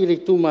i tai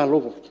le tu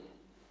malo.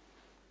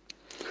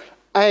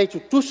 Ai tu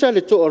tusa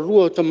le toa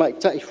rua tama i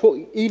tai fo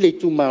i le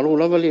tu malo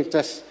lava le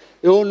tas.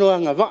 E ono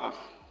anga waa.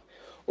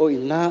 O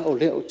ina o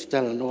leo te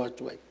tala noa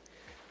tuai.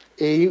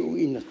 E iu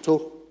ina to.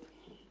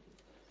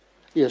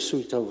 Ia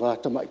sui tau vā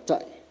tama i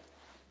tai.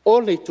 O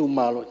le tu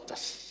malo i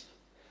tas.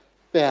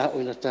 Pea o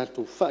ina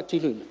tātou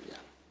whaatino ina pia.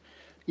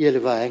 Ia le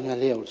vaenga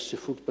lea o le se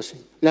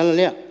 40%. Lala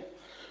lea.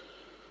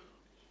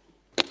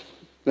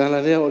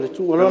 Lala lea o le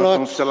tu.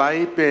 Lala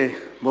salai pe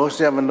mo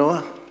se amanoa.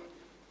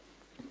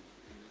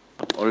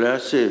 O lea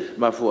se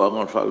mafu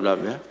angon whaula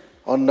mea.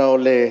 Ona o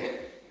le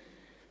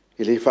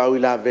i le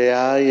whaula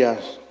vea ia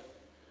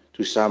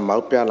tu sa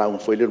mau pea la un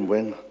whaile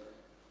mwenga.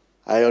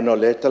 Ai ona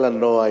le tala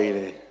noa i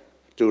le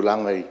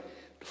tūlanga i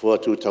fua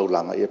tu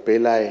taulanga. Ia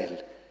pela e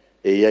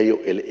ia o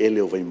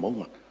ele o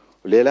vaimonga.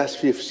 O le las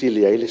fi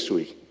fisili ai le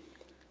sui.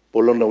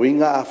 Polo na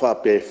winga a wha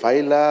pe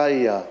whaila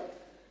ia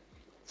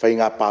whai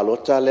ngā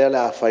pālota lea le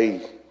a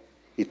whai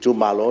i tu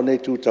malone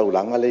tu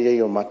taulanga le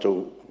ia o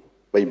matou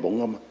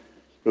vaimonga ma.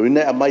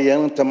 Roina a mai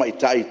ang tama i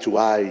tai tu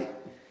ai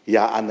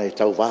ia ana i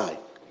tau vai.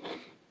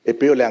 E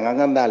peo le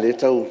anganga na le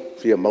tau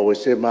fia mau e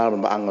se maa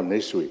ma anga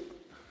nei sui.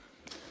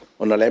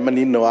 Ona le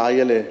manino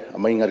aia le a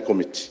mai ngari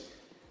komiti.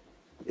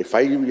 E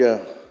whai ia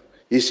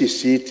isi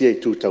siti ai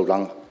tu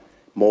taulanga.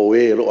 Mo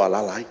e lo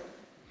alalai.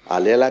 A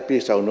le la pe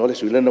sa no le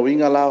sui le no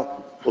winga la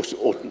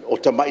o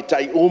tama i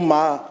tai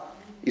uma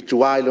i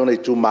tu ai lo nei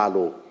tu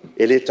malo.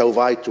 E le tau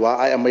vai tu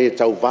ai a mai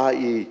tau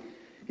vai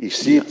i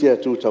sitia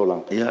tu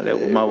taulanga. Ia le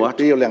uma wat.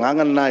 Peo le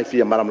anganga na i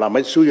fia maram la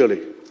mai sui o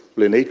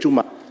le nei tu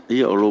ma.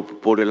 Ia o lo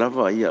pore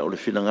lava ia o le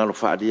finangalo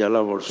whaadia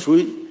lava o le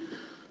sui.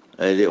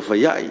 E le o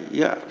whaiai,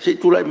 ia, se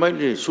tūlai mai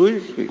le sui.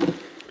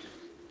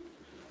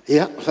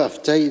 Ia,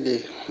 whaafitai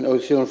le, o i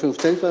whiona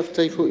whaafitai,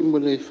 whaafitai fo i mo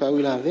le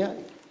whaawila vea.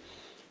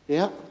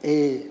 Ia,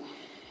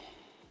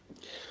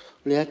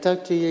 le atau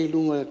te iei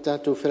lunga le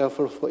tātou whera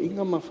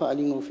inga ma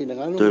whaalinga o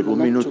finangalo. Te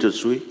ruminu te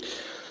sui.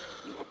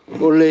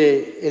 O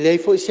le, e lei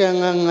fo i se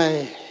anganga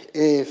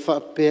e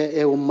whaapea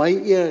e o mai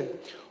ia,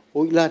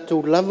 o i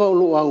lātou lava o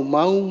lo au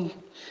mau,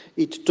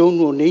 i te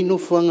tonu o neino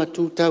fuanga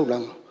tū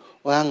taulanga,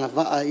 o anga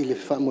waa i le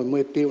whaamoe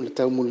moe pe o le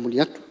tau muli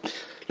atu.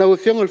 Lau e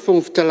whionga le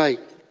whonga whatalai.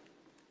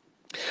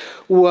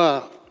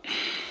 Ua,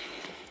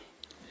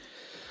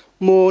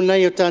 mo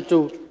nei o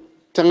tātou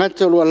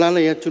tangata lo alala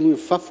i atu nui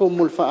whafo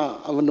mo le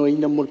wha awanoa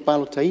ina mo le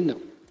palo taina.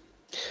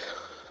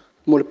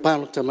 Mo le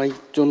palo tamai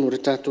tonu re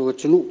tātou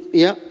atunu.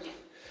 Ia,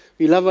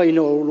 i lava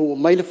ina o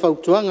mai le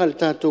whautuanga le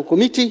tātou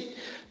komiti,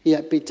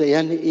 ia pita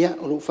iane, ia,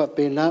 o lo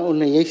whapena o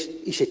nei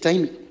i se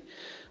taimi.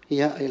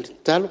 Ia e le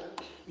talo,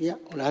 ia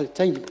o le ale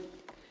taimi.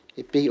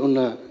 E pei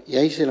ona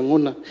iai se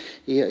langona,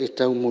 ia e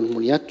tau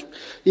moli atu.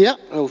 Ia,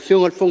 au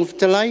whionga le whonga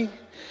whatalai,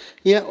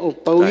 ia o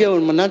pauia o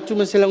le manatu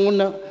ma se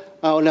langona,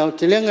 a o le au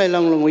te lenga e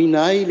langolongo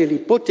ina ai, le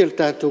lipote le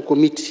tātou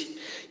komiti.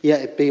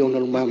 Ia e pei ona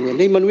lumamia.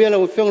 Nei manuia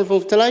lau whionga le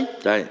whonga whatalai?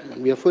 Tai.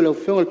 Manuia fwoi lau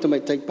whionga le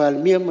tamaitai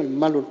Palemene, ma le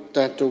malo le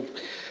tātou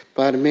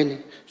Palemene,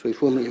 so i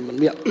fwoi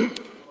manuia.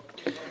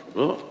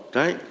 O,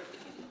 tai.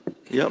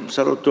 Ia,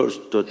 msaro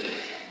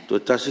to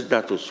tasi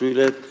tātou sui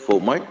le fo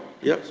mai.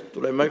 Ia,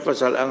 tūlai mai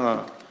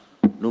whasalanga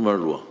numero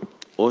 2.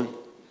 Oi.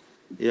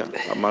 Ia,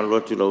 a malo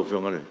atu lau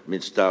whionga le.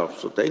 Minstau,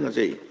 so tainga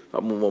sei,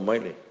 a mumo mai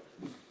le.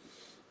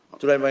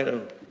 Tūlai mai le.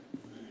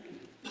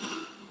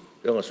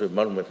 Whionga sui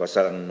malu me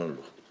whasalanga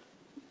numero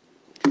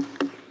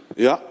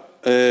 2. Ia,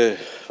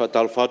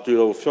 whatal whatu i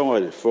lau whionga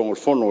le. Whionga le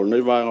whono,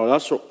 nei vāenga o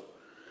aso.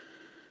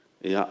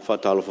 Ia,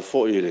 whatal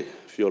whafo i le.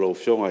 Whio lau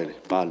whionga le.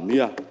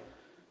 Palemene.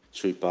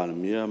 Sui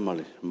Palemene, ma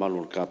le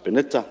malu le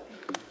kāpeneta.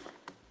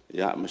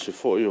 Ia, me se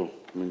fo yo,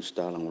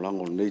 minsta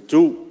langolango nei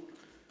tu.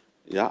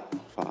 Ia,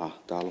 wha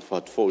talo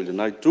wha fo i le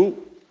nei tu.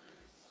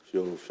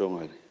 Whio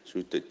whionga le.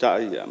 Sui te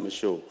tai, ia, me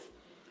se o.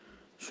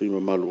 Sui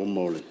mamalu o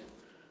mo le.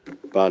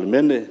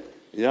 Palemene,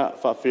 ia,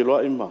 wha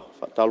whiloa ima.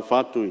 Wha talo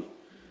whatu i.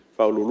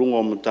 Wha ululunga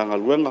o mtanga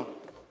luenga.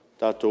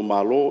 Tātou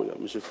malo, ia,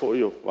 me se fo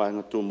yo.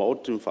 Waenga tu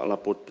maoti, wha la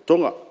pot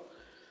putonga.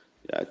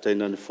 Ia,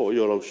 teina ne fo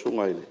yo lau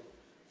sunga i le.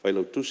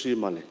 Whailau tusi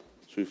ma le.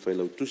 Sui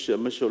whailau tusi a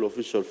me se o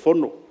l'official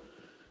fono.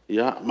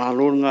 Ia,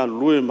 malo ngā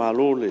lue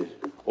malo le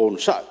on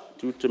sa,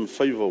 tu te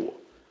mwhaiva ua.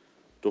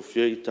 To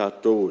fia i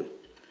tātou e.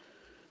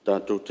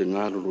 Tātou te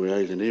ngā lue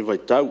ai le nei vai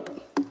tau.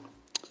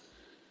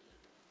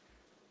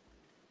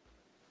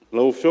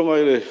 Lau whionga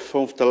i le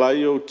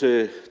whongwhtalai o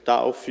te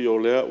tāofi o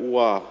lea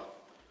ua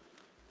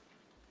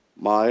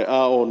mai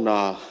a o nā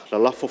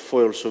lalafo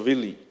foil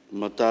sovili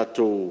ma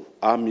tātou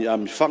ami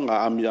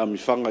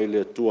whanga i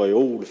le atua e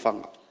ou le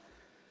whanga.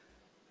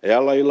 E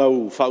ala i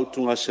lau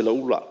whautunga se la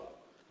ula.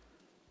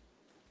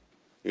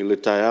 I le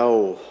tai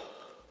au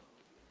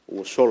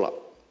ua sola.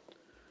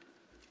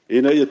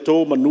 Ina ia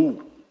tō manu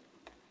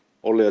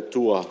o le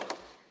atua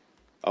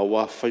a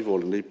wā whaivo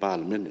le nei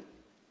Palemene.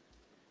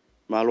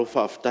 Malo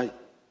whaaftai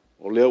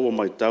o lea ua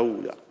mai tau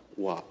ia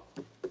ua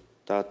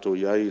tātou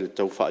iai le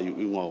tau whaiu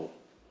inga o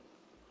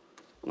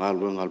ngā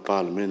luenga al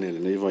Palemene le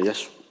nei vai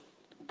asu.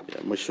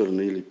 Ia mai sore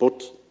nei li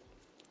poti.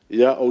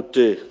 Ia o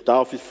te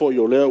tāwhi fo i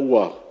o lea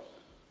ua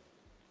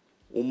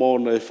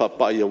umona e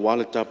whapai a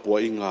wale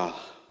tāpua i ngā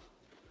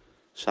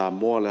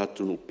Samoa le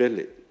atunu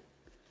pele.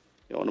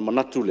 Ia ona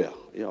manatu lea.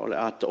 Ia o le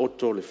ata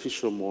oto le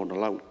fiso mo na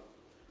lau.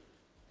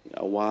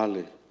 Ia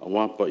wale a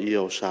wapa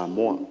ia o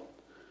Samoa.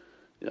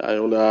 Ia e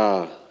o le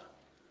a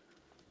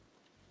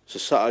se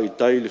saa i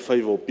tai le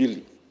whaiva o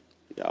pili.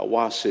 Ia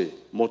wase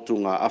motu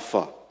ngā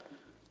afa.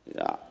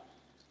 Ia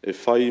e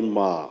whai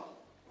ma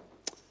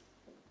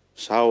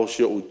sao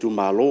sio utu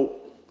malo.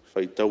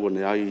 Whai taua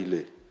ne ai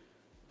le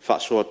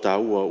whasoa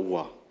taua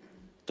ua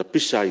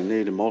tapisa i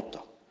nei le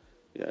mota.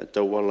 Ia e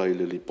tauala i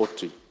le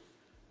lipoti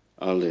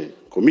a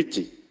le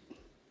komiti.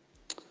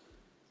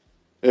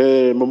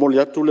 E mamoli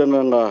atu le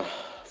ngā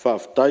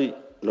whaaftai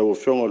na ua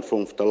whionga le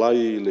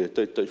whongwhtalai le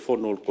teitai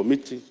whono le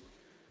komiti.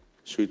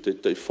 Sui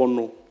teitai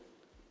whono.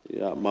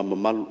 Ia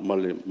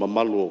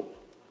mamalo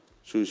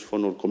sui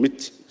whono le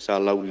komiti. Sa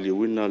lau li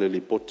wina le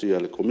lipoti a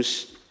le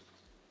komisi.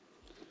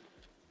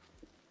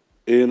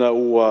 E na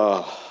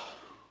ua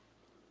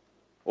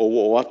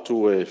o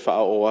atu e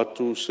wha o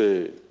atu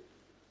se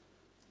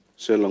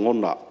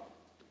langona.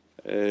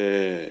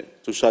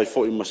 Tu sai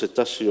fo i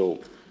masetasi o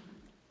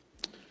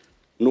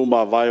nu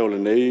ma vai o le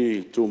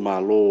nei tu ma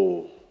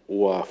lo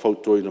ua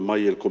fautoi na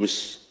mai el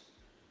komisi.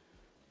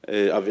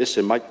 Ave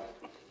ese mai.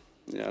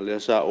 Ia lea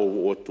sa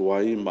o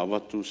tuai ma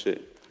watu se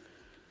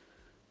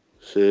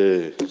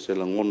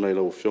langona i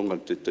lau whionga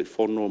te te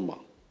whono ma.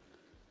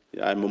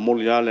 Ia e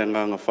mamoli ale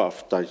nganga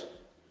whaaftai.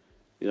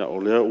 Ia o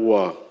lea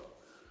ua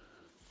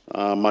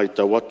mai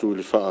tawatu i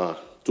le wha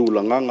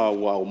tūlanganga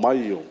ua o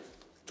mai o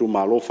tu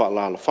malo wha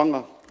la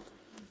whanga.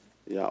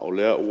 Ia o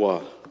lea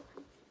ua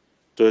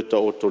tēta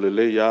o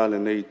tolele ia le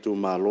nei tu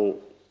malo.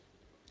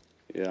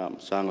 Ia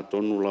sanga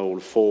tonu lau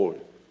le fōe.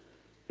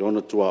 I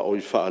ona tua oi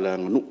wha le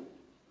anganu.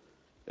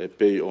 E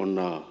pei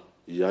ona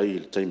iai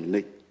le taimi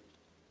nei.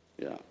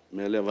 Ia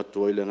mea lea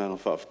watu ai le nganga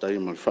whaaftai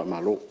ma le wha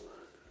malo.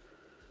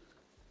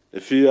 E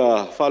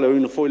fia whale o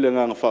ina fōi le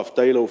nganga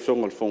whaaftai lau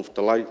whionga le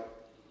whongwhtalai.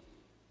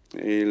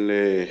 I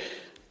le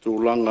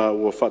tūlanga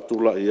ua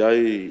whatula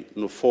iai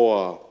no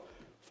fōa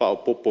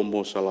whaopopo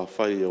mo sa la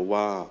whai o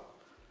wā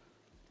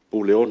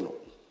pule ono.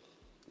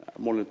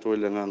 Mole toi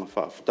le nganga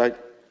whaaftai.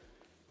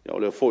 Ia o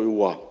lea fōi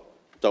ua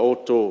ta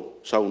oto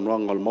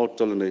saunuanga le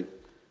mautala nei.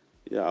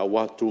 Ia a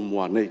wātu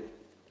mua nei.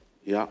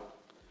 Ia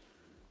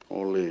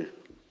o le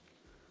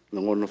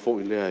ngona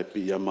fōi lea e pi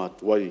ia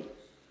mātuai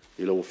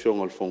i lau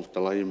whionga le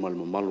whongwhtalai ma le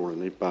mamalo le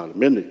nei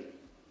Palemene.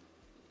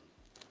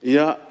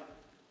 Ia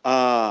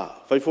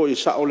fai fōi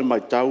sa o le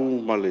mai tau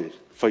ma le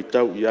fai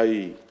tau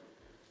iai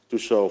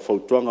tusa o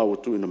whautuanga o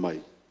tu ina mai.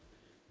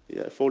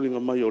 Ia e fōlinga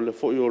mai o le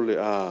fōi o le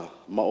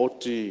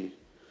maoti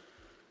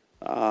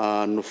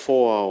no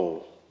fōa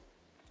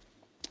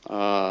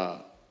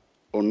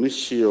o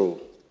nisi o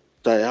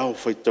tai au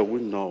fai tau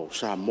ina o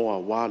Samoa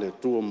wale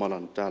tua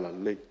marantala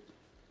lei.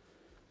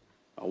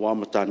 A wā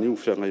mataniu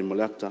whianga i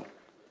maleata.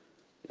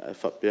 Ia e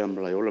whapea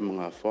mlai o le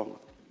mga whanga.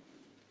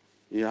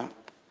 Ia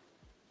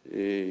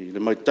le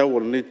mai tau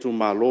ala nei tu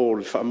malo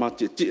le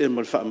whaamati e tie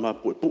ma le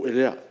whaamapu e pu e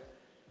lea.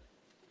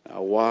 A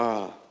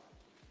wā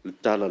le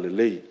tala le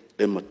lei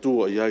e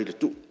matua i ai le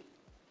tu.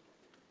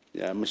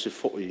 Ia e mese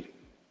fōi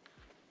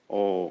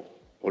o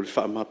le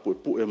whaamapu e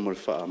pu e ma le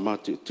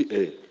whaamati e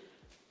tie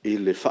i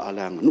le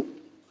whaalanga nu.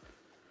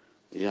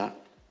 Ia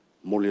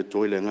moli e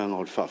toi le nganga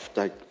o le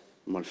whaaftai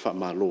ma le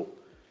whaamalo.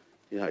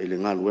 Ia i le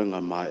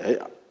ngaluenga mai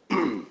ea.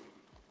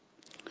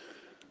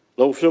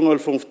 Lau whionga le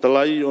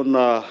whongwhtalai o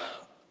na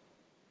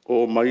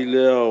o mai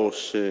lea o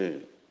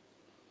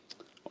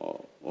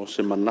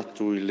se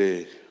manatu i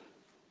le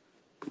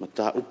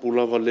mata upu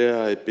lava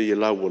lea e pe i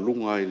lau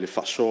alunga i le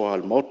whasoa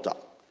al maota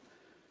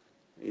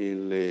i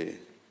le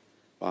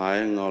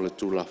paenga o le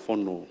tūla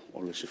whono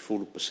o le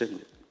 10%.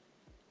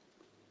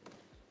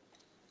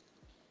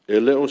 E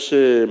le o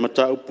se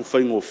mata upu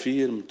whaingo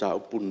fie mata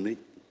upu nei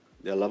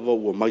ia lava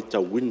ua mai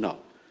tau wina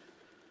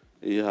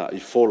ia i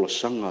whola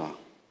sanga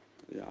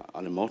ia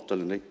ale maota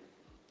le nei.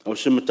 O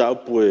se mata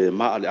upu e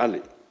maa ale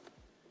ale.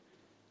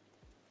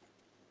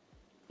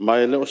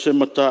 Mai leo se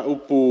mata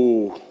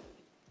upu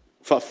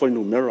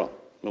whawhainu mera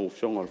na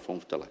uwhionga le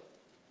whongwhtalai.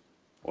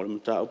 O le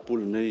mata upu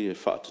le nei e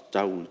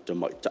whaatatau i te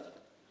maita.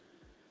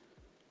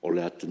 O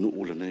le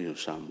atunuu le nei o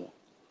Samoa.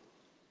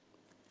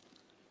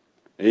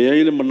 E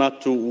ei le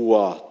manatu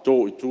ua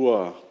tō i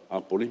tua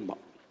a polima.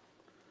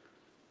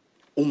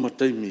 Uma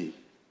taimi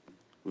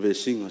ve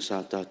singa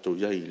sa tātou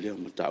iai i lea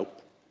mata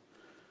upu.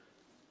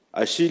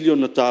 Ai silio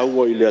na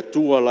tāua i le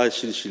atua lai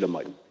silisila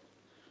mai.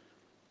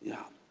 Ia.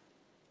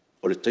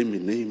 O le taimi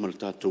nei ma le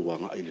tātou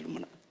wanga i le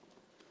mana.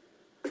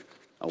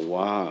 A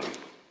wā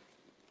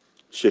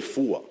se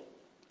fua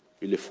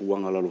i le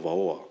fuanga lalo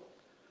vaoa.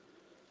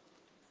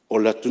 O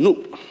le atunu,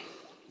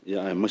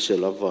 ia e mase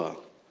lava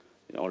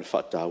ia o le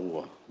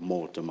whataua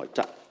mō te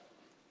maita.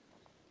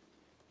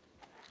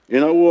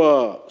 Ina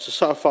ua se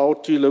sa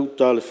whaoti le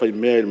uta le whai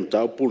mea i le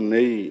mata upul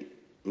nei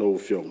no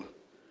uwhionga.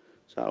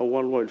 Sa o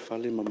walwa il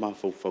fale ma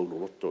mafau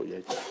roto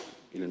ia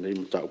i le nei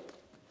mataupu.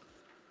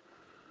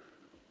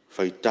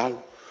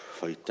 Faitau,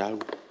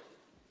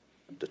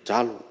 te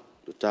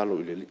talo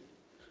i le li.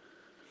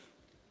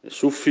 E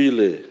sufi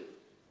le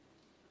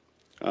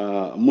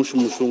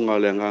musunga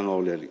le nganga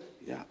o le li.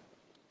 Ia,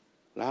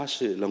 la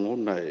se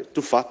langona e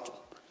tufatu.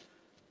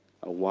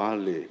 A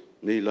wale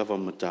nei lava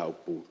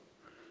mataupu.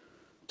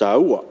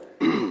 Taua.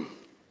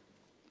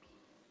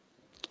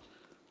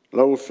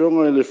 Lau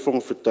whionga e le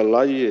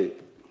whongwhitalai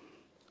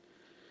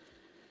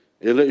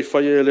e le i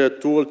whai e le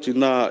atua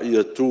tina i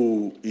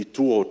atu i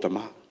tua o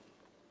tama.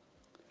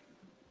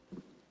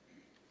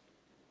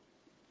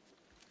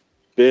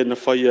 Pēna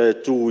whai e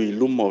atu i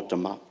luma o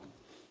tama.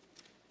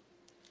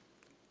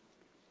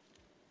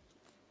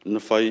 Na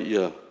whai i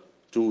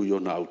atu i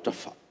ona au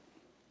tafa.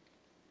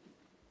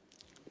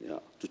 Ia,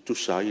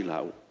 tutusa i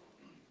lau.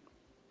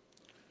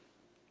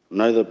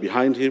 Neither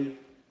behind him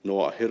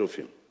nor ahead of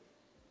him,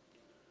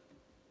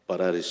 but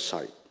at his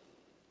side.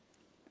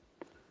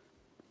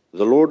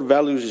 The Lord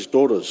values his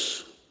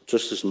daughters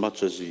just as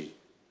much as he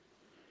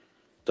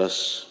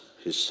does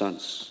his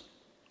sons.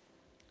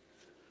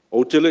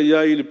 O tele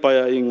ia i li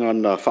paia inga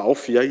na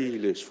whaofi ai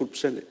le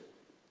 10%.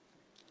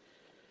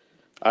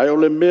 Ai o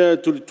le mea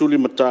tuli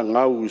mata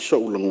ngau i so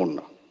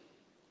ulangona.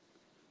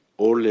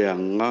 O le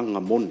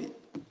anganga moni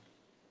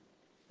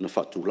na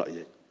whatula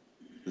ia.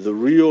 The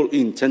real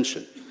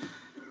intention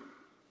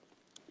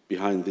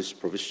behind this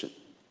provision.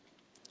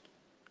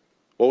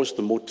 What was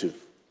the motive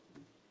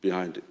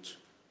behind it?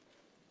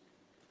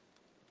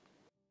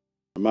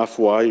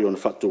 Mafua ai on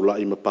whatula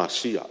i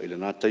mapasia i le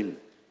nā taimi.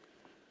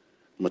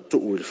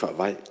 Matuu i le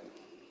whawai.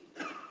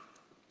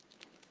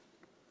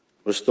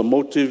 Was the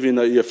motive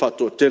ina ia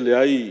whatu tele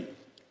ai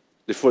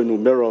le foi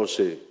numero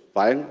se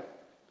vaenga?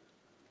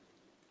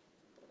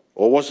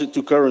 Or was it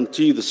to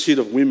guarantee the seat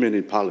of women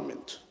in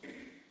Parliament?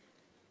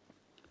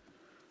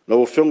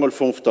 Lau whionga le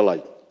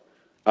whongwhitalai.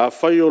 A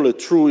whai o le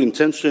true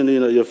intention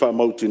ina ia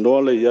whamauti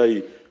noa le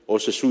iai o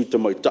se suita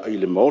mai tai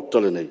le maota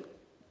le nei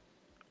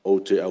o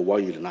te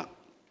awai le nā.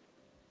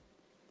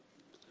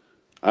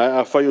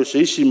 A whai o se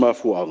isi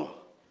mafuanga.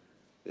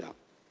 Ia.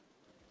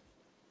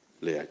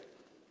 Le ai.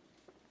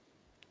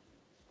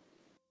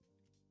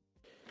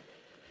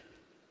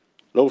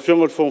 Lau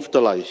whionga le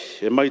whongwhitalai.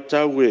 E mai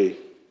tau e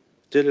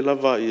tele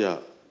lava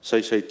ia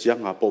sai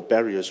tianga po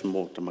barriers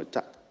mo ta mai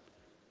tai.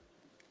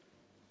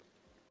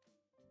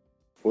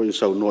 O i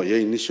sau noa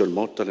iei nisi o le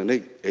mota le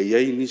nei. E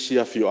iei nisi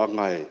a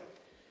whioanga e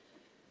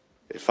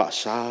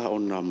whaasa o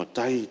na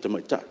matai ta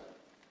mai tai.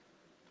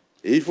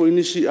 E ifo i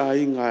nisi a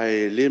inga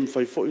e le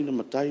mwhai fo ina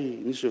matai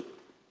nisi o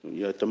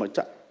ta mai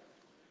tai.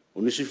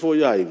 O nisi fo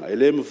i a inga e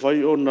le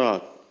mwhai o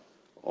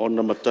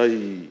na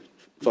matai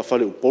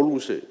whawhale upolu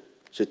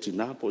se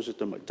tina po se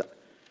ta mai tai.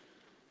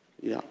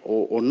 Ia,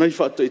 o nei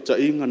whata i ta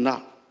inga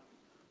na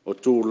o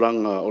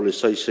tūlanga o le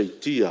sai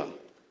tia.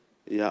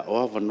 Ia, o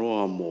awa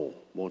noa mo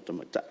ta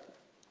mai tai.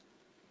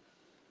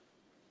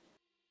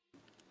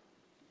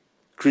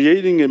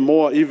 Creating a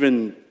more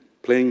even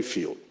playing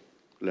field.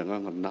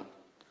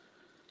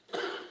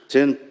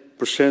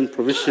 10%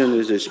 provision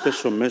is a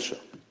special measure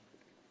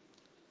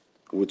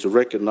which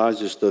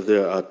recognizes that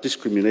there are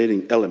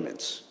discriminating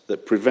elements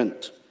that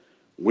prevent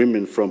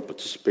women from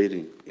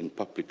participating in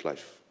public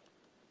life.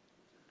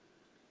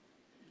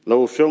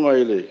 Lau whionga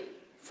ele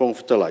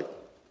whongwhitalai.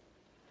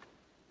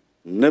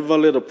 Never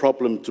let a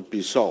problem to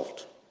be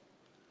solved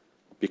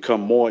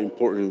become more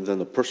important than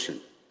the person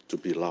to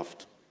be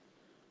loved.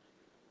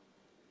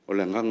 O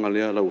le nganga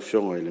lea lau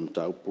whionga ele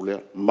mta upu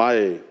lea.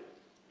 Mai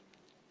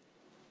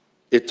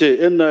e te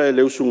ena e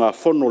le usunga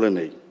whono le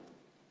nei.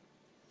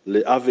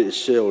 Le ave e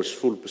se o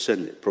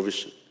 10%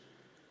 provision.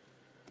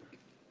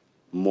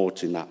 Mō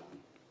tina.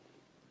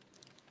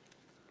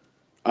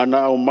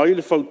 Ana au mai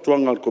le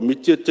whautuanga al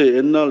komitia te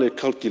ena le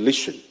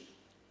calculation.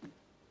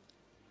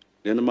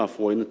 Lena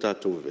mafua ina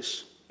tātou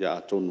ves. Ia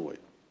atonu e.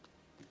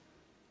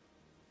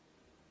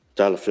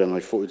 Tāla whianga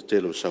i fo i te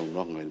telo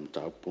saunoanga i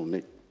mta upu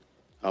nei.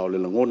 A o le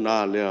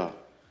langona lea,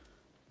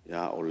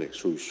 ia o le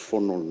suis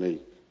fono nei,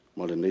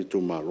 ma le nei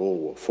tu maro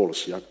o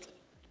folasi atu.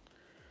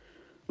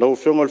 Lau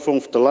whionga le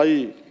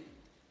whongwhitalai,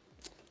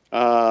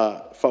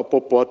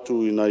 whapopo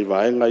atu i nai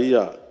vaenga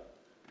ia,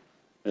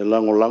 e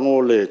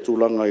lango le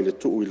tūlanga i le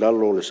tuu i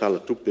lalo le sala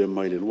tupe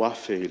mai le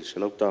luafe i le se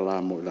lauta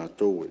la mo i la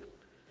tau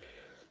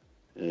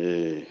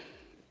e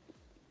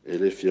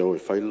le fiao e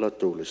whaila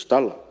tau le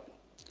stala.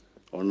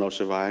 O nao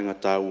se vaenga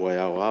tau ai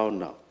au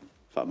na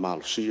fa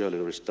malusia le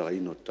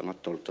restaino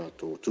tangata o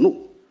tātou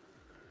tunu.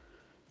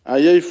 A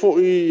iei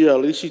fo'i a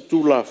le isi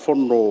tūla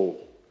fono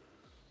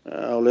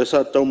o le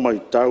sa tau mai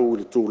tau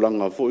le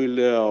tūlanga fo'i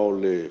lea o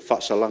le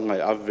whaasalanga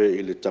e ave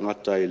i le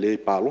tangata i le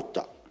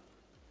pālota.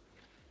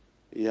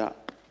 Ia,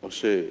 o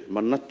se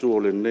manatu o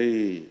le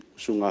nei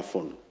sunga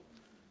fono.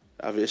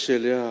 Ave se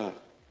lea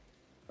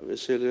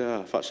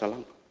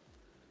whaasalanga.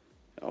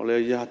 O lea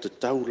ia te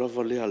tau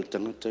lava lea le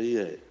tangata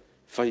ia e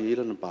whai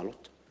ila na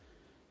pālota.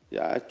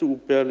 Ia e tu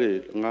upea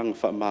le ngang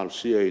wha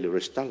malusia i le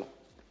restala.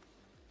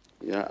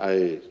 Ia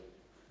ai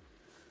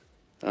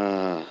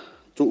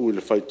tuu i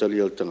le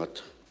faitali al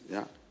tangata.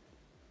 Ia.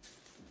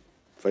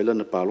 Faila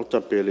na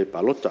palota pe le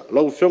palota.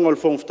 Lau fionga le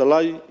fong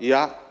fitalai,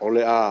 ia, o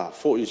le a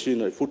fo i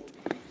sina i futu.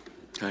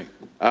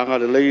 Anga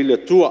le lei le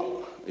tua,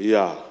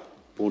 ia,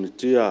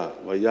 punitia,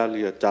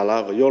 vaiali, a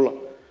talava iola,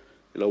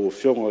 lau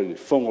fionga i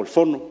fong o le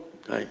fono.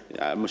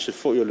 Ia, ma se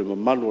fo i le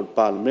mamalu o le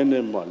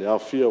Palemene, ma le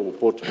awhia o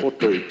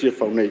poto i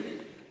Tiafau nei.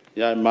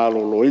 Ia,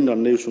 malo loina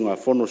nei sunga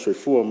fono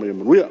soifua me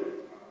manuia.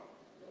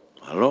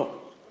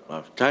 Alo,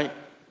 maftai,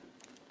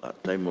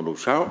 maftai monu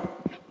sao.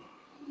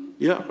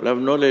 Ia,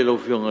 lau le lau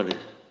fionga le.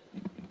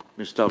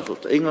 Mr.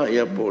 Sot inga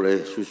ia po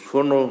le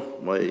susfono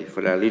mai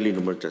Faraile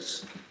numero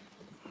 3.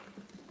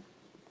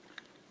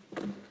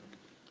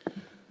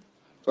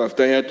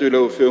 Whaftai atu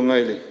lau whiunga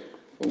ile,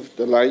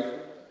 whawhita lai.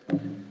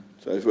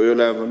 Sai whai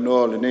ola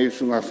wanoa le nei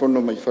sunga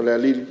whono mai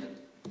Faraile.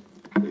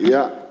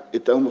 Ia, e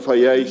tau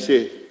mawhai ai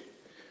se.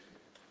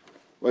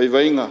 Wai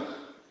wainga,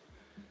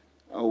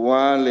 a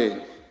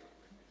wale,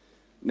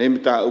 nei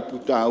mta upu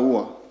tā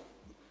ua.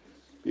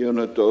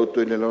 Piona to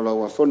oto ile lola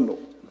wa whono.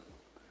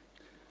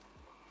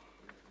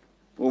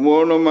 O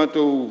mono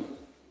matou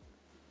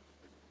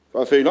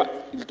whawhena,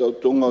 il tau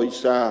tonga i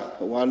sa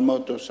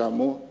walmauto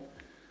Samoa.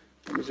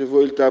 Me se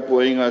foi il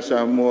tapu inga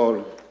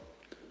Samoa,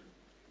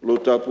 lo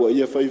tapu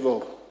ia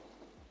whaivau,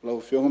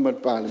 lau whionga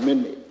mat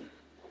Palemene.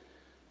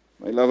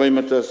 Mai lawai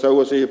mata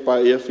saua se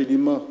pa ia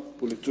whilima,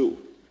 pule tū.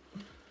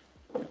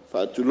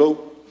 Wha tulou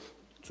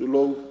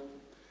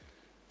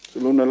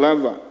na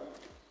lava.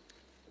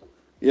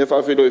 Ia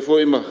whawhelo i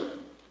whoima,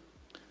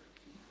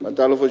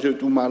 matalo whaseu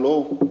tu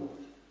malo.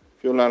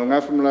 Fio la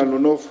ngafu mla no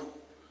nof.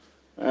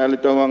 Ale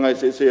tawanga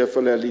se a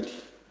Faraile.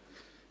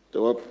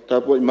 Tawa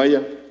tapo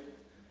maia.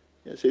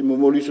 Ya se mo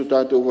moliso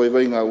tato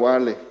vai nga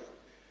wale.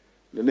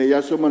 Le ne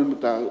yaso man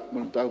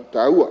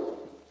taua.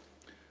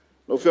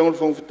 No fio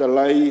fong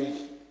fitalai.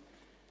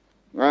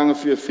 Nga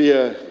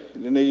fia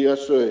le ne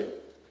yaso e.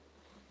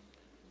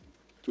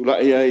 Tu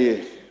la ia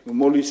mo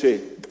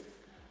molise.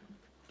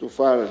 Tu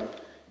fal.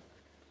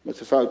 Ma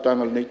se fa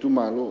tanga nei tu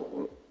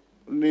malo.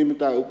 Ne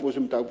mta upo se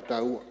mta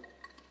taua.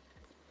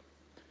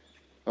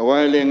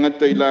 Awai le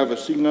ngata I lava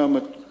singa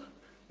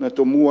na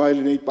to mua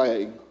ele nei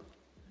pai inga.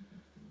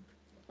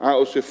 A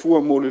o se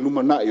fua mo le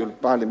lumanai o le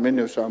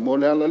Palemene o Samoa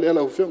le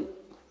ala o fiong.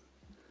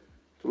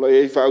 Tula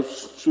e whau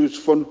suis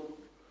fon.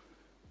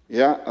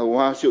 Ia, a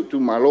waa si o tu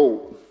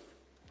malo.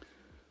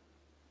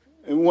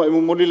 E mua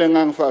mori le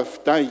ngang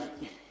whaftai.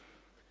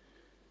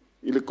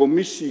 I le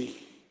komisi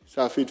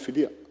sa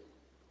whitwhiria.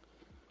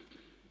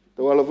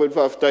 Tawala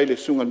whaftai le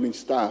sunga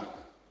minsta.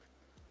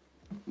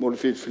 Mo le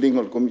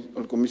whitwhiringa o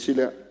le komisi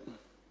lea.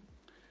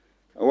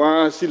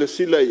 Awa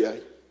sila ia.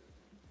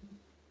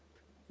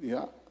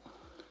 Ia.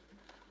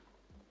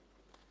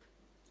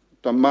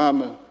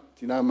 Tamama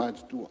tina ma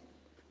tua.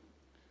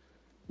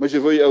 Mas se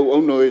foi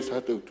au no e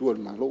sa tua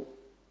malo.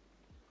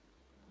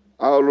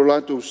 A lo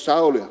lato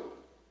saulea.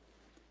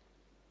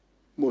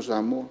 Mo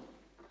Samoa.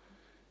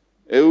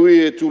 E ui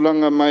e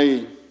tulanga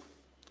mai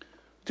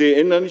te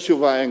ena ni so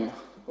vaenga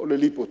o le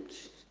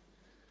lipoti.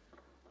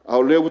 A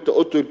o leo te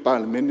oto I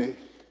Palemene.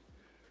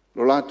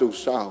 Lo lato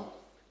sao.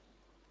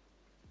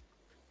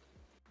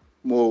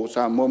 Mo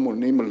Samoa mo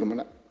ni mo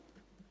mana.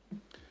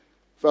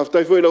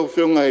 Whaftai foi lau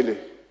whiunga ele.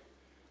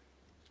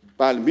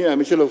 Palemene, a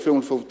me se lau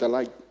whiunga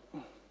whautalai.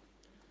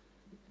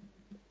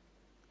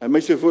 A me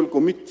se foi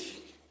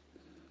komiti.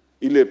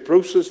 I le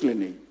process le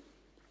nei.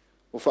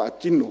 O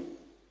whaatino.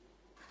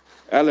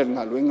 Ala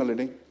ngā luenga le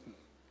nei.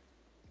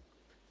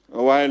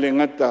 A wai le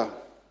ngata.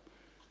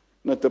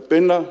 Na ta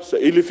pena sa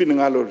ilifina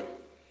ngā lore.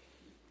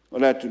 O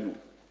le atunu.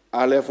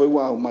 A lea foi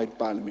wa au mai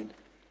Palemene.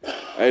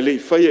 Ai le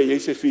faia ia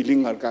se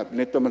feeling al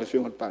kabineta ma le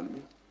whiunga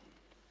Palemene.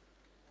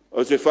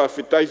 O se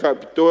whawhitai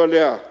whapitoa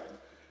lea.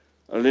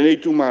 Le nei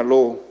tu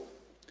malo.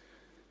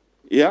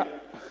 Ia.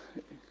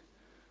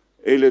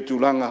 E le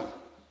tulanga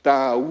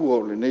tā ua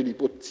o le nei li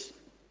poti.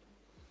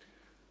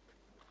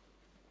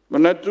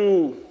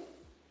 Manatu.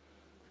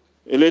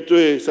 E le to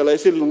e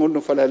salaise le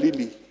ngono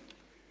Faraile.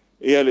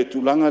 E le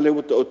tulanga le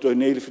wata o to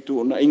nei le fitu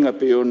ona inga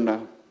pe ona.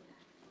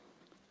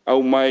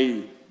 Au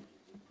mai.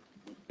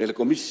 E le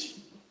komisi.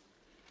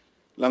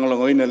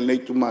 Langoina le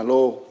nei tu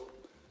malo,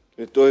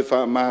 le toe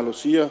wha malo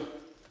sia,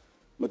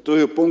 ma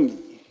toe pongi,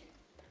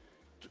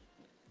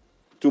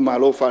 tu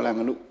malo wha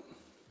langanu.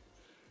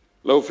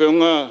 Lau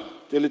whiunga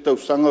te le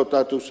tausanga o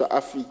tātou sa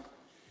afi,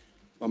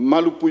 ma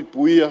malu pui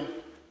puia,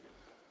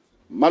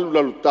 malu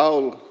lalu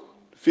tau,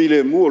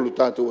 while mua lu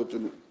tātou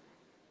atunu,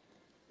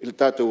 i le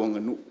tātou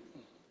anganu.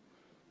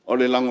 O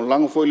le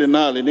lango foi le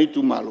nā le nei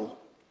tu malo,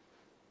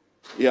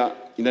 ia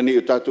ina nei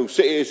o tātou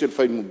se e se le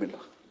whai mumela.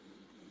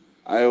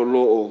 Ai o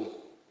loo,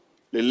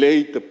 le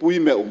lei te pui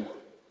me uma.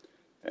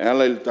 E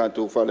ala il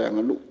tātou whare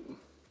anganu.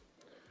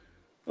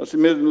 O se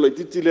mea le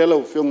titi le ala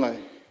o whiunga e.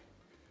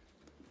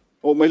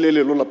 O mai le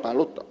lola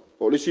palota.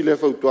 O le si le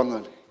whautuanga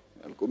le.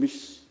 Al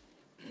komisi.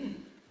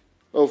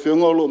 O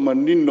whiunga o lo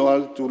manino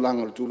al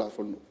tūlanga le tūla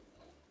whanu.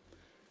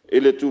 E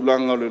le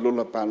tūlanga le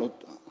lola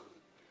palota.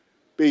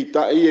 Pei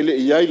tai e le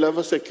iai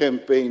lava se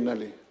campaign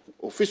ale.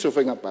 O fiso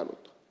whainga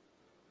palota.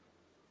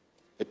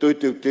 e toi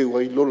te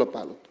wai lola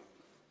palota.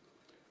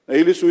 Na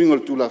ile suinga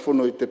le tula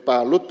fono i te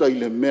palota i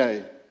le mea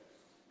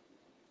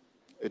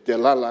e te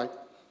alala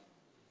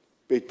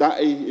pe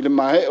tae i le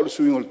mahe o le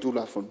suinga le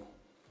tula fono.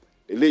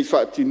 E le i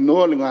whaati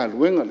noa le ngā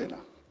luenga le na.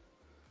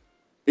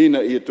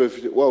 Ina i e toi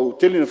fese, wau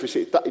teli na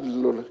fese tae i le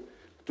lola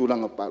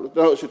tulanga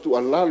palota. Tau se tu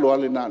alalo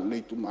ale na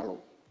nei tu malo.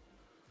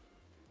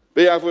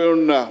 Pe a fwe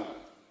ona,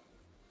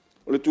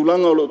 o le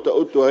tulanga o lo ta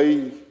oto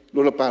ai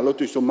lola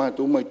palota i so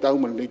mātou mai tau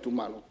ma nei tu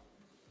malo.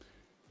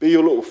 Pe i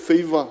o lo o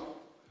feiva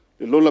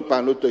le lola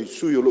palota i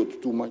sui o lo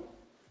tutu mai.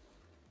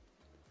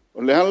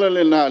 O le hala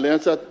le na, le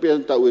ansa pe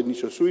tau e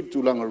niso sui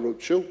tulanga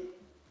roadshow.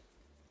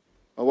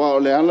 Awa o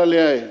le hala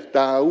le ai,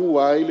 ta u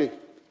aile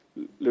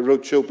le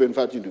roadshow pe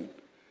enfati nui.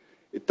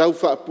 E tau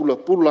wha pula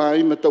pula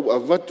ai, ma tau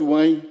avatu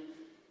ai,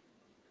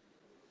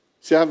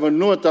 se hawa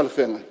noa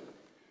talawhengai,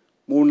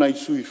 mō nei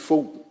sui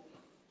fōu.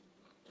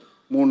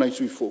 Mō nei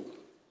sui fōu.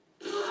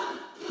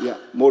 Ia,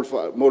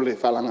 mō le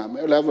whalanga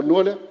me, le hawa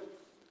noa lea,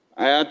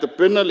 ai ata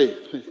pena le,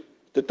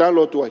 te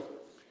talo atu ai,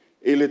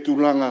 e le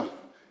tūlanga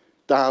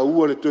tā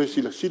ua le toe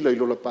sila sila i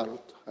lola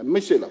pārota. Ai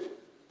mai se lawa,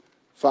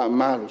 wha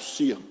mālo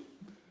sia,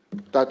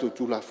 tātou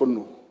tūla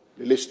whono,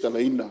 le lesta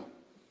la ina,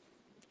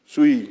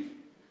 sui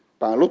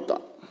pārota.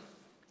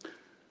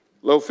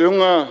 Lau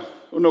whiunga,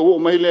 una ua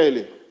mai lea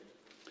ele,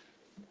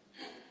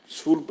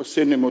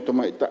 10% mo ta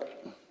mai tai.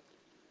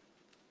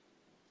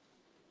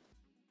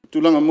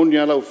 Tūlanga moni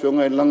ala u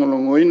whiunga e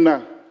langalongo ina,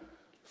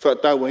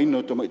 whaatawa ina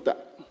o ta mai tai.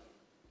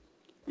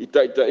 I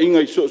ta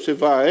inga i so se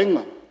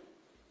vāenga,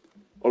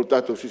 o lo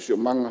tātou sisio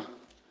manga,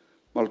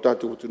 ma lo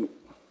tātou utunu.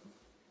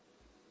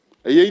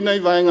 E iei nei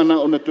vāenga na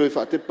ona toe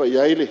whaatepa i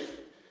aile,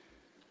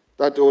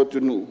 tātou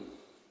utunu,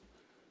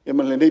 e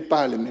ma le nei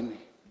Palemene,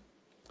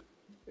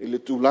 e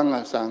le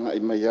tūlanga sanga i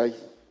mai ai.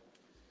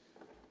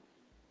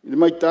 I le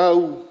mai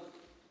tāu,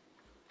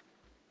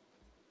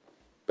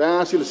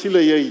 pēa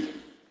sila iei,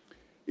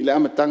 i le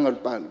amatanga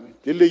le Palemene,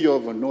 te le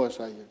iova noa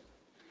sa iei.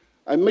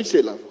 Ai mai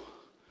se lava,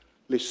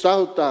 le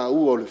sao tā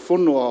ua o le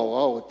fono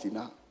ao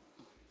atina.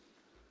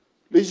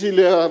 Le isi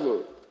le ava,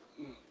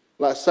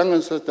 la sanga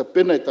sa ta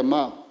pena e ta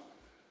maa,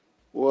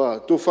 ua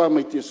tō wha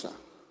mai tia sa,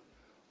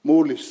 mō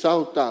le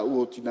sao tā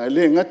ua o tina, e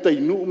le ngata i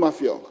nuu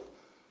mawhiaoga,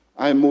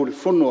 ai mō le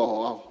fono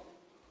ao,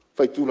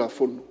 whai tūla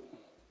fono.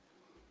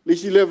 Le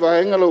isi le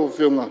vaenga lau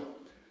whiunga,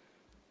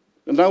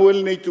 na nau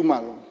ele nei tu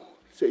malo,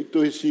 se i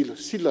toe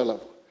sila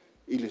lau,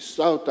 i le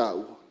sao tā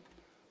ua,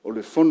 o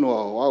le fono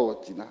ao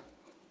atina.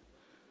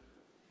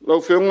 Lau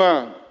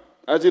whiunga,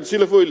 a te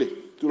sila fwile,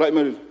 tu lai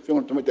mai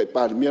whiunga tamai tai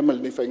pāri, mia mali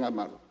nei whainga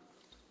malo.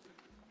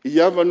 I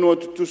awa noa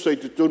tutusa i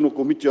tutono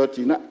komiti o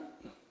tina,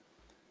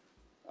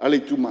 ale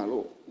i tu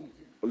malo.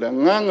 O le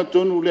nganga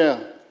tonu lea,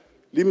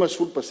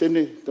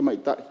 5%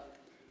 tamai tai,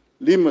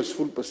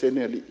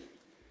 5% ali.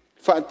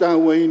 Whaata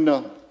ua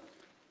ina,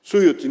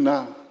 sui o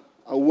tina,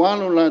 a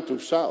wano lātou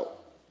sao,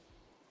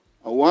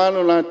 a wano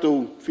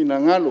lātou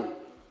finangalo,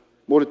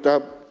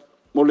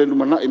 mo le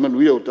lumana i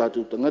manuia o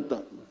tātou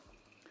tangata.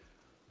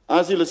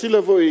 A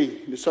sila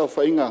foi le sao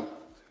whainga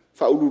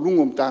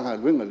whaururungo mtanga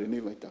luenga le nei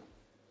waita.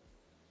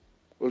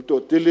 O le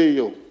tō tele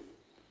iau,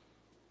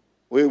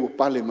 o e ua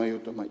pale mai o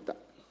ta maita.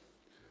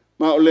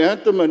 Ma o le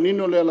ata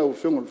manino le ala u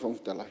whiunga le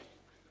whangfutalai.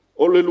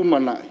 O le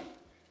lumanai,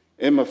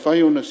 e ma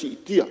whai ona si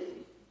itia,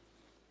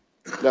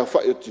 le a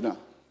whai o tina,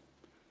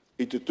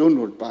 i te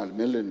tonu le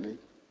Palemene nei.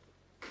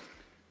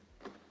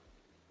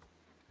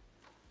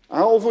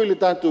 A o foi le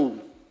tātou,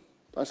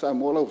 pasa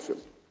mo la u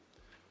whiunga.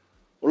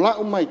 O la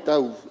o mai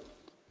tau,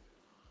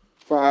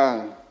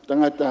 wha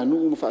tangata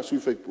anu uma wha sui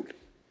whaipule.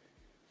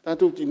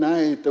 Tātou tina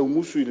e tau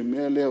musu i le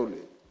mea leo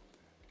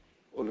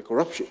o le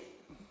corruption.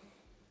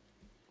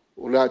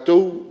 O le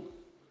atou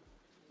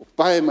o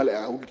pae ma le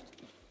auli.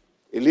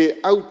 E le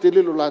au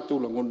tele lo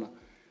lātou langona.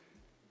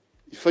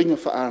 I whainga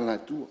wha ala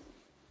tua.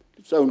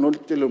 I sau noli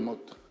tele o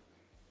mauta.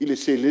 I le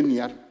se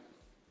leni alu.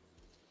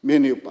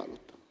 Mene o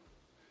palota.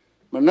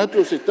 Ma natu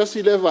o se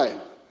tasi le vai.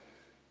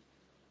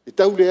 E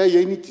tau le ai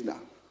eini tina.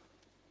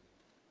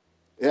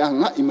 E a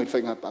ngā i mai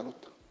whainga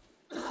palota.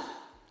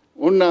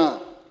 Ona,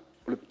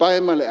 o le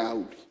pae ma le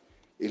auli,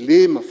 e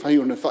le ma whai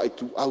o na whai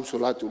tu au so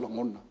lātu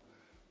langona.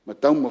 Ma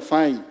tau ma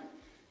whai,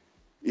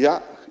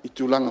 ia, i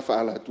tu langa wha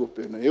ala tua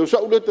pēna. E o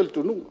sa uleta le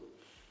tonunga.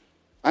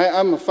 Ai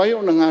a ma whai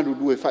o na ngā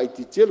ruru e whai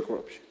ti tiel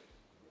corruption.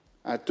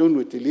 A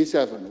tonu e te le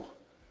sa whanua.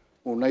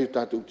 O nei o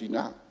tātou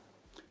tina.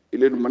 I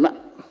le rumana.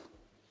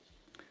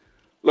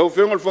 Lau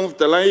whiunga le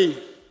whangfutalai,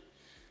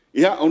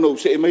 ia, ona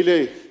use e mai le,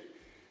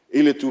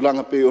 i le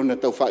tūlanga pe ona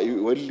tau whai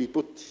o eli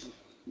poti.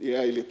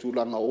 Ia i le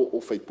tūlanga o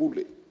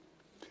whaipule.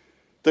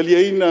 Tali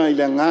aina i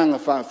le nganga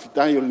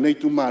whaafitai o le nei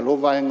tu malo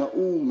vaenga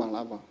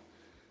malawa.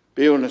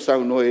 Pe ona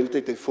sau noa el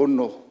te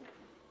whono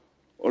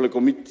o le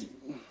komiti.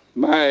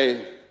 Mai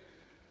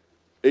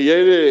e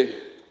iere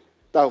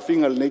tau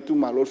whinga le nei tu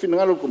malo, o le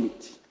whinanga o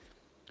komiti.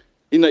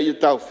 Ina i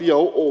tau whia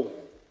o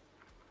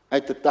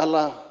ai te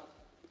tala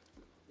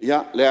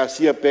ia le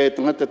asia pe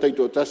tangata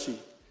taito tasi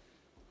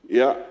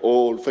ia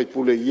o le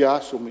whaipule ia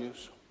aso me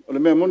aso. O le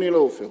mea moni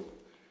lau whio.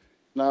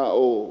 Na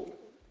o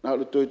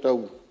le toi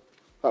tau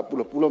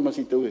pula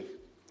masi tau e.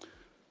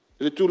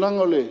 Le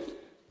tūlanga o le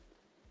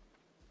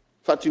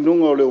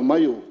whatinonga o le o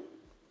mai o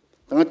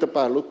tangata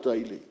pālota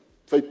i le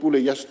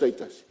whaipule yasu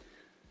taitasi.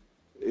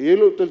 E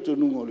elo tali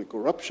tununga o le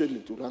corruption le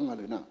tūlanga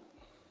le nā.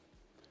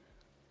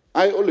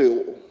 Ai o le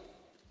o.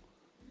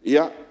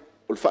 Ia,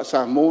 o le wha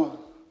Samoa,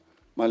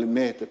 ma le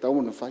mea te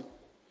tau na whai.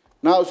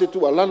 Nā o se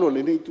tu alalo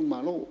le nei tu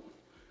malo.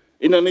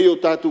 Ina nei o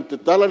tātou te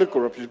tala le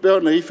corruption. Pea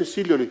na i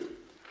fesili o le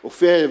o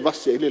whea e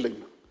vase ele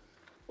leima.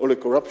 O le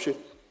corruption.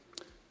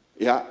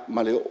 Ia,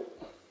 ma le o.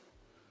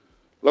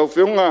 Lau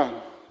whiunga,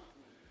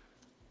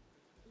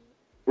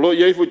 lo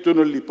iai fwoi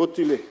tono li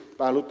poti le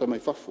pālota mai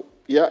whafo.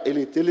 Ia,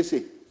 ele tele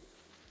se.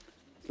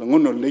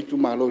 Langono le nei tu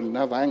malo le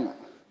nā vaenga.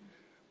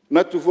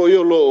 Natu fwoi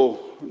o lo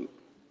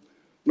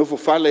no fo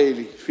fale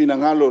ili fina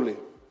ngalo le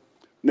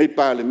nei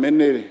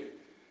Palemene le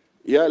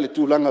ia le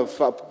tūlanga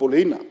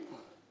whapoleina.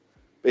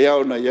 Pe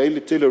au na ia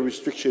le tele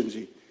restrictions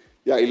i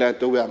ia ila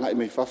tau ea ngai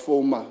mai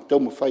whafo ma tau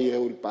ma whai e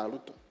o le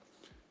pālota.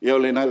 Ia o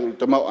le nā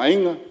tamau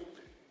ainga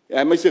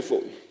ia mai se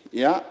fwoi.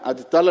 Ia a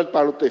te tala le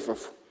pālota e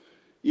whafo.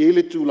 Ia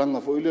le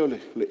tūlanga fwoi leo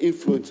le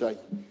influence ai.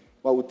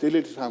 Wa o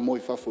tele te Samoa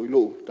i whafo i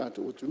lo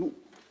tātou o tunu.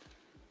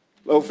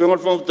 Lau whionga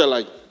le whangta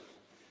lai.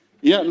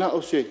 Ia na o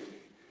se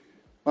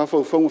ma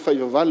fau fau fai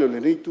vale le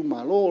nei tu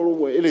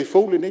malo ele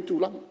fau le nei tu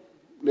lang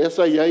le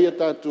asa ia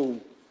tatu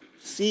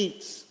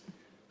seats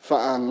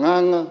fa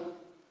anganga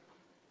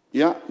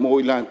ya mo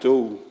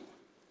ilanto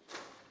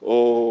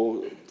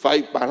o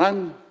fai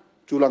paran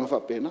tu lang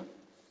fa pena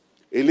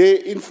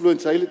ele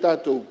influence ele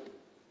tatu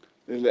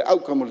le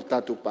outcome le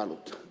tatu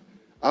palot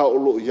a o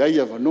lo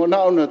ia va no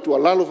na ona tu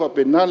alalo fa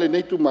pena le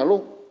nei tu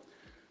malo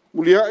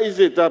mulia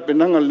ise ta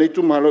penanga le nei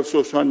tu malo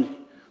so sani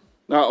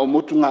na o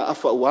motunga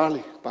afa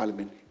wale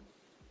Palemene.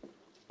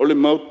 O le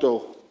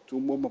mauto tu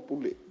mo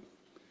mapule.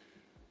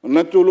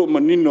 Na tulu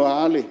manino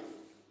ale.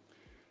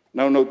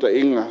 Na no ta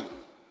inga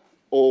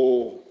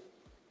o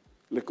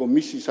le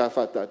komisi sa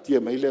fata tia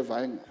mai le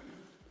vaenga.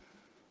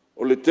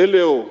 O le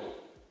tele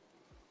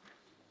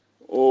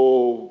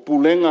o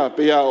pulenga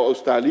pe a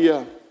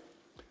Australia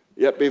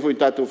ia pe foi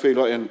tatu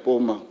felo en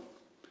poma.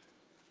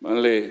 Ma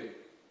le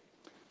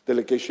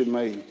delegation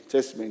mai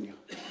Tasmania.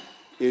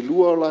 E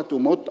lua la tu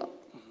mota.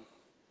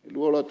 E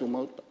lua la tu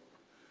mota.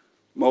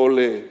 Ma o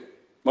le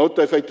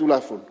mauta e fai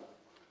tulafono.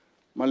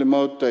 Ma le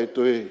mauta e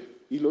toe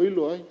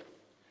ilo ai.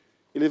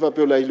 Ele va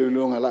pe o la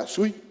ilo ngala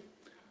sui.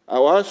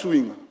 Au a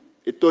suinga.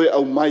 E toe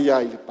au mai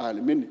ai le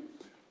Palemene.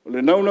 O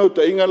le nau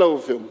ta inga lau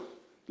whiunga.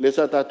 Le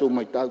sa tātou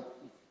mai tau.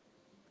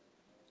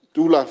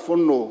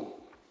 Tulafono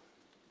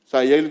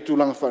sa iai le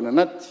tūlanga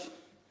whananati.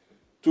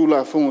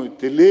 Tulafono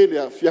te lele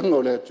a whianga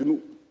o le atunu.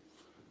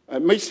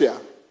 Mai sea.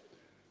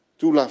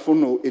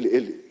 Tulafono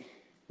ele.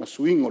 Ma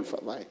suinga o le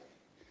whawai.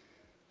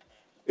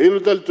 Elo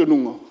tali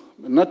tonunga.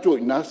 Natu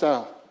ina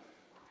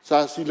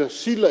sa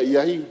sila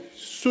iai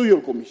sui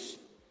o komisi.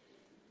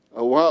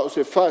 A wa o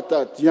se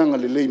fata tianga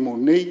le lei mo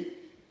nei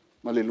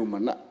ma le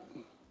lumana.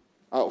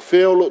 A o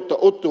feolo ta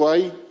oto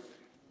ai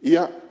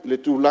ia le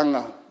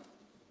tūlanga.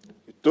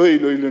 E toi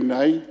ilo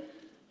nai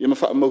ia ma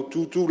wha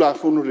maututu la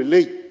fono le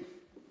lei.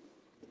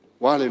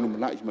 Wa le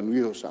lumana i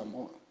manui o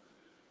Samoa.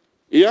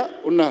 Ia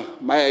ona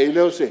mai e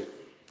leo se.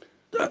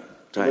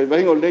 Vai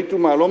vaingo le tu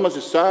maloma se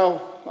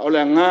sao o le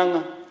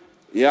anganga.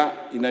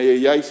 Ia, ina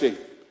iai se.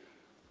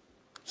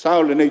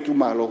 Sao le nei tu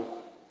malo.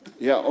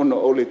 Ia, ona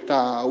o le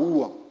tā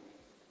ua.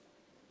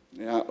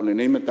 Ia, o le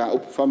nei ma tā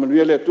upu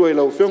whamanuia le atua i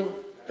lau whiunga.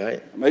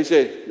 Mai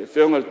se, le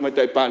whiunga le mai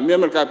tai Palemene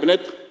ma le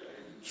kabineta.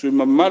 Sui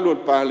mamalu le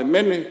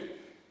Palemene.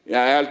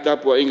 Ia, e al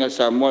tapu a inga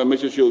Samoa, mai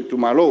se si o tu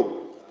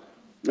malo.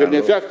 Le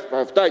ne fiak,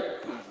 paftai.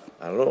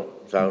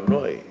 Alo, sao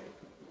noi.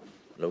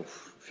 Lau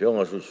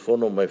whiunga sus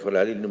fono mai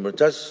whalali numero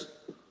tas.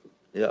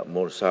 Ia,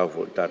 mo le sao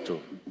fo tatu.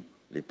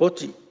 Li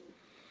poti.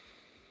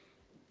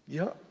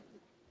 Ia,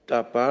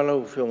 tā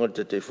pālau whiunga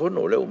te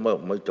telefono, leo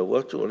mai tau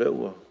atu,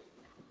 leo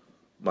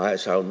maha e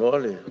sao noa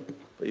le,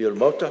 i o le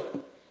mauta.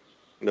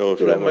 Leo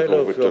whiunga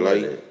kong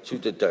whitalai. Siu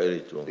te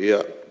taere tua.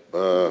 Ia,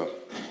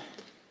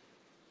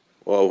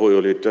 o au hoi o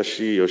le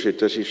tasi, o se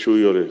tasi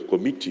sui o le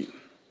komiti.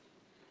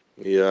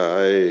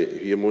 Ia,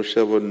 ia mo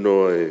sewa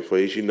no e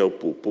whaisina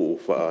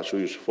upu wha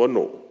sui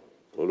usfono,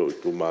 o lo i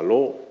tu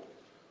malo.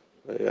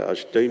 Ia,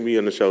 as teimi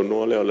ana sao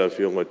noa leo le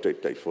whiunga te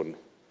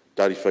telefono.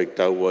 Tari whai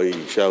taua i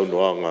sao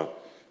noanga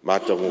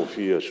mātango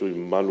fia sui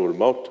malu le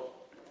mauta.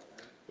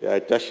 Ia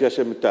e tasi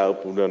ase me tā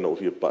upuna na o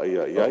fia pa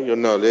ia. Ia i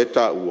ona le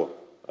tā ua.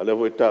 Ale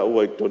hoi tā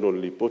ua i tono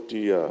li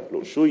poti a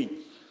lo sui.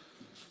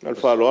 Nal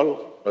whalo alo.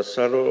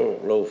 Pasaro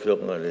lau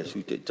whiunga le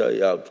sui te tai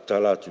au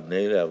tala tu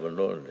nei le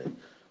avano le.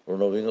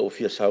 Rono vinga o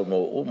fia sao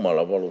no o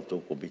malawalo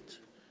tau komiti.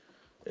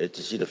 E te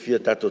sila fia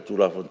tato tu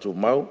lafon tu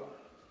mau.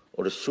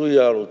 O le sui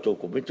alo tau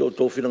komiti o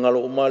tau whina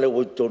ngalo o male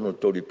o i tono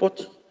tau li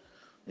poti.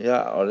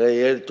 Ia, o le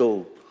e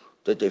tau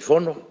te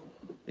telefono.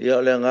 Ia,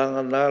 o le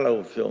nganga nala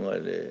o whiunga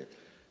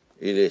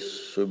i le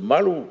sui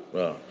malu.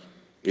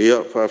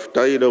 Ia,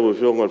 whaftai na o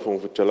whiunga le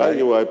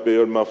whongwhitalai o ai pe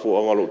o le mafu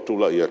angalo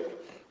tula ia.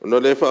 Ona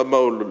le wha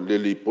mau le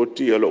li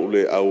poti ala o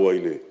le aua i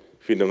le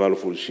whina ngalo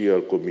fulisia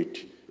al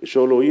komiti.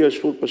 solo ia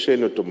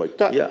 10% o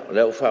tamaita. Ia,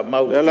 leo wha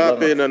mau. La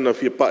pena na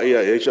fia pa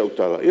ia e sa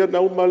utala. Ia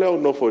na uma leo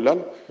no foi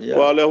lan.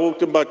 Wa le ho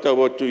te mata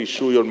watu i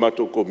sui o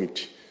mato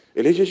komiti.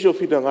 E le se o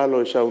fida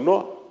ngalo e sa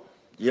unoa.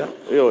 Ia.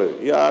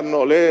 Ia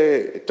no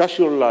le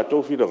tasio la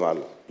to fida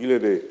ngalo.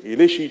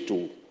 Ile si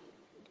tu.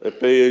 E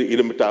pe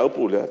ile mata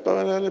upu le.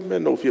 Pa le me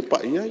no fia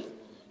pa ia.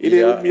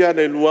 Ile mia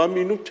ne lua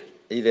minute.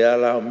 Ile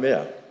ala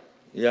mea.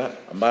 Ia,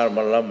 amar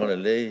malama le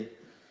lei.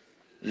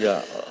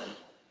 Ia,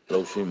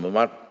 lau sui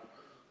mamat.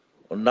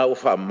 O nau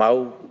wha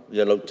mau,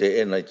 ia lau te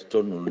ena i te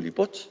tonu li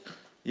poti.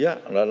 Ia,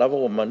 la lava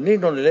o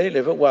manino ni lei,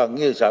 le wha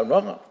ngia sa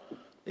noanga.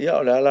 Ia,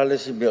 o le ala le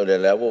si mea, o le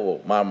lewa o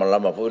mama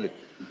lama fo le.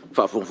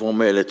 Wha fungfung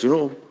me le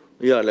tino.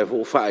 Ia, le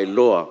wha i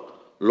loa,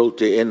 lau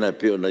te ena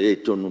peo na i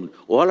tonu.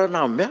 O ala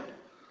nao mea.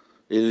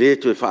 E le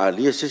tu e wha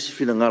alia, sesi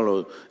fina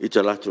ngalo i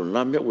te lato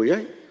na mea, o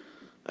iai.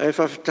 E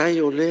wha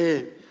fitai o le,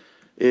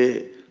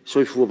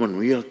 soifua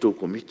manuia tō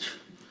komiti.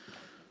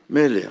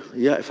 Me lea,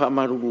 ia, e wha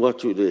maruru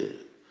atu le,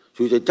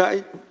 sui te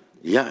tai.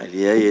 Ia,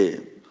 ia,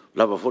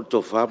 lava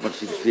foto wha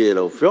si te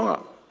lau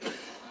whionga.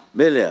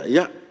 Melea,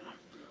 ia.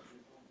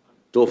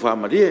 Tō wha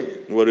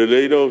marie. Wale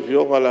leiro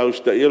whionga la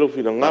usta i alo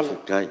whina ngalo.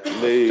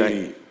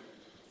 Nei,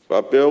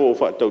 whapea o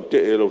whatau te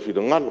alo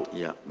whina ngalo.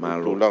 Ia,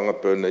 malo. Tūlanga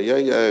pēna,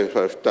 ia, e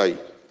whaftai.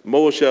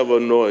 Mau se awa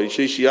noa, i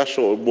seisi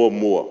aso o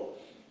mua.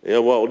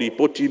 Ia wa o li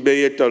poti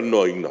mei e tal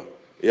noina.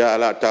 Ia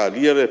la tā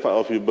lia le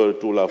whaofi bau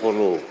tūla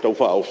whono tau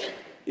whaofi.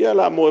 Ia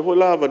la mo e fo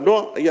la awa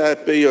noa, ia e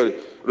pei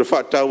le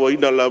whatau a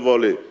ina la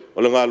vole. O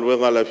le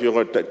ngā la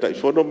whionga tai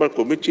whono ma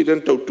komiti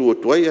ren tau tua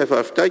tuai e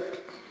whaftai.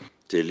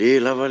 Te le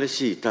lava le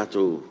si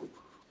tātou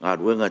ngā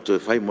ruenga toi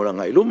whai mora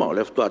ngā iluma o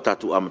le whatua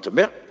tātou amata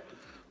mea.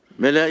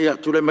 Me lea ia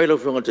tūle mai lau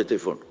whionga te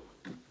whono.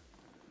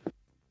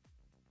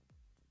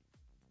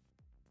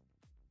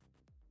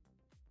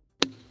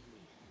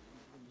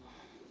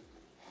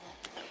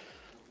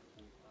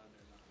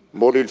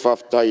 Mori le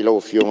whaftai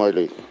lau whionga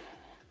le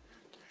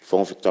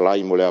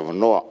whongwhitalai mo le awa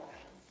noa.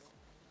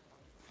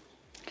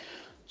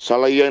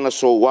 Sala ia na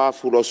so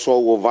wāfura so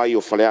o vai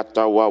o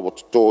whaleata wā o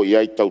tō i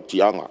ai tau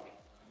tianga.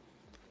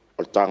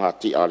 O le tanga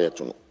ti ale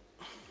atunu.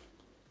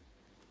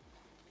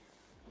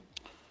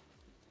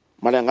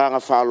 Mane nganga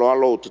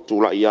whaaloalo o te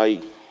tūla i ai.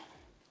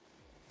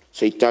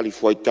 Se i tali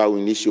fuai tau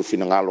inisi o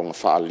whinangalo ngā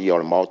whaalia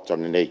o le maota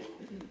nei.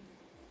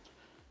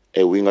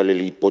 E winga le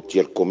li poti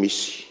al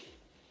komisi.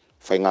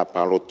 Whai ngā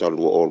pālota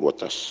lua o lua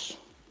tas.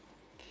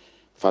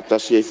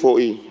 Whatasi e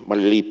foi ma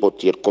le li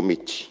poti al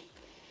komiti.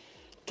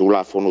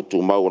 Tula fono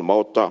tu mau o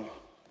maota.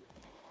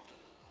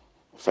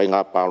 Whai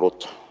ngā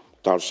pālota.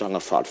 Tau sanga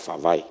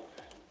whaalwhawai.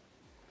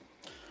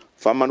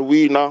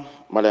 Whamanuina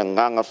ma le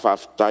nganga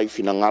whaafitai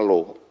whina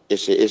ngalo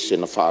ese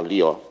na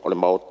whaalia o le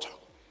maota.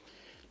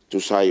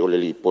 Tusai o le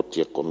li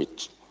poti a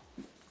komiti.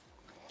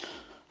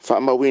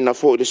 Whamauina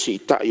fo le si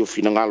itai o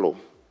whina ngalo.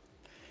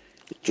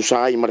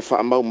 Tusai ma le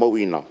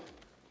whamauina.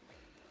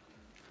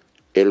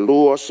 E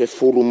lua se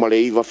furu ma le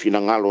iwa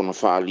whina ngalo na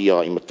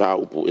whaalia i mata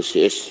upu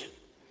ese.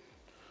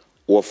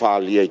 Ua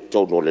whaalia i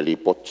tono le li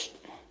poti.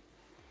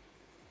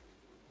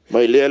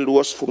 Mai lea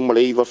lua se furu ma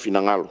le iwa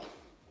whina ngalo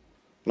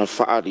na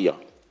whaalia.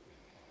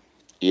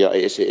 Ia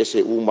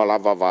ese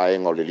malava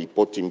vaenga o le li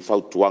poti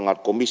mwhautuanga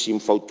komisi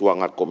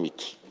mwhautuanga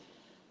komiti.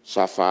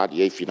 Sa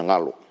whaalia i whina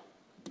ngalo.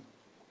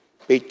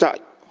 Peitai.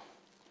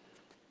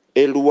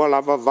 E lua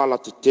lava vala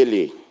te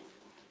tele.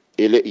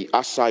 Ele i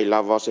asa i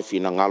lava se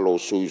whina ngalo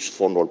sui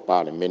fono al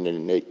Palemene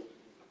nei.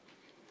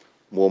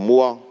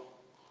 Mua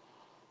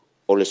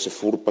o le se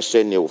furu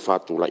pasene o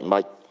whātu lai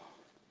mai.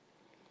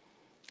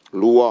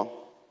 Lua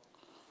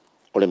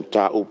o le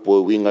mta upo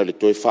e winga le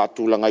toi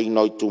whātu langa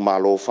ina i tu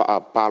malo wha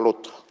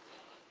pālota.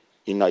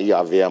 Ina ia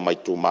avea mai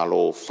tu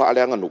malo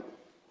whaaleanga nu.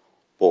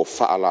 Po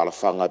whaalala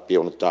whanga pe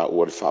o na tā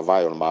ua le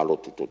whawai o na malo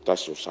tuto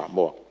tasi o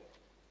Samoa.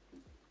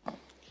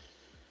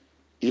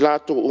 I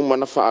lato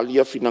umana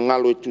whaalia whina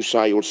ngalo e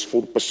tusai o le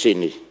sifuru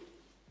pasene.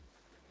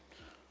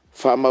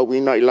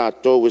 Whamauina i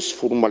lato e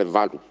sifuru male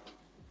valu.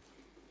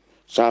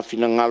 Sa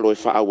whina ngalo e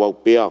whaawau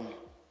pea.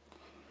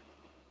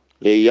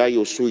 Le iai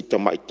o sui ta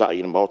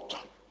maitai na maota.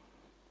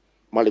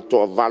 Ma le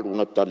toa valu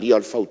na talia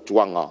al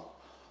whautuanga.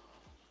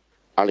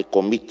 Ale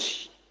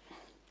komiti.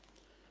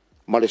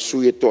 Ma le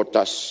sui e toa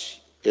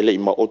tasi. Ele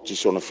ima oti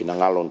sona whina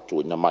ngalo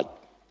ntu ina mai.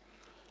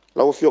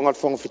 Lau whionga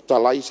whonga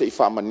whitalai se i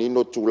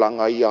whamanino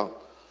tūlanga ia.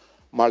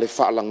 Ma le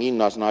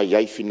whaalangina na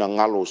iai whina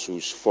ngalo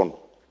sui sifono.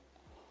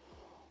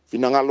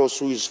 Whina ngalo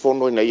sui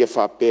sifono ina ia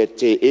whapea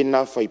te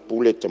ena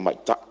whaipule te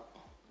maita.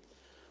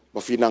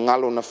 Ma whina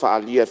ngalo na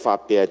whaalia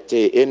whapea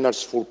te ena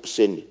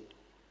 10%.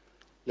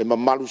 Le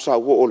mamalu sa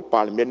ua o le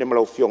Palemene ma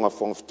lau whionga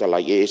whonga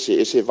whitalai e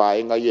ese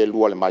vaenga i e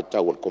lua le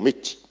maita o le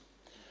komiti.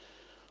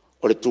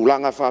 O le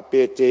tūlanga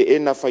whapea te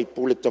ena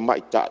whaipule te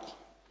maita.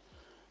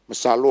 Ma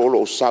sa lo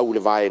o sau le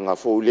vaenga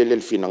fo ulele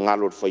le whina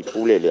ngalo le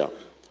whaipule lea.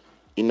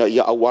 Ina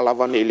ia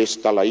awalawane ele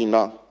stala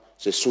ina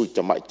se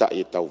suita maita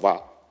e tau wā.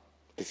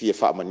 E fia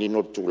wha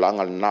manino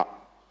tūlanga le nā.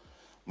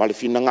 Ma le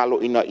whina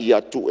ngalo ina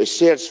ia tu e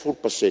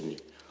 10%.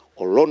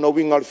 O lona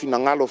winga le whina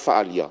ngalo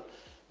whaalia.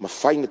 Ma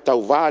whainga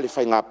tau wā le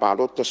whainga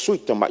pārota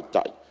suita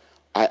maita.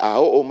 ai a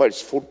o mai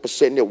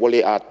 10% o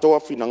le atoa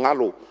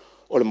finangalo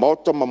o le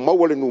maota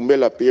mamau le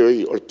numela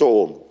pei o le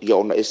to ia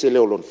ona ese le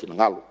o lon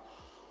finangalo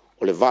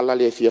o le vala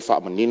le fia fa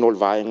manino le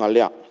vaenga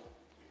lea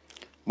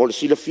mo le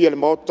sila fia le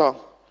maota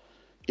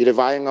i le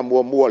vaenga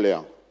mua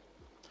lea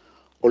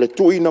o le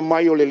tuina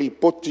mai o le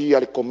lipoti a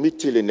le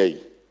komiti le nei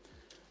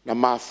na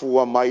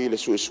mafua mai le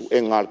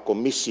suesuenga al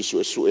komisi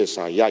suesue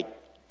sa iai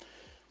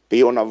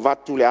pe ona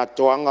vatu le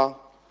atoanga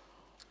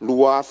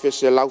lua fe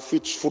se lau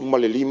fits furma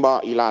le lima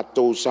i la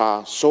tau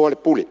sa soa le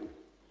pule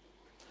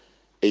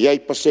e iai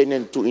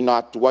pasene tu ina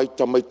atuai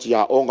tamai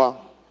tia onga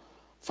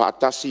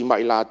faatasi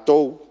mai la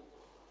tau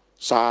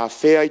sa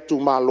fea i tu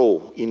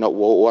malo ina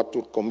ua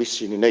atu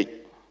komisi ni nei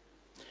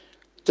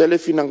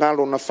telefina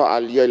ngalo na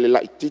faalia le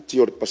laititi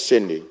o le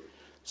pasene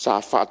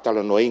sa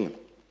faatala noinga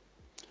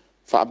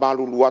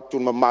faamalu luatu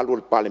ma malu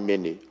le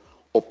palemene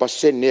o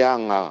pasene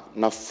anga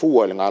na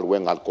fua le ngalo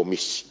enga al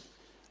komisi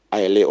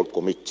ai le o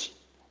komiti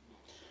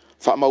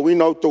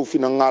faamawina o tau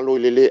fina ngalo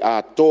le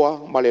a toa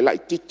ma le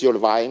laititi o le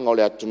vaenga o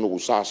le atunu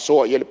sa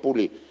soa i le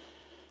puli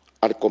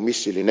al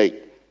komisi le nei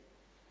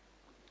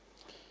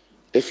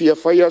e fia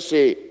faia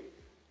se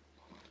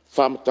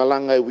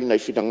faamatalanga e wina i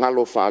fina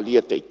ngalo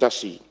faalia te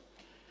itasi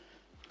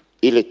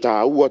i le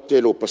tāua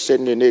te lo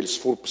pasene ne le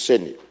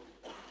 10%.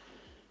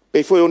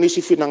 Pei foi o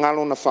nisi fina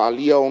ngalo na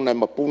faalia o na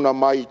mapuna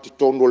mai te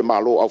tonu le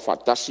malo au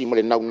fatasi ma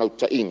le nau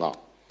ta inga.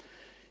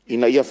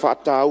 Ina ia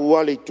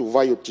faataua le tu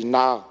vai o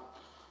tina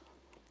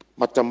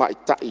matamai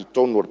tai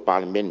tonu le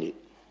palemene.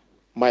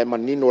 Mai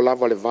manino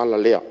lava le vala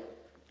lea.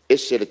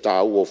 Ese le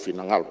tāua o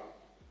fina ngalo.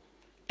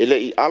 Ele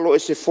i alo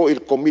ese foi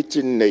il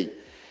komiti nei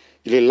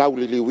i le lau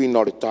li liwina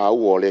o le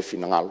tāua o le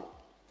fina ngalo.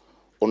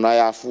 O na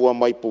ia fua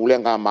mai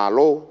pulenga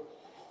malo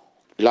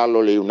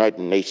lalo le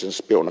United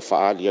Nations pe ona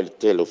faalia le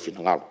tele o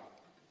fina ngalo.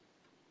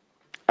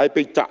 Ai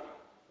peita.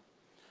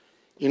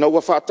 Ina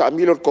ua fata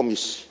amilo le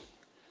komisi.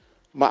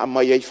 Ma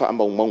mai ai fa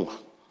maunga.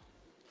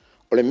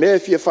 O le mea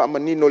fia fa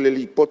manino le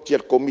lipoti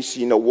al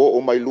komisi ina ua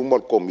o mai luma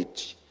al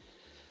komiti.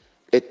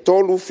 E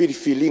tolu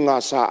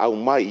filifilinga sa au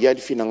mai ia le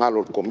fina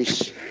ngalo le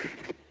komisi.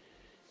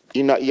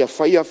 Ina ia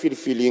faia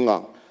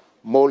filifilinga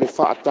mo le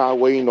fata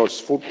waino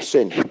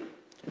 10%.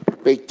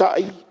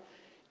 Peitai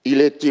i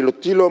le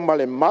tilo ma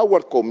le mau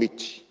al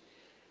komiti.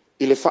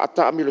 I le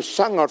fata amilo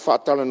sanga al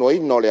fata la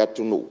noina le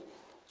atunu.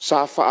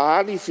 Sa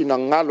faali fina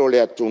ngalo le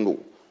atunu.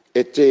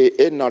 E te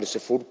ena le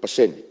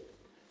 10%.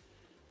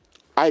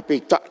 Ai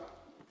peita.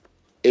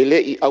 E le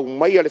i au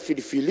mai ale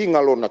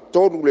filifilinga lona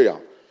tolu lea.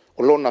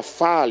 O lona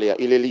faalea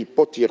i le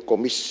lipoti al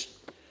komisi.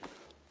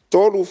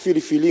 Tolu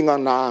filifilinga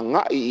na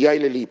ngai i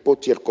le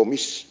lipoti al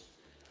komisi.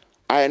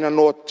 Ai na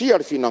no tia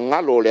le fina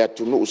ngalo le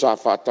atunu sa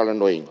fata la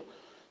noina.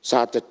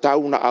 Sa te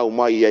tauna au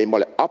mai ai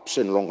male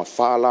absen longa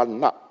fala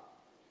na.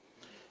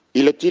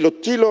 I le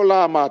tilo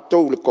la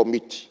mātou le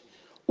komiti.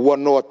 Ua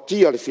noa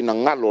tia le fina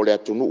ngalo le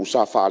atunu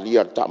sa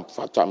faalia le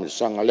fatam le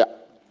sanga lea.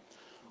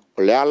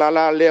 O le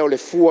alala leo le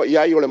fua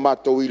iai o le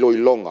mātou ilo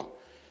ilonga.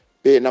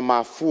 Pe na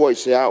mafua i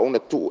se a ona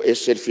tu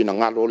ese le fina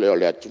ngalo leo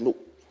le atunu.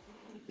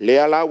 Le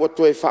ala ua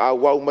toe faa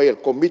wau mai le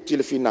komiti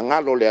le fina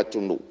ngalo le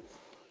atunu.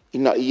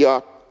 Ina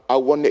ia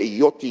awane i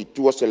yoti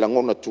tua se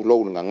langona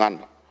tulou nga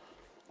ngana.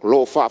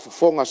 Lo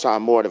faafofonga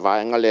Samoa le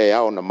vaenga le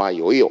ao na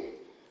mai o io.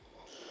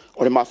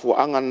 O le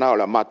mafuanga na o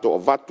la mato o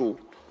vatu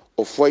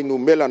o fuainu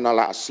mela na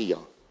la asia.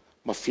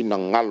 Ma fina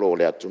ngalo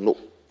le atunu.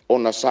 O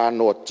na sa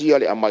noa tia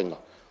le amainga.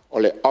 O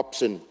le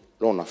option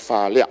lo na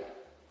faalea.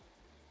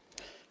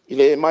 I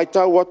le mai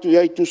tau atu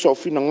iai tu sa o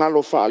fina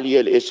ngalo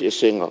faalia le ese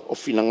esenga o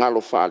fina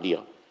ngalo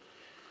faalia.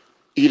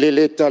 I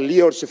le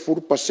talia o se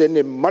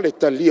 10% ma le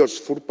talia o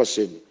se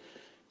 10%.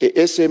 E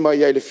ese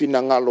mai ai le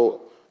fina ngalo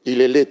i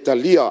le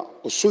talia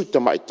o suita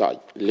maitai,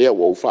 lea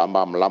ua ufa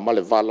mamlama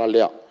le vala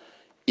lea,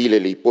 i le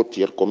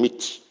lipoti al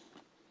komiti.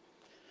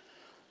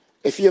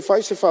 E fia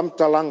fai se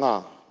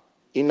famtalanga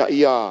ina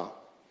ia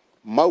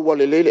maua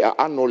le lele a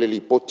ano le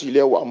lipoti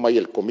lea ua mai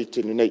al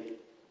komiti ni nei.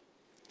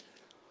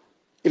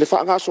 I le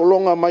whaanga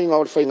solonga mai ngā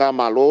ore whainga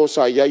malo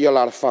sa iaia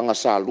la whaanga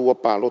sa lua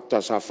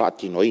palota sa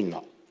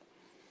whaatinoina.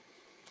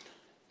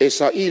 E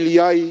sa ili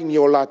ai ni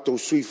o lato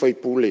sui whai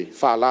pule,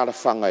 wha la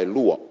whaanga e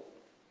lua.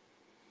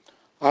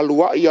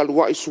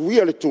 Aluai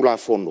suia le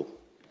tulafono.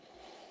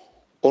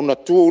 Ona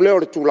tu leo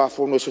le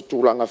tulafono se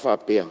tulanga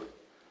whapea.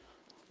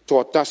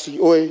 Toa tasi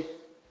oe,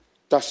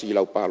 tasi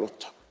lau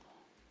palota.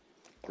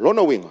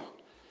 Lona winga,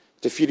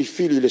 te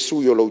filifili le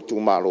sui o lau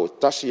tumalo,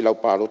 tasi lau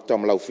palota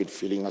ma lau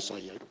filifili nga sa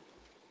iai.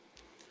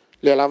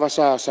 Le lava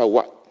sa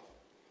wa.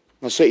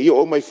 Na se i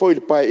o mai foi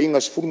le pae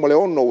ingas furma le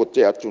ono o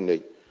te atu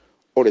nei.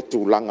 O le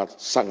tulanga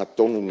sanga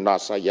tonu na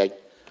sa iai.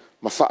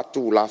 Ma wha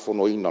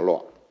tulafono ina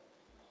loa.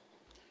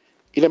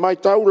 I le mai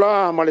tau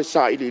la ma le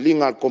sa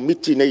ililinga al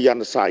komiti nei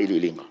ana sa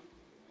ililinga.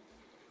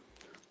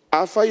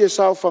 A fai e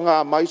sao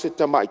whanga mai se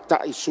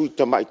tamaitai sui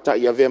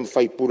tamaitai a vem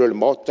fai pura le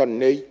mota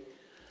nei.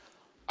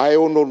 Ai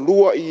ono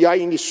lua i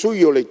ai ni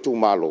sui o le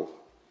tumalo.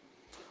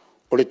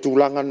 O le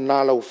tulanga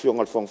nala u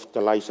fionga le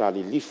whangfutalai sa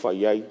li lifa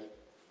i ai.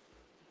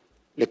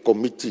 Le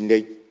komiti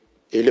nei.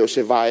 e le o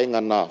se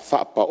vaenga na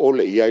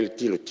whaapaole i ai le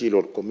tilo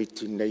o le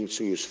komiti nei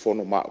sui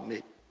fono mau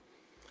nei.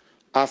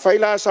 A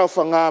whaila sa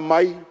whanga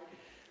mai,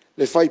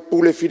 le whai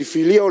pule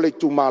whiriwhilia o le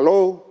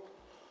tūmalo,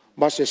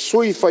 ma se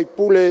sui whai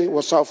pule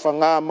wa sa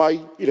whanga mai,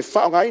 i le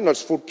whaonga ina le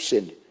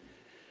 4%.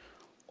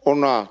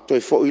 Ona toi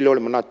fo ilo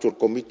le manatu o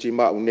komiti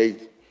mau nei,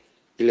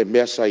 i le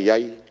mea sa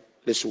iai,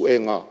 le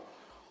suenga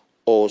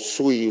o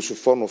sui usu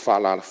fono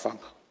whalala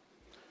whanga.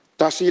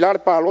 Tasi lare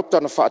pālota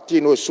na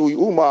whaatino e sui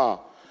uma,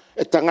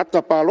 e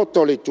tangata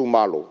pālota o le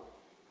tūmalo,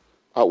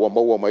 a ua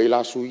maua mai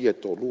la sui e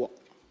tō lua.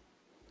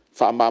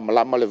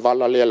 Whaamamalama le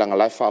vala lea langa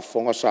lai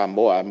whaafonga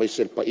Samoa a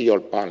meisel pa i o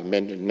le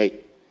Palemene nei.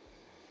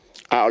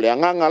 A o le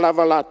anganga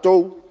lava la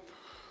tau,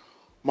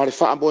 ma le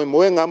whaamoe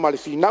moenga ma le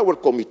whinau al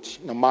komiti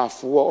na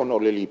maafua ono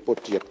le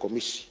lipoti al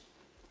komisi.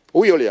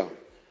 Ui o lea,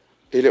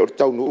 e le o le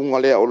taunu unga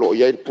lea o lo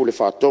iai le pule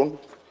whaatonu,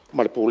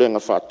 ma le pulenga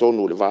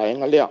whaatonu le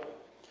vaenga lea.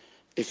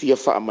 E fia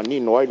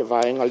whaamanino ai le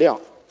vaenga lea.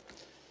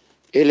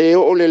 E le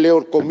o le leo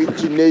le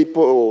komiti nei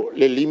po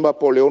le lima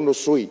po le ono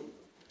sui.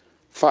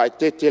 Wha e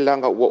tete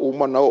langa ua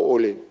umana o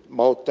le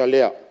maota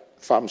lea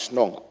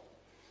whaamsnonga.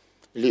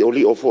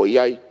 Li o fo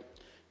iai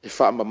e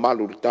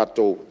whaamamalu le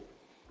tātou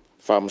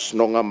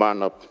whaamsnonga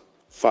mana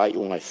whai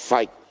ungai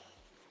whai.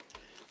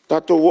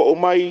 Tātou o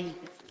mai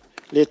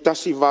le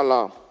tasi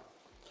vala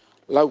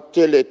lau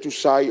tele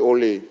tusai o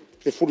le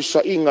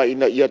furisa inga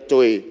ina ia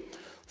toe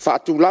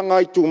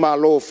whaatulanga i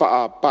tūmalo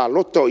wha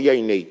pālota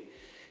iai nei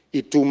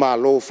i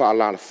tūmalo wha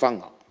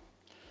lalawhanga.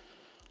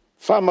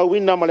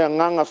 Whamawina ma le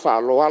nganga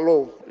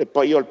whaaloalo le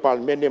pai o le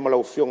Palemene ma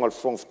lau whionga le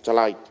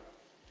whongwhitalai.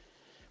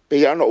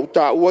 Pei ana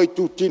uta ua i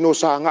tūtino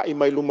sa ngai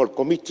mai luma le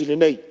komiti le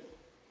nei.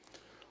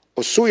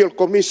 O sui al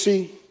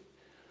komisi,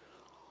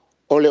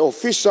 o le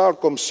ofisa al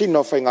komisina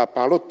o whainga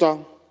pālota,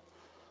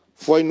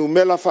 fuai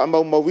numela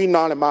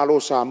whaamaumawina le malo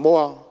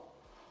Samoa,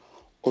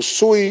 o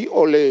sui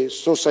o le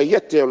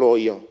sosaiete o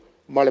loia,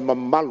 ma le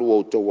mamalu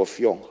o tau a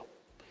whionga.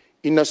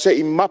 Ina se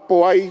i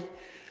mapo ai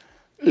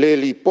le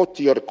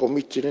lipoti o le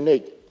komiti le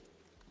nei.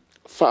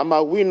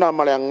 Whaamawina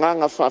ma le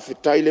nganga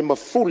whaafetai le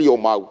mafuli o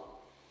mau.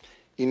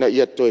 Ina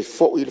ia toe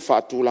fo i le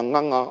whaatula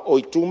nganga o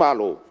i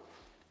tūmalo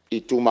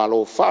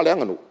whaale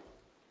anganu.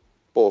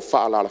 Po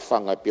whaala la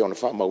whanga e peona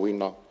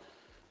whaamawina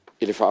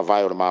i le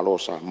whaavai o le malo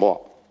Samoa.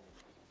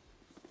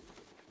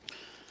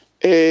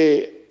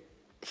 E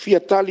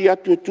fiatali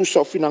atu e tusa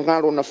o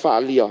finangaro na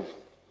whaalia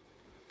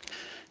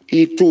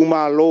i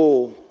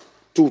tūmalo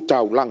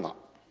tūtaulanga.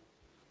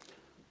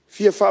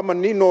 Fia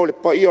whaamanino le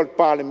pai o le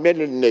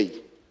Palemene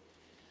nei.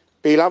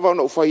 Pei lava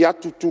na ufai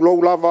atu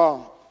tulou lava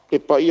e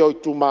pai o i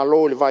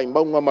tūmalo le vai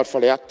maunga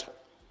marwhaleata.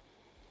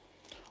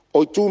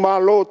 O i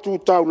tūmalo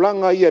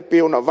tūtaulanga ia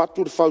peo na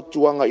vatu le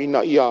whautuanga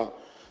ina ia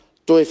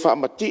toe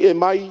whaamati e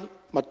mai,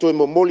 ma toe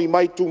momoli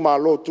mai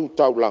tūmalo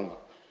tūtaulanga.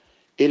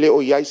 Ele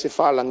o iai se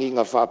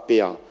whaalanginga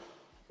whapea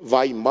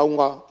vai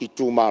maunga i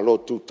tūmalo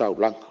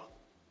tūtaulanga.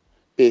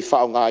 Pe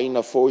whaonga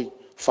ina foi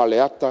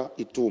whaleata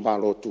i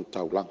tūmalo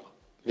tūtaulanga.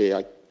 Le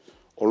ai.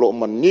 O lo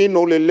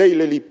manino le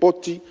leile li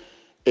poti,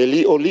 e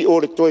li o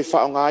le toi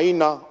whaonga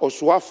ina o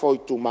suafo i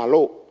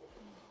tūmalo.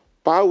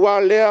 Paua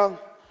lea,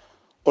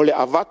 o le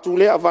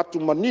avatu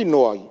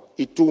manino ai,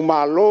 i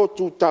tūmalo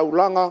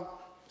tūtaulanga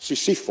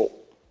sisifo.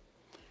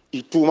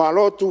 I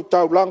tūmalo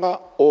tūtaulanga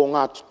o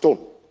ngā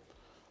tutonu.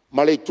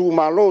 Ma le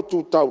tūmalo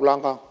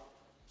tūtaulanga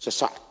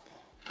sasa.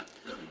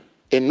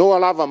 E noa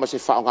lava ma se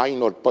whaonga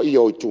ina o le pai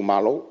o i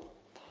tūmalo.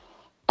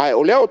 Ai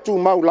o leo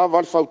tūmau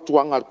lava le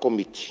whautuanga al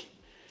komiti.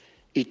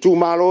 I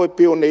tūmalo e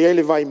peo ne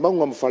ele vai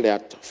maunga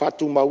mawhaleata.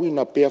 Whatu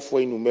mawina pea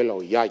fua inu mela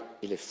o iai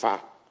i le wha.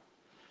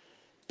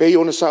 Pei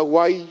ona sa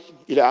wai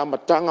i le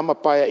amatanga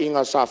mapaya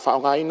inga sa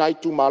whaonga ina i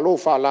tūmalo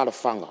wha lara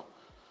whanga.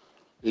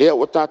 Lea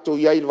o tātou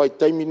iai le vai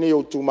taimine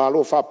o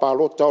tūmalo wha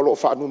pālota o lo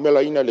wha anu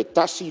mela ina le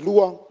tasi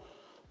lua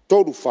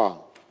toru wha.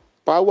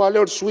 Pāua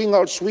leo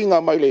le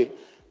swinga mai le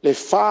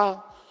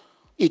wha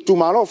i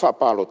tūmalo wha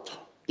pālota.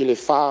 I le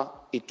wha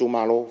i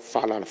tūmalo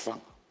wha lara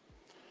whanga.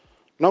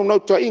 Nau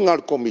ta inga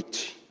le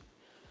komiti.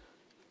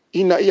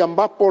 Ina ia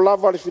mapo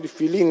lava le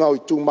whiriwhilinga o i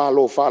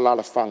tūmalo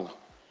whaalala whanga.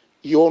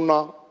 I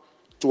ona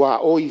tua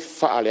oi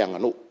whaaleanga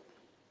no.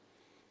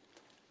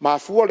 Ma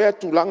fua lea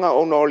tūlanga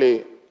ona o le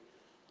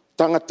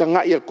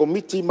tangatanga i al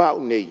komiti mau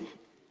nei.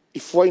 I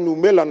fuainu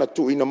mela na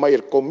tu ina mai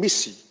al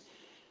komisi.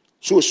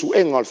 Su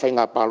enga al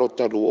whainga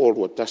pālota lu o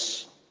lua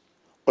tasi.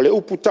 O le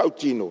upu tau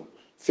tino,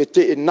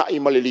 fete e nai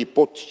ma le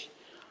lipoti.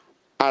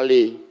 A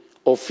le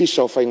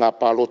ofisa o whainga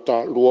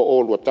pālota lu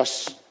o lua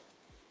tasi.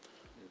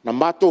 Na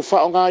mato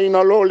whaonga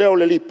ina lo leo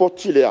le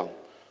lipoti lea,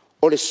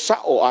 o le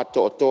sao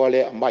ato o toa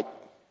lea mai.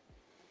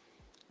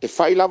 E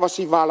whai lava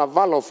si vala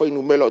o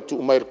whainu mela o tu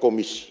umair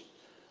komisi.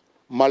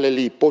 Ma le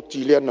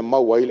lipoti lea na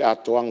maua ile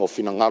ato anga o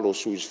finangalo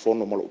suis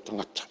fono malo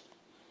utangata.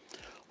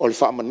 O le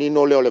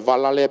whaamanino leo le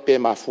vala lea pe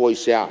ma fua i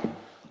sea,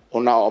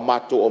 o na o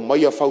mato o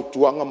maia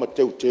whautuanga ma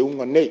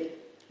teunga nei.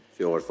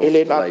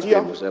 Ele na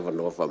tia.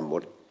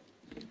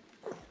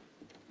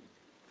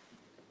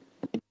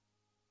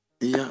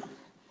 Ia.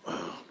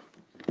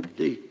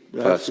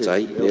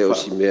 Pastai, e o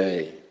si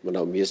mea e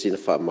mana mia sina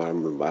fa ma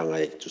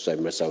e tu sai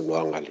ma sa no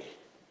angali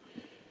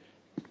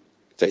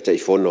tai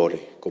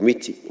fonore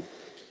komiti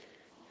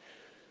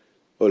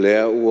o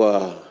le ua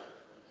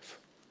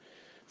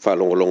fa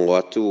longo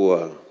atu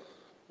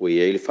o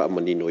ye le fa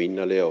manino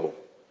ina leo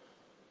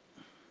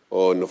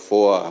o no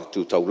foa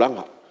tu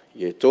taulanga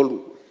ye tolu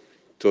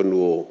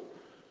tonu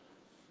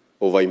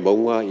o vai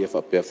maunga ia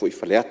fa pe foi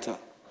faleata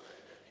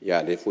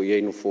ia le foi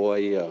e no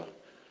foi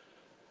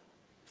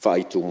fa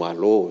i tu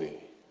malo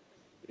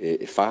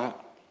e fa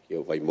ia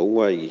vai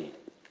maunga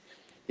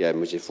ia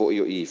me se foi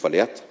i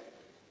faleata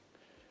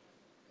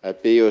a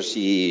pe o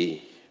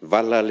si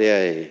vala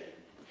le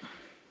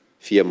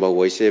fia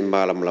mau se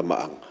malam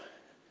lama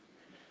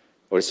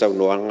o le sau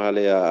noanga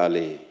le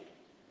ale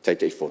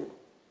tai fon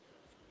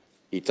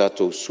i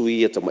tatou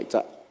sui e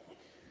tamaita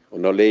o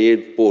na le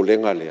po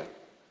lenga lea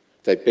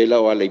tai pela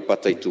o ale i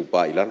patai tu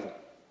pa ilano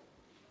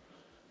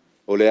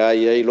o le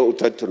ai lo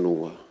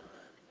utantunua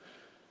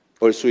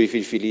o le sui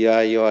filfili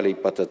ai o ale i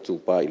pata tu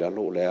pa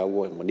ilano o le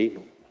aua e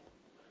manino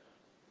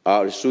a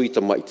o le sui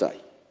tamaita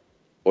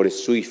o le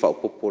sui fa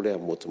popo le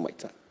mo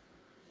tamaita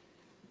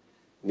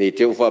ni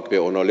te ufa pe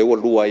ona le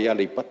lua ia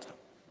le pata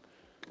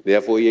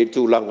le fo ye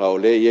tu langa o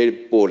le ye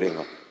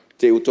polenga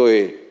te uto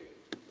e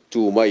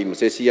tu mai ma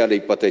se sia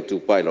le pata tu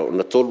pailo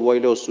na tolu ai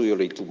le sui o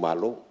le tu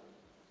malo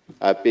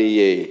a pe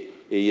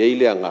ye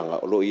le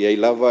anga o lo ye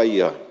lava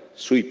ia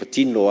sui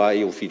patino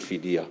ai o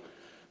filfilia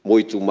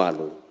mo tu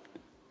malo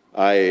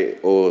ai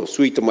o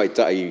sui te mai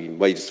tai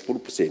mai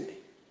 10%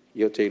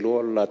 io te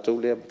lo la tu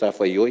le ta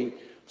fa yoi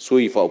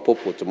sui fa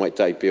popo te mai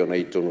tai pe ona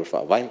i tonu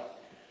fa vai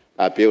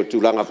a pe o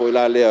tulanga foi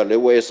la le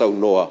we sau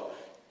noa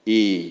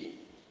i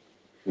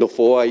no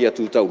foa ia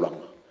tu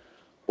taulanga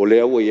o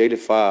le o ia le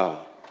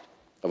fa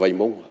vai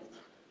monga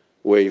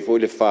o i foi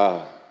le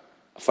fa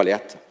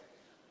faleata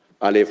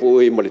a le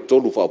foi ma le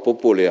tolu fa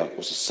popo le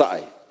o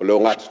sai o le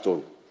ngatu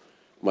tolu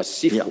ma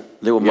sifu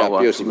le o mawa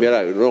pe o si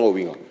mera no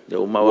winga le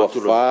o mawa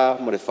fa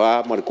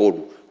ma le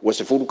kolu o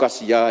se fulu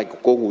kasia i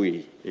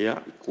kokongui ia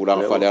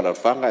kurang faleata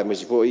fanga ma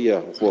si foi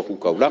ia fo ku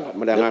kaulanga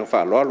ma le ngang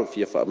fa lo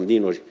fia fa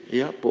menino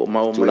ia po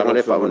mau tulanga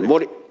le fa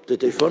mori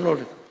te fono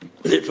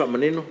le fa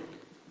menino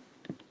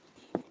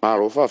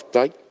alo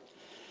faftai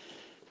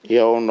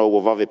ia ona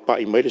ua vave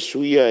pa'i mai le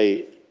suia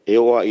e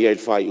oa ia i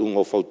fai unga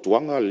o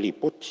fautuanga li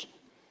poti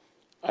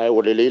ai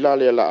o le leila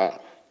le la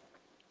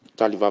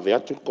tali vave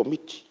atu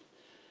komiti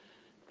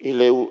i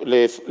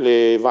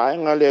le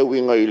vaenga le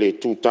winga i le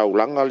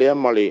tutaulanga le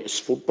ma le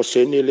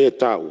 10% le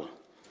taua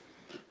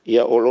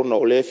ia o lona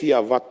o le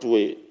fia vatu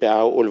e pe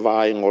au o le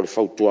vaenga o le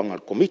fautuanga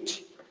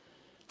komiti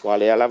wa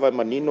le alava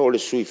manino o le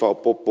sui fa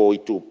popo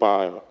i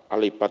tupa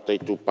ale pata i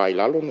tupa i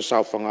lalo na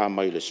sa fanga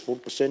mai le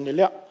 10%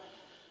 le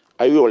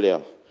ai o le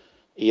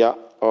ia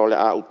o le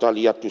a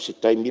utali atu se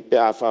taimi pe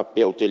a fa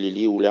pe o te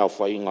liliu le au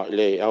fainga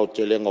le au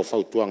te lenga o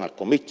fautuanga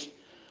komiti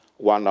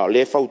wana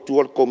le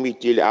fautua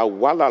komiti le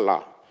au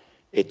walala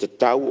e te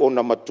tau o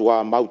na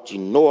matua mauti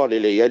noa le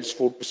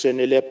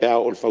 10% le pe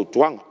o le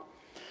fautuanga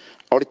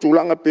o le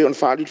tulanga pe on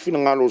faali fina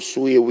ngalo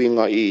sui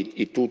winga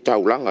i tu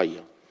taulanga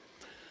ia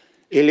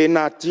ele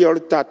na tia o le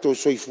tatou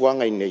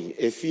soifuanga i nei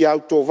e fia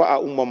auto va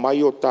uma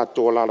mai o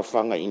tatou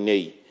lalafanga i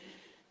nei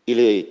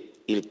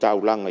ile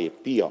taulanga i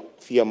pia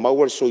fia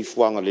maua le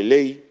soifuanga le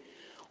lei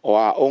o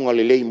a onga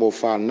le lei mo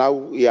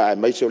whanau ia e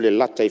maise o le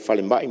lata i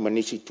fale mai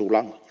manisi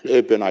tulanga le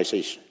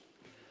urbanization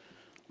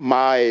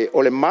mai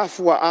o le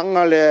mafua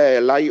anga le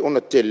lai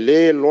ona te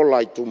le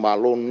lola i tu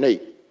malon nei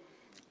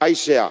ai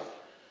sea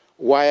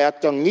wae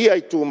atangia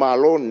i tu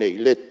malon nei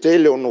le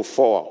tele ono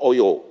foa o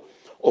yo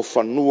o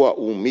fanua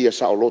u mia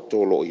sa o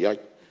loto lo iai.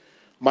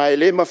 Ma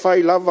ele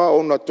mawhai lava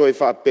o na toi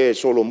whape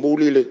solo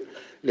muli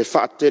le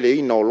whaatele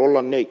ina o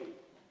lola nei.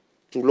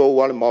 Tu lo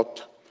wale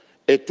maota.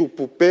 E tu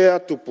pupea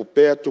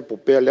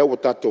leo o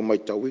tato mai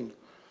tawina.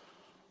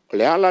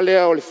 Le ala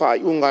lea o le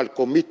whai unga al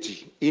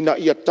komiti ina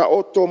ia ta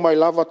oto mai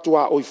lava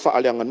tua o i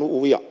whaale anga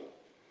nuu ia.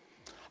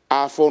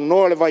 A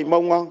whonoa le vai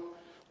maunga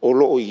o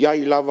lo o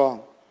iai lava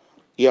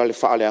ia le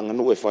whaale anga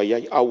nuu e whai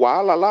iai. A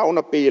wala la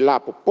ona pe la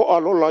popoa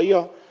lola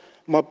ia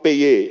ma pe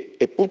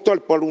e puta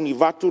le paluni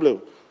vatu le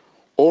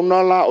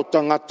ona la o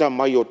tangata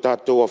mai o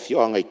tatou a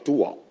whianga i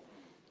tua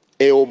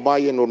e o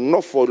mai e no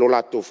nofo i lo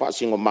lato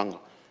whaasingo manga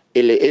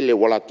ele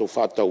o lato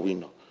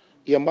whaatauina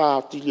ia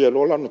maa tili e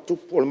lola na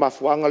tupu o le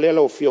mafuanga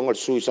lela o whianga le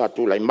sui sa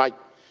tu lai mai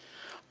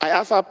ai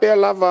awha pēr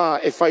lava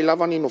e whai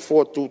lava ni no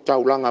fōtu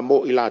taulanga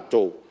mo i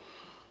lato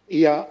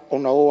ia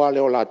ona o ale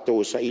o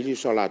lato sa ili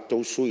sa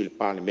lato sui le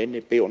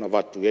Palemene pe ona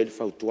vatu e le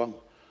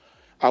whautuanga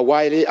a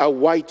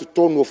wai te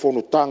tonu o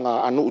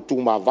Fonotaga anu utu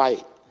mawai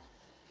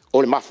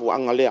o le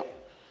mafuanga lea.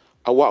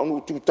 A wa anu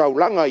utu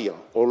taulanga ia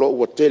o lo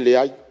ua tele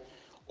ai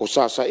o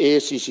sasa e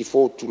sisi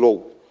fōtu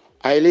lou.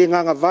 A ele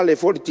nganga vale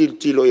fōri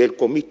tilo e le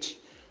komiti.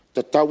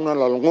 Ta tauna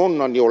la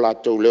ngona ni o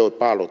latou leo e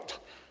palota.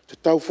 Ta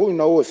tau fōi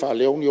na o e wha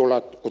leo ni o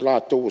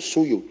latou o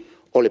suyu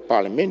o le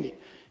Palemene.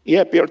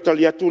 Ia pe o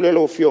tali atu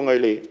lelo o fionga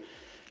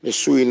le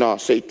sui na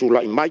se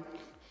itula i mai.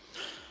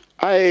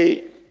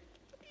 Ai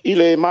i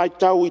le mai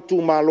tau i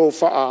tu malo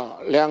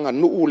faa leanga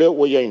nuu leo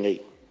o iei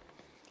nei.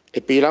 E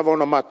pilava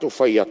ona mātou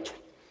whai atu.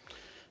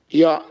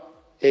 Ia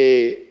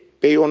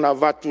pe ona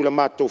vatu la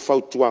mātou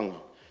whautuanga.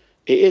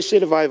 E ese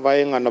le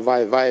vaenga na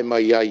vae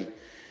mai ai.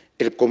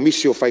 E le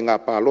komisio whai ngā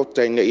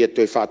pālota inga ia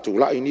toi whātu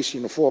la inisi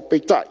na fua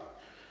peitai.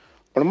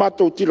 Ona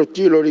mātou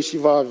tilo risi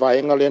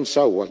vaenga le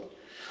ansau ai.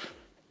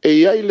 E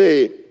iai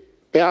le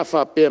pea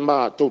whapea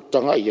mātou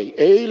tanga iai.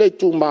 E i le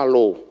tū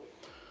mālo.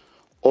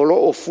 O lo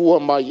o fua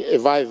mai e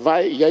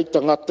vae iai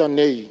tangata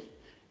nei.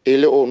 E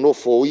le o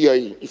nofo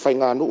iai i whai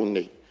ngā nuu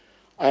nei.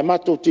 Ai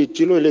mātou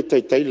tilo i le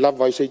teitai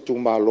lava i sei tū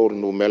mālo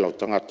nu mela o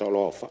tangata o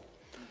loa wha.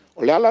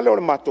 O le ala leo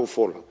le mātou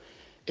fola.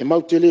 E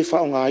mau te le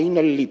whao ngā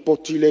ina li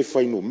poti le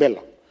whai nu mela.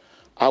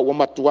 A ua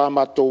matua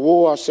mātou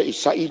oa se i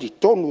sairi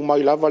tonu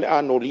mai lava le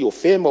ano li o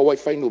whema wai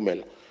whai nu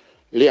mela.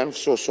 Le anu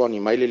soani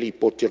mai le li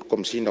poti al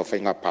komsina o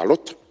whai ngā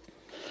pālota.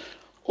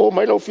 O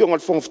mai lau fionga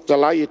le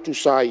whongwhitalai e tu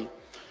sai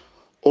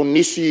o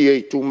nisi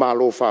e tu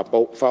mālo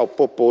whao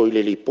popo i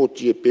le li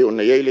poti e pe o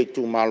nei e le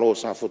tu mālo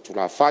sa fotu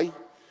la whai.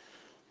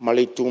 Ma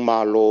le tu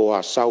mālo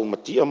a sau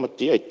matia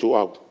e tu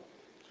au.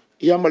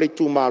 Ia ma le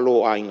tu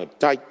mālo a inga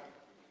tai.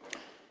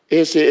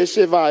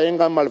 Ese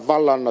vaenga ma le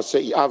vala na se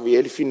i avi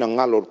e le fina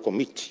ngalo le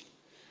komiti.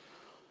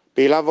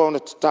 Pe lava ona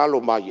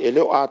tatalo mai, e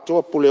leo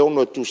atoa pule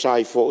ono tu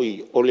sai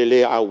foi o le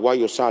lea au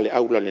wai o sale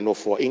aula le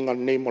nofo inga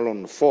nei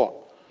malon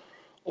nofo.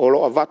 O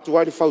lo avatu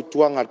ai le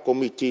fautuanga le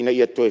komiti na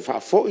ia toe wha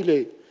foi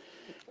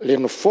le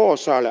nofo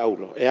sale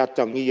aula. E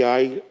atangia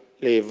ai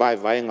le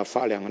vaenga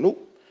whale anganu.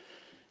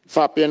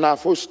 Whapena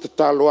foi se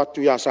tatalo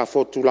atu ia sa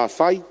fotu la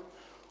fai.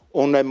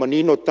 Ona e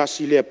manino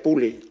tasi lea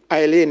pule.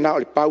 Ai le na o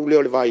le pau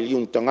leo le vai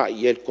liun tanga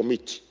i el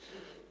komiti.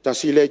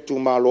 Tasi le tu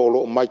malo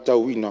lo mai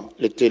tauina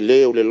le te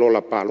leo le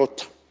lola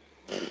palota.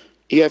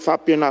 Ia e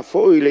whapena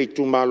foi le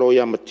tu malo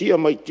ia matia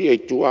mai ti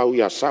e tu au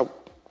ia sau.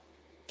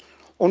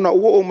 Ona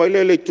ua o mai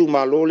le tu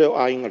malo leo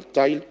a inga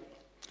taile.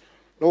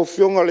 Lo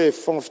fionga le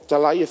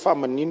whangwhitalai e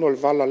whamanino le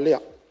vala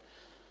lea.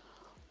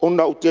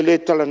 Ona u te le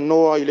tala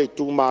noa i le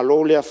tu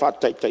malo lea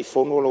whataitai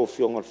fono lo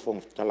fionga le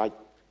whangwhitalai.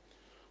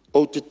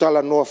 O te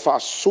tala noa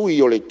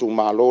whaasui o le tu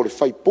malo, le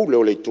whaipule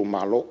o le tu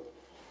malo.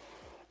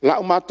 La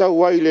umata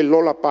uai le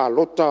lola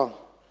pālota,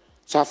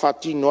 sa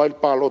whatino ai le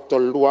pālota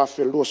lua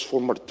afe lua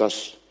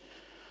sfomartasi.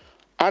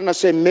 Ana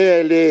se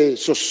mea le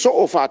so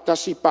o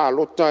whatasi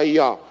pālota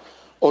ia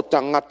o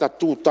tangata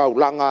tūtau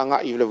langa nga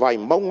i le vai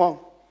maunga,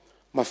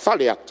 ma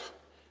whale ata.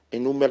 E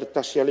numere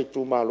tasi ale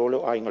tu malo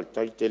leo aingal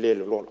tai te le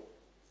lola.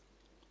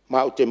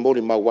 Ma o te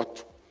mori mau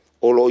atu,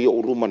 o lo ia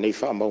uruma nei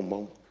wha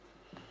mau.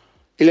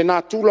 Ile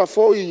nā tūla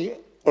foi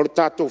o le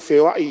tātou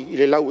whewai i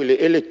le lau i le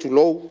ele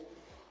tūlou,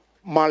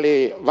 ma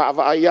le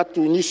vaavai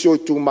atu nisi o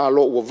i tū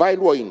mālo ua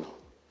vailua ina.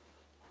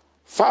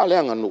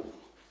 Whaaleanga nu,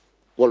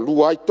 ua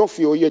lua ai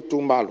tofi o i e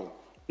tū mālo,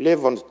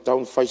 levan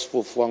taun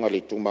whaisfuafuanga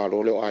le tū mālo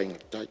leo ainga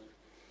tai.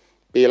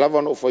 Pe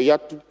lavan o whai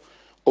atu,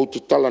 o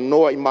te tala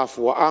noa i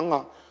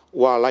mafuaanga,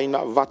 ua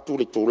laina vatu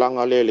le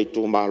tūlanga le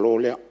tū mālo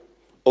lea.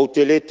 O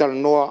te le tala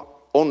noa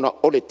ona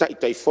o le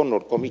taitai fono o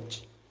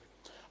komiti.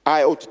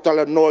 Ai o te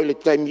tala noa i le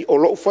taimi o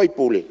loo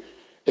whaipule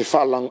e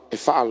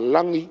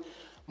whaalangi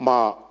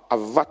ma a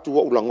vatu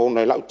o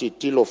ulangona e lau te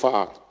tilo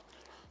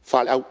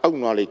whaale au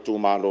noa le tū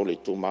mālo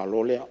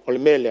lea. O le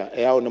melea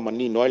e au na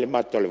manino e le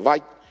mata le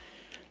vai.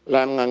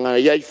 La nganga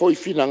iai foi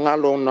fina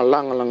ngalo na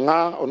langa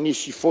ngā o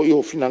nisi foi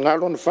o fina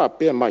ngalo na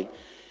whapea mai.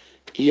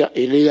 Ia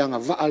e lea nga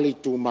vaa le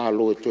tū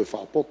mālo e toi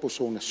whapopo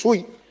so na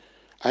sui.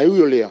 Ai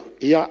ui o lea,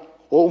 ia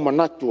o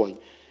manatu ai.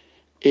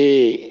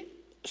 E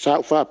sa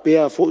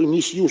whapea fo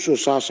inisi uso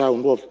sa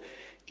unua.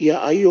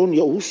 Ia ai on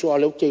ia uso a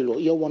leo teilo.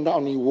 Ia wana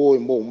ani wo e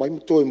mo. Mai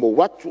mto e mo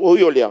watu o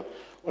io lea.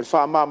 O le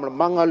wha mamla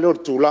manga leo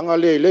tūlanga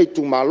le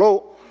tū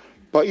mālo.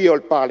 Pa ia o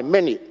le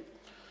Palemene.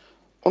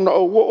 Ona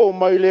o wo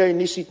mai lea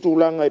inisi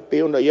tūlanga e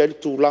peona ia le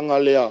tūlanga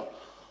lea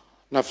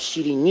na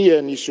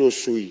fsiringia nisi o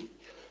sui.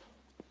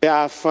 E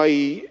a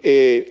whai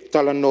e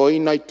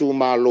talanoina i tū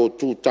mālo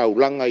tū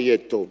taulanga i e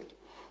tolu.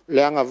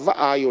 Leanga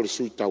vaa i o le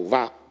sui tau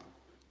vaa.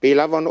 Pe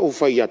lava na o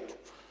whai atu.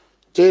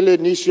 Tele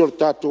nisi o le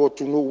tātou o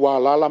tunu wā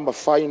lala ma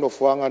whai no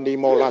fuanga ni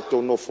mo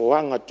lato no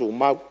fuanga tū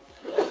mau.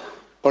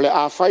 O le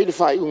a whai le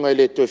whai unga i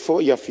le toi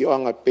fo i a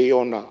whioanga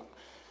peona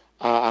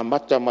a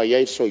mata mai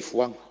ei soi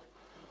fuanga.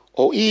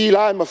 O i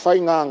la ma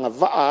whai nganga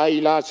vaa ai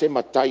la se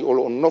matai o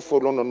lo nofo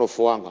lono no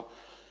fuanga.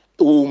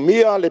 U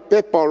mia le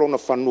pepa o lona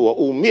whanua,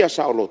 u mia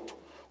sa o loto.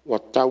 Wa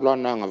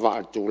taulana nga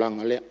vaa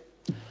tūlanga lea.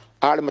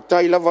 A le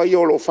matai lava i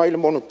o lo whai le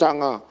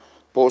monotanga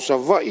po sa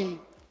vai,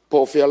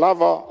 po whia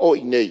lava o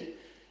i nei.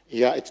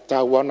 Ia e te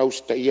tāwana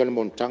usta ia le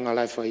montanga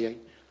lai whai ai.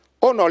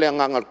 Ono le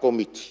angangal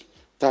komiti,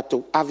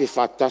 tātou ave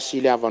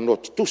whātasi le awa no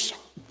tutusa.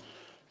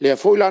 Lea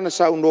fōilana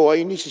sau noa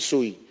ini si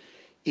sui,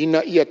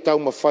 ina ia tau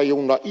mawhai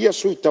una ia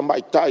sui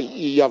tamaitai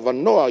i awa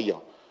noa ia.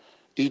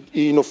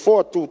 I no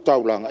fōa tū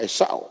taulanga e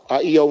sao,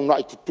 a ia una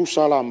i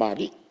tutusa la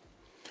maari.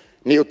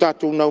 Ni o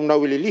tātou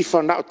nau ili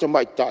lifa na o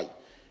tamaitai.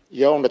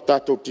 Ia ona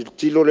tātou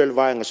tilo le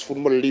vaenga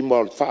sfurma le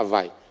lima o le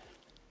whaavai.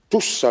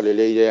 Tusa le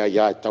leia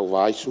ia e tau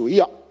vai su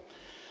ia.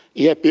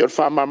 Ia pe o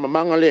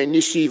whamamamanga le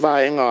nisi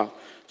vaenga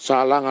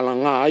sa langa la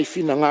ngā ai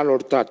fina ngalo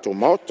o tātou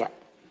maota.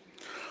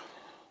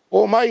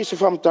 O mai se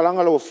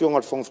whamtalanga lau whionga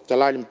le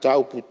whangwhatalai le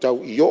mtau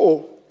putau I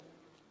o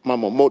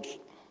mamamori.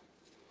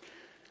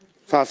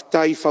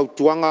 Whaftai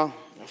whautuanga,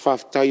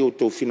 whaftai o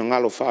tau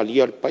whinangalo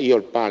whaalia le pai o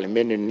le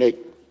Palemene nei.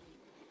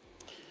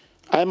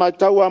 Ai mai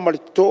tau a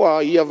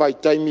maritoa ia vai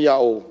taimi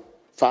a o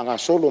whanga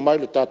solo mai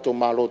le tato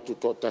malotu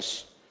to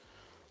tasi.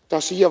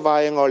 Tasi ia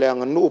vaenga o le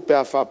anga nuu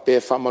pea whape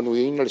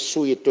whamanuina le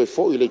sui e toi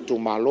fo I le tu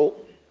malo.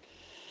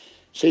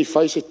 Se I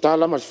whai se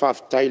tala mas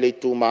whaftai le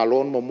tu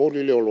malo mo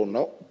mori le olo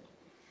no.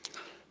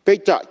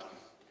 Peitai,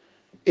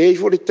 e I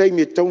fo le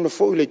taimi e tauna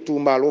fo I le tu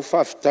malo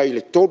whaftai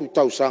le toru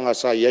tausanga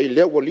sa iei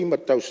lewa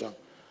 5 tausanga.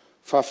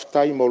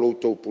 Whaftai mo lo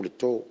tau pule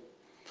tō.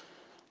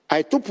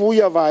 Ai tupu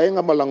ia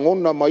vaenga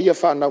malangona ma ia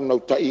whanau nau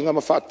ta inga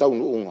ma whatau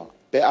nuunga.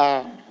 Pe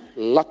a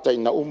lata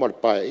ina umar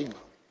pae inga.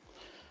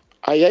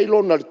 Ai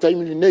eilo na le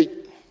taimi nei.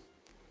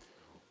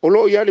 O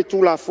lo ia le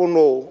tūla fono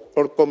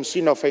o le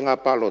komisina o whainga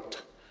palota.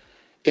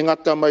 E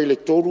ngata mai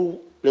le toru,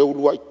 le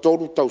urua I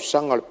toru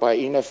tausanga le pae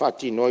ina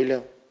whatino I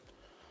leo.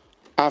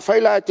 A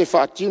whaila e te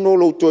whatino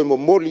lo to e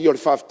momoli o le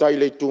whaftai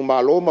le tū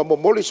malo ma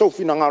momoli sau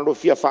fina ngalo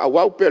fia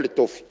whaawau pe le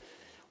tofi.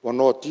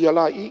 Wano tia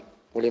la I.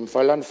 O le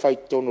mwhailan whai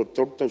tono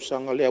toru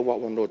tausanga lea wa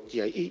wano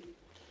tia I.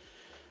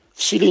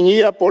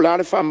 Silingia po la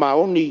le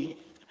whamaoni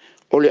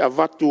o le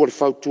avatu o le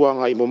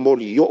whautuanga I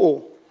momoli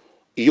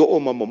I o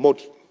ma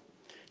momoli.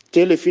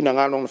 Tele fina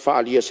ngalo na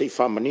whaalia se I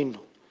whamanino.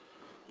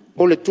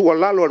 O le tua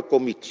lalo al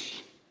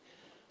komiti.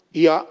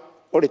 Ia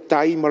o le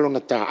tai malo na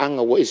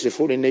taanga wa ese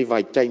fore nei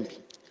vai taimi.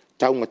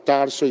 Taunga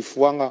tāre so I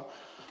fuanga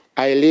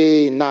a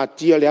ele nā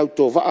tia le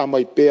auto waa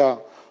mai pea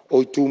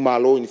o I tū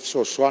malo I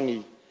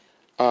fisoswani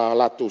a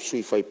lato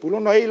sui fai pulo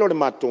na eilo le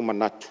mato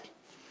manatu.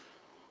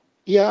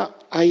 Ia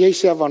ai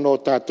eise avano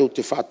tātou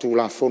te whātu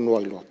la fono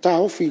ailo. Tā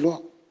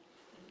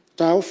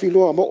ofi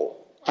loa mo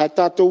a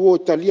tātou o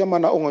talia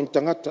mana onga I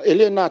tangata.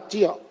 Ele nā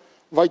tia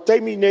vai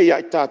taimi nei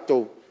ai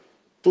tātou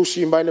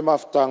tusi mai le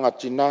mafutanga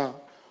tina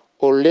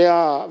o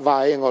lea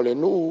vaenga o le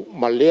nuu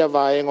ma lea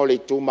vaenga o le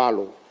tū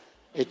malo.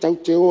 E tau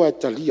te oa e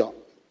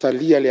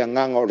talia le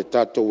anganga o le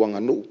tātou wanga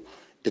nuu,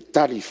 e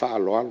tari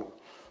whaalo alo.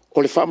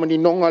 O le whamani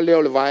nonga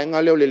leo le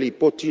vaenga leo le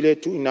lipoti le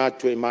tu ina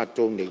atu e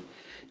mātou nei.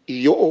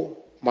 I o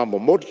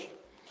mamomori.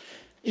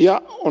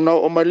 Ia, ona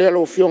o mai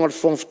leo fionga le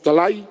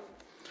whongwhitalai,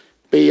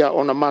 pe ia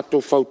ona mātou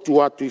whautu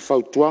atu I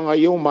whautuanga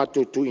I o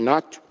mātou tu ina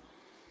atu.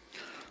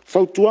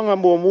 Whautuanga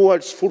mua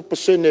le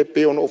 4%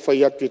 pe ona o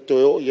whai atu e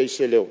toi o I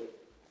eise leo.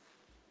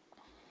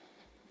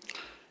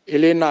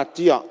 Ele nā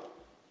tia,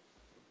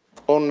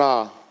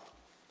 ona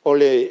o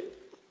le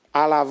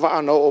ala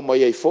vaana o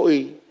mai ai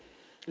foi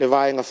le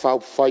vaenga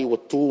whai wa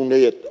tū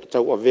nei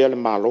tau a vea le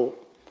malo.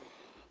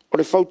 O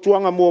le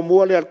whautuanga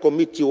mua le al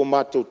komiti o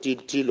mātou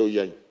tilo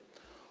iai.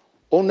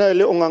 Ona e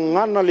le o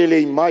ngana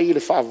le mai le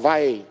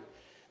whaavai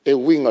e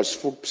wingers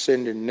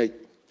 4% nei.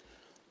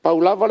 Pau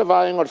lava le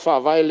vaenga le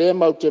whaavai le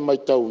mau te mai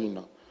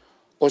tauina.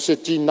 O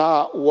se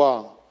tina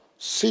ua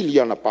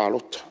siliana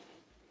palota.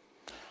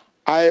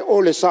 Ai o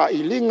le sa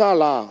ilinga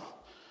la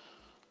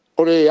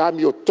o le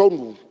ami o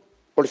tonu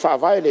o le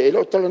whaavai le ele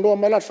o tala noa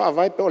mai la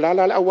whaavai pe o la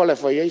aua le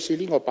whai eisi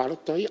linga o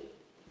palota ia.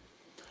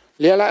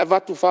 Le la e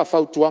vatu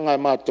whawhautuanga e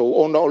mātou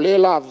ona o le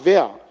la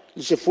vea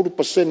li se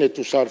 4% e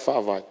tu sa le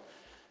whaavai.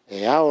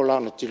 E ao la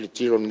na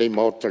tilo nei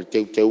maota le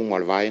teu unga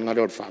le vaenga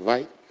le o le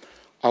whaavai.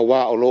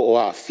 Awa o lo o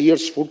a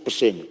fierce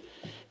 4%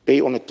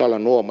 pe ona tala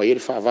noa mai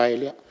le whaavai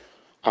lea.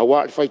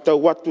 Awa le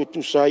whaitau watu e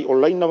tu sai o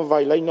laina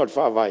mawai laina le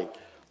whaavai.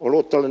 O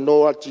lo tala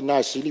noa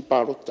tina sili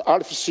palota.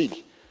 Ale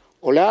fisili.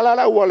 O le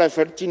ala ua le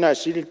fertina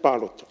sili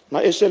palota. Na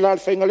ese la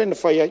le whainga lena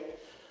whai ai.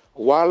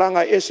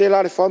 Walanga ese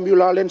la le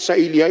formula lena sa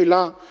ili ai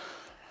la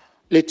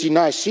le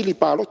tina sili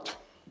palota.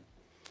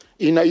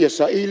 Ina ia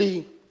sa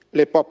ili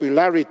le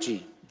popularity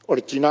o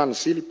le tina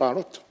sili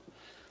palota.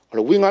 O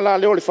le winga la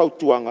leo le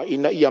whautuanga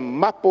ina ia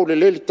mapo le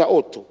leli ta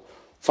oto.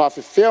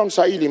 Whawhewheon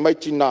sa ili mai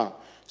tina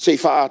se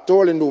wha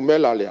atoa le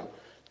numela lea.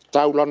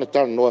 Tau lana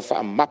tala noa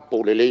wha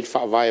mapo le leli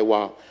whaavae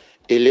wa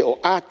e le o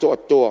ato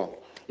atoa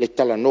le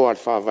tala noa le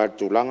whaavae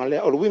tūlanga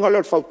lea. O le winga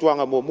leo le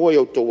whautuanga mua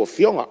iau tō wa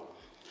fionga.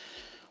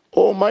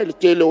 O mai le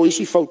tele o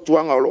isi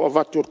whautuanga o lo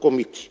avatu o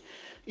komiti.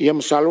 Ia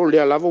masalo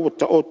lea lava o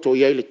ta oto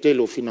ia le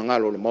tele o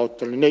finangalo le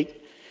maotali nei.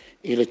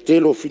 I le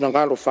tele o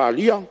finangalo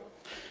whaalia.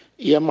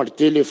 Ia ma le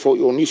tele fo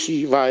i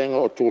onisi vaenga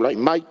o tūlai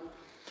mai.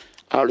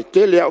 A le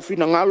tele au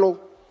finangalo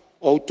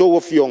o tō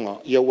wa fionga.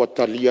 Ia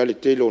watalia le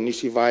tele o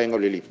nisi vaenga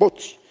le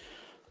lipoti.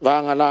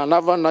 Vanga na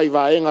nava nai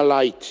vaenga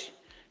laiti.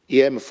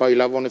 Ia me whai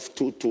lava ne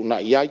fitu na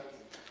iai.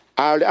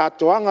 A le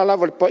atoanga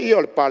lava le pai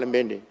o le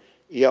Palemene.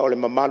 Ia o le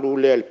mamalu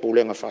lea le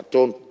pulenga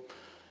whatonu.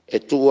 E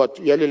tu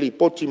atu ia le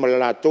lipoti ma le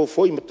lato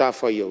foi ma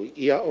tawhai au.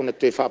 Ia ona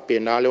te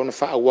whapenale ona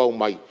whaawau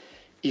mai.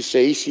 I se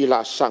isi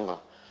la sanga.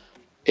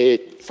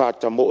 E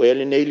whatamo e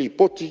le nei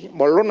lipoti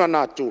ma lona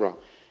natura.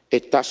 E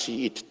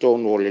tasi I te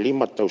tonu o le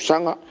 5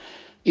 tausanga.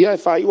 Ia e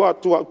whaiwa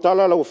atu au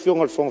tala lau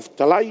fionga le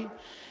whongwhitalai.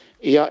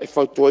 Ia e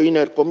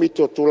whautuaina e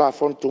komito tu la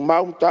fontu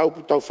mau tau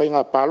putau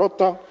whainga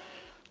palota.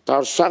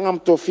 Tau sanga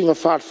mto finga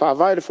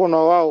whaavai le whona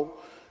au.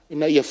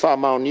 Ina ia wha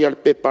maonia le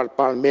pepa le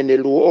Palemene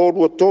lua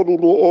orua toru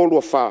lua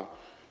orua wha.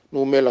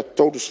 numela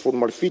tolus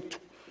formalfitu.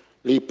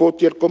 Li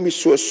poti al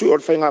komisu e sui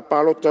al whainga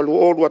palota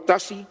lua o lua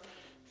tasi,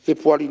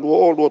 Februari lua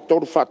o lua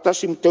tolu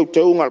whatasi mtau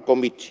teunga al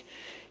komiti.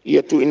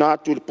 Ia tu ina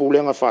atu il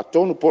pulenga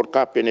whatonu por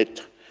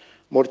kapeneta.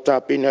 Mor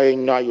tāpena e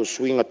ngai o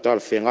suinga tal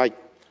whengai.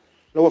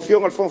 Lawa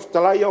whionga al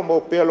whonwhitalai au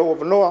mau pēa lawa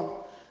wanoa,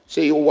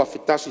 se i ua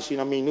whetasi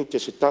sina minute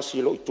se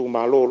tasi lo i tū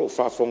mālo lo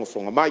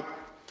whawhonga mai.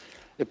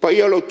 E pa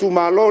ia lo i tū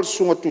mālo le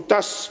sunga tu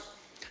tasi,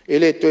 e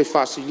le toi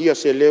whasilia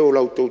se leo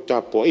lau tau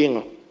tāpua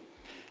inga.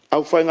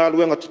 Au whainga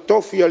luenga te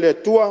tofi a le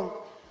tua,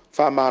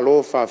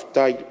 whamalo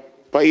whawhitai.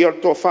 Pa ia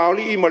to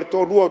whaoli i ma le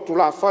tō lua tu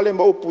la whale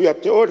ma upu ia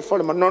te ore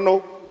whale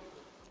manono,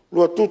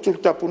 lua tutu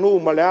tapunu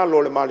ma le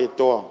alo le mali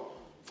toa.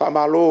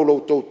 Whamalo lo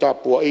tau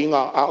tāpua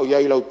inga, a o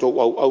iai lau tau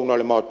au na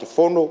le mao te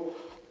whono,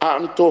 a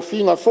ni tō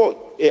whinga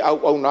fo e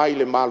au nai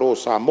le malo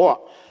Samoa.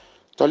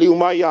 Taliu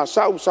mai a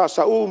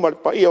sau ma le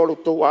pa ia o lo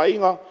tau a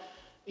inga,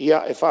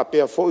 ia e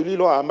whapea fo i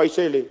lilo a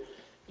maisele,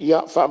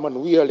 ia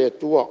whamanuia le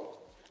tua,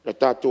 le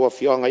tātua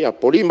whianga ia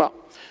polima.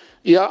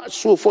 Ia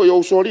su fo i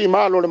ausori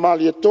malo le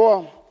mali e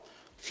toa,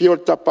 fio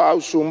le tapa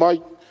au su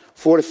mai,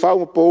 fo le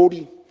whaunga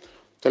pouri,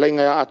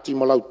 talenga ia ati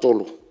ma lau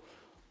tolo.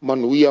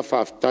 Manuia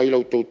whaftai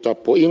lau tau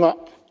tapo inga.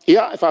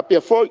 Ia e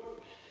whapea foi,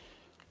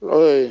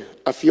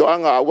 a fio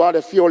anga a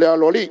ware fio le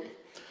aloli,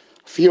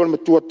 fio le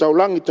matua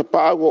taulangi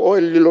tapa au o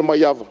e lilo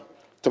mai ava,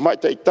 ta mai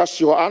ta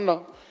itasi o ana,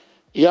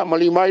 ia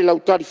mali mai lau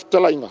tari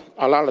fitalainga,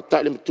 alala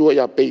tai le matua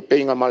ia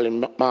peipenga ma le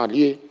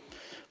maalie,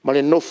 ma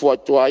le nofo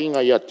atua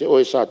inga ia te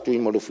oe sa tui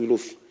ma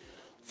lufi.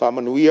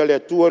 Whamanuia le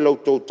atua lau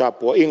tau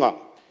tapo inga,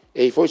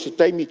 e foi se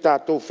taimi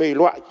tātou whei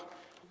loai,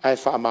 ai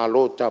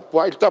whamalo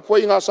tapua. Il tapua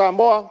inga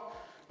Samoa,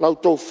 lau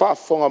tau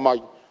whafonga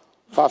mai,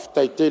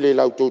 whaftai tele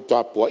lau tau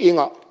tapua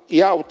inga.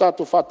 Ia o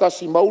tātou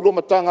whatasi maulo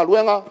matanga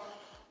luenga,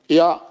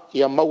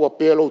 ia maua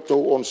pēa lau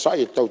tau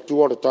onsai e tau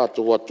tua le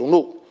tātou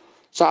atunu.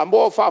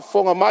 Samoa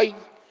whafonga mai,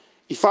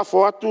 i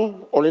whafo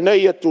atu o le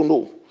nei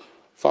atunu.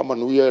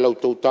 Whamanuia lau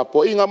tau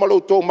tapua inga ma lau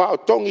tau maa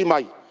tongi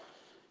mai,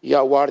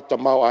 ia ware ta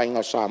mau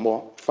ainga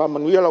Samoa.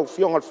 Whamanuia lau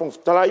whionga le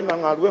whongwhitalai ma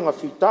ngā ruenga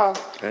whita,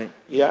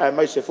 ia e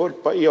mai se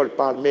fōri pa ia o le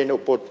Palemene o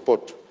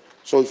pot.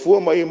 So i fua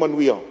mai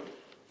manuia,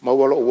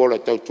 mauala o wala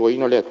tau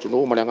tuaina le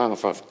atunu ma le nganga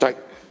whawhitai.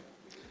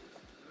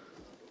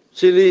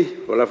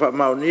 Sili, o la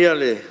whamaunia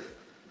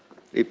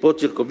le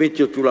poti le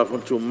komiti o tula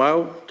whantu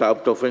mau, ta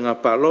uptau whenga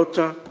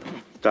palota,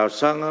 ta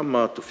sanga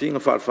ma tu whinga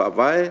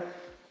whawhawai,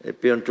 e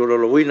pia ntola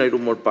loina i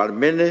rumo le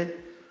Palemene,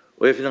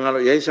 o e whina ngalo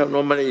i eisa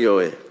no mani i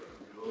oe.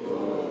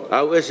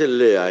 Au ese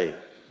le ai.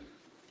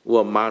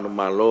 Ua manu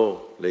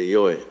malo le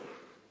ioe.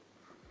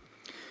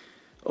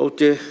 O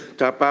te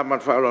tapa man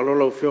whaola lo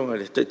lau whionga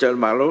le te tau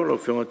malo lau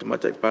whionga te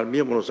matai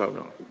Palemia mono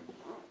sauna.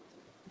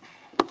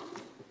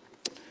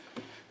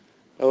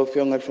 Au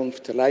whionga le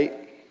whongwhitalai,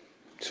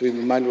 sui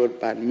malu al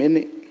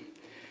Palemene,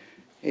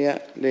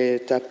 ia le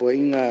tapua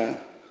inga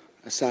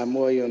a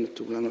Samoa i ona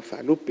tūlanga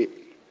whalupe.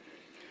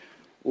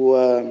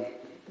 Ua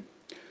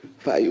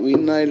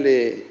whaiuina le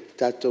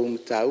tātou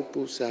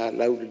mataupu sa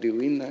lau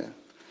liuina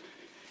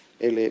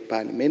e le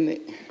Palemene,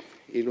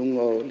 i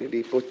lunga o le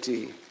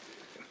ripoti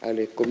a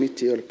le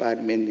komiti o le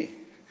Palemene,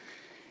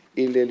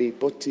 i le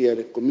ripoti a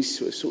le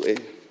komisu e sue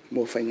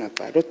mo whainga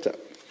pārota.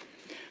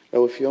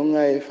 Lau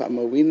whionga e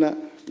whamawina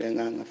le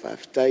nganga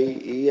whawhitai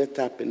i ia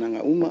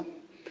tāpenanga uma,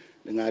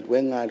 le ngā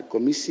ruenga le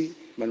komisi,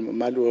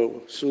 malu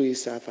o sui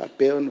sa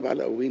whapeo na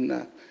wala uina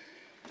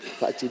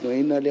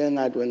whaatinoina le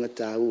ngā ruenga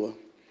tāua.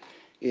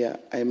 Ia,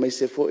 ai mai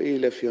se fo i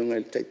le whionga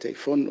le taitai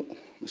fono,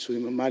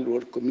 sui malu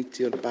o le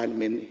komiti o le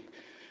Palemene,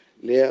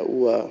 lea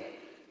ua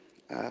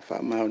a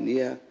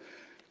whaamaunia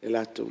e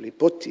lātou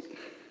ripoti.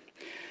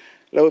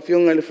 Lau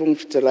whionga le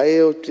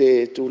whongwhitalai o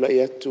te tūlai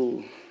atu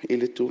i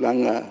le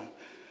tūlanga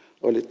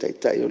o le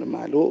taitai o le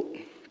malo,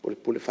 o le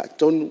pule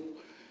whaatonu,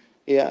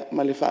 ia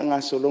ma le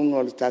whaanga solonga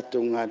o le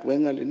tātou ngā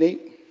ruenga le nei,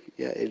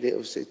 ia e le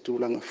o se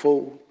tūlanga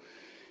fou,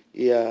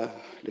 ia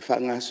le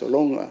whaanga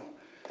solonga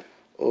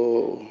o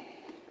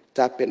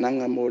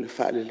tāpenanga mo le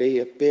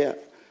whaalelei a pēa,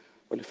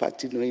 o le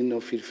whaatino ino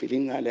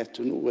whirwhiringa le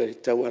atunu e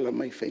tau ala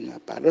mai whainga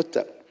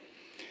pārota.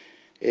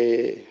 E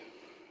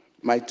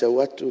mai tau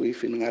atu i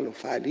whinangalo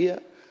whaalia,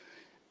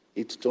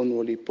 i tutonu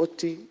o li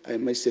poti, ai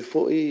mai se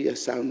foi a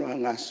saunoa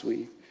ngā sui.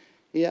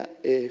 Ia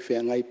e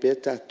whengai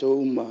pēr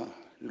tātou ma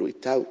lui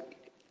tau.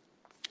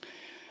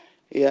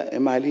 Ia e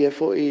maalia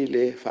foi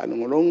le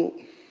whanongolongo,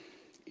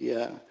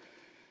 ia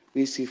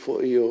visi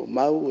foi o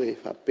mau e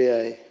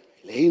whapea e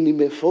le hini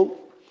me fau,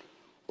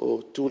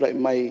 o tūrai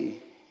mai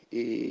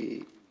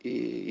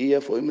ia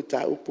foi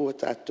mata upu a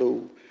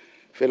tātou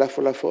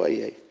whelafo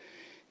ai ai.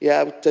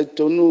 Ia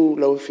tautonu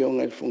lau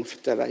whionga i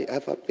whongwhitalai, a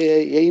whapea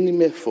i eini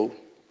me fau,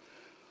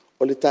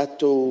 o le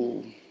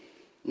tātou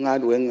ngā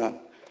ruenga,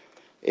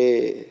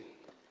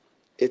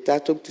 e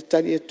tātou te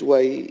tari atua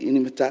i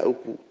ini mata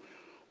upu,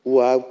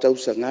 ua au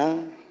tausa ngā,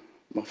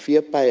 ma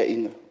fia paia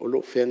inga, o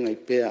lo whenga i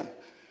pēa,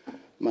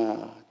 ma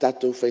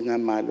tātou whainga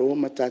mālo,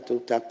 ma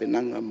tātou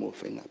tāpenanga mo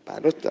whainga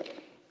pārota.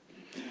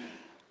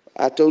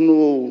 A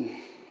taunu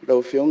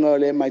lau whionga o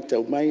le mai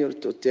tau mai o le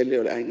tō tele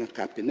o le ainga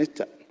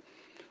kāpeneta.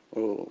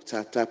 o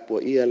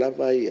tātāpua ia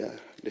lava ia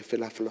le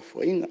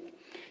whelawhalafuainga.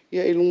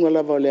 Ia ilunga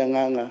lava o le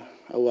anganga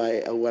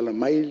awala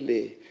mai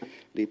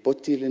le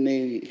poti le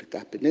nei le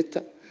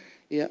kapeneta.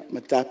 Ia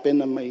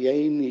matapena mai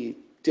ai ni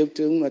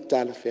teuteunga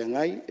tala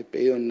whiangai e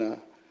pe ona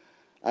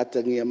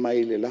atangia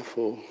mai le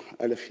lafo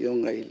ala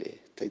fionga i le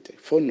taitai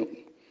fono.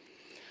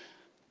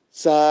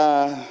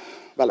 Sa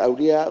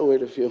valauria o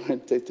le fionga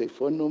taitai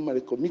fono ma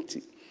le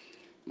komiti.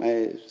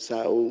 Mai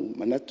sa o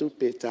manatu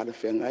pe tala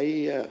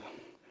whiangai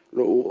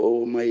lo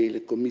o mai le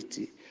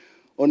komiti.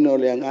 Ona o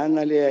le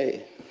anganga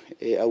le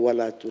e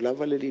awala atu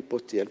lava le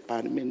ripoti al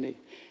Palemene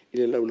i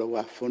le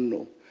laulawa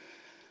fono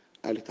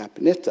a le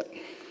kapeneta.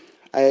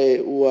 Ai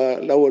ua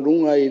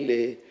laualunga i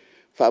le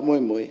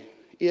whaamoemoe.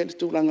 Ia le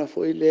tūlanga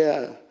foi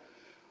lea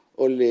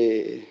o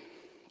le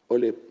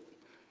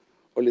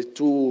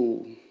tū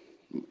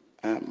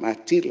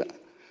matila,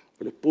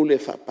 o le pule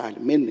wha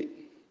Palemene.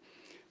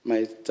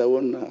 Mai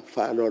tauona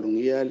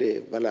whaaloalungia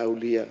le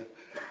walaulia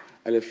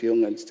a le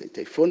fionga le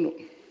taitei fono.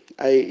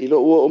 Ai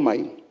ilo ua o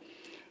mai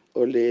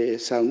o le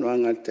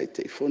saunoanga le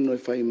taitei fono e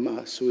whai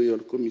maa sui o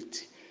le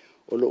komiti.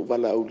 O lo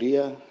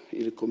walaulia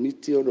i le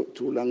komiti o lo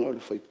tūlanga o le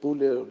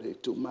whaipule o le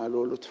tū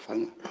malo o lo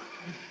tawhanga.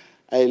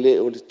 Ai le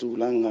o le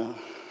tūlanga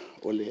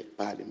o le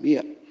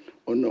Palemia.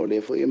 Ono o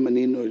le fwoi e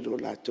manino i lo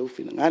lātou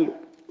whina ngalo.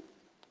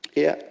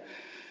 Ea,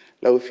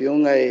 lau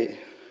fionga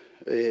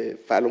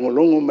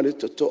whaalongolongo ma le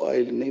totoa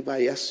i le nei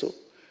vai aso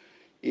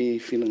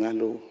i whina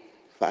ngalo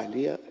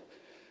whaalia.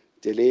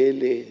 Te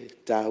le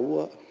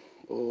tāua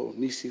o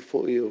nisi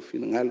fwoi o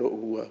whina ngalo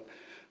ua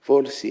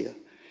fōlesia.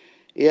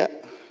 Ea,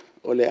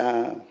 o le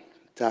a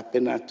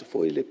tāpena atu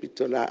fwoi le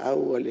pitola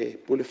au o le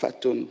pule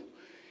whatonu.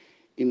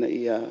 Ina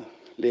ia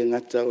le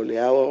ngata o le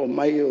awa o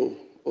mai o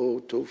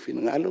tau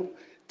whina ngalo.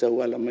 Tau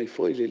ala mai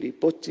fwoi le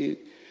lipoti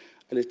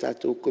a le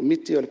tātou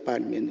komiti o le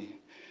Palemene.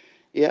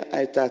 Ia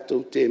ai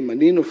tātou te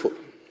manino fo.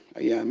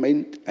 Ai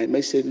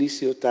mai se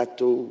nisi o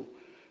tātou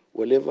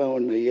walewa o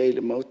na iai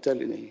le mauta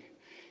le nei.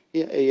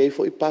 Ia ai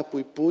fwoi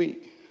pāpui pui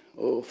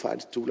o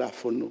whaari tūla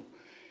fono.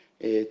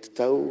 E te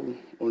tau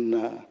o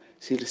na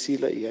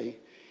sila iai.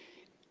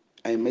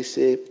 Ai mai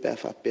se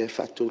pēr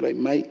whatūlai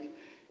mai.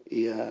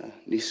 Ia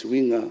ni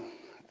suinga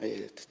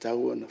te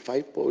tau o na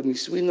whaipo. Ni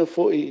suinga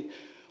fwoi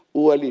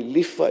ua li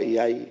lifa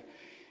iai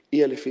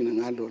ia le whina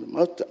ngalo le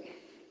mauta.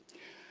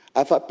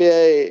 A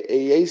whapea e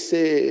iei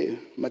se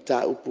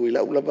mata upu i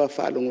laulava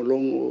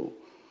whaalongolongo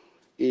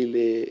i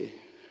le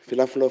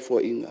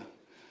whilawhilawhua inga.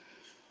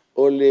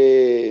 O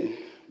le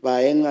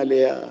vaenga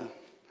lea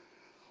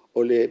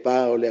o le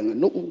pā o le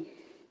anganu'u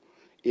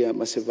ia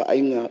ma se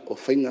vaenga o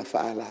whainga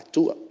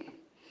whaalatua.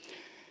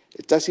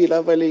 E tasi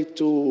lava le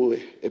tu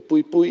e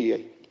pui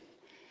iai.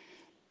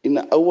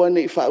 Ina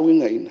awane i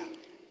whaawinga ina.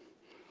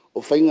 O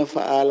whainga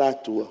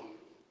whaalatua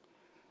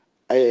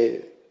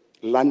ai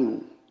lanu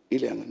i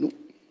le anganu.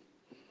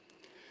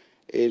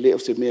 E leo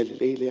se mea le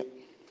leilea.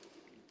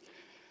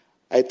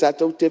 Ai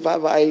tātou te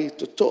wawa ai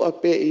to toa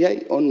pe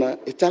iai ona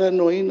e tala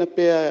no ina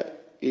pea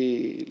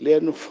i lea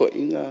no fo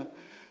inga,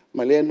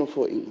 ma lea no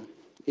fo inga.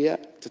 Ia,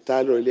 te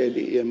talo e lea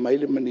li ia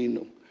maile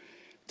manino.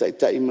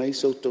 Tai mai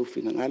so tau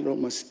whina ngalo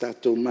ma se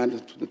tātou mana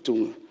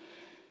tunatunga.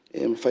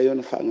 E mwhai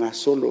ona wha ngā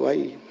solo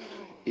ai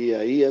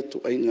ia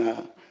tu ai ngā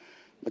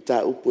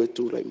mata upu e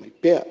tūrai mai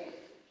pea.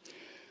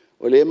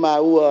 O le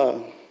maua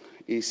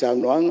i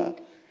saunoanga,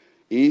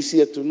 i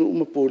isi atu nuu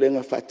mapulenga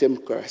wha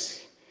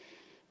democracy.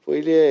 Fo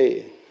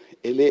ile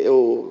ele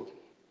o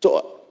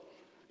toa,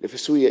 le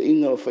fesuia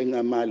inga o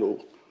whainga malo,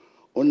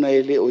 ona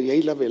ele o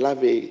iei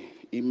lave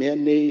i mea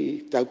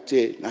nei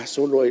taute ngā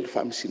solo i le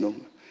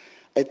whaamisinonga.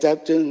 Ai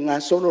taute ngā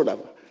solo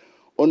lava,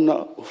 ona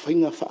o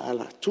whainga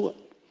whaala tua,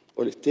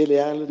 o le tele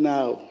ala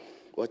nao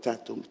o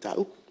tātou mata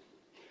upu.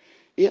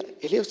 Ia,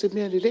 ele o se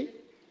mea lelei.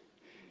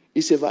 I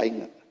se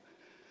vainga.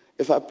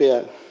 E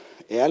whapea,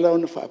 e ala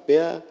ona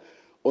whapea,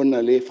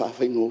 ona le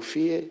whawhaingo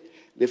fie,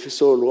 le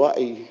whisoloa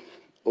i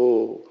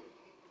o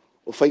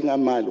whainga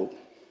malo.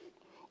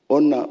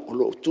 Ona o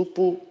lo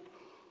tupu,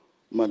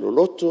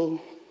 maloloto,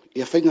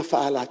 i a whainga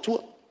whaala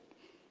atua.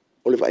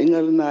 O le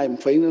vainga lana e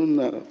mwhaina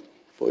na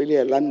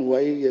foile a lanu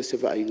ai i se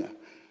vainga.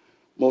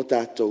 Mō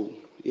tātou,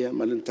 ia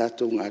malan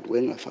tātou ngā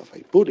ruenga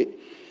whawhaipure.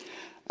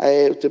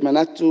 Ai o te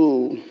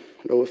manatu,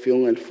 raua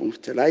fionga le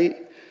whumtalai,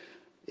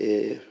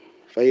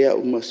 whaia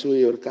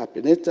umasui o le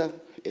kapeneta,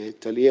 e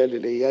talia le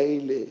leiai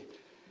le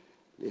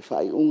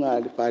whai unga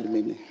le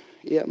Palemene.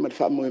 Ia ma le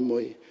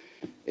whamoe,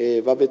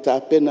 e wawe tā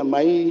pena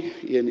mai,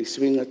 ia ni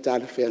swinga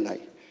tāle whengai.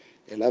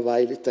 E lawa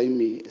ai le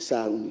taimi e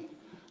sāuni,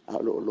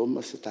 a lo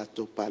loma se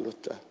tātou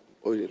pālota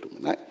o le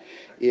lumanai.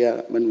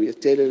 Ia manuia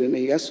tele le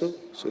nei aso,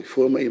 so i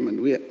fuama i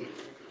manuia.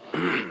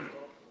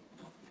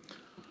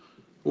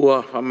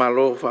 Ua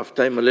whamalo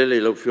whaftai malele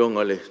i lau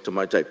fionga le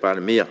tamaitai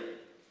Palemia.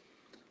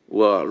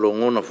 Ua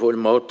longona fo le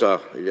maota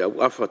i le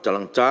au afa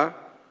talangta,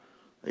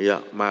 ia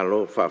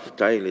malo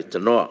whaftai le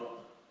tanoa.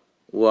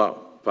 Ua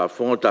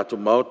whafonga tatu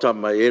maota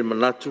mai el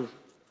manatu,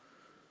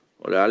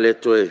 o le ale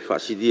toe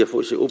whasidia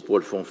fo se upo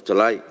le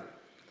whongwhtalai.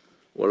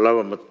 Ua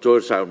lawa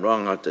matoe sa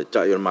unuanga te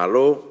tai o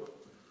malo,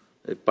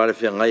 e pare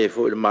fia ngai e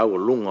fo i le mau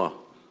lunga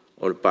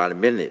o le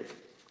Palemene.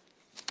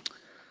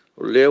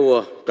 O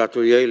lewa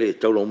tatu iei le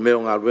taulo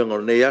meo ngā ruenga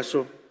o nei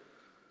aso,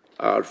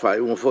 a al fai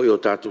unga fo i o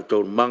tatu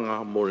tau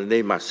manga mo le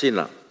nei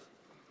masina.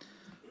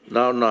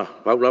 Na ona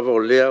paulava o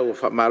lea o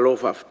malo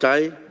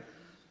whaftai,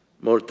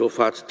 mo le tō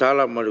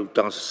whatatala ma le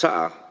utanga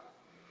saa,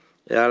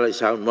 e ala i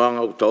sao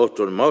noanga uta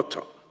oto le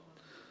maota.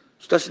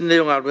 Stasi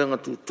neo ngā ruenga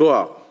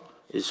tutoa,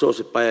 i so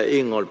se paia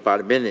inga o le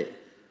Palemene.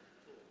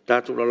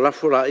 Tatu la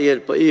lafo la ia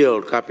le pa ia o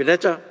le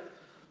kapineta,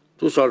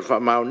 tu sa le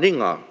whamao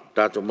ninga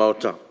tatu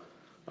maota,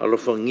 alo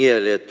whangia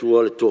le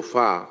atua le tō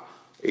wha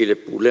i le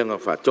pulenga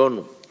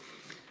whatonu.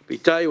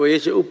 Pitai wa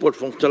ese upo le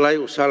whongtalai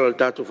o sala le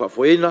tatu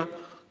whafoina,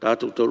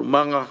 tatu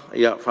tolumanga,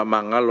 ia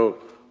whamangalo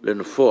le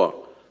nufoa.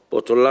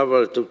 Poto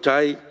lava le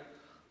tautai,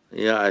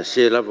 ia a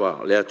se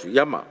lava le atu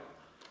yama.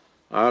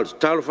 A le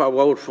talo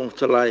whawau le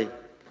whongtalai,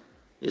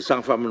 i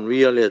sang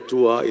whamanuia le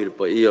atua i le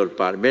pa ia o le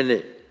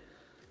Palemene.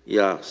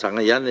 Ia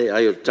sanga iane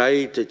ai o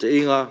tai te te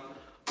inga,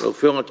 lau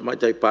whionga te mai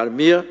tai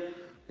Palemia,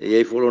 e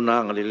ei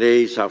wholona ngani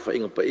lei sa wha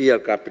inga pa ia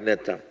le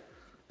kapineta,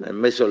 e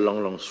meso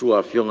long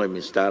sua whionga i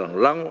minsta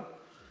lango.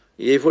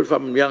 I ei whole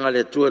whamanuianga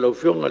le atua lau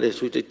whionga le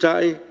sui te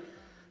tai,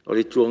 o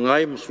le tua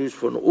ngai ma suis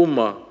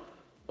Fonouma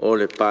o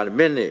le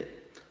Palemene.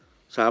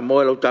 Sa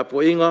moe lau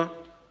tapo inga,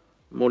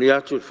 mori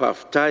atu le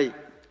whaftai,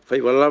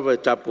 whaiwa lava e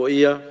tapo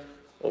ia,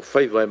 o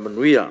whaiwa e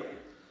manuia.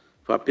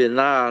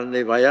 Whapena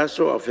ne vai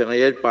aso, au whenga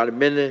i le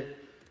Palemene,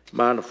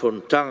 mana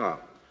Fonotaga,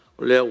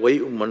 o lea wai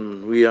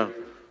manuia,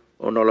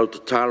 o na lau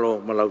tatalo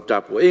ma lau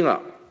tapo inga.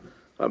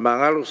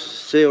 Whamangalo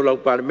se o lau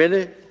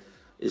Palemene,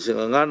 i se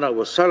ngangana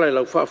ua sala i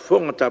lau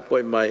whaafonga tapo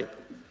i mai,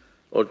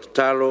 o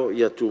tatalo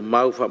i atu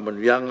mau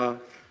whamanuianga,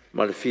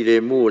 ma le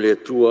whire mu o le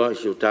atua i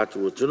se o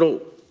tatu o tunu.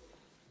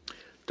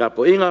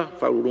 Tapo inga,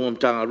 whaurunga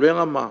mtanga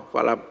ruenga ma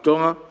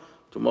whalaputonga,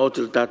 tu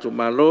maote le tatu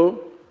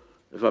malo,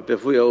 e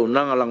whapefui au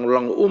nanga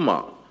langolango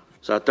uma,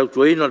 sa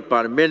tautuaina le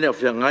Palemene o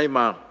whiangai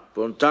ma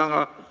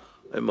Fonotaga,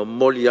 e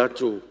mamoli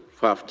atu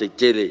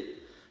whafteitele,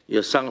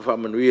 ia sanga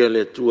whamanuia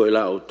le atua i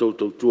la o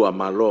tautou tua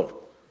malo.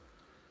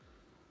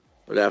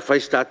 Le a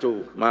whais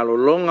tātou malo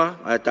longa,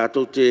 ai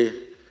tātou te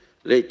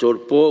lei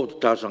tōrpo o te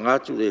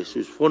tāsangatu le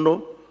susfono,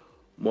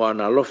 mo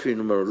ana lofi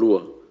numero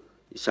 2,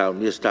 i sao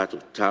nia tātou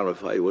tālo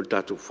e whai o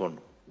tātou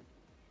fono.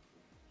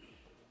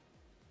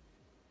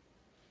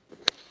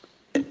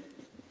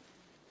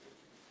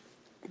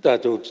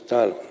 Tātou te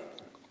tālo.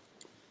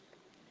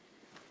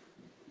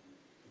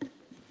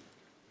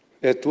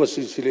 E tua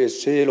sisile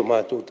se lo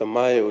mātou ta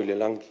mai o le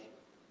langi.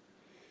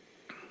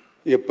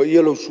 Ia pa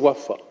ia lo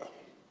suafa.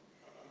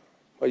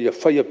 Pa ia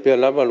whaia pēr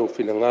lava lo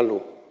whina ngalo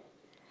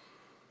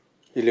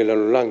i le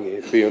lalo langi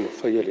e pēr no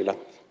whaia le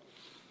langi.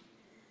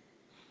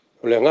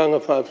 O le nganga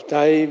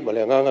whaafitai, ma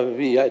le nganga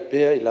vi ai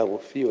pēr i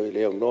lago fio i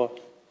leo noa.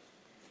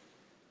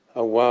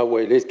 A wawa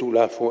i le tu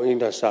la fo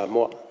ina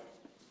Samoa.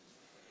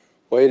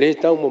 Wa i le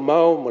tau mo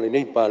mau ma le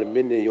nei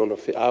Palemene i ona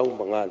whi au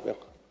ma ngā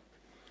lwenga.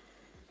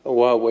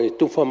 Wa e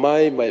tufa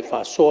mai mai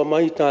fa so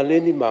mai ta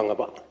leni manga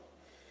ba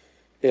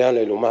e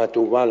ale lo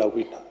mātou wala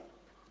wina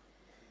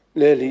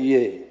le li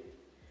e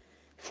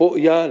fo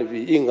ia le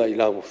vi inga i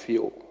lago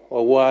fio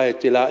wa e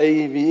te la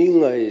e vi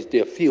inga e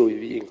te fio i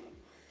vi inga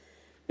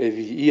e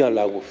vi ia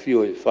lago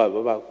fio e fa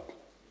ba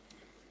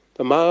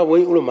ta ma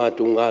we ulo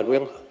mātou ngā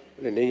ruenga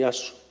le nei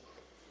aso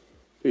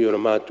i ona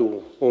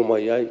mātou o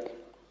mai ai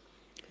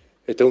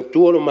e tau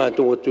tua lo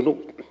mātou atunu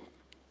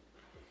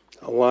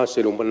wa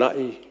se lo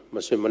manai ma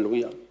se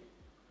manuia.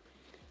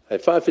 Ai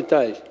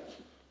whaafitai,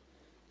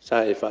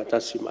 sa e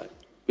whaatasi mai.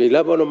 Pei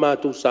lava no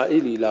mātou sa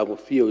ili la wa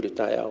fio i le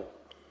tai au.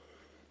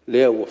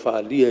 Lea ua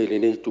whaalia i le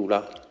nei tūla.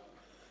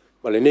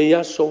 Ma le nei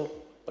aso,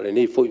 ma le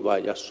nei foi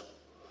wai aso.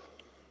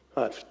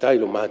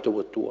 Whaafitai lo mātou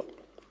atua.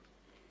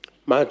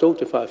 Mātou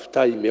te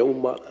whaafitai me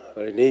uma,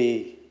 ma le nei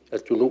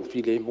atunu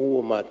file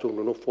mua mātou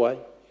no fuai.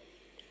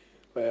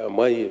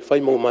 Mai whai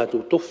mo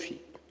mātou tofi.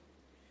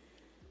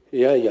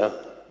 Ia,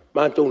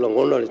 mātou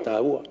langona le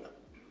tāua.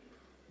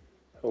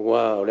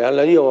 Wow, le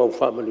ala ia o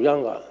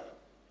whamanuianga.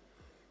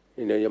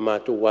 Ina ia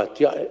mātou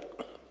wātiae.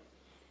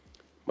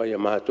 Ma ia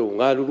mātou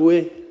ngārurue.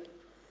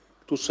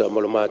 Tusa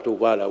ma lo mātou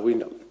wāla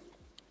wina.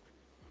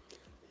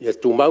 Ia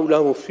tu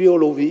maulango fio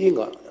lo vi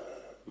inga.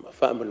 Ma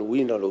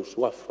whamanuina lo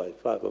suafa e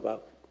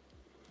whāpapau.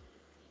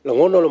 La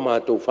ngona lo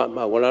mātou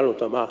whamawalalo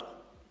tamā.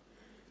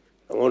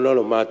 La ngona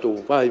lo mātou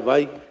vai.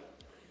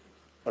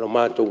 Ma lo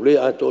mātou le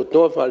ato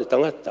toa whale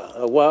tangata.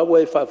 A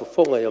wāua e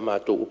whaafafonga ia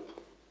mātou.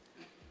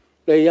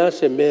 Le ia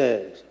se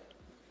mea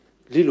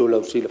lilo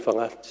lau sila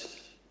whangati.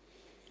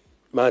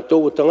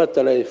 Mātou o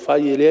tangata na e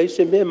whai e lea i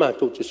se mea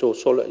mātou te so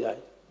sola iai.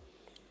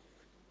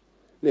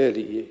 Le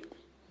li e.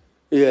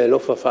 Ia e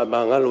lofa wha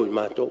māngalo i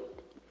mātou.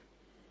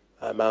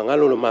 A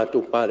māngalo lo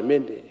mātou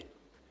Palemene.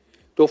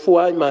 Tofu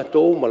ai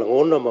mātou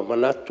malangona ma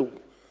manatu.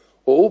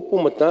 O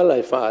upu matala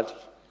e whaari.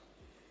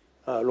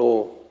 A lo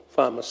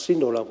wha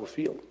masino la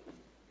fio.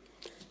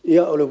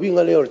 Ia o le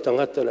winga leo le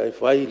tangata na e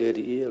whai le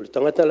li e. O le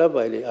tangata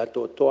lava e le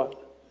ato toa.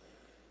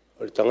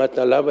 O le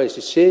tangata lava e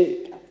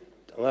se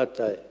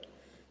tangata e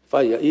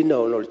whaia ina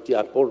o le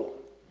Tiafau.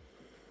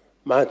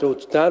 Mātou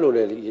te tālo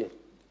le li e.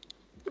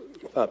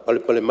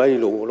 Pale mai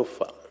lo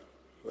lofa.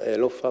 E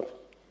lofa.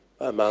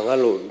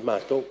 Mangalo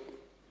mātou.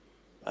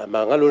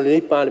 Mangalo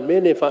le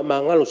Palemene,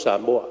 mangalo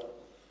Samoa.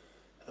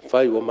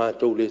 Fai wa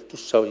mātou le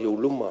tusa i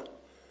uluma.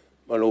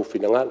 Malo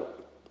finangalo.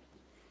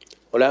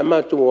 O le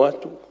mātou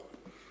atu.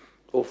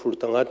 O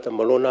fulutangata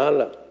malona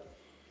ala.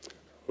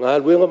 Ngā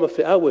luenga ma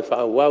whea ue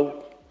whaawau.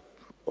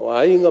 O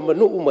ainga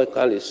manu'u mai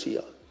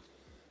kalesia.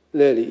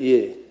 Le li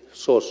e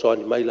so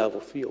ni mai lavo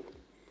fio.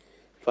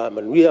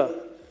 Whaamanuia.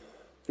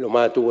 Lo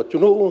mātou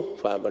atunu'u.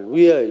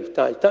 Whaamanuia i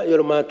tai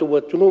lo mātou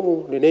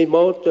atunu'u. Ni nei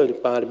maota li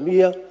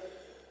Palemia.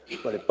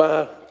 Ma le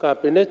pā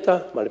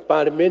kāpeneta. Ma le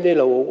Palemene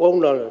la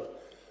ona.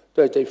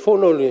 Tai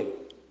fono li.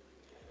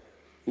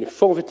 Ni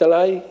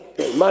whongwhitalai.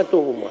 I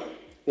mātou uma.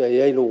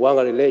 Ia lo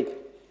wanga le lei.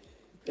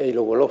 Ia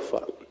lo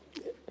walofa.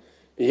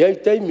 Ia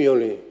taimi o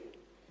le.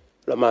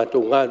 La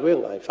mātou ngā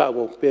ruenga. I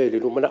whaawau pēr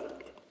li lumana.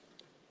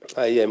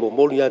 Ai e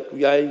momoli atu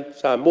iai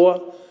Samoa.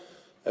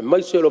 E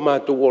maise lo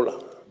mātou ola.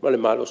 Ma le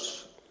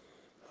malos.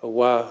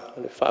 Awa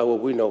le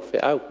whaawau wina o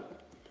wheau.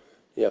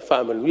 Ia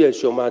whaamanuia i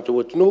sio mātou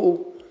atunu'u.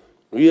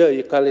 Nuia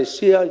i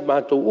kalesia i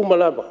mātou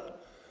umalama.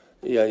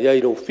 Ia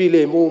iai lo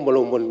file mu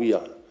malo manuia.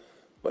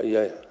 Ma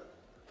ia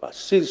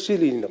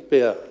whaasili na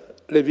pēr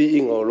levi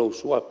inga o lo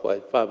suapa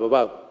i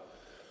whaababau.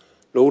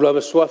 Lo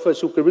ulawa suafa i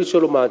sukeriso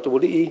lo mātou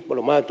lii. Ma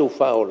lo mātou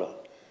whaola.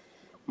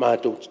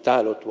 Mātou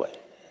talo tuai.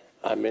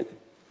 Amen.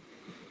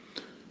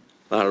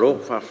 Alo,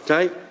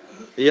 whaftai.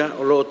 Ia,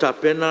 o lo ta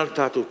pena,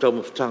 tātou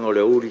taumawhtanga o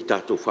le uri,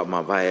 tātou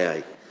whamawai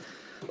ai.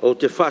 O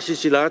te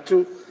whasisi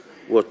lātu,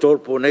 ua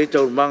tolpo nei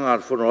tau manga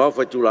al whono au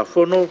whaitu la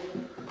whono,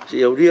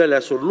 si auria le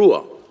aso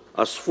lua,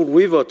 as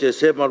fulu iwa o te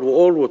se malu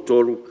olu o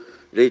tolu,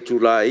 le tu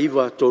la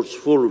iwa tolu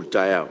sfulu i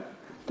tai au.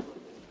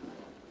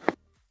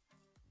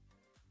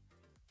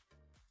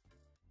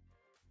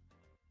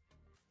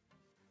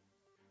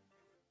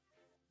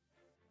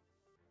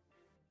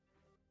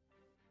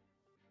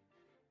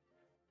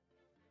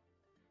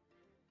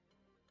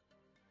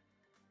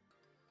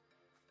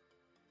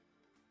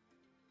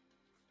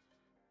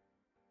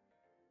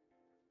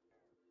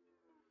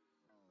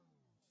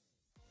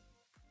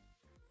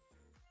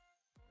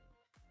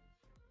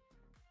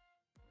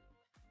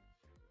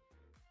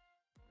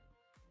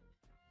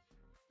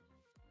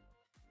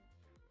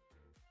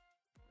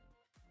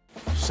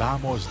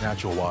 Samoa's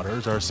natural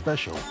waters are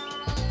special.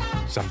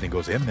 Something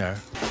goes in there,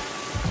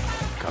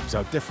 comes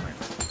out different.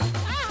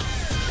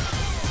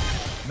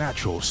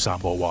 Natural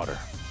Samoa water,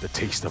 the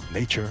taste of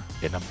nature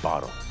in a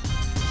bottle.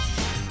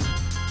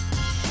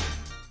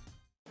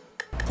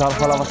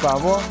 Tiafau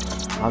Samoa,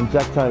 I'm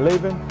Jack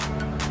Laban.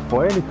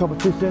 For any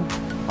competition,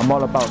 I'm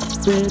all about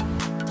speed,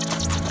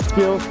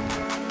 skills,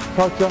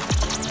 culture,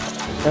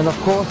 and of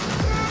course,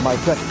 my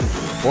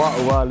Texas.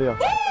 Wa'ualia.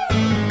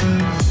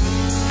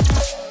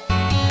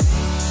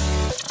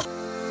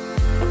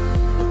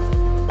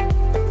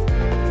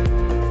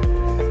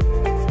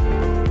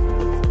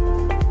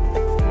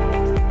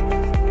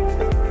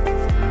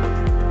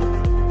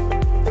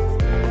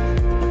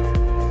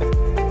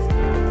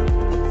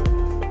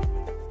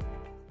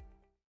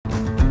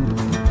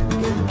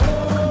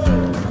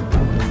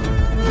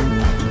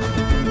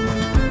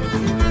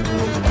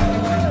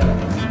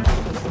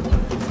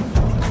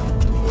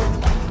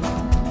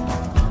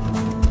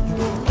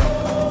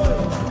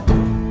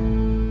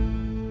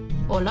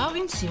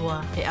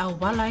 E au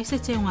wala i se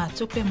te ngā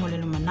tupe mo le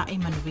lumana'i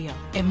manuia.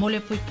 E mole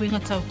puipuinga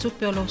tau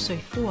tupe o lau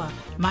soifua,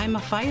 mai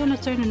mawhai o na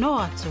taunu no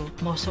atu,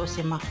 mo so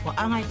se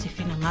mahuaanga i te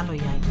whina ngalo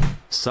iai.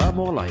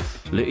 Samoa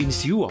Life, le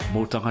insiua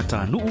mo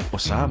tangata nu'u o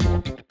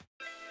Samoa.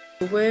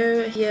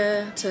 We're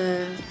here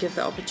to give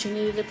the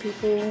opportunity to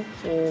people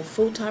for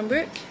full-time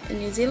work in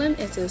New Zealand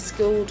as a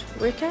skilled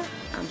worker,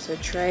 so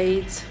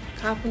trades,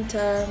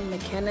 carpenter,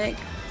 mechanic,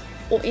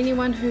 or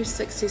anyone who's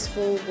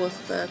successful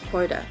with the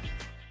quota.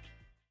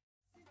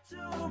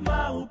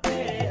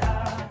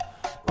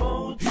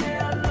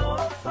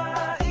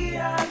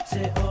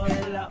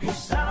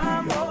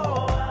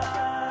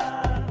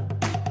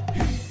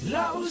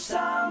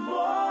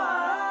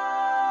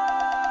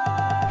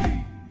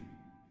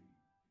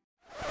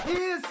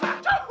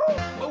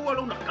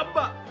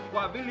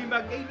 Vili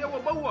magai lewa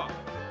maua.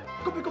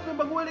 Kopi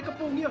banguele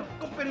kapungia.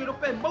 Kopere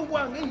rope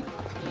maua ngai.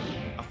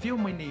 A few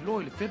mai nei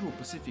loy le Federal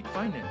Pacific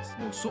Finance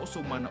no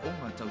so mana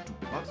onga tau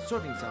tupe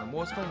serving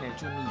Samoa's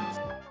financial needs.